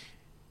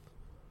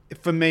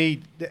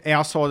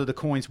 our side of the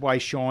coin's way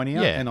shinier,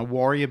 and I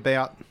worry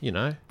about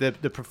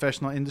the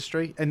professional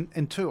industry.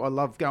 And two, I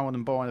love going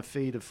and buying a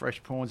feed of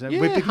fresh prawns. And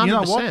 100%. You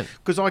know what?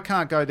 Because I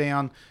can't go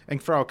down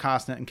and throw a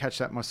cast net and catch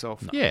that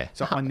myself.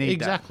 So I need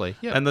exactly.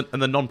 that. And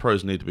the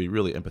non-pros need to be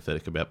really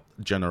empathetic about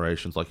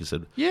generations, like you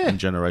said, and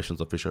generations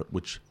of fisher,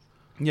 which.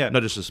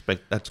 No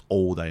disrespect. That's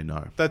all they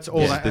know. That's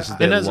all. This is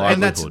their livelihood.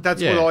 And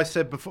that's what I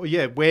said before.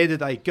 Where do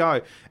they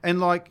go?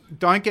 And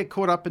don't get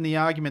caught up in the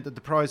argument that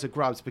the pros are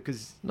grubs,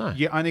 because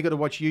you only got to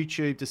watch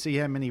YouTube to see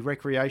how many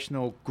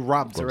recreational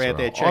grubs are out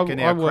there checking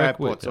our crab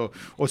pots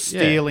or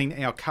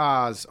stealing our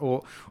cars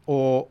or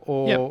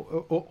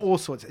all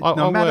sorts.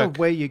 No matter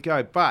where you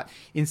go. But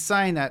in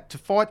saying that, to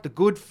fight the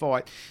good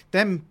fight,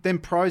 them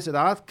pros that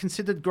are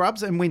considered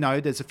grubs, and we know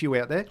there's a few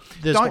out there.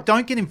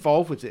 Don't get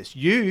involved with this.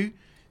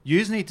 You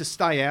just need to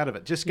stay out of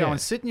it. Just go and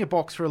sit in your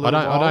box for a little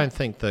while. I don't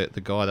think the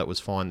guy that was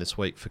fined this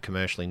week for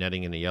commercially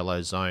netting in a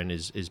yellow zone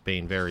is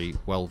being very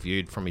well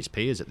viewed from his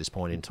peers at this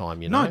point in time.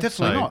 No,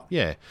 definitely not.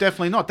 Yeah,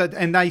 definitely not.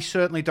 And they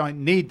certainly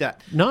don't need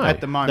that at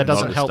the moment. That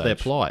doesn't help their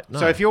plight. No.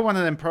 So if you're one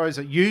of them pros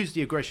that use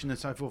the aggression and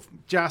so forth,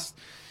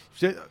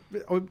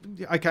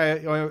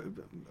 I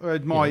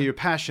admire your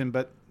passion,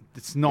 but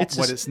it's not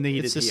what it's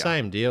needed. It's the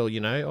same deal,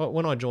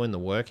 When I joined the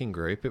working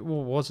group, it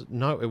was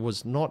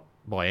not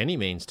by any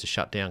means to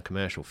shut down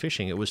commercial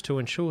fishing. It was to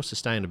ensure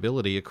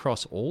sustainability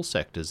across all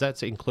sectors.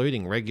 That's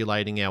including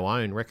regulating our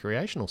own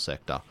recreational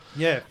sector.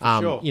 Yeah,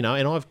 for sure.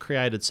 And I've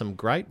created some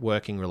great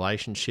working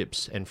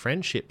relationships and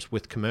friendships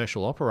with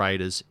commercial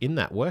operators in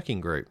that working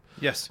group.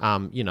 Yes.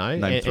 Name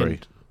three.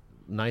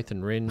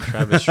 Nathan Rinn,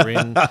 Travis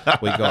Rinn,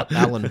 we got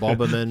Alan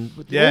Boberman,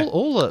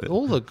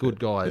 all the good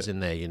guys in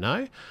there,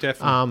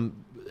 Definitely.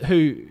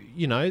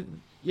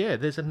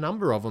 There's a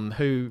number of them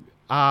who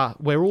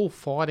we're all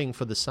fighting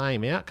for the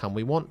same outcome.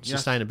 We want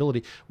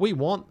sustainability. We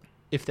want,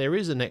 if there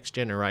is a next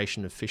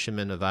generation of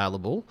fishermen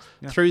available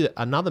through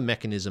another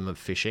mechanism of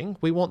fishing,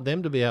 we want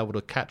them to be able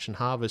to catch and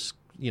harvest,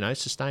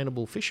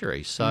 sustainable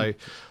fisheries. So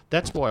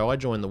that's why I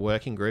joined the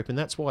working group, and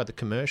that's why the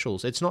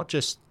commercials. It's not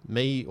just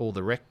me or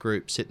the rec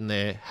group sitting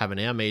there having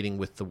our meeting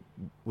with the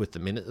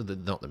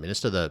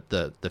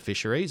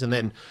fisheries, and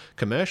then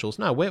commercials.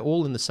 No, we're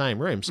all in the same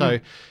room. So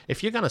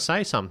if you're going to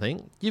say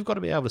something, you've got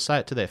to be able to say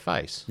it to their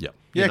face.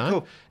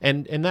 Cool.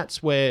 And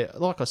that's where,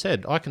 like I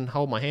said, I can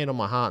hold my hand on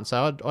my heart and say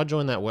I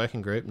joined that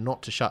working group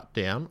not to shut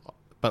down,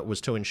 but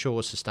was to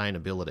ensure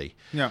sustainability.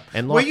 Yeah.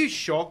 And were you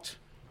shocked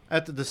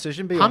at the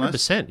decision?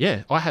 100%.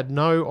 Yeah, I had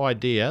no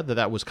idea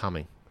that was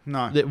coming.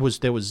 No, there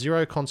was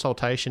zero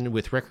consultation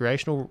with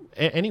recreational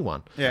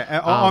anyone.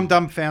 Yeah, I'm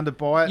dumbfounded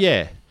by it.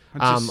 Yeah.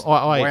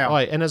 Wow.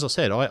 And as I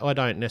said, I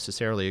don't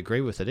necessarily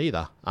agree with it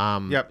either.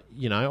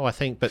 I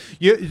think, but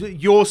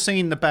you're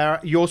seeing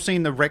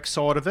the rec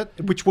side of it,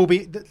 which will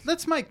be.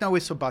 Let's make no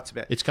ifs or buts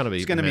about it. It's going to be.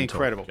 It's going to be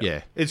incredible.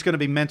 Yeah, it's going to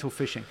be mental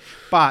fishing,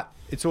 but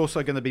it's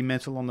also going to be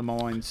mental on the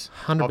minds.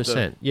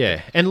 100%.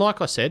 Yeah, and like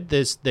I said,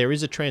 there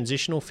is a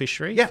transitional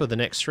fishery for the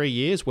next 3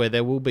 years where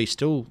there will be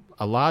still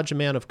a large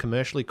amount of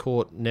commercially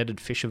caught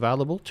netted fish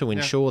available to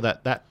ensure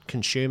that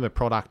consumer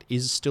product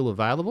is still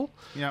available.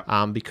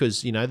 Yeah.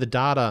 Because the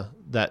data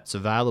that's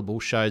available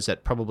shows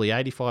that probably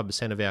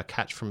 85% of our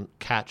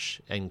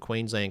catch in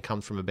Queensland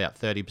comes from about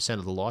 30%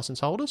 of the licence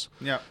holders.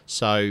 Yeah.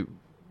 So,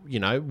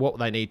 what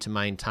they need to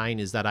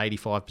maintain is that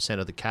 85%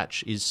 of the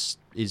catch is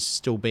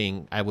still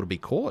being able to be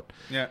caught.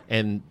 Yeah.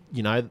 And,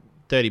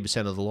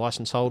 30% of the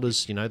licence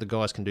holders, the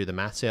guys can do the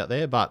maths out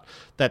there, but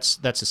that's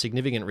a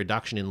significant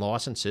reduction in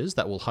licences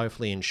that will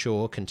hopefully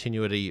ensure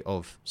continuity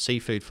of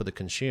seafood for the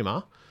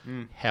consumer.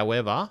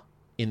 However,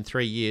 in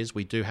 3 years,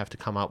 we do have to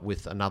come up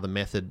with another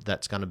method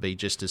that's going to be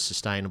just as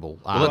sustainable.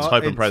 Well, let's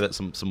hope and pray that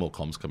some more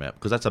comms come out,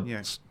 because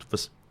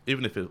that's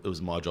even if it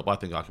was my job, I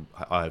think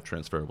I have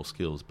transferable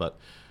skills. But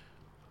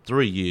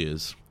 3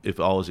 years, if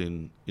I was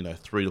in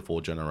 3 to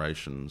 4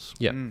 generations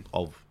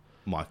of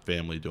my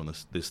family doing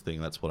this thing,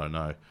 that's what I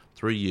know.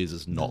 3 years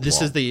is not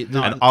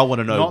long. And I want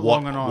to know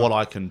what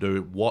I can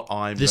do, what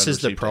I'm going to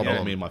receive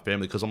from me and my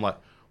family, because I'm like,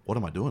 what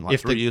am I doing? Like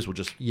 3 years will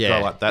just go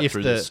like that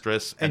through the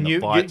stress and the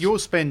fights. You'll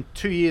spend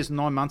 2 years and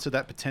 9 months of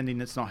that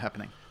pretending it's not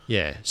happening.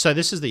 Yeah. So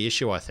this is the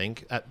issue, I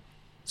think. At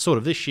sort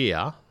of this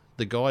year,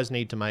 the guys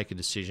need to make a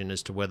decision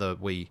as to whether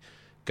we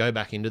go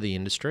back into the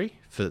industry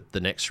for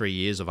the next 3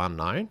 years of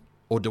unknown,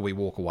 or do we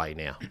walk away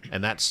now?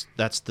 And that's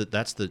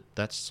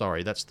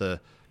the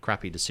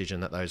crappy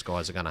decision that those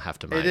guys are going to have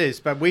to make. It is,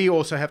 but we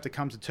also have to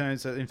come to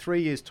terms that in 3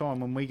 years'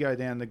 time, when we go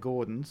down to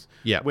Gordon's,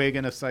 we're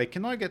going to say,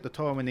 can I get the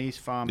Taiwanese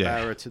farm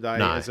Barra today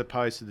as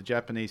opposed to the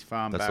Japanese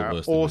farm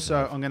Barra?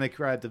 Also, I'm going to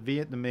grab the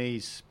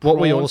Vietnamese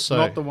prawns,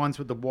 not the ones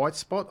with the white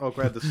spot. I'll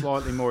grab the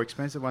slightly more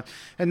expensive one.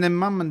 And then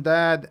mum and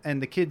dad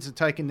and the kids are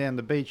taking down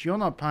the beach. You're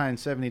not paying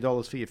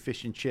 $70 for your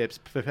fish and chips,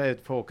 prepared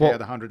to fork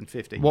out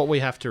 $150. What we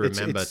have to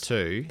remember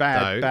too,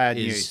 bad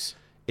is news.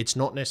 It's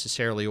not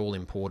necessarily all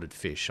imported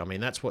fish. I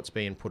mean, that's what's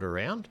being put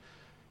around.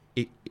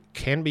 It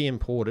can be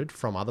imported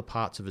from other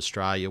parts of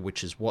Australia,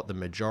 which is what the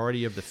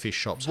majority of the fish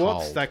shops hold.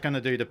 What's that going to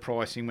do to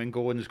pricing when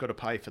Gordon's got to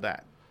pay for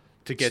that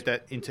to get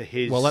that into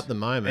his... Well, at the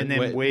moment... And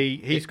then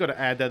he's got to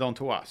add that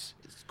onto us.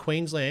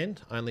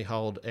 Queensland only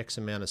hold X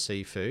amount of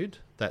seafood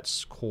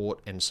that's caught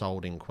and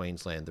sold in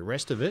Queensland. The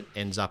rest of it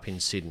ends up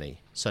in Sydney.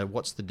 So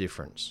what's the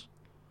difference?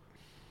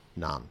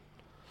 None.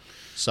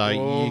 So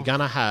you're going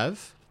to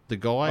have... The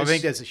guys, I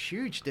think there's a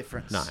huge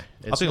difference. No,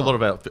 I think a lot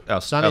of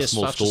our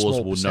small stores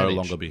will no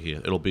longer be here.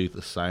 It'll be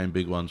the same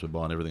big ones we're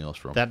buying everything else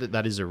from.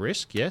 That is a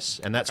risk, yes,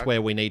 and that's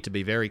where we need to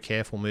be very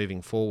careful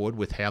moving forward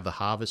with how the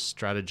harvest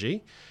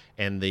strategy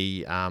and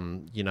the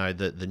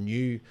the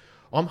new.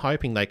 I'm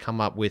hoping they come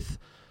up with,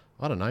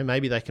 I don't know,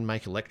 maybe they can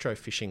make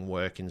electrofishing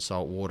work in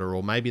saltwater,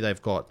 or maybe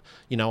they've got,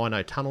 I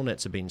know tunnel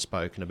nets have been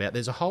spoken about.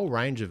 There's a whole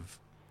range of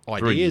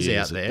ideas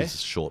out there. It's a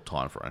short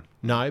time frame.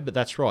 No, but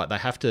that's right. They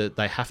have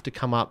to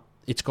come up.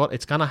 It's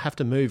going to have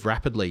to move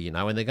rapidly, and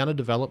they're going to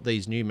develop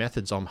these new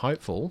methods. I'm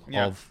hopeful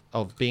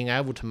of being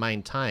able to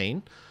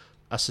maintain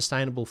a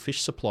sustainable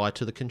fish supply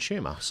to the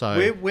consumer.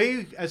 So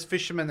we as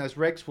fishermen, as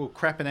Rex, will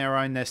crap in our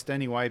own nest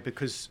anyway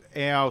because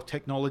our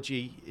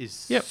technology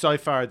is so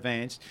far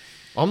advanced.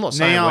 I'm not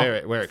saying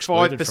we're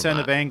excluded 5% from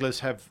of that.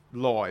 Anglers have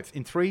live.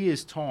 In 3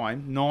 years'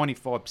 time,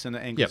 95% of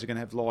anglers are going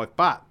to have live.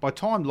 But by the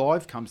time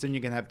live comes, then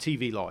you're going to have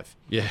TV live.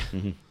 Yeah.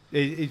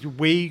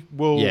 We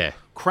will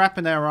crap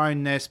in our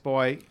own nest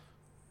by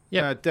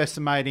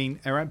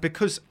decimating our own,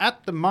 because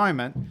at the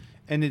moment,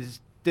 and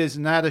there's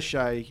an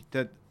attaché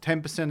that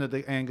 10% of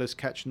the anglers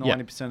catch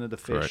 90% of the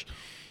fish. Correct.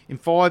 In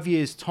 5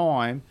 years'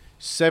 time,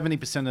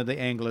 70% of the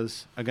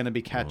anglers are going to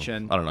be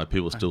catching. I don't know.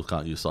 People still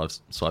can't use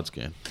side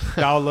scan.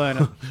 They'll learn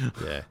it.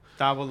 Yeah.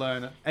 They will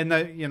learn it.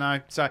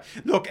 And so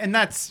look, and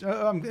that's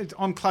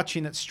I'm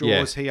clutching at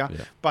straws here,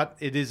 but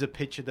it is a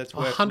picture that's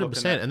worth 100%,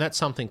 looking at. and that's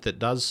something that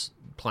does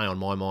play on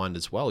my mind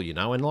as well,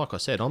 and like I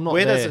said, I'm not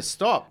Where there, does it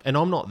stop? And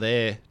I'm not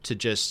there to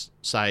just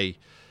say,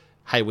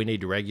 hey, we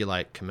need to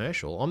regulate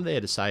commercial. I'm there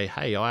to say,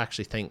 hey, I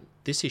actually think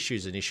this issue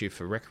is an issue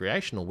for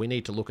recreational. We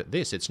need to look at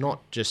this. It's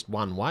not just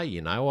one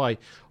way,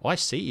 I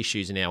see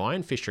issues in our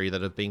own fishery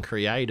that have been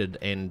created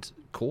and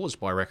caused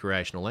by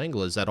recreational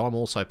anglers that I'm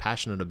also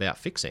passionate about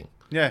fixing.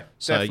 Yeah,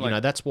 so definitely.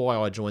 That's why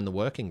I joined the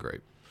working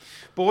group.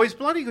 Boys,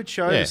 bloody good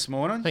show this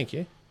morning. Thank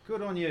you.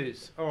 Good on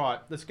yous. All right,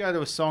 let's go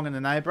to a song in the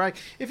name break.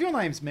 If your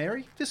name's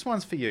Mary, this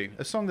one's for you.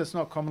 A song that's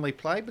not commonly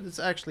played, but it's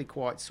actually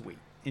quite sweet.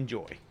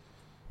 Enjoy.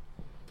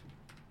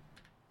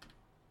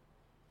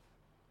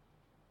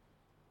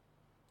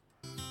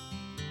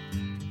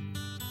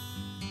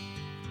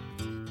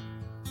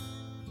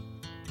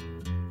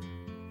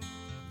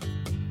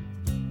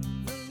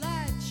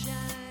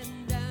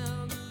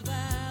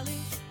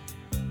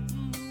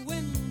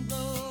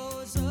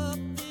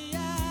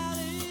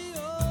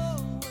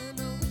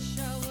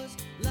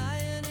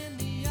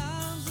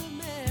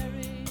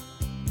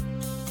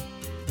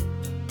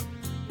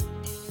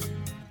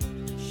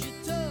 She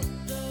took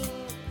the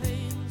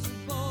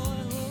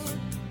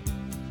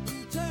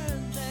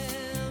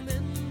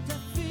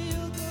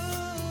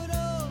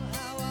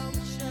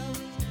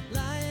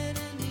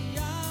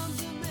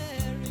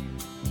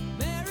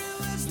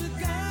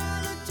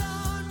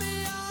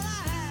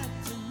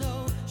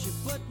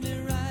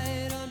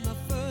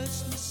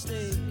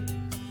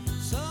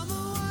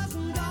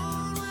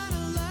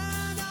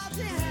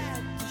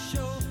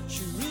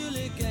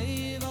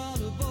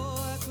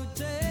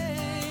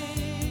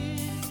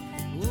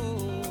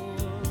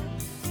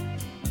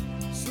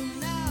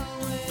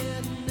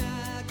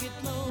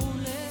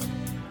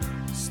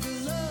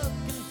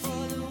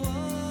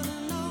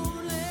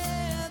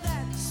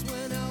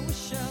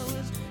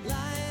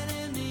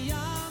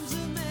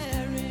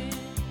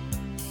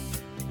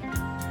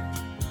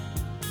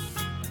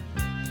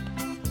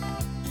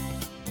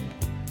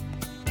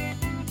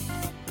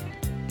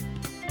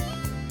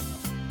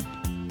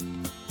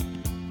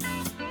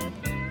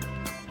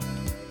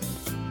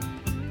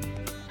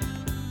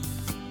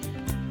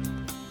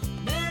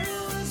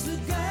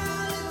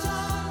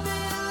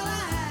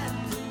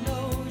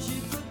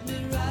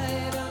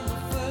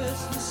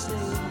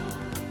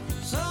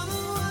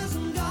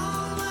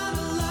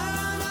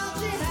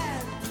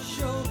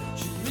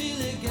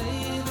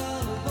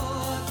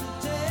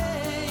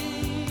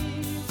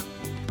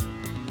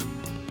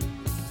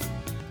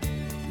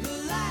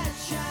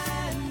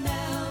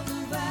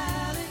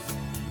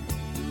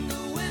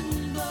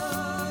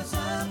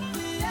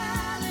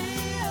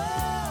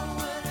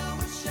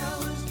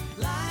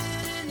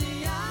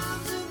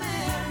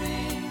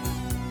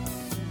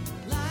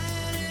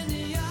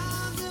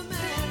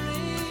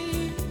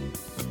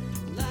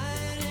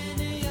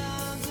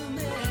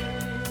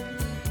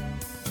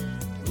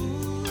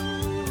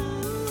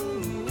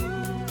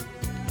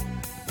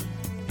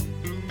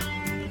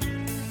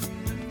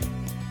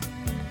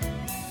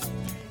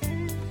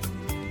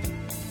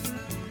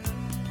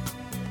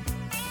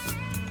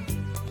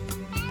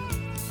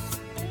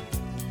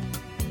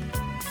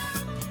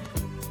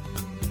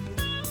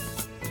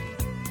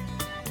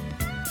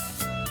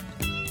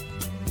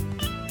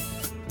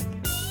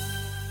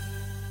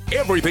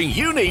Everything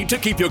you need to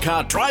keep your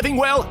car driving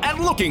well and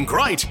looking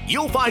great.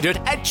 You'll find it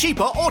at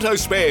Cheaper Auto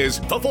Spares.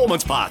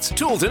 Performance parts,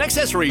 tools and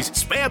accessories,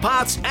 spare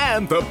parts,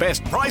 and the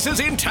best prices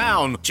in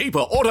town. Cheaper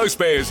Auto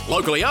Spares,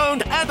 locally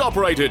owned and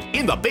operated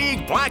in the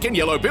big black and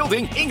yellow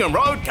building, Ingham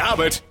Road,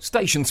 Carbet.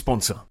 Station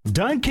sponsor.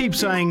 Don't keep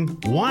saying,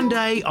 one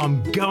day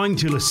I'm going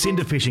to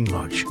Lucinda Fishing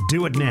Lodge.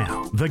 Do it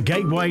now. The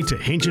gateway to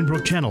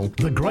Hinchinbrook Channel,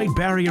 the Great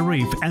Barrier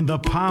Reef and the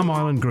Palm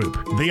Island Group.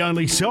 The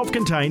only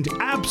self-contained,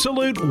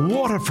 absolute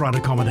waterfront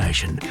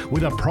accommodation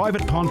with a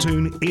private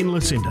pontoon in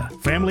Lucinda.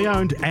 Family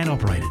owned and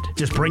operated.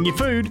 Just bring your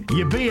food,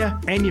 your beer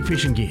and your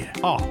fishing gear.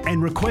 Oh,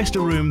 and request a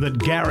room that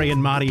Gary and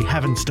Marty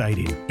haven't stayed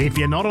in. If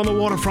you're not on the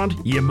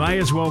waterfront, you may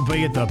as well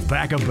be at the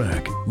back of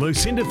Burke.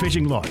 Lucinda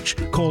Fishing Lodge.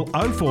 Call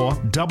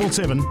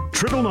 0477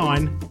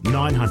 999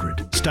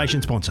 900.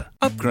 Station sponsor.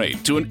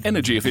 Upgrade to an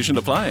energy-efficient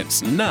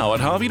appliance now at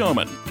Harvey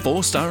Norman.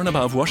 4-star and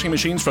above washing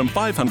machines from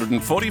 $544.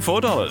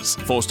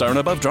 4-star and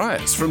above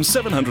dryers from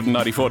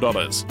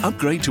 $794.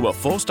 Upgrade to a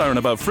 4-star and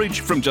above fridge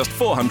from just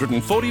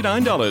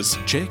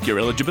 $449. Check your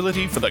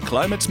eligibility for the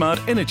Climate Smart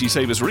Energy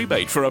Savers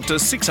rebate for up to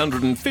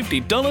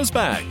 $650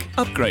 back.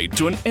 Upgrade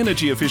to an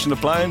energy-efficient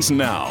appliance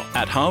now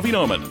at Harvey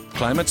Norman.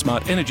 Climate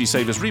Smart Energy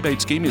Savers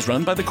rebate scheme is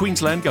run by the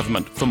Queensland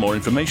Government. For more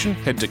information,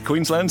 head to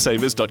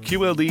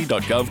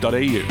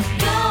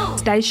queenslandsavers.qld.gov.au.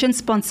 Station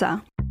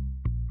sponsor.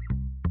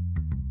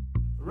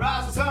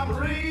 Rhyce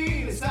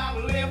Submarine, it's time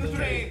to live the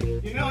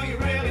dream. You know you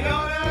really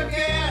ought to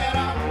get out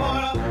on the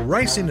water.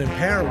 Race in and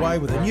power away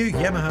with a new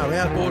Yamaha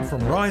outboard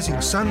from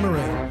Rising Sun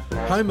Marine,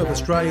 home of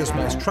Australia's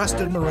most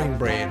trusted marine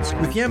brands.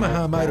 With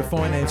Yamaha Motor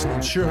Finance and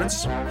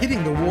Insurance,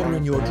 hitting the water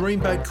in your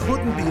dream boat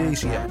couldn't be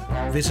easier.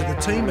 Visit the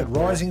team at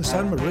Rising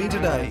Sun Marine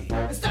today.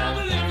 It's time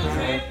to live the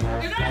dream.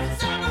 You know it's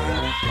time to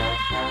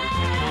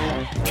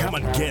Come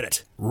and get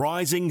it.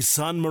 Rising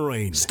Sun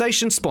Marine.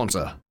 Station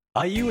sponsor.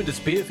 Are you into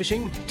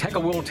spearfishing?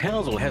 Tackle World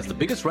Townsville has the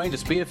biggest range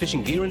of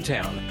spearfishing gear in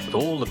town, with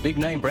all the big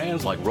name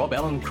brands like Rob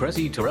Allen,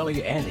 Cressy,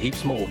 Torelli, and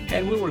heaps more.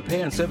 And we'll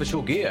repair and service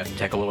your gear.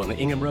 Tackle World on the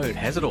Ingham Road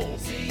has it all.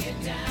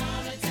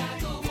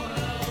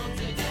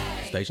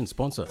 Station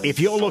sponsor. If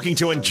you're looking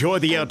to enjoy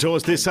the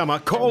outdoors this summer,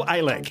 call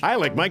ALEC.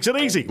 ALEC makes it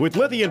easy with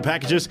lithium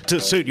packages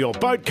to suit your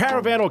boat,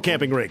 caravan or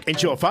camping rig.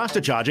 Ensure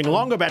faster charging,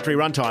 longer battery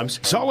run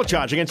times, solar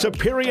charging and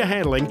superior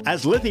handling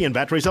as lithium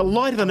batteries are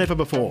lighter than ever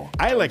before.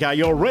 ALEC are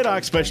your red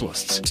arc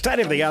specialists.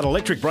 State-of-the-art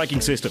electric braking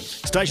systems.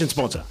 Station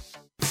sponsor.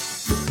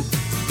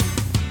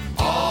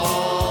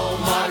 All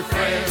my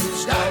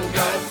friends don't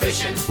go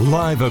fishing.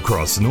 Live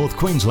across North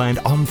Queensland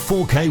on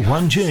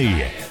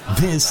 4K1G.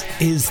 This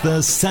is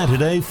the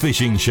Saturday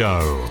Fishing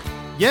Show.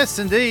 Yes,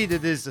 indeed,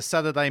 it is the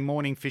Saturday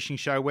morning fishing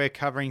show. We're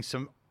covering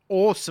some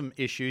awesome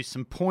issues,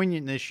 some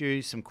poignant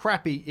issues, some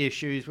crappy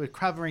issues. We're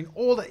covering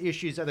all the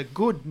issues that a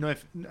good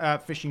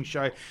fishing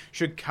show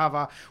should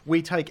cover.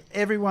 We take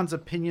everyone's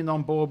opinion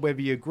on board,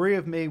 whether you agree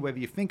with me, whether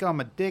you think I'm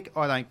a dick,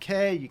 I don't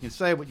care. You can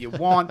say what you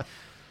want.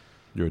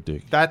 You're a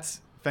dick.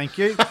 Thank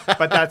you,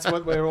 but that's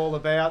what we're all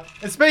about.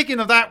 And speaking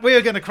of that,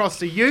 we're going to cross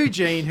to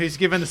Eugene, who's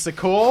given us a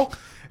call,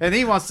 and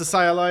he wants to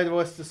say hello to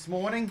us this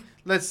morning.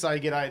 Let's say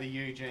g'day to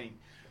Eugene.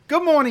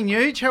 Good morning,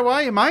 Euge. How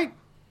are you, mate?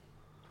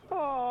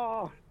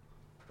 Oh,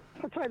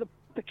 I'd say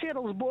the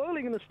kettle's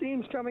boiling and the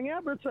steam's coming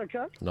out, but it's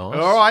okay. Nice.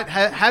 All right,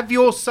 have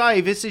your say.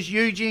 This is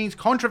Eugene's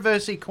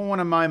Controversy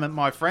Corner moment,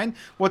 my friend.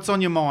 What's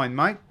on your mind,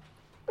 mate?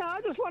 No,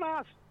 I just want to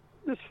ask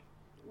this.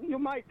 Your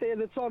mate there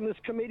that's on this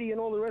committee and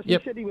all the rest,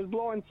 Yep. He said he was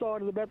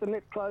blindsided about the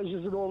net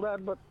closures and all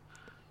that, but,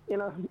 you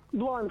know,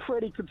 blind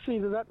Freddie could see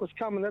that was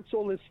coming. That's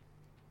all this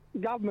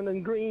government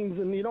and Greens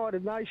and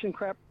United Nations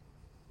crap,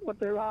 what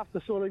they're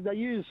after, sort of. They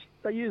use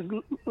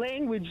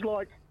language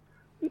like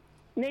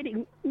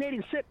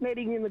set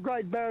netting in the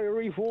Great Barrier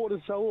Reef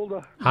waters, so all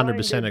the...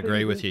 100%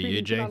 agree with you,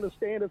 Eugene.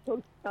 Understand it,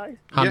 so,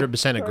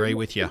 100% agree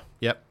with you.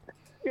 Yep.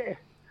 Yeah,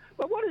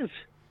 but what is...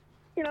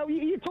 You know,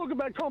 you talk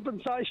about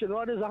compensation,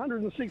 right? There's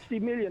 160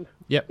 million.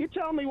 Yep. You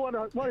tell me what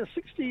a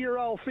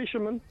 60-year-old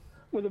fisherman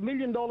with $1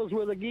 million worth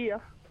of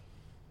gear,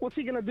 what's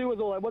he going to do with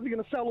all that? What's he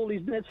going to sell all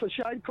these nets for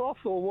shade cloth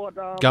or what?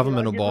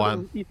 Government will buy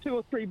them. 2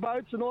 or 3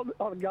 boats and all.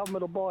 The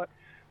government will buy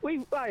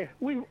it.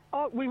 We've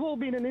all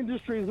been in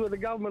industries where the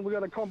government we've got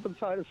to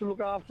compensate us and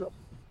look after us.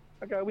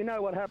 Okay, we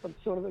know what happens,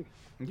 sort of thing.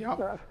 Yeah.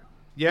 So,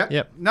 Yeah.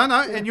 Yep. No,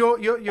 and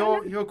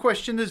your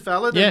question is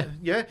valid. Yeah.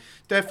 Yeah,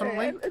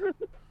 definitely.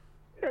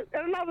 And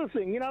another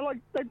thing, you know, like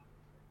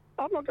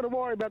I'm not going to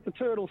worry about the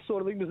turtles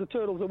sort of thing because the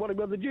turtles are worried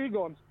about the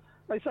dugongs.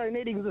 They say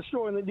netting's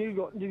destroying the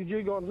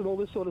dugongs and all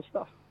this sort of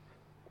stuff.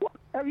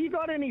 Have you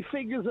got any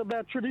figures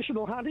about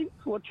traditional hunting?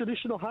 What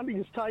traditional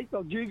huntings take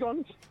of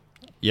dugongs?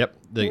 Yep.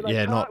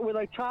 Where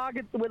they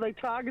target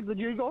the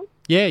dugong?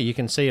 Yeah, you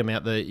can see them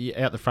out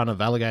the front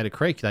of Alligator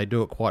Creek. They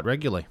do it quite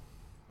regularly.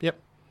 Yep.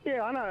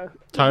 Yeah, I know.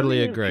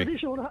 Totally agree.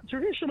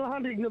 Traditional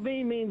hunting to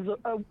me means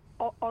I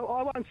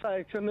won't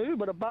say a canoe,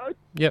 but a boat,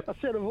 Yep. a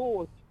set of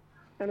oars,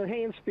 and a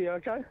hand spear.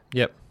 Okay.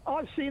 Yep.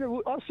 I've seen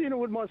it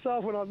with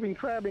myself when I've been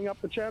crabbing up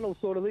the channel,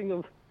 sort of thing,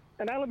 of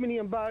an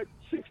aluminium boat,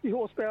 60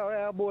 horsepower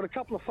outboard, a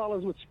couple of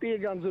fellas with spear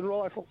guns and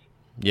rifles.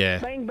 Yeah.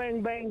 Bang,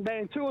 bang, bang,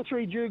 bang. 2 or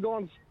 3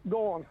 dugongs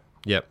gone.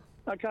 Yep.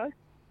 Okay?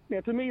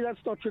 Now, to me, that's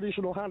not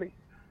traditional hunting.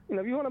 You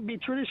know, if you want to be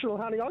traditional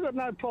hunting, I've got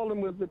no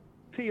problem with the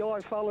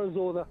PI fellas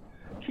or the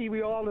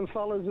Kiwi Island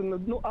fellas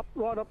and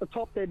right up the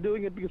top they're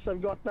doing it because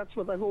that's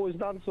what they've always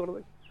done sort of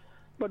thing.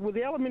 But with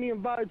the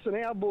aluminium boats and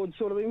outboard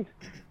sort of thing,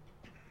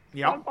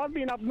 I've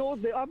been up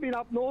north there. I've been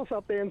up north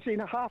up there and seen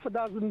half a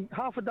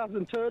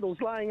dozen turtles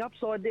laying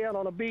upside down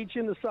on a beach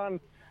in the sun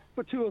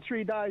for 2 or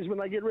 3 days when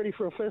they get ready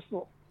for a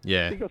festival.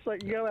 Yeah. Because they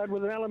can go out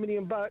with an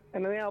aluminium boat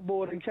and an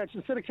outboard and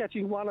instead of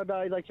catching one a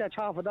day, they catch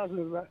half a dozen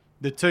a day.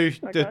 The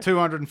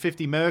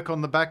 250 Merc on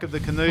the back of the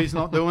canoe's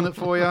not doing it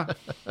for you.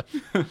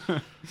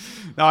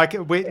 No,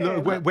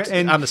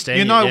 and understand.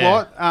 You know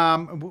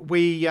what?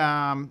 We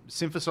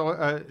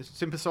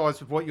sympathise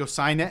with what you're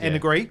saying there and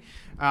agree.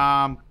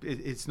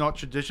 It's not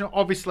traditional.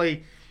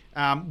 Obviously,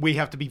 we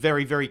have to be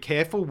very, very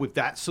careful with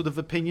that sort of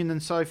opinion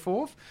and so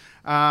forth.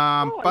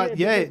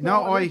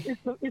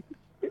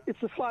 It's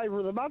the flavour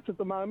of the month at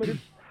the moment.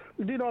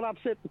 Do not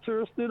upset the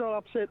tourists. Do not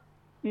upset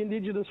the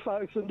indigenous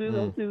folks, and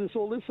do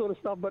all this sort of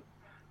stuff. But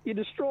you're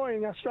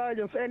destroying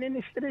Australian. And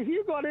if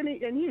you've got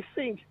any, and you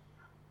think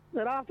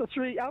that after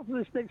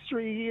this next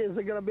 3 years,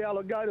 they're going to be able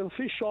to go to a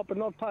fish shop and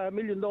not pay $1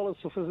 million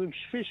for some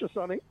fish or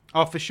something.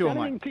 Oh, for sure, I mate.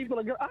 only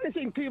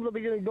think people are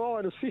beginning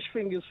buying as fish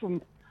fingers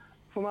from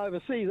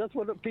overseas. That's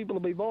what people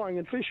will be buying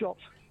in fish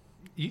shops.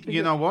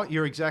 You know what?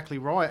 You're exactly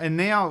right. And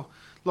now,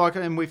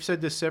 and we've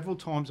said this several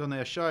times on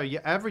our show,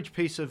 your average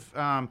piece of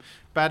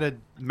battered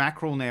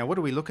mackerel now, what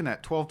are we looking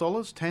at?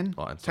 $12?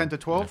 10 to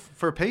 12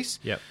 for a piece?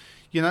 Yep.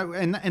 You know,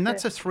 and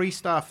that's a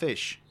 3-star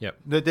fish. Yep.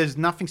 There's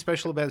nothing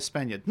special about a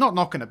Spaniard. Not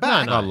knocking it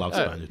back. No, I love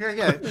Spaniard.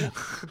 Yeah.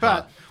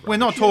 But we're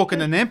not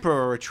talking an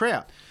emperor or a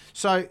trout.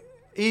 So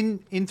in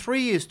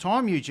 3 years'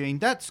 time, Eugene,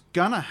 that's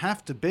going to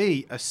have to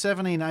be a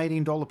 $17,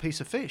 $18 piece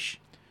of fish.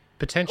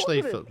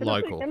 Potentially for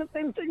local. And the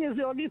thing is,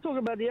 you talk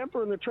about the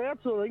emperor and the trout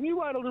sort of thing. You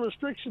wait till the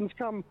restrictions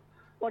come.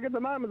 Like at the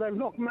moment, they've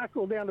knocked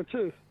mackerel down to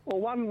 2,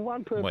 or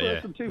one per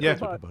person, 2 per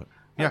boat.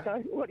 Yeah.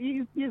 Okay. What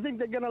you think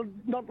they're going to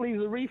not leave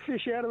the reef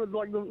fish out of it,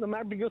 like the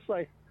map, because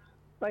they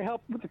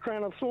help with the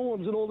crown of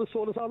thorns and all this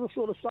sort of other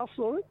sort of stuff,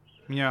 sort of.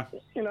 Yeah.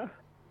 You know.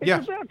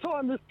 It's about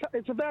time.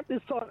 It's about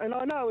this time, and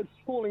I know it's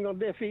falling on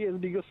deaf ears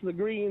because the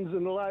Greens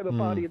and the Labor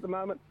Party at the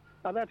moment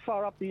are that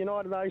far up the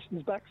United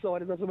Nations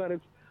backside. It doesn't matter.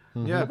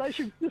 Yeah. But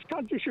this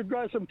country should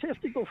grow some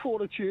testicle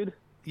fortitude.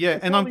 Yeah,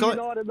 and I'm glad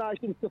the United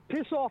Nations to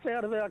piss off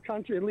out of our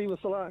country and leave us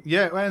alone.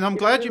 Yeah, and I'm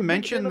glad you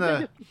mentioned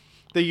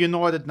the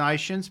United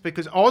Nations,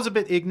 because I was a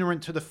bit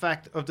ignorant to the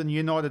fact of the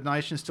United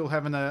Nations still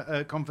having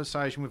a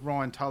conversation with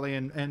Ryan Tully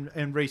and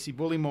Rhyce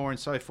Bullimore and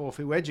so forth,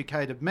 who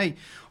educated me.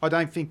 I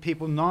don't think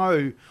people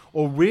know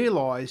or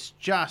realise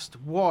just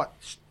what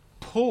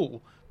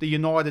pull the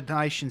United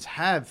Nations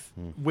have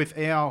with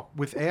our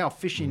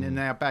fishing in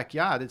our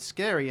backyard. It's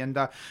scary. And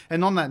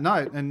on that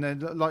note,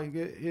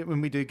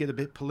 when we do get a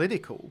bit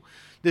political,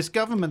 this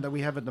government that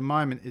we have at the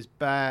moment is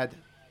bad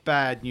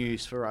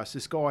news for us.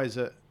 This guy is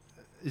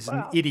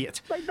an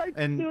idiot.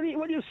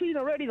 What you've seen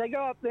already, they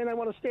go up there and they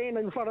want to stand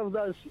in front of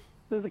those.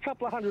 There's a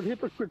couple of hundred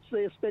hypocrites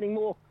there spending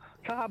more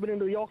carbon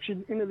into the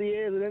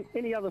air than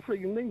any other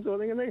frigging thing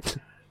sort of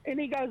thing. And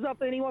he goes up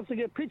there and he wants to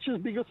get pictures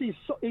because he's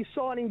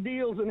signing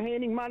deals and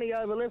handing money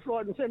over left,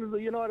 right, and centre to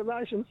the United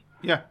Nations.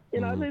 Yeah.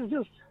 You know, there's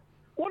just,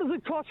 what does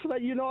it cost for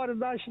that United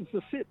Nations to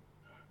sit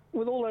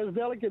with all those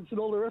delegates and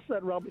all the rest of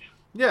that rubbish?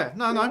 Yeah,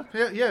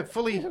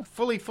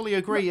 fully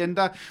agree. And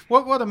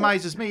what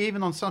amazes me,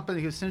 even on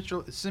something as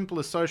simple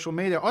as social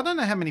media, I don't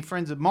know how many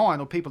friends of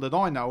mine or people that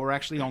I know are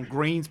actually on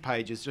Greens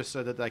pages just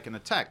so that they can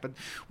attack. But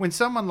when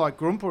someone like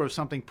Grumpa or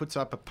something puts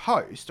up a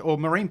post, or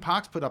Marine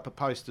Parks put up a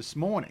post this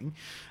morning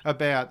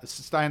about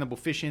sustainable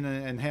fishing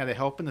and how they're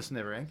helping us and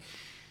everything,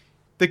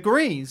 the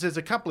Greens, there's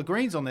a couple of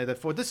Greens on there that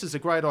thought this is a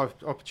great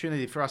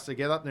opportunity for us to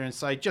get up there and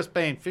say, just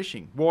ban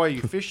fishing. Why are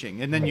you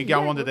fishing? And then you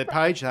go onto their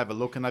page to have a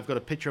look, and they've got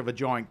a picture of a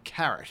giant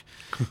carrot.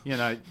 You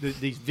know,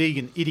 these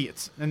vegan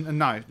idiots. And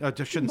no,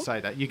 I shouldn't say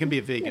that. You can be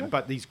a vegan,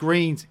 but these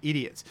Greens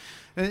idiots.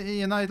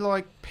 You know,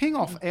 like, ping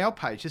off our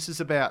page. This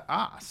is about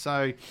us.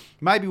 So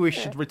maybe we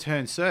should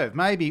return serve.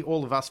 Maybe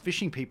all of us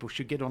fishing people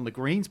should get on the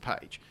Greens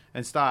page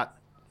and start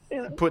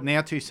putting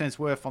our 2 cents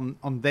worth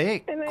on their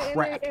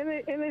crap.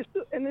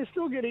 And they're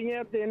still getting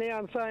out there now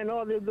and saying,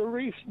 the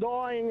reef's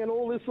dying and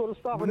all this sort of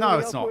stuff. Well, no,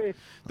 it's not.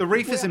 The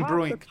reef isn't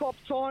brewing. The top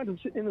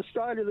scientists in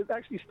Australia that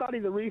actually study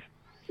the reef,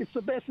 it's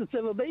the best it's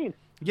ever been.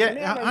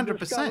 Yeah,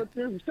 100%.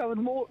 They've discovered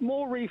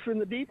more reef in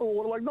the deeper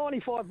water. Like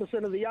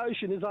 95% of the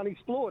ocean is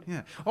unexplored.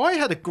 Yeah, I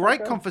had a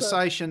great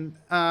conversation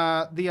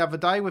the other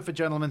day with a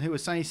gentleman who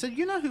was saying, he said,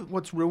 you know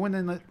what's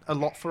ruining it a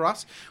lot for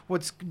us?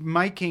 What's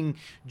making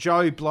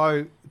Joe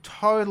Blow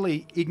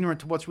totally ignorant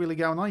to what's really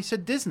going on? He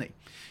said Disney.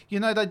 You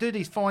know, they do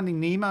these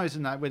Finding Nemos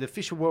and that, where the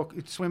fish are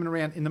swimming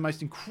around in the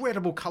most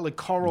incredible coloured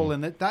coral,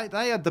 and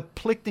they are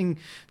depicting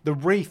the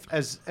reef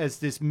as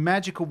this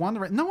magical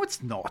wonder. No,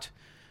 it's not.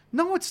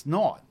 No, it's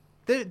not.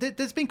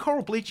 There's been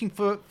coral bleaching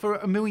for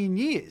a million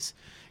years.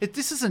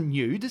 This isn't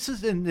new.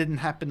 Didn't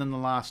happen in the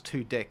last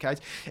 2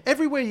 decades.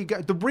 Everywhere you go,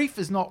 the reef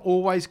is not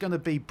always going to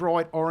be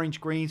bright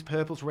orange, greens,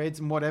 purples, reds,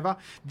 and whatever.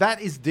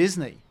 That is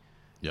Disney.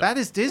 Yep. That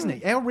is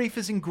Disney. Our reef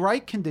is in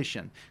great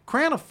condition.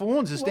 Crown of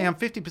Thorns is down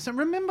 50%.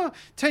 Remember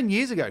 10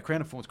 years ago, Crown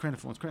of Thorns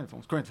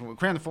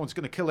is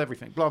going to kill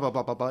everything. Blah, blah,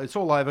 blah, blah, blah. It's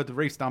all over. The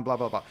reef's done, blah,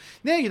 blah, blah.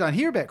 Now you don't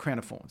hear about Crown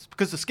of Thorns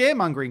because the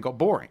scaremongering got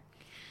boring.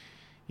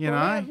 You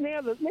know?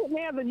 Now the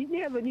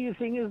new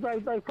thing is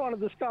they've kind of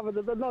discovered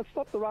that they've not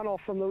stopped the runoff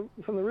from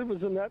the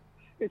rivers and that.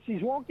 It's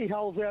these wonky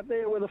holes out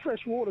there where the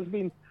fresh water's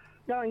been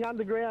going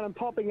underground and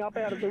popping up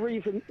out of the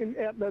reef and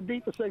out the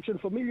deeper section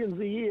for millions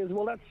of years.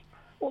 Well, that's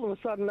all of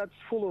a sudden that's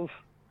full of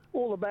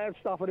all the bad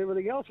stuff and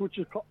everything else, which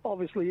it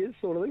obviously is,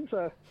 sort of thing.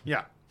 So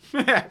yeah.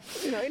 You know,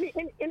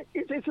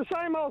 it's the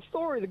same old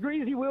story. The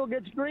greasy wheel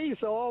gets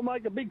greased, so I'll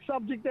make a big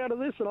subject out of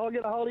this, and I'll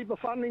get a whole heap of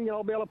funding, and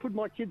I'll be able to put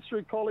my kids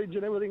through college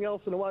and everything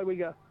else, and away we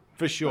go.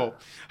 For sure.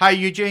 Hey,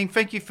 Eugene,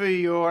 thank you for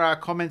your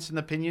comments and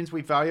opinions.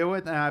 We value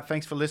it.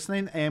 Thanks for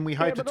listening, and we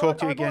hope to talk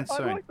to you again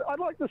soon. I'd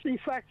like to see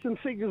facts and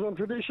figures on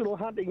traditional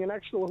hunting and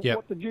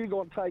what the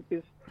dugong take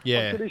is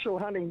on traditional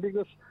hunting,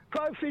 because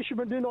pro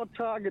fishermen do not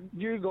target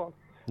dugong.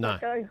 No.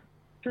 Okay?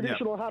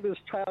 Traditional hunters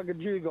target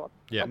dugong.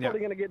 Yep. I'm probably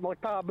going to get my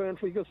car burned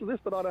because of this,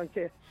 but I don't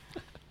care.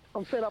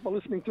 I'm fed up of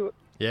listening to it.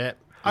 Yeah.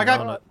 Okay.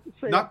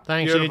 No,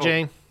 thanks, beautiful.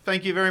 Eugene.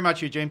 Thank you very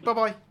much, Eugene.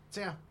 Bye-bye.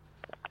 See ya.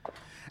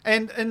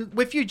 And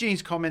with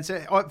Eugene's comments,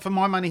 for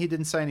my money, he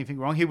didn't say anything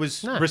wrong. He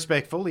was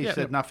respectful. He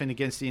said nothing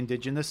against the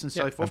Indigenous and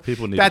so forth.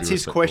 People need That's to be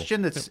his respectful.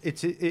 question.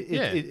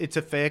 It's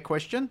a fair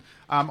question.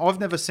 I've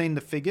never seen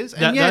the figures.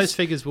 And Those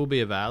figures will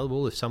be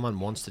available if someone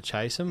wants to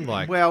chase them.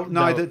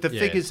 The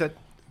figures that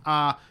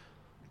are...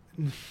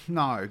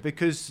 No,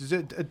 because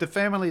the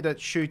family that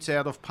shoots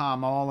out of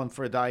Palm Island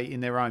for a day in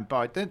their own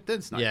boat,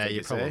 there's no figures. Yeah,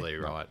 you're probably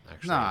right,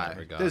 actually, in that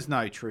regard. There's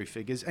no true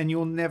figures, and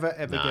you'll never,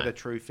 ever get a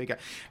true figure.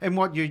 And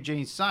what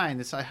Eugene's saying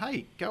is say,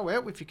 hey, go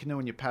out with your canoe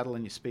and your paddle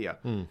and your spear.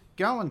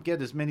 Go and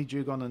get as many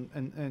dugong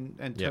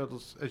and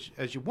turtles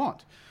as you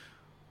want.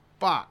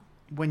 But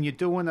when you're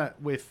doing it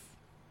with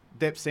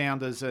depth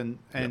sounders and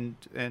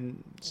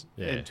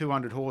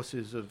 200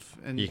 horses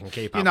you can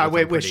keep up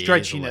with them we're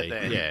stretching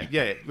easily. it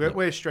there.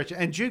 We're stretching,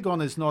 and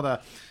dugong is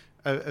not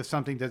a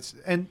something that's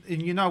and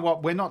you know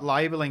what, we're not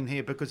labelling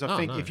here because I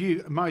think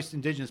if most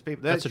Indigenous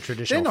people that's a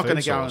traditional they're not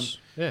going to go source.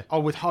 and I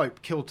would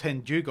hope kill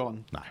 10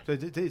 dugong. No, so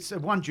it's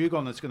one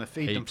dugong that's going to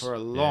feed them for a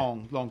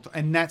long time,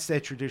 and that's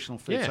their traditional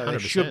food. So 100%. they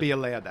should be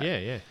allowed that.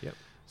 Yep.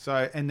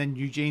 So, and then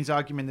Eugene's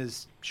argument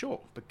is, sure,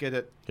 but get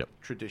it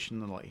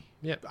traditionally.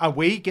 Yep. Are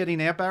we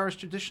getting our barras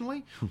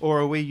traditionally,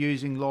 or are we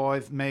using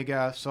live,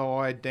 mega,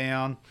 side,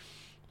 down?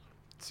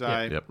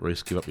 So, Yep,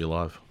 Rhyce, give up your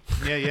live.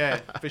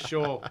 Yeah, for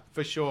sure.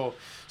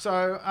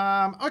 So,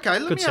 okay,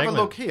 let Good me have a segment.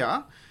 look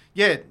here.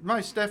 Yeah,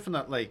 most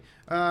definitely.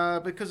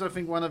 Because I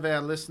think one of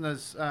our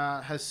listeners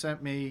has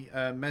sent me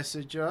a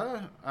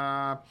messenger.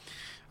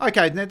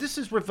 Okay, now this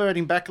is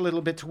reverting back a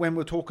little bit to when we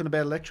were talking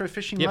about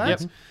electrofishing,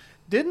 lads. Yep.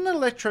 Didn't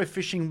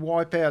electrofishing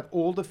wipe out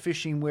all the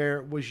fishing where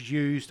it was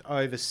used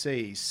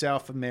overseas,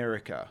 South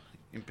America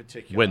in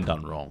particular? When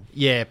done wrong.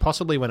 Yeah,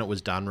 possibly when it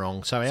was done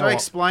wrong. So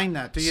explain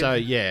that.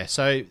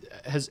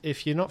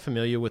 If you're not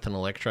familiar with an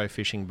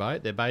electrofishing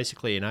boat, they're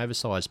basically an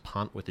oversized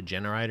punt with a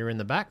generator in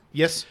the back.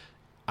 Yes.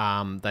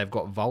 They've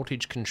got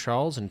voltage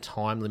controls and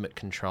time limit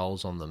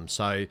controls on them.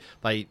 So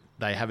they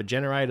have a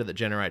generator that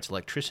generates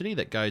electricity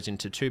that goes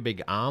into two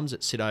big arms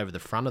that sit over the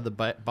front of the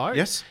boat.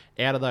 Yes.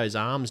 Out of those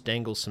arms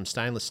dangles some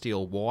stainless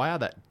steel wire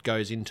that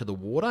goes into the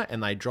water,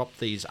 and they drop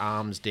these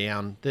arms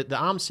down. The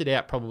arms sit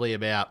out probably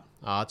about,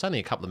 it's only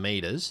a couple of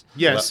metres.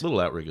 Yes.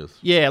 Little outriggers.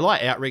 Yeah,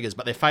 like outriggers,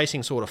 but they're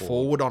facing sort of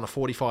forward on a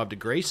 45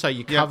 degree. So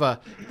you cover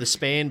the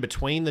span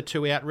between the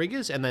two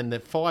outriggers, and then the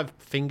 5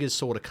 fingers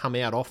sort of come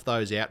out off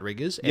those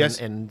outriggers,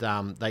 and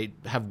they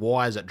have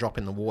wires that drop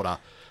in the water.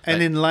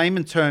 And in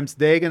layman terms,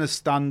 they're going to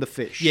stun the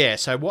fish. Yeah,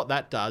 so what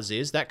that does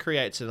is that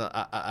creates an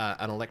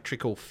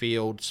electrical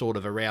field sort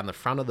of around the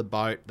front of the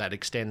boat that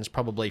extends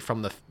probably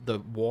from the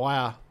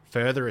wire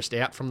furthest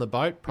out from the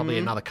boat, probably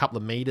another couple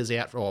of metres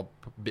out, or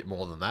a bit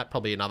more than that,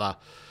 probably another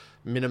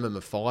minimum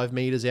of 5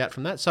 metres out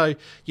from that. So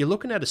you're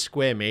looking at a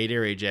square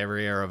meterage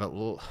area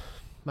of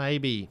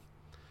maybe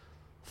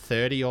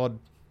 30-odd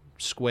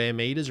square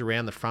metres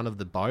around the front of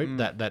the boat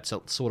that's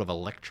sort of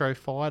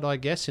electrified, I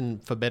guess,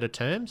 for better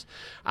terms.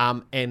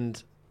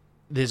 And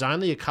there's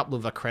only a couple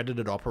of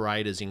accredited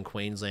operators in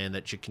Queensland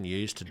that you can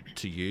use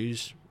to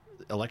use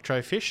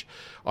electrofish.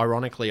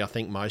 Ironically, I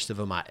think most of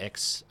them are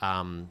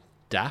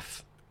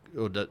ex-DAF,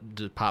 or the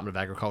Department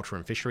of Agriculture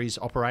and Fisheries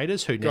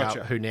operators who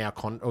now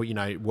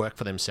work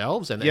for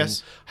themselves and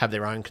have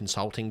their own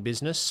consulting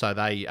business. So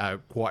they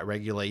quite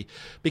regularly,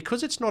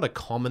 because it's not a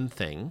common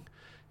thing,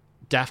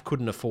 DAF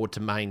couldn't afford to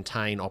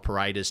maintain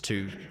operators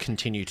to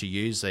continue to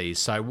use these.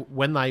 So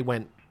when they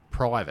went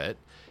private,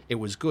 it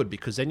was good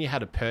because then you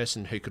had a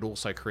person who could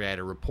also create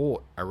a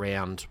report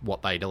around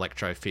what they'd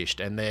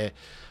electrofished, and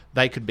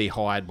they could be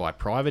hired by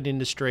private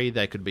industry.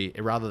 They could be,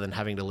 rather than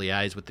having to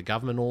liaise with the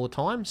government all the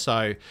time.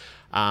 So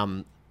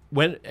I've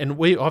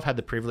had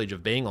the privilege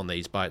of being on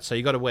these boats. So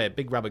you got to wear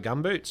big rubber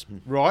gumboots.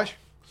 Right.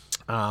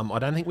 I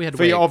don't think we had to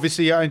For wear... you,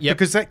 obviously,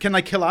 because can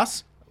they kill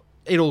us?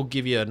 It'll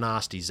give you a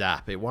nasty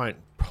zap. It won't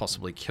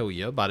possibly kill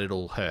you, but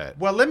it'll hurt.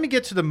 Well, let me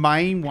get to the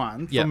main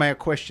one from our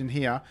question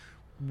here.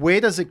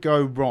 Where does it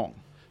go wrong?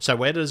 So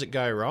where does it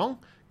go wrong?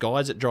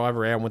 Guys that drive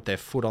around with their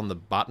foot on the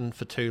button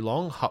for too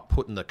long,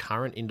 putting the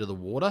current into the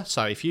water.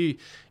 So if you're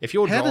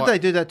how did they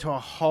do that to a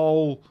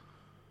whole?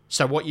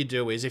 So what you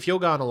do is, if you're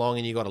going along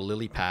and you've got a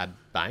lily pad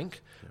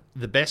bank,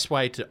 the best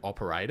way to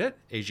operate it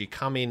is you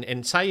come in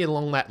and say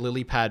along that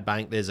lily pad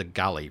bank there's a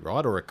gully,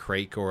 right, or a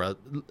creek, or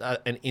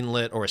an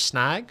inlet, or a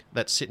snag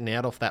that's sitting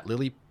out off that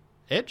lily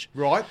edge.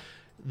 Right.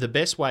 The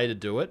best way to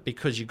do it,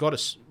 because you got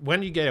to,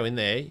 when you go in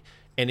there,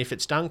 and if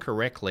it's done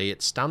correctly,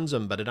 it stuns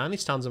them, but it only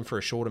stuns them for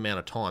a short amount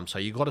of time. So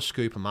you got to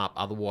scoop them up,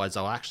 otherwise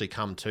they'll actually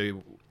come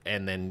to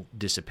and then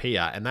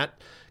disappear. And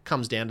that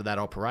comes down to that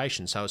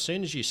operation. So as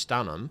soon as you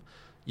stun them,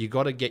 you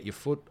got to get your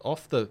foot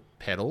off the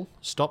pedal,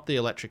 stop the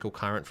electrical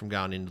current from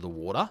going into the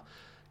water,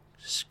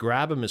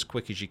 grab them as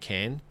quick as you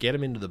can, get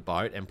them into the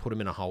boat, and put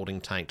them in a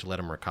holding tank to let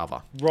them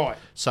recover. Right.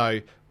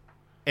 So,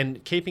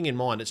 and keeping in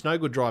mind, it's no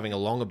good driving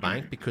along a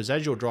bank, because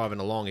as you're driving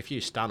along, if you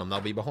stun them,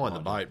 they'll be behind the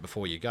boat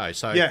before you go.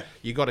 So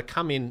you got to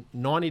come in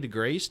 90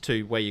 degrees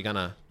to where you're going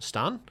to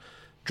stun.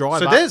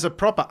 Drive up. There's a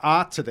proper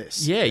art to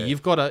this. Yeah,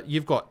 you've got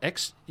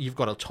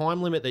a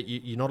time limit that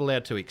you're not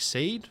allowed to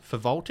exceed for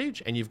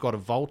voltage, and you've got a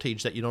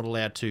voltage that you're not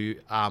allowed to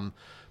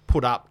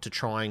put up to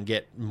try and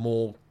get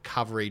more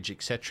coverage,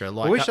 etc.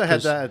 I wish I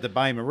had that at the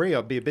Bay Marie.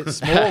 I'd be a bit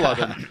smaller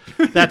than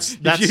that's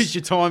use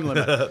your time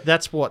limit.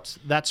 That's what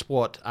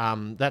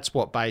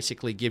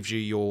basically gives you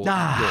your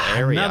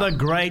area. Another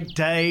great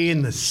day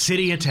in the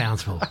city of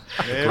Townsville.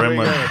 There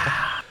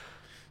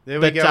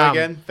we go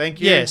again. Thank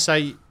you. Yeah,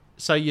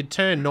 so you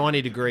turn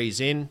 90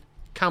 degrees in,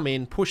 come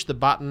in, push the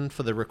button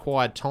for the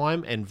required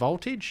time and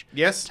voltage.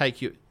 Yes.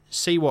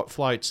 See what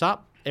floats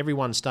up.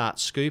 Everyone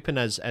starts scooping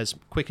as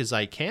quick as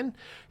they can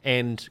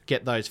and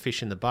get those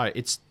fish in the boat.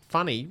 It's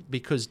funny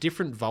because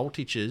different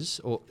voltages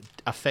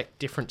affect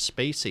different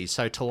species.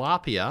 So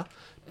tilapia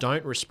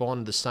don't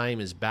respond the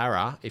same as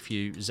barra if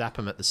you zap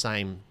them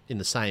in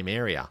the same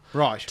area.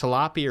 Right.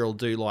 Tilapia will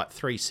do like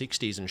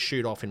 360s and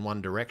shoot off in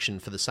one direction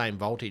for the same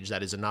voltage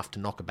that is enough to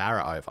knock a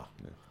barra over.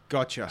 Yeah.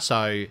 Gotcha.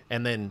 So,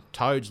 and then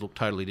toads look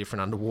totally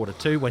different underwater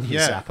too when you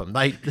zap them.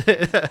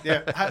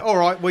 All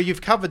right. Well, you've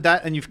covered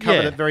that, and you've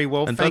covered it very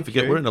well. And don't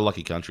forget, we're in a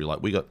lucky country.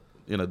 Like, we got,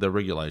 the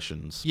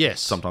regulations.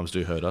 Yes. Sometimes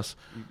do hurt us,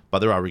 but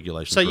there are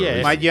regulations. So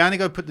mate, you only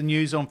got to put the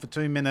news on for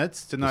 2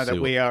 minutes to know that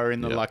we are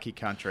in the lucky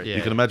country. Yeah.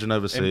 You can imagine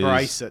overseas.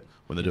 Embrace it.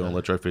 When they're doing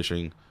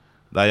electrofishing.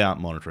 They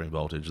aren't monitoring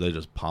voltage. They're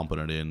just pumping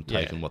it in,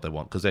 taking what they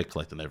want, because they're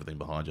collecting everything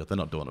behind you. They're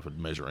not doing it for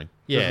measuring.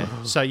 Yeah.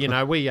 So,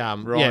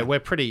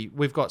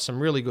 we've got some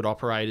really good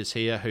operators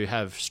here who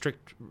have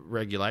strict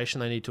regulation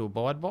they need to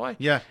abide by.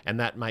 Yeah. And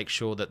that makes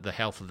sure that the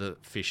health of the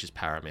fish is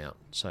paramount.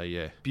 So,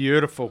 yeah.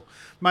 Beautiful.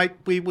 Mate,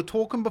 we were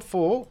talking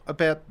before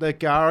about the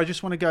gar. I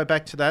just want to go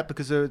back to that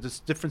because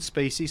there's different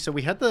species. So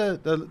we had the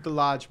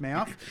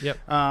largemouth.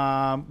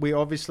 Yep. We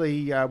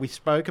obviously, we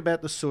spoke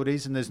about the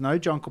sooties, and there's no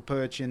jonquil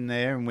perch in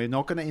there, and we're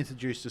not going to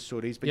introduce the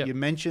sooties, but you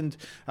mentioned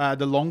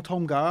the long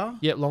tom gar.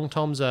 Yeah, long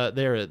toms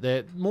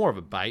they're more of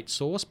a bait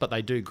source, but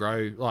they do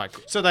grow like.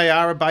 So they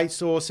are a bait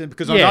source,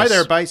 because I know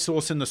they're a bait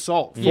source in the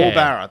salt for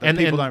barra that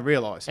people don't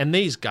realise. And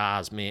these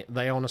gars, man,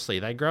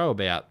 they grow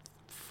about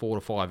 4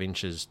 to 5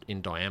 inches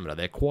in diameter.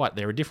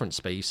 They're a different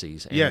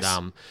species,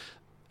 and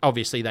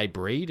obviously they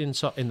breed in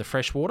the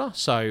freshwater,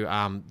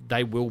 so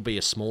they will be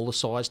a smaller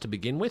size to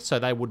begin with. So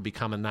they would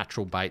become a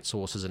natural bait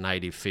source as a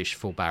native fish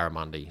for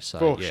barramundi.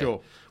 So sure.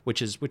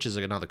 Which is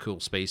another cool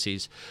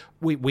species.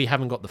 We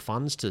haven't got the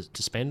funds to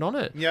spend on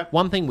it. Yep.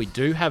 One thing we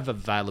do have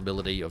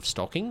availability of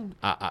stocking,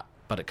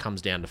 but it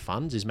comes down to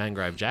funds, is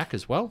mangrove jack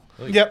as well.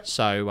 Yep.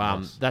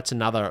 So that's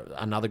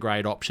another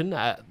great option.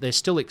 They're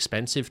still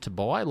expensive to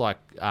buy. Like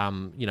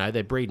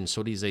they're breeding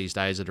sooties these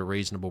days at a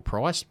reasonable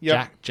price.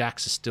 Yep.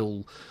 Jacks are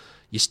still.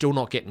 You're still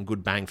not getting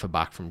good bang for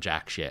buck from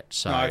jacks yet.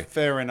 So no,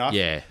 fair enough.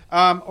 Yeah.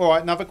 All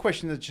right, another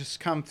question that just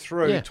come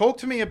through. Yeah. Talk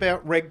to me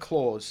about red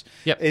claws.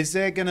 Yep. Is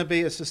there going to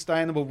be a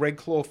sustainable red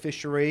claw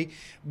fishery?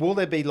 Will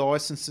there be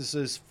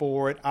licenses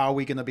for it? Are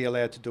we going to be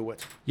allowed to do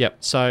it? Yep.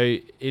 So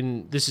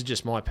this is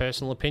just my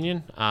personal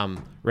opinion.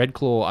 Red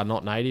claw are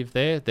not native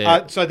there.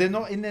 So they're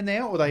not in there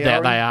now, or they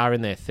are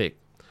in there thick.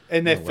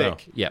 And they're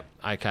thick. Wow. Yep.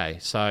 Okay.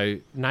 So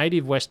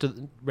native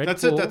western red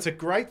claw. That's a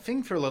great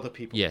thing for a lot of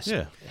people. Yes.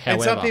 Yeah. However,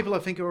 and some people, I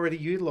think, are already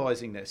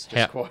utilising this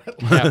just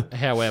quietly.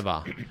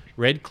 However,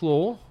 red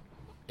claw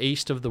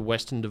east of the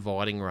Western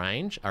Dividing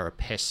Range are a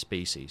pest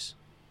species.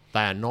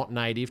 They are not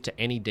native to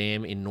any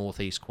dam in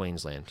northeast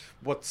Queensland.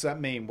 What's that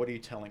mean? What are you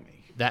telling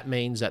me? That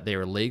means that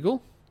they're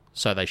illegal.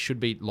 So they should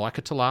be like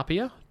a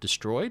tilapia,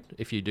 destroyed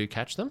if you do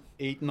catch them.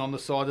 Eaten on the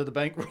side of the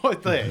bank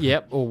right there.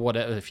 Yep, or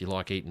whatever, if you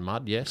like eating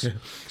mud, yes.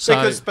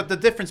 But the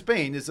difference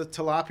being is that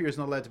tilapia is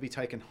not allowed to be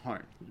taken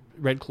home.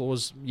 Red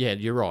claws, yeah,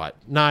 you're right.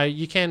 No,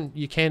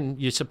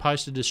 you're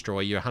supposed to destroy.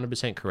 You're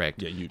 100%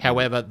 correct. Yeah,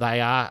 However,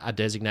 they are a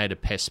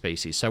designated pest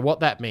species. So what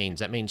that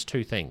means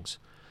two things.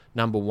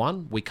 Number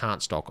one, we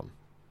can't stock them.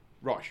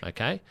 Right.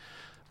 Okay.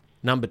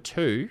 Number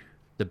two,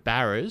 the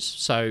barras.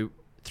 So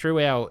through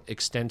our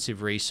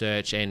extensive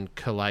research and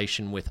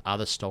collation with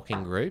other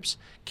stocking groups,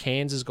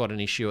 Cairns has got an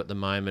issue at the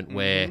moment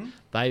where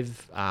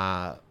they've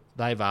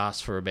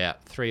asked for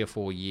about 3 or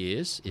 4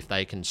 years if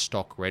they can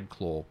stock red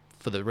claw.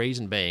 For the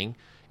reason being,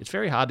 it's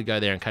very hard to go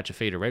there and catch a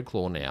feed of red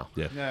claw now.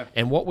 Yeah.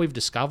 And what we've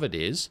discovered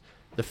is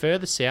the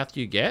further south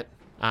you get,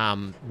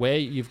 where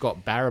you've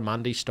got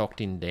barramundi stocked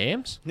in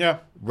dams,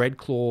 red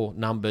claw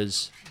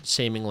numbers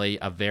seemingly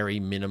are very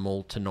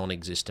minimal to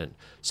non-existent.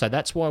 So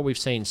that's why we've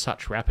seen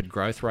such rapid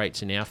growth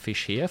rates in our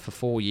fish here. For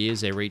 4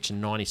 years, they're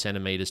reaching 90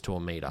 centimetres to a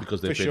metre.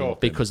 Because they're feeding off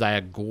them. Because they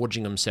are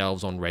gorging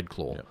themselves on red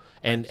claw. Yep.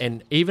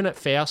 And even at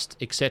Faust,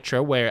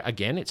 etc., where,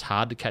 again, it's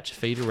hard to catch a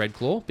feed of red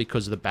claw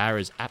because the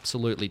barras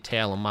absolutely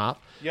towel them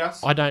up.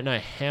 Yes. I don't know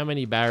how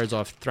many barras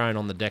I've thrown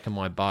on the deck of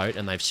my boat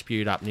and they've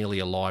spewed up nearly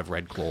a live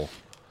red claw.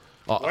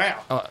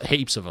 Wow.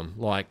 Heaps of them.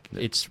 Like,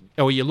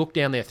 or you look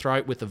down their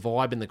throat with the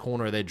vibe in the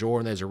corner of their jaw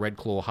and there's a red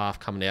claw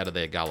half coming out of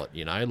their gullet,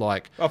 you know?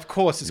 Like, of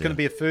course, it's going to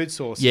be a food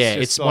source. Yeah,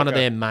 it's one of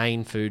their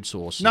main food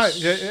sources. No,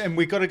 and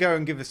we've got to go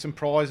and give us some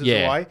prizes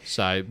away.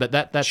 So, but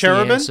that's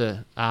cherubin? the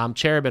answer.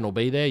 Cherubin will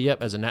be there,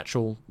 as a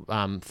natural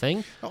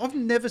thing. I've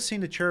never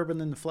seen a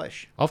cherubin in the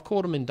flesh. I've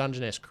caught them in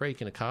Dungeness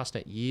Creek in a cast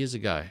net years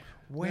ago.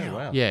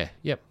 Wow. Yeah,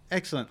 yep.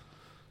 Excellent.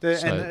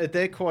 And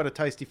they're quite a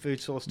tasty food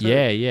source too.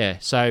 Yeah.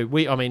 So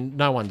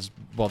no one's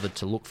bothered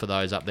to look for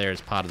those up there as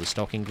part of the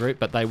stocking group,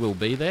 but they will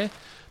be there.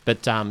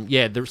 But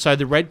so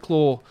the red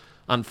claw,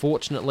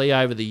 unfortunately,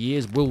 over the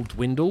years will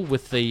dwindle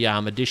with the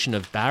addition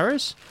of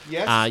barras.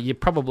 Yes. You're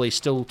probably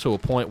still to a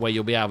point where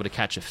you'll be able to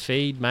catch a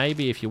feed,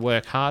 maybe if you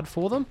work hard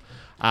for them.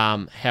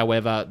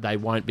 However, they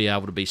won't be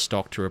able to be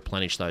stocked to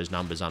replenish those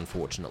numbers,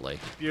 unfortunately.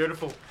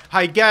 Beautiful.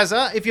 Hey,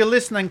 Gazza, if you're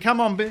listening,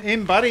 come on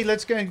in, buddy.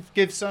 Let's go and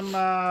give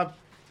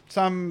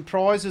some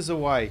prizes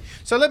away.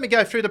 So let me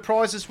go through the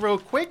prizes real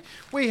quick.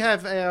 We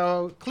have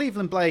our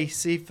Cleveland Bay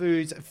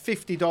Seafoods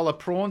 $50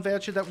 prawn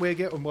voucher that we're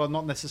getting. Well,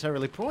 not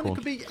necessarily prawn. It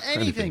could be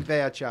anything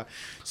voucher.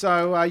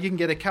 So you can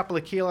get a couple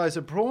of kilos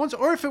of prawns,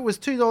 or if it was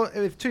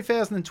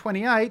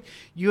 2028,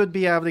 you would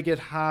be able to get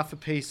half a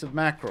piece of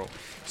mackerel.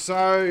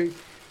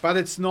 But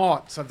it's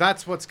not. So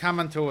that's what's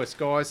coming to us,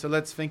 guys. So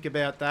let's think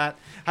about that.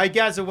 Hey,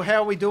 Gazza,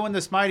 how are we doing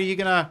this, mate? Are you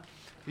going to...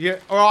 Yeah,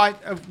 all right.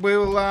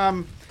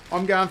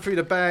 I'm going through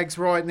the bags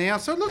right now.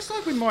 So it looks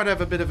like we might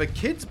have a bit of a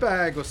kid's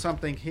bag or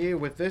something here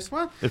with this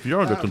one. If you're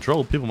under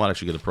control, people might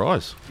actually get a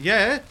prize.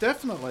 Yeah,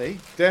 definitely.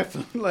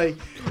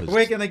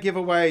 We're going to give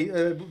away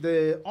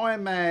the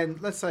Iron Man,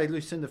 let's say,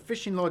 Lucinda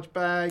Fishing Lodge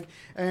bag.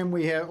 And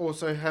we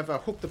also have a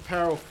Hooked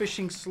Apparel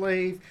fishing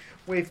sleeve.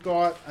 We've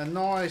got a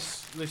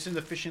nice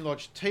Lucinda Fishing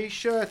Lodge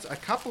T-shirt, a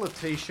couple of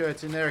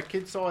T-shirts in there, a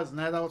kid size and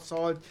adult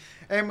size,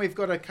 and we've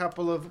got a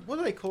couple of, what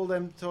do they call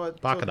them?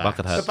 Bucket hats.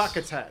 The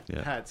bucket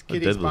hats,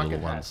 kiddies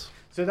bucket hats. Ones.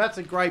 So that's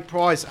a great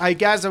prize. Hey,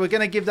 Gazza, we're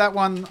going to give that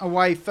one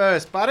away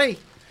first, buddy.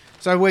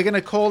 So we're going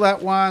to call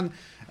that one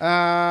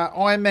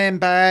Iron Man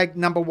bag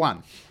number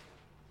 1.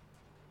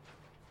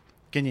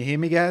 Can you hear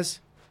me, Gaz?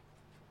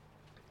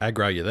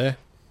 Aggro, you there?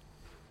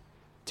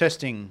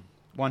 Testing.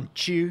 1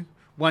 2,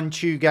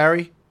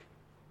 Gary.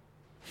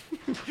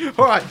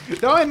 All right,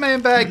 the Iron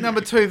Man bag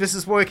number 2. This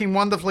is working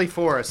wonderfully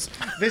for us.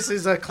 This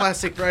is a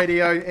classic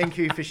radio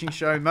NQ Fishing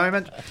Show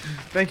moment.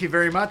 Thank you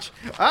very much.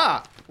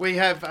 We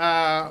have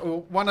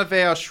one of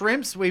our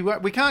shrimps.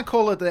 We can't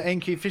call it the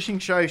NQ Fishing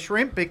Show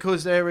shrimp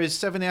because there is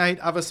 78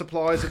 other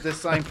suppliers of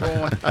this same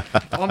prawn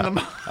on the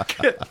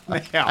market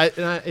now.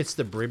 It's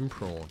the brim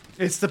prawn.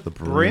 It's the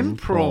brim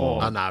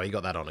prawn. Oh, no, we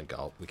got that on a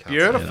gulp. We can't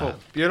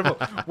beautiful.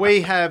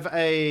 We have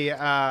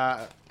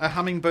a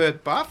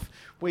hummingbird buff.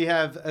 We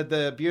have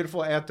the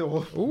beautiful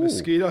outdoor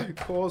mosquito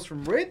claws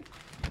from Red.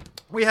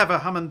 We have a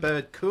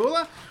hummingbird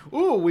cooler.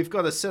 Ooh, we've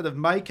got a set of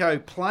Mako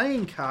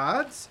playing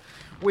cards.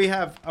 We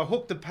have a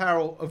Hooked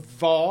Apparel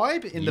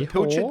vibe in the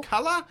pilchard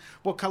colour.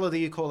 What colour do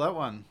you call that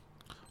one?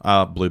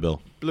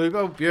 Bluebell.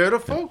 Bluebell,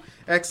 beautiful.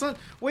 Yeah. Excellent.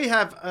 We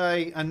have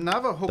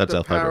another Hooked Apparel. That's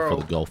our favourite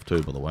for the golf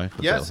too, by the way.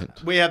 Yes,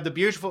 we have the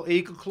beautiful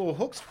Eagle Claw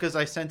hooks because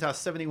they sent us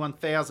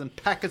 71,000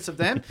 packets of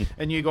them,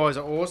 and you guys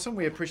are awesome.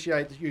 We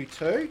appreciate you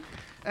too.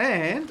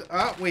 And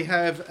we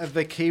have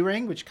the key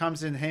ring, which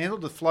comes in handled,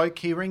 the float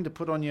key ring to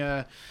put on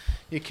your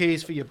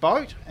keys for your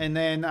boat, and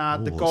then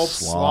the Gulp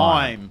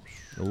slime.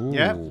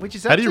 Yeah, which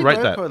is how do you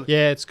rate that?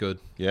 Yeah, it's good.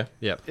 Yeah,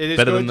 it is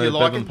better good. than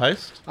better than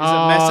paste. Is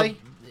it messy?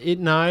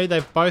 No,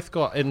 they've both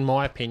got, in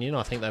my opinion,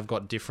 I think they've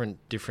got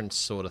different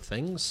sort of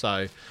things.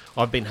 So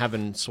I've been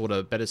having sort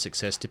of better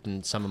success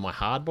dipping some of my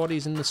hard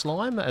bodies in the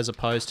slime as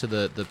opposed to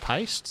the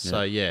paste. Yeah.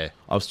 So yeah,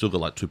 I've still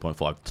got like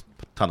 2.5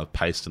 ton of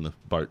paste in the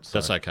boat. So.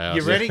 That's okay.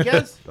 You ready,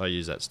 Gaz? I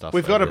use that stuff.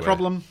 We've got a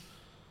problem.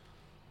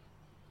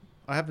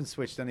 I haven't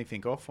switched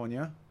anything off on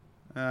you.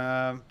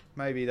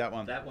 Maybe that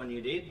one. That one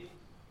you did.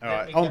 All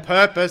right, on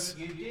purpose.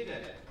 You did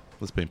it.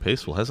 It's been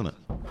peaceful, hasn't it?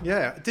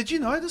 Yeah. Did you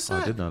notice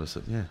that? I did notice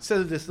it, yeah.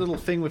 So this little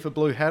thing with a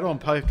blue hat on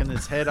poking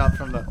its head up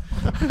from the...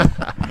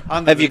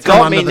 Have you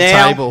got me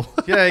now? Table.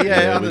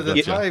 Yeah, under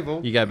the table.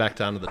 You go back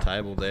to under the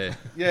table there.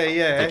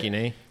 Yeah. Stick your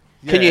knee.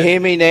 Can you hear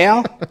me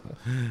now?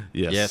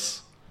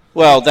 Yes.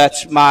 Well,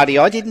 that's Marty.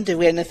 I didn't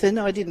do anything.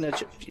 I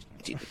didn't...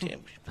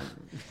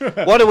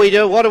 What do we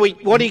do? What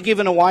are you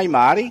giving away,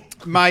 Marty?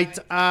 Mate,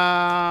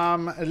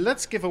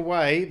 let's give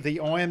away the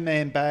Iron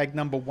Man bag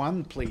number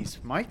 1, please,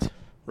 mate.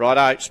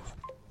 Righto.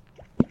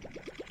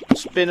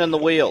 Spinning the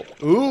wheel.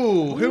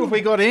 Ooh, who have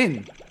we got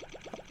in?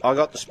 I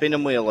got the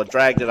spinning wheel. I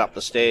dragged it up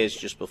the stairs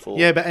just before.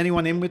 Yeah, but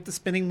anyone in with the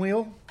spinning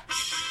wheel?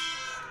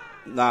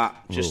 Nah,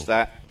 just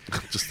that.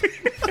 Just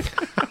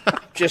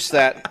Just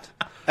that.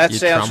 That Your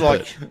sounds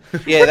trumpet.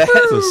 like... Yeah,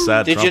 It's a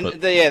sad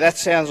trumpet. that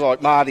sounds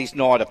like Marty's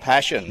Night of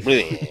Passion.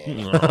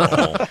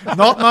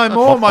 Not no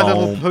more, my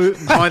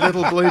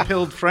little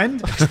blue-pilled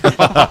friend. Hey,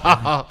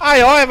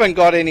 I haven't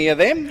got any of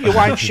them. You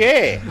won't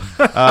share.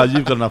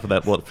 You've got enough of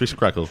that, fish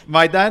crackle?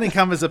 Mate, they only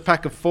come as a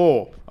pack of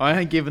 4. I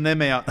ain't giving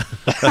them out.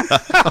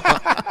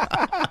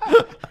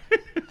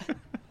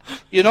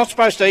 You're not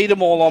supposed to eat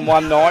them all on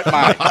one night,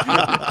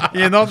 mate.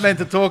 You're not meant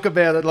to talk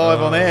about it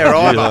live on air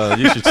either.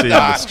 You should see in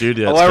the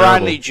studio. It's We're terrible.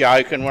 only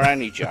joking. We're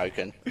only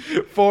joking.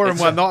 4 in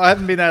one night. I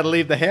haven't been able to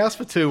leave the house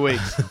for 2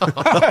 weeks.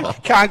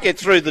 Can't get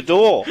through the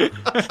door.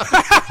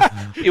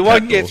 You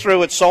won't get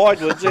through it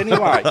sideways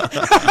anyway.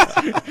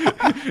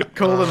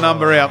 Call the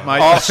number out,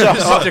 mate. Oh, sorry.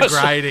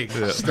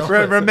 It's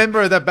degrading.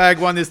 Remember that bag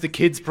 1 is the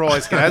kids'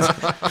 prize, guys.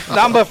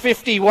 Number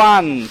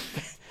 51.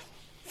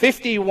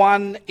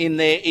 51 in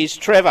there is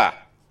Trevor.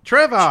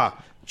 Trevor.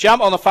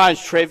 Jump on the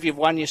phones, Trev. You've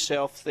won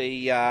yourself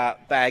the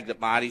bag that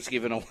Marty's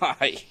given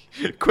away.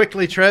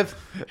 Quickly, Trev.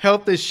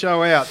 Help this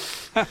show out.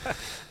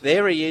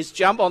 There he is.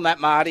 Jump on that,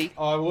 Marty.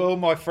 I will,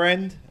 my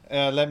friend.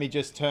 Let me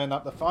just turn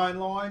up the phone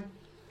line.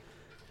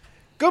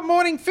 Good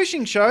morning,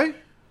 fishing show.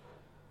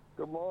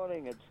 Good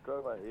morning, it's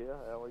Trevor here.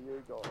 How are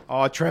you guys?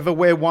 Oh, Trevor,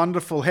 we're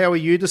wonderful. How are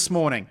you this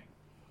morning?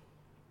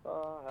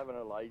 Having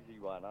a lazy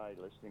one,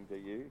 listening to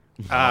you.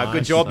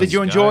 Good job. Did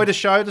you enjoy the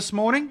show this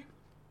morning?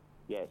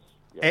 Yes.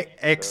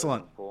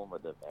 Excellent. Very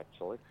informative,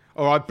 actually.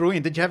 All right,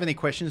 brilliant. Did you have any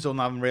questions or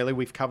none, really?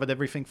 We've covered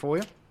everything for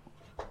you?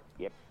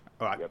 Yep.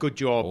 All right, good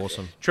job.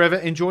 Awesome. Trevor,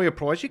 enjoy your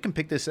prize. You can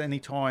pick this any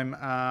time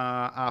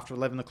after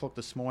 11 o'clock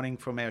this morning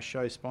from our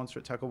show sponsor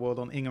at Tackle World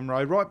on Ingham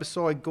Road, right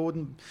beside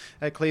Gordon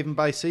at Cleveland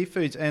Bay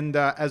Seafoods. And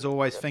as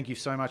always, thank you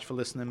so much for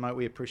listening, mate.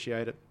 We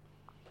appreciate it.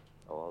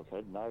 I was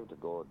heading over to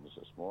Gordon's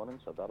this morning,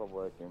 so that'll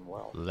work in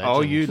well. Legend.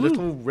 Oh, you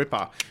little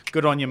ripper.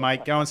 Good on you,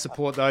 mate. Go and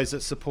support those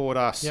that support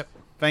us. Yep.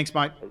 Thanks,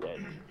 mate.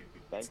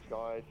 Thanks,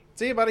 guys.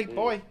 See you, buddy.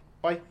 Bye.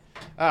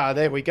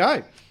 There we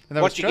go.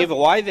 What'd you give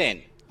away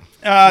then?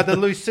 The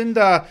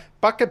Lucinda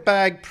bucket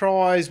bag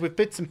prize with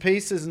bits and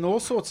pieces and all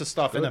sorts of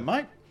stuff in it,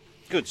 mate.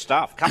 Good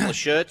stuff. Couple of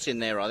shirts in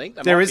there, I think.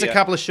 There is a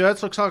couple of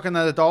shirts. Looks like an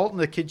adult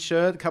and a kid's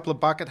shirt. A couple of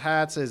bucket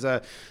hats. There's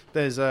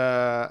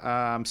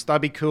a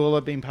stubby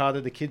cooler being part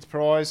of the kids'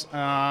 prize.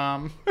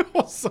 All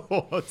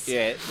sorts.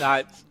 Yeah, no,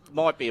 it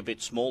might be a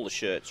bit smaller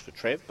shirts for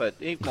Trev, but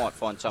he might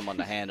find someone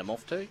to hand them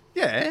off to.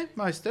 Yeah,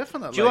 most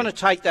definitely. Do you want to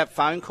take that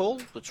phone call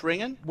that's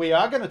ringing? We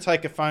are going to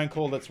take a phone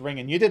call that's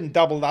ringing. You didn't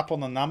double up on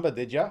the number,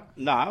 did you?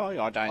 No,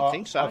 I don't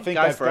think so. I think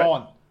Go they've for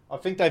gone. It. I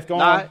think they've gone.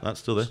 No. That's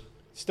still there.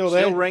 Still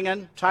there? Still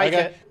ringing. Take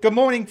it. Good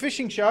morning,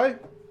 fishing show.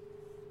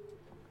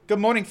 Good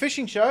morning,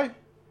 fishing show.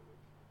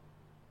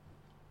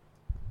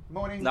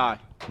 Morning. No.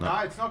 No,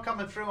 it's not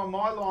coming through on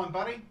my line,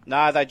 buddy.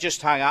 No, they just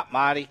hung up,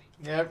 Marty.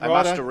 Yeah, They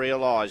must have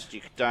realised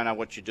you don't know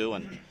what you're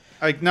doing.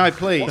 No,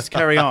 please,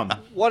 carry on.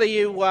 What are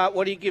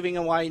you giving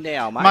away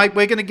now, mate? Mate,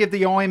 we're going to give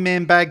the Iron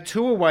Man bag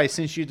 2 away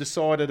since you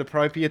decided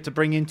appropriate to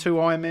bring in 2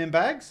 Iron Man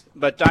bags.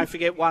 But don't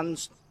forget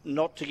one's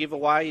not to give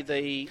away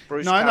the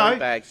Bruce Curry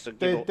bags. To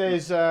give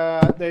there's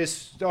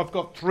I've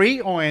got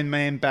 3 Iron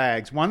Man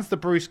bags. One's the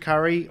Bruce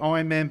Curry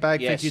Iron Man bag.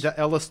 Yes. Thank you to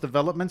Ellis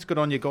Developments. Good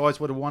on you guys.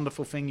 What a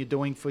wonderful thing you're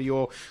doing for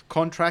your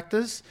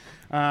contractors.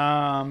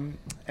 And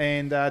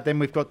then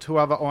we've got 2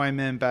 other Iron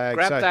Man bags.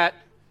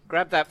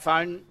 Grab that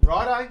phone.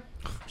 Righto.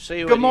 See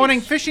who Good it morning,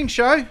 is. fishing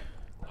show.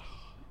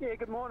 Yeah,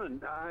 good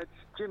morning. It's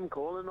Jim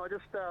calling. I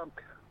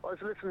was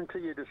listening to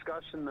your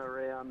discussion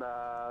around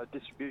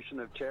distribution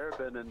of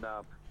cherubin and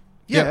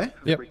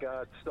with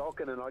regard to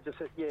stocking, and I just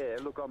said,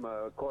 look, I'm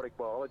an aquatic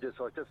biologist,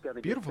 so I was just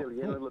going to fill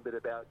you in a little bit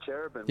about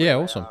cherubin. Yeah,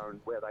 where awesome. They are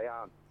and where they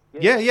aren't.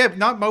 Yeah.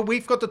 No,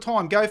 we've got the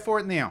time. Go for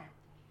it now.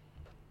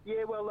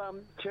 Yeah, well,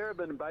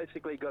 cherubin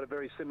basically got a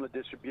very similar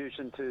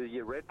distribution to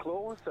your red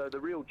claw. So the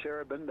real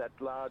cherubin, that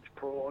large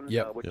prawn,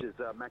 which is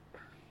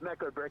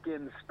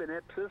Macrobrachian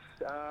spinepsis,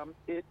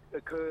 it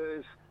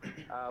occurs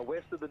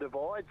west of the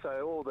divide,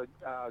 so all the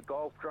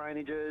Gulf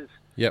drainages.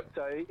 Yep.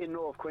 So in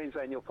North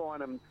Queensland, you'll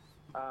find them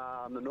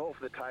on the north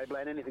of the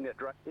tableland, anything that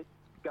it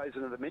goes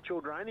into the Mitchell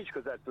drainage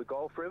because that's the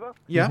Gulf River.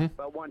 Yeah. Mm-hmm.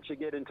 But once you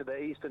get into the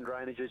eastern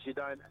drainages, you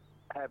don't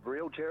have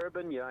real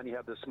cherubin. You only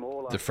have the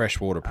smaller. The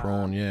freshwater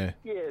prawn, yeah.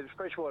 Yeah,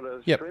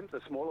 freshwater Yep. shrimp,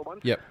 the smaller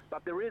ones. Yep.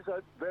 But there is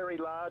a very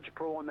large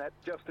prawn that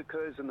just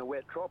occurs in the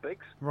wet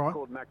tropics, Right.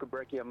 called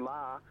Macrobrechium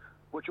la,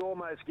 which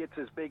almost gets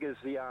as big as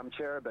the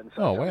cherubin.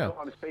 Oh, So wow.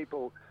 sometimes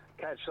people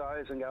catch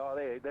those and go,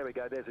 oh, there we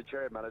go, there's a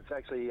cherubin. It's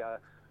actually a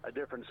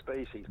different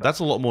species. That's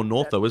a lot more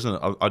north, though, isn't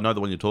it? I know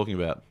the one you're talking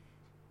about.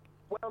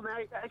 Well, no,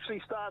 it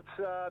actually starts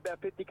about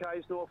 50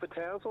 k's north of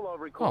Townsville. I've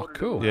recorded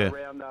cool. it Yeah.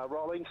 around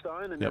Rolling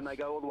Stone, and Yep. then they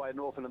go all the way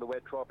north into the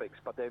wet tropics.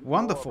 But they're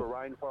Wonderful. more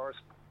of a rainforest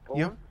prawn.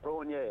 Yep.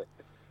 Prawn, yeah.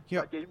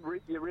 Yep. But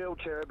your real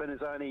cherubin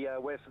is only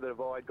west of the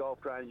Divide,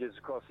 Gulf drainages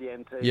across the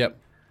NT,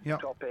 Yep.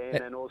 top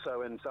end, and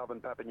also in southern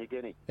Papua New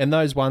Guinea. And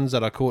those ones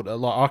that I caught,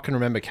 like I can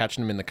remember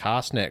catching them in the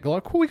cast net.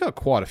 Like, we got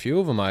quite a few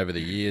of them over the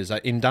years.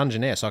 In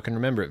Dungeness, I can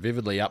remember it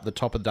vividly up the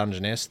top of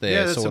Dungeness there.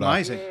 Yeah, that's sorta.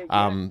 amazing.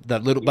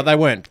 That little, but they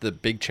weren't the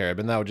big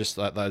cherubin. They were just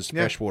like those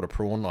freshwater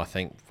prawn, I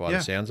think, by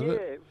the sounds of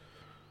it.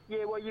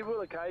 Yeah, well, you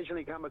will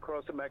occasionally come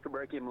across a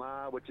Macrobrechium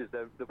la, which is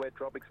the wet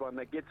tropics one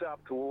that gets up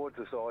towards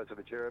the size of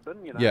a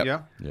cherubin, you know.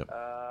 Yep.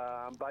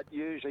 But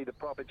usually the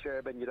proper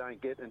cherubin you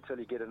don't get until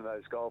you get into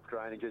those Gulf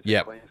drainages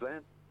Yep. in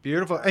Queensland.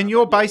 Beautiful. And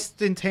you're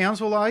based in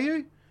Townsville, are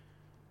you?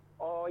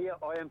 Oh yeah,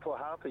 I am for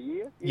half a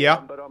year. Yeah.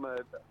 But I'm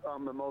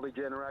a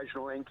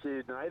multi-generational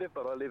NQ native,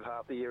 but I live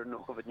half the year in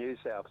northern New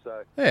South.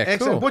 So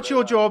Excellent. What's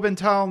your job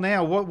entail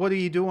now? What do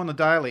you do on a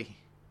daily?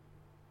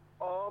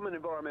 I'm an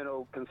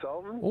environmental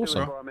consultant. Awesome.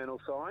 Do environmental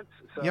science.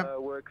 So Yep. I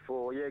work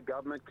for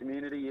government,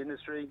 community,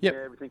 industry. Yep. Yeah,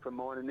 everything from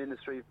mining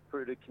industry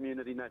through to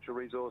community natural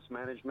resource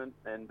management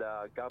and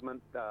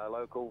government,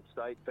 local,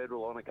 state,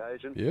 federal on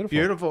occasion.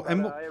 Beautiful. But,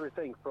 And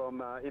everything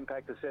from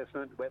impact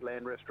assessment,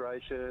 wetland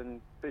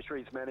restoration,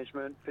 fisheries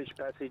management, fish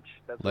passage,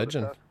 that sort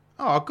Legend. of stuff.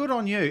 oh, good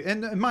on you.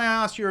 And may I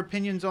ask your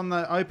opinions on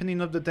the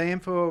opening of the dam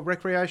for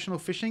recreational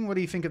fishing? What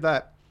do you think of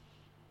that?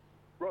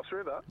 Ross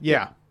River.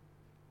 Yeah.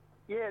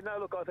 Yeah, no,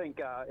 look, I think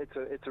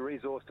it's a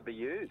resource to be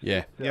used.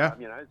 Yeah. It's,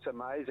 it's an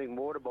amazing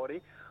water body.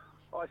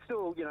 I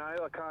still,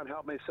 I can't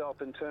help myself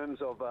in terms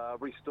of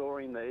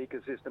restoring the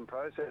ecosystem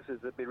processes.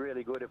 It'd be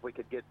really good if we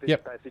could get fish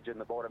passage in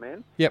the bottom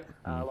end. Yep.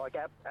 Like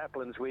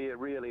Applan's Weir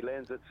really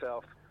lends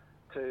itself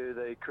to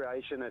the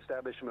creation,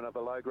 establishment of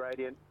a low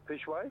gradient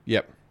fishway.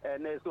 Yep.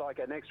 And there's like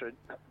an extra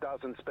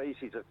dozen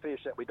species of fish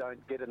that we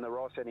don't get in the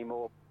Ross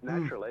anymore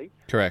naturally.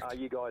 Correct.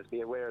 You guys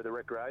be aware of the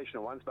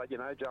recreational ones, but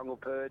jungle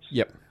perch.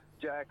 Yep.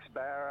 Jacks,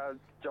 barra,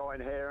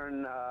 giant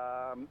heron,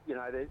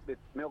 the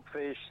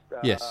milkfish,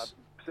 Yes.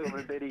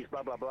 silver biddies,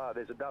 blah blah blah.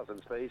 There's a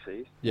dozen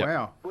species. Yep.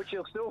 Wow. Which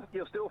you'll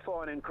still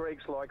find in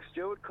creeks like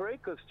Stewart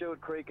Creek, because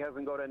Stewart Creek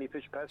hasn't got any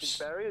fish passage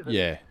barriers.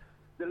 Yeah.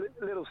 The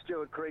little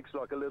Stewart Creek's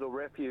like a little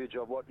refuge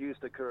of what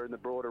used to occur in the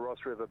broader Ross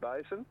River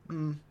Basin.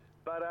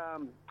 But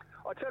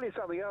I'll tell you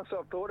something else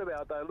I've thought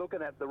about, though,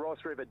 looking at the Ross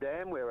River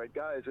Dam where it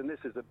goes, and this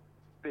is a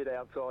bit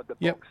outside the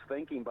box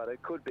thinking, but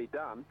it could be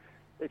done.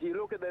 If you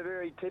look at the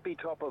very tippy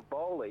top of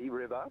Bowley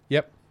River,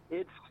 Yep.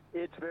 its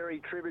very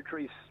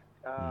tributary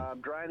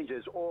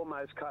drainages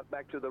almost cut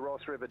back to the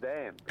Ross River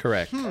Dam.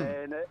 Correct.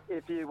 And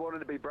if you wanted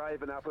to be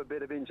brave enough with a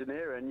bit of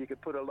engineering, you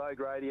could put a low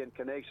gradient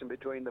connection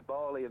between the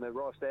Bowley and the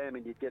Ross Dam,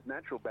 and you'd get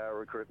natural barrel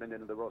recruitment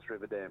into the Ross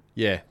River Dam.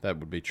 Yeah, that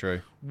would be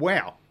true.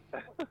 Wow.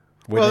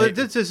 We Well, need-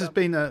 this has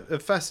been a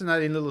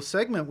fascinating little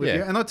segment with Yeah.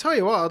 you. And I'll tell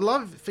you what, I'd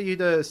love for you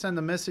to send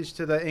a message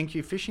to the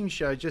NQ Fishing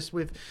Show just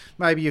with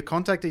maybe your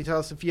contact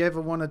details if you ever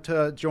wanted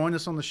to join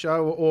us on the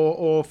show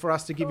or for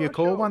us to give you a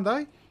call one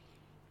day.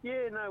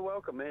 Yeah, no,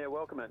 welcome. Yeah,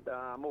 welcome it.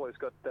 I'm always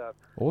got...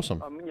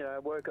 Awesome. I'm,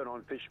 working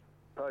on fish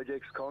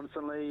projects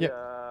constantly.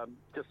 Yep.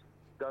 Just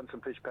done some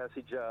fish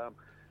passage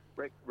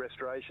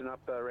restoration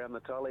up around the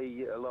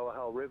Tully, Lower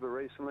Hull River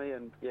recently,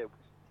 and,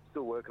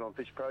 still working on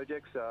fish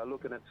projects,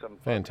 looking at some...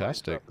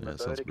 Fantastic. Yeah,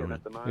 sounds at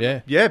the moment. Yeah.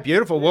 Yeah,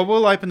 beautiful. Well,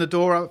 we'll open the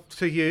door up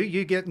to you.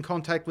 You get in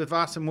contact with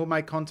us and we'll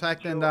make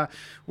contact. And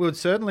we'd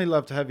certainly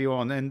love to have you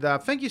on. And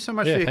thank you so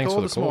much for your thanks call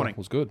for the this call. morning. It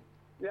was good.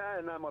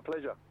 Yeah, no, my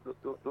pleasure.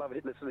 Love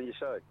listening to your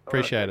show.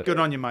 Appreciate it. Good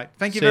on you, mate.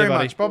 Thank you See you, very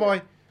buddy. much.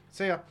 Bye-bye.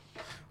 See ya.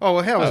 Oh,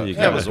 well, how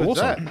was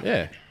awesome. that?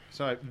 Yeah.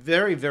 So,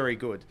 very, very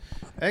good.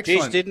 Geez,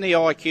 Excellent. didn't the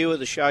IQ of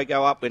the show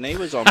go up when he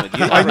was on with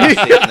you?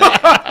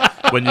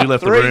 When you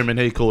left the room and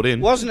he called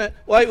in. Wasn't it?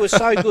 Well, it was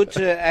so good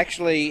to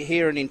actually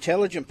hear an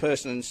intelligent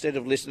person instead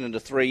of listening to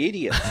three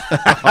idiots.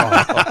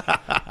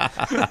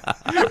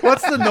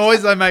 What's the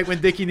noise they make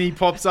when Dickie Knee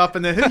pops up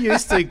and who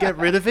used to get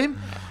rid of him?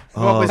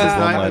 What was his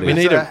name?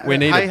 We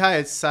need Hey,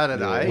 it's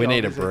Saturday. We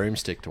need a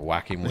broomstick to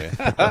whack him with.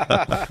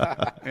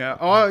 Yeah.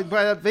 Oh,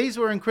 well, these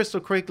were in Crystal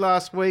Creek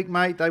last week,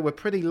 mate. They were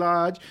pretty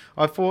large.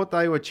 I thought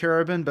they were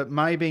cherubin, but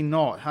maybe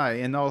not.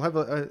 Hey, and I'll have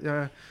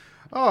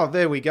oh,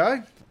 there we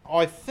go.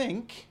 I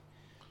think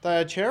they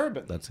are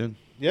cherubin. That's it.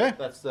 Yeah.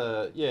 That's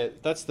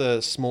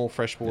the small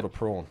freshwater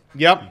prawn.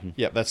 Yep.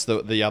 Yep, that's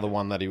the other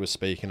one that he was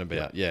speaking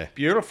about. Yeah.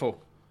 Beautiful.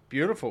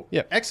 Beautiful.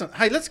 Yep. Excellent.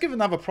 Hey, let's give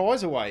another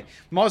prize away.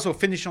 Might as well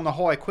finish on the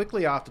high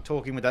quickly after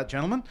talking with that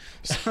gentleman.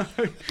 So,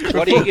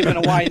 what are you giving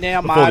away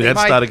now, Before Marty? the head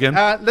start again.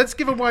 Let's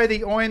give away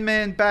the Iron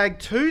Man Bag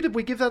 2. Did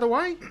we give that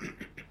away?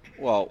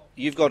 Well,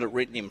 you've got it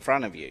written in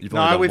front of you.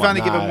 No, we've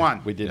only given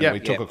one. We didn't. Yeah. We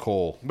took a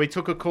call. We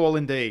took a call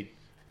indeed.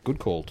 Good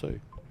call too.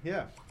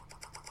 Yeah.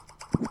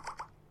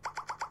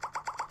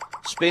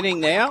 Spinning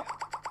now.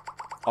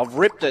 I've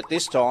ripped it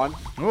this time.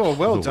 Oh,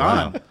 well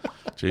done.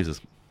 Jesus.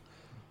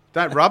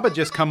 That rubber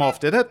just come off,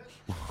 did it?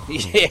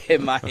 Yeah,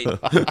 mate.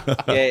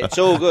 Yeah, it's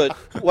all good.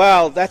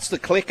 Well, that's the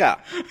clicker.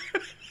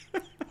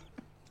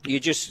 You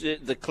just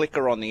the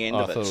clicker on the end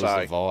I of it. thought it was So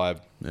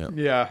the vibe.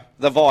 Yeah.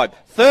 the vibe.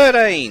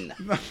 13.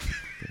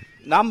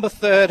 Number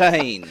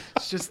 13.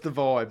 It's just the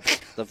vibe.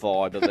 The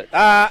vibe of it.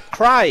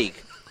 Craig.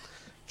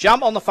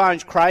 Jump on the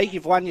phones, Craig.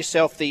 You've won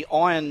yourself the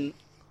Iron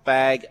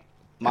Bag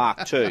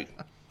Mark II.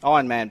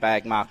 Iron Man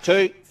Bag Mark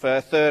II for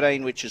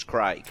 13, which is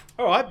Craig.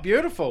 All right,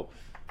 beautiful.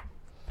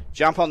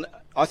 Jump on.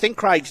 I think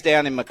Craig's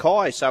down in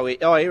Mackay, so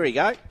here we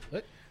go.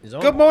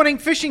 Good morning,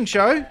 fishing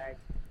show.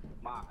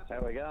 How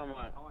we going, mate?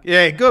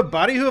 Yeah, good,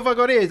 buddy. Who have I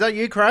got here? Is that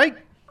you, Craig?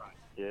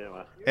 Yeah,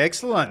 mate.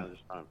 Excellent.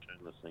 Just trying to turn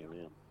this thing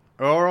down.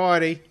 All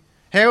righty.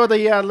 How are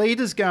the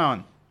leaders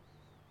going?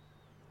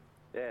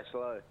 Yeah,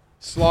 slow.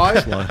 Slow?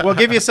 Well,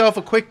 give yourself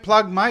a quick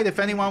plug, mate, if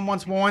anyone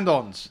wants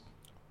wind-ons.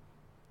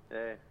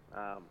 Yeah.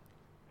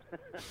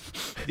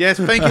 Yes,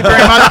 thank you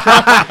very much.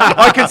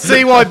 I can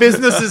see why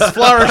business is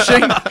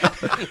flourishing. Oh,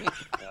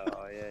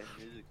 yeah.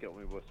 You just got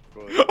me what's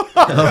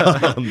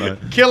No.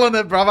 Killing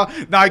it, brother.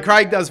 No,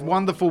 Craig does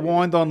wonderful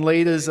wind-on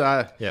leaders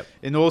Yep.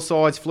 in all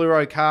sides,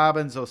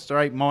 fluorocarbons or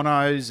straight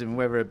monos, and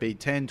whether it be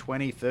 10,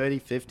 20, 30,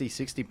 50,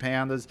 60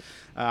 pounders.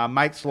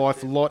 Makes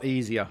life a lot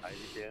easier.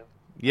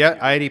 Yeah,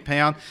 80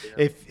 pound.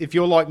 If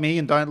you're like me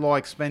and don't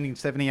like spending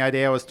 78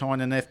 hours tying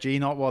an FG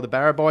knot while the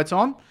barra bite's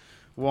on,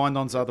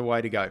 wind-ons are the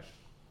way to go.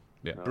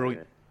 Yeah.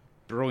 Brilliant.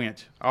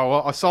 Brilliant. Oh,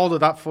 well, I sold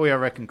it up for you, I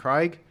reckon,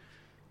 Craig.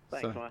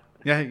 Thanks, mate.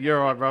 Yeah,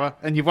 you're all right, brother.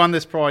 And you've won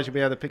this prize. You'll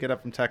be able to pick it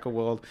up from Tackle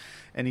World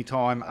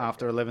anytime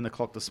after 11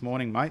 o'clock this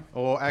morning, mate.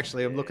 Or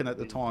actually, I'm looking at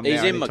the time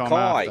He's now. in anytime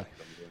Mackay.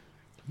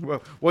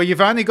 after. Well,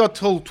 you've only got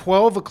till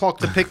 12 o'clock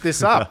to pick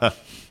this up.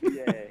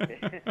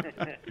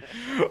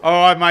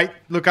 All right, mate.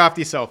 Look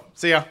after yourself.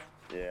 See ya.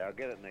 Yeah, I'll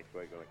get it next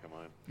week when I come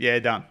home. Yeah,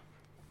 done.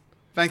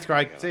 Thanks,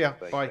 Craig. See ya.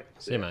 Thanks, Bye. mate.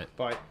 See you, mate.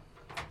 Bye.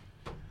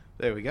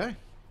 There we go.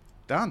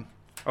 Done.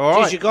 All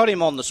right. Geez, you got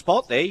him on the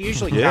spot there.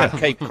 Usually you can't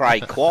keep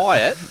Craig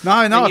quiet. No,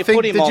 And I you think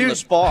put him on the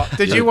spot.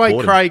 Did you wake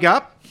Craig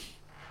up?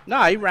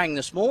 No, he rang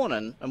this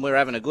morning and we were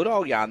having a good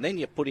old yarn. Then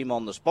you put him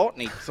on the spot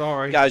and he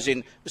goes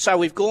in. So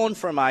we've gone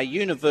from a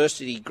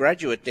university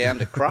graduate down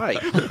to Craig.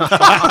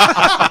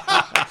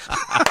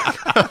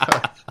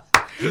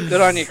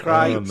 Good on you,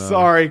 Craig. Oh, no.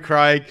 Sorry,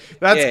 Craig.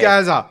 That's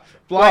Gaza.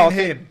 Blame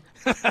him.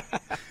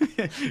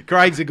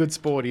 Craig's a good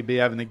sport. He'd be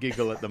having a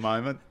giggle at the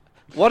moment.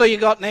 What do you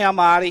got now,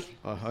 Marty?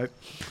 I hope.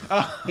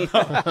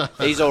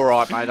 He's all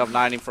right, mate. I've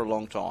known him for a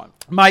long time.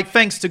 Mate,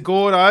 thanks to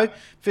Gordo,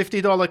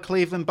 $50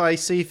 Cleveland Bay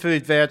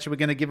seafood voucher we're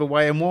going to give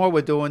away. And while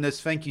we're doing this,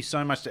 thank you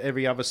so much to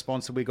every other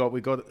sponsor we got. We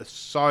got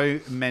so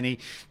many.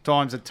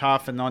 Times are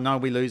tough, and I know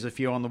we lose a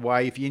few on the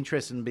way. If you're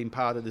interested in being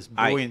part of this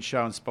brilliant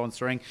show and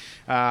sponsoring,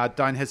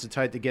 don't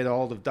hesitate to get a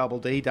hold of Double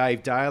D,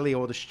 Dave Daly,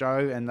 or the show,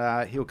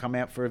 and he'll come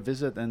out for a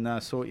visit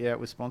and sort you out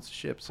with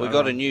sponsorship. So, we've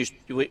got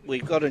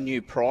a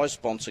new prize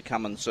sponsor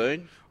coming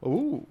soon.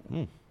 Ooh.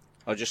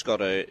 I just got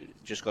to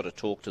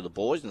talk to the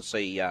boys and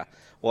see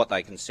what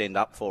they can send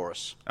up for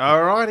us.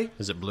 Alrighty.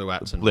 Is it blue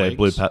hats and Blue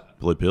wigs?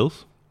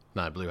 pills?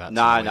 No, blue hats.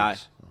 No, and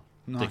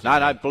no, wigs.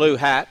 no, blue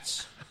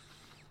hats,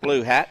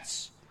 blue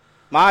hats.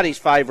 Marty's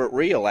favourite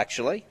reel,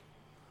 actually.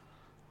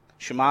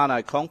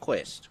 Shimano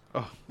Conquest.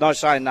 Oh. No,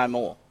 saying no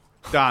more.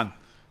 Done.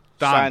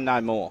 Saying no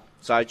more.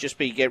 So just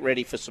get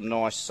ready for some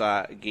nice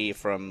gear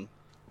from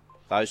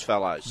those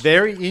fellows.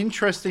 Very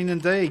interesting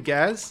indeed,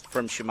 Gaz.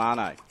 From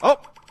Shimano. Oh,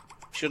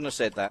 shouldn't have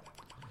said that.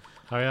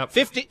 Hurry up.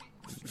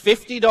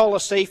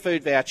 $50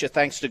 seafood voucher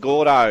thanks to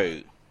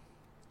Gordo.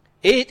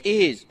 It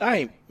is.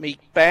 Hey, me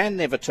band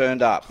never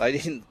turned up. They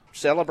didn't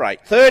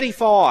celebrate.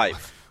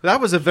 35.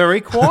 That was a very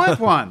quiet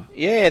one.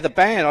 Yeah, the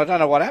band. I don't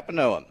know what happened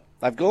to them.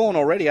 They've gone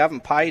already. I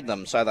haven't paid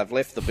them, so they've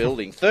left the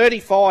building.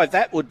 35.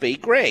 That would be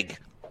Greg.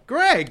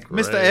 Greg.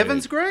 Mr.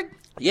 Evans, Greg?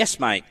 Yes,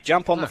 mate.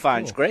 Jump on the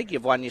phones, Greg.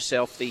 You've won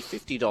yourself the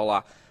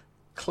 $50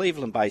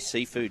 Cleveland Bay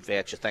seafood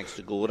voucher thanks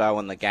to Gordo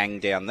and the gang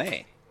down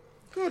there.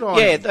 Good on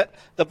Yeah, you.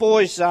 the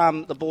boys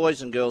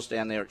and girls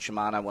down there at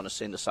Shimano want to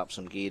send us up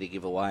some gear to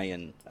give away,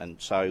 and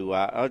so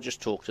I'll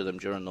just talk to them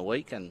during the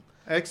week. And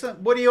Excellent.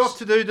 What are you off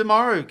to do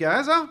tomorrow,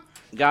 Gaza?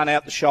 Going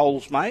out the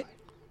shoals, mate.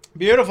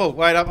 Beautiful.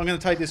 Wait up. I'm going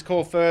to take this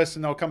call first,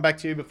 and I'll come back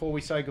to you before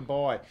we say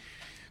goodbye.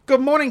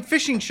 Good morning,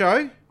 fishing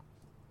show.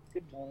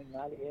 Good morning, mate.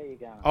 How you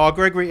going? Oh,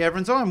 Gregory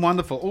Evans, I'm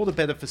wonderful. All the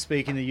better for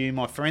speaking to you,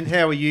 my friend.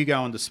 How are you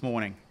going this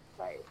morning?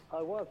 Hey,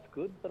 I was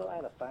good, but I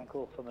had a phone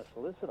call from a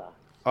solicitor.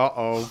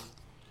 Uh-oh.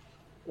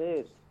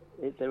 They're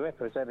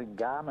representing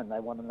Garmin. They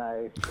want to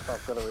know if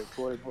I've got a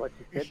recording of what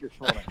you said this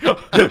morning.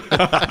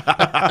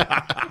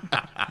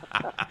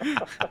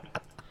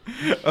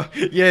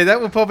 Yeah,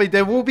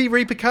 there will be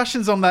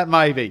repercussions on that,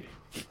 maybe.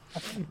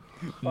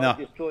 No.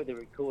 destroyed the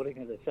recording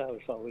of the show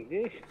if I was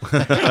you.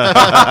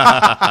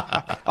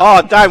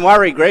 Oh, don't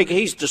worry, Greg.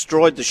 He's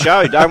destroyed the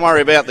show. Don't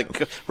worry about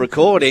the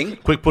recording.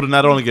 Quick, putting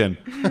that on again.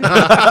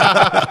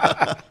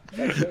 I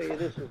tell you,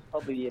 this was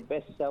probably your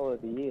best show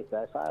of the year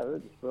so far. It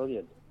was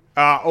brilliant.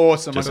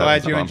 Awesome. Just I'm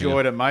glad having you fun,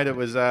 enjoyed it, mate. It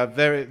was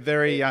very,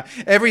 very...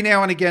 every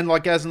now and again,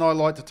 like Gaz and I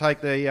like to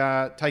take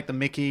the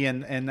mickey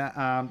and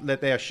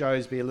let our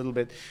shows be a little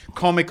bit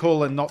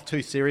comical and not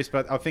too serious.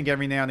 But I think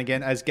every now and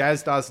again, as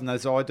Gaz does and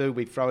as I do,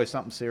 we throw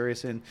something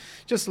serious in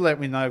just to let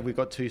me know we've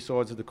got two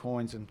sides of the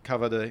coins and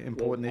cover the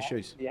important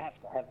issues. You have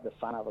to have the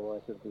fun,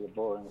 otherwise it'll be a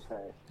boring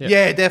show.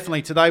 Yeah,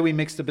 definitely. Today we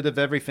mixed a bit of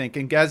everything.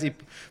 And Gazzy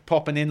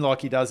popping in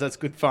like he does, that's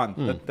good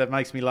fun. That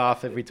makes me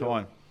laugh every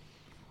time.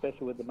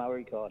 Especially with the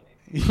Murray card.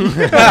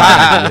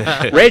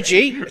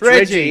 Reggie.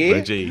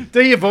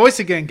 Do your voice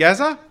again,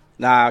 Gazza.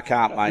 No, I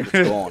can't, mate.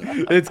 It's gone.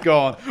 It's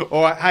gone.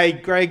 All right. Hey,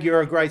 Greg, you're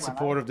a great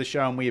supporter of the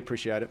show, and we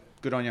appreciate it.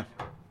 Good on you.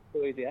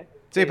 See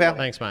you, pal.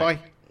 Thanks, mate. Bye.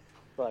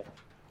 Bye.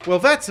 Well,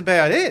 that's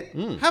about it.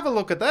 Have a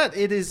look at that.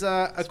 It is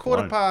a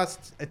quarter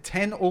past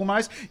 10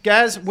 almost.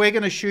 Gaz, we're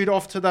going to shoot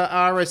off to the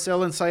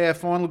RSL and say our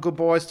final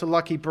goodbyes to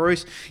Lucky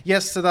Bruce.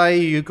 Yesterday,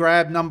 you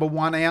grabbed number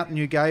 1 out and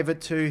you gave it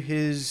to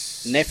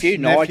his nephew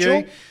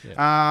Nigel,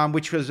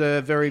 which was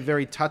very,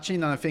 very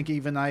touching. And I think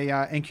even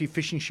a NQ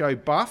Fishing Show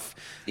buff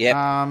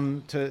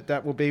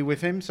that will be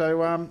with him.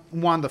 So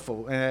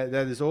wonderful. That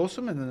is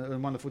awesome and a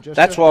wonderful gesture.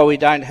 That's why we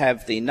don't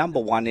have the number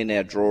 1 in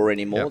our draw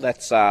anymore.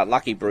 That's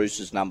Lucky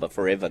Bruce's number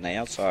forever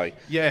now. So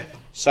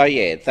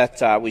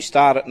that we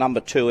start at number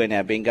 2 in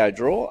our bingo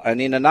draw,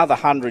 and in another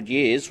 100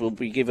 years we'll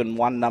be given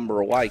one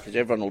number away because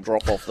everyone will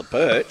drop off the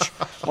perch.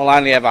 We'll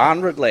only have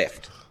 100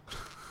 left.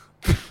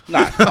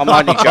 No, I'm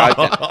only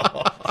joking.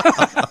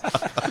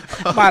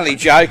 I'm only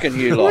joking,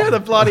 you lot. Where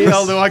the bloody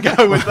hell do I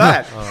go with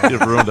that?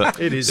 You've ruined it.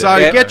 It is. So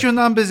get your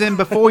numbers in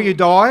before you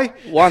die.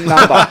 One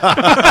number.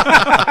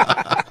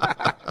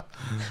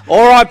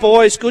 All right,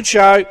 boys. Good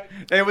show.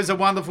 It was a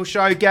wonderful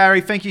show,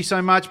 Gary. Thank you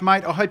so much,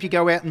 mate. I hope you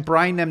go out and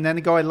brain them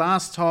nanny-guy.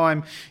 Last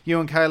time you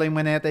and Kayleen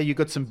went out there, you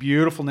got some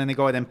beautiful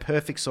nanny-guy, them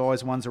perfect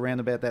size ones around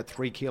about that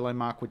 3 kilo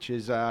mark, which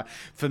is,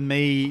 for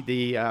me,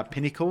 the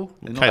pinnacle.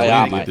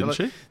 Kayleen didn't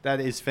she? That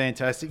is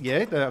fantastic.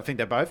 Yeah, I think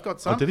they both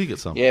got some. Oh, did he get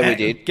some? Yeah, we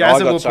did.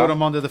 Gazza will put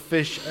them onto the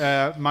fish,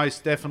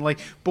 most definitely.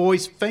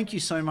 Boys, thank you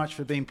so much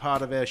for being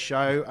part of our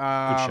show.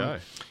 Good show.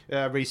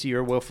 Rhyce,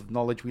 you're a wealth of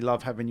knowledge. We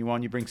love having you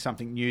on. You bring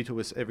something new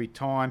to us every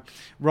time.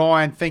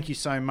 Ryan, thank you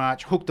so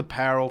much. Hooked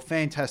Apparel,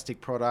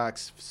 fantastic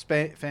products,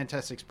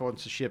 fantastic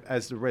sponsorship,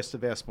 as the rest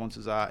of our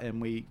sponsors are,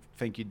 and we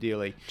thank you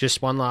dearly.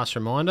 Just one last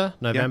reminder,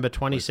 November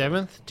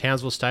 27th,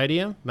 Townsville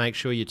Stadium. Make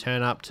sure you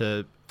turn up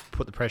to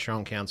put the pressure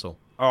on council.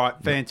 All right,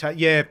 fantastic.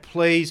 Yeah,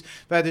 please.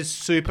 That is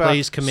super.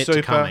 Please commit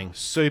to coming.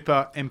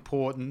 Super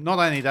important. Not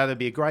only that, it'll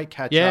be a great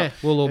catch up. Yeah,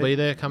 we'll all be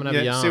there. Come and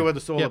have a yarn. See what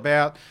it's all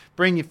about.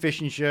 Bring your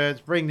fishing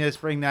shirts. Bring this.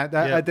 Bring that.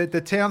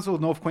 The Townsville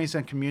North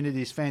Queensland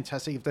community is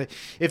fantastic.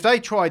 If they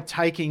tried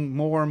taking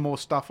more and more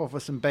stuff off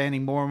us and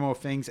banning more and more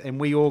things, and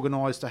we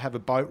organised to have a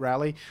boat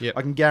rally,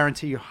 I can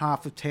guarantee you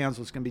half of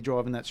Townsville's going to be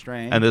driving that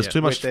strand. And there's too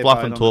much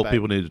fluff and talk.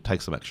 People need to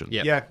take some action.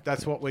 Yeah,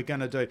 that's what we're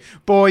going to do.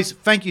 Boys,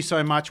 thank you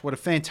so much. What a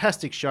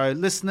fantastic show.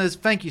 Listeners,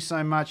 thank you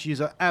so much.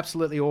 You are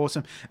absolutely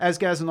awesome. As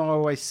Gaz and I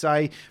always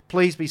say,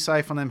 please be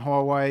safe on them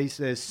highways.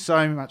 There's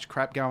so much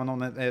crap going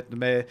on out there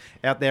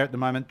at the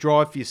moment.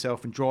 Drive for yourself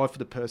and drive for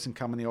the person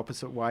coming the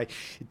opposite way.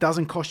 It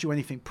doesn't cost you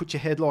anything. Put your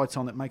headlights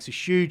on. It makes a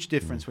huge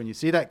difference. When you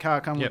see that car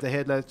come with the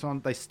headlights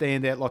on, they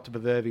stand out like the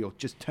proverbial.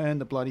 Just turn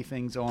the bloody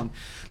things on.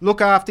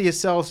 Look after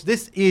yourselves.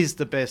 This is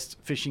the best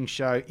fishing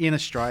show in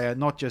Australia,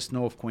 not just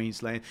North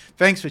Queensland.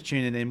 Thanks for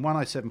tuning in.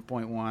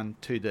 107.1,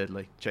 Too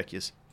Deadly. Check yours.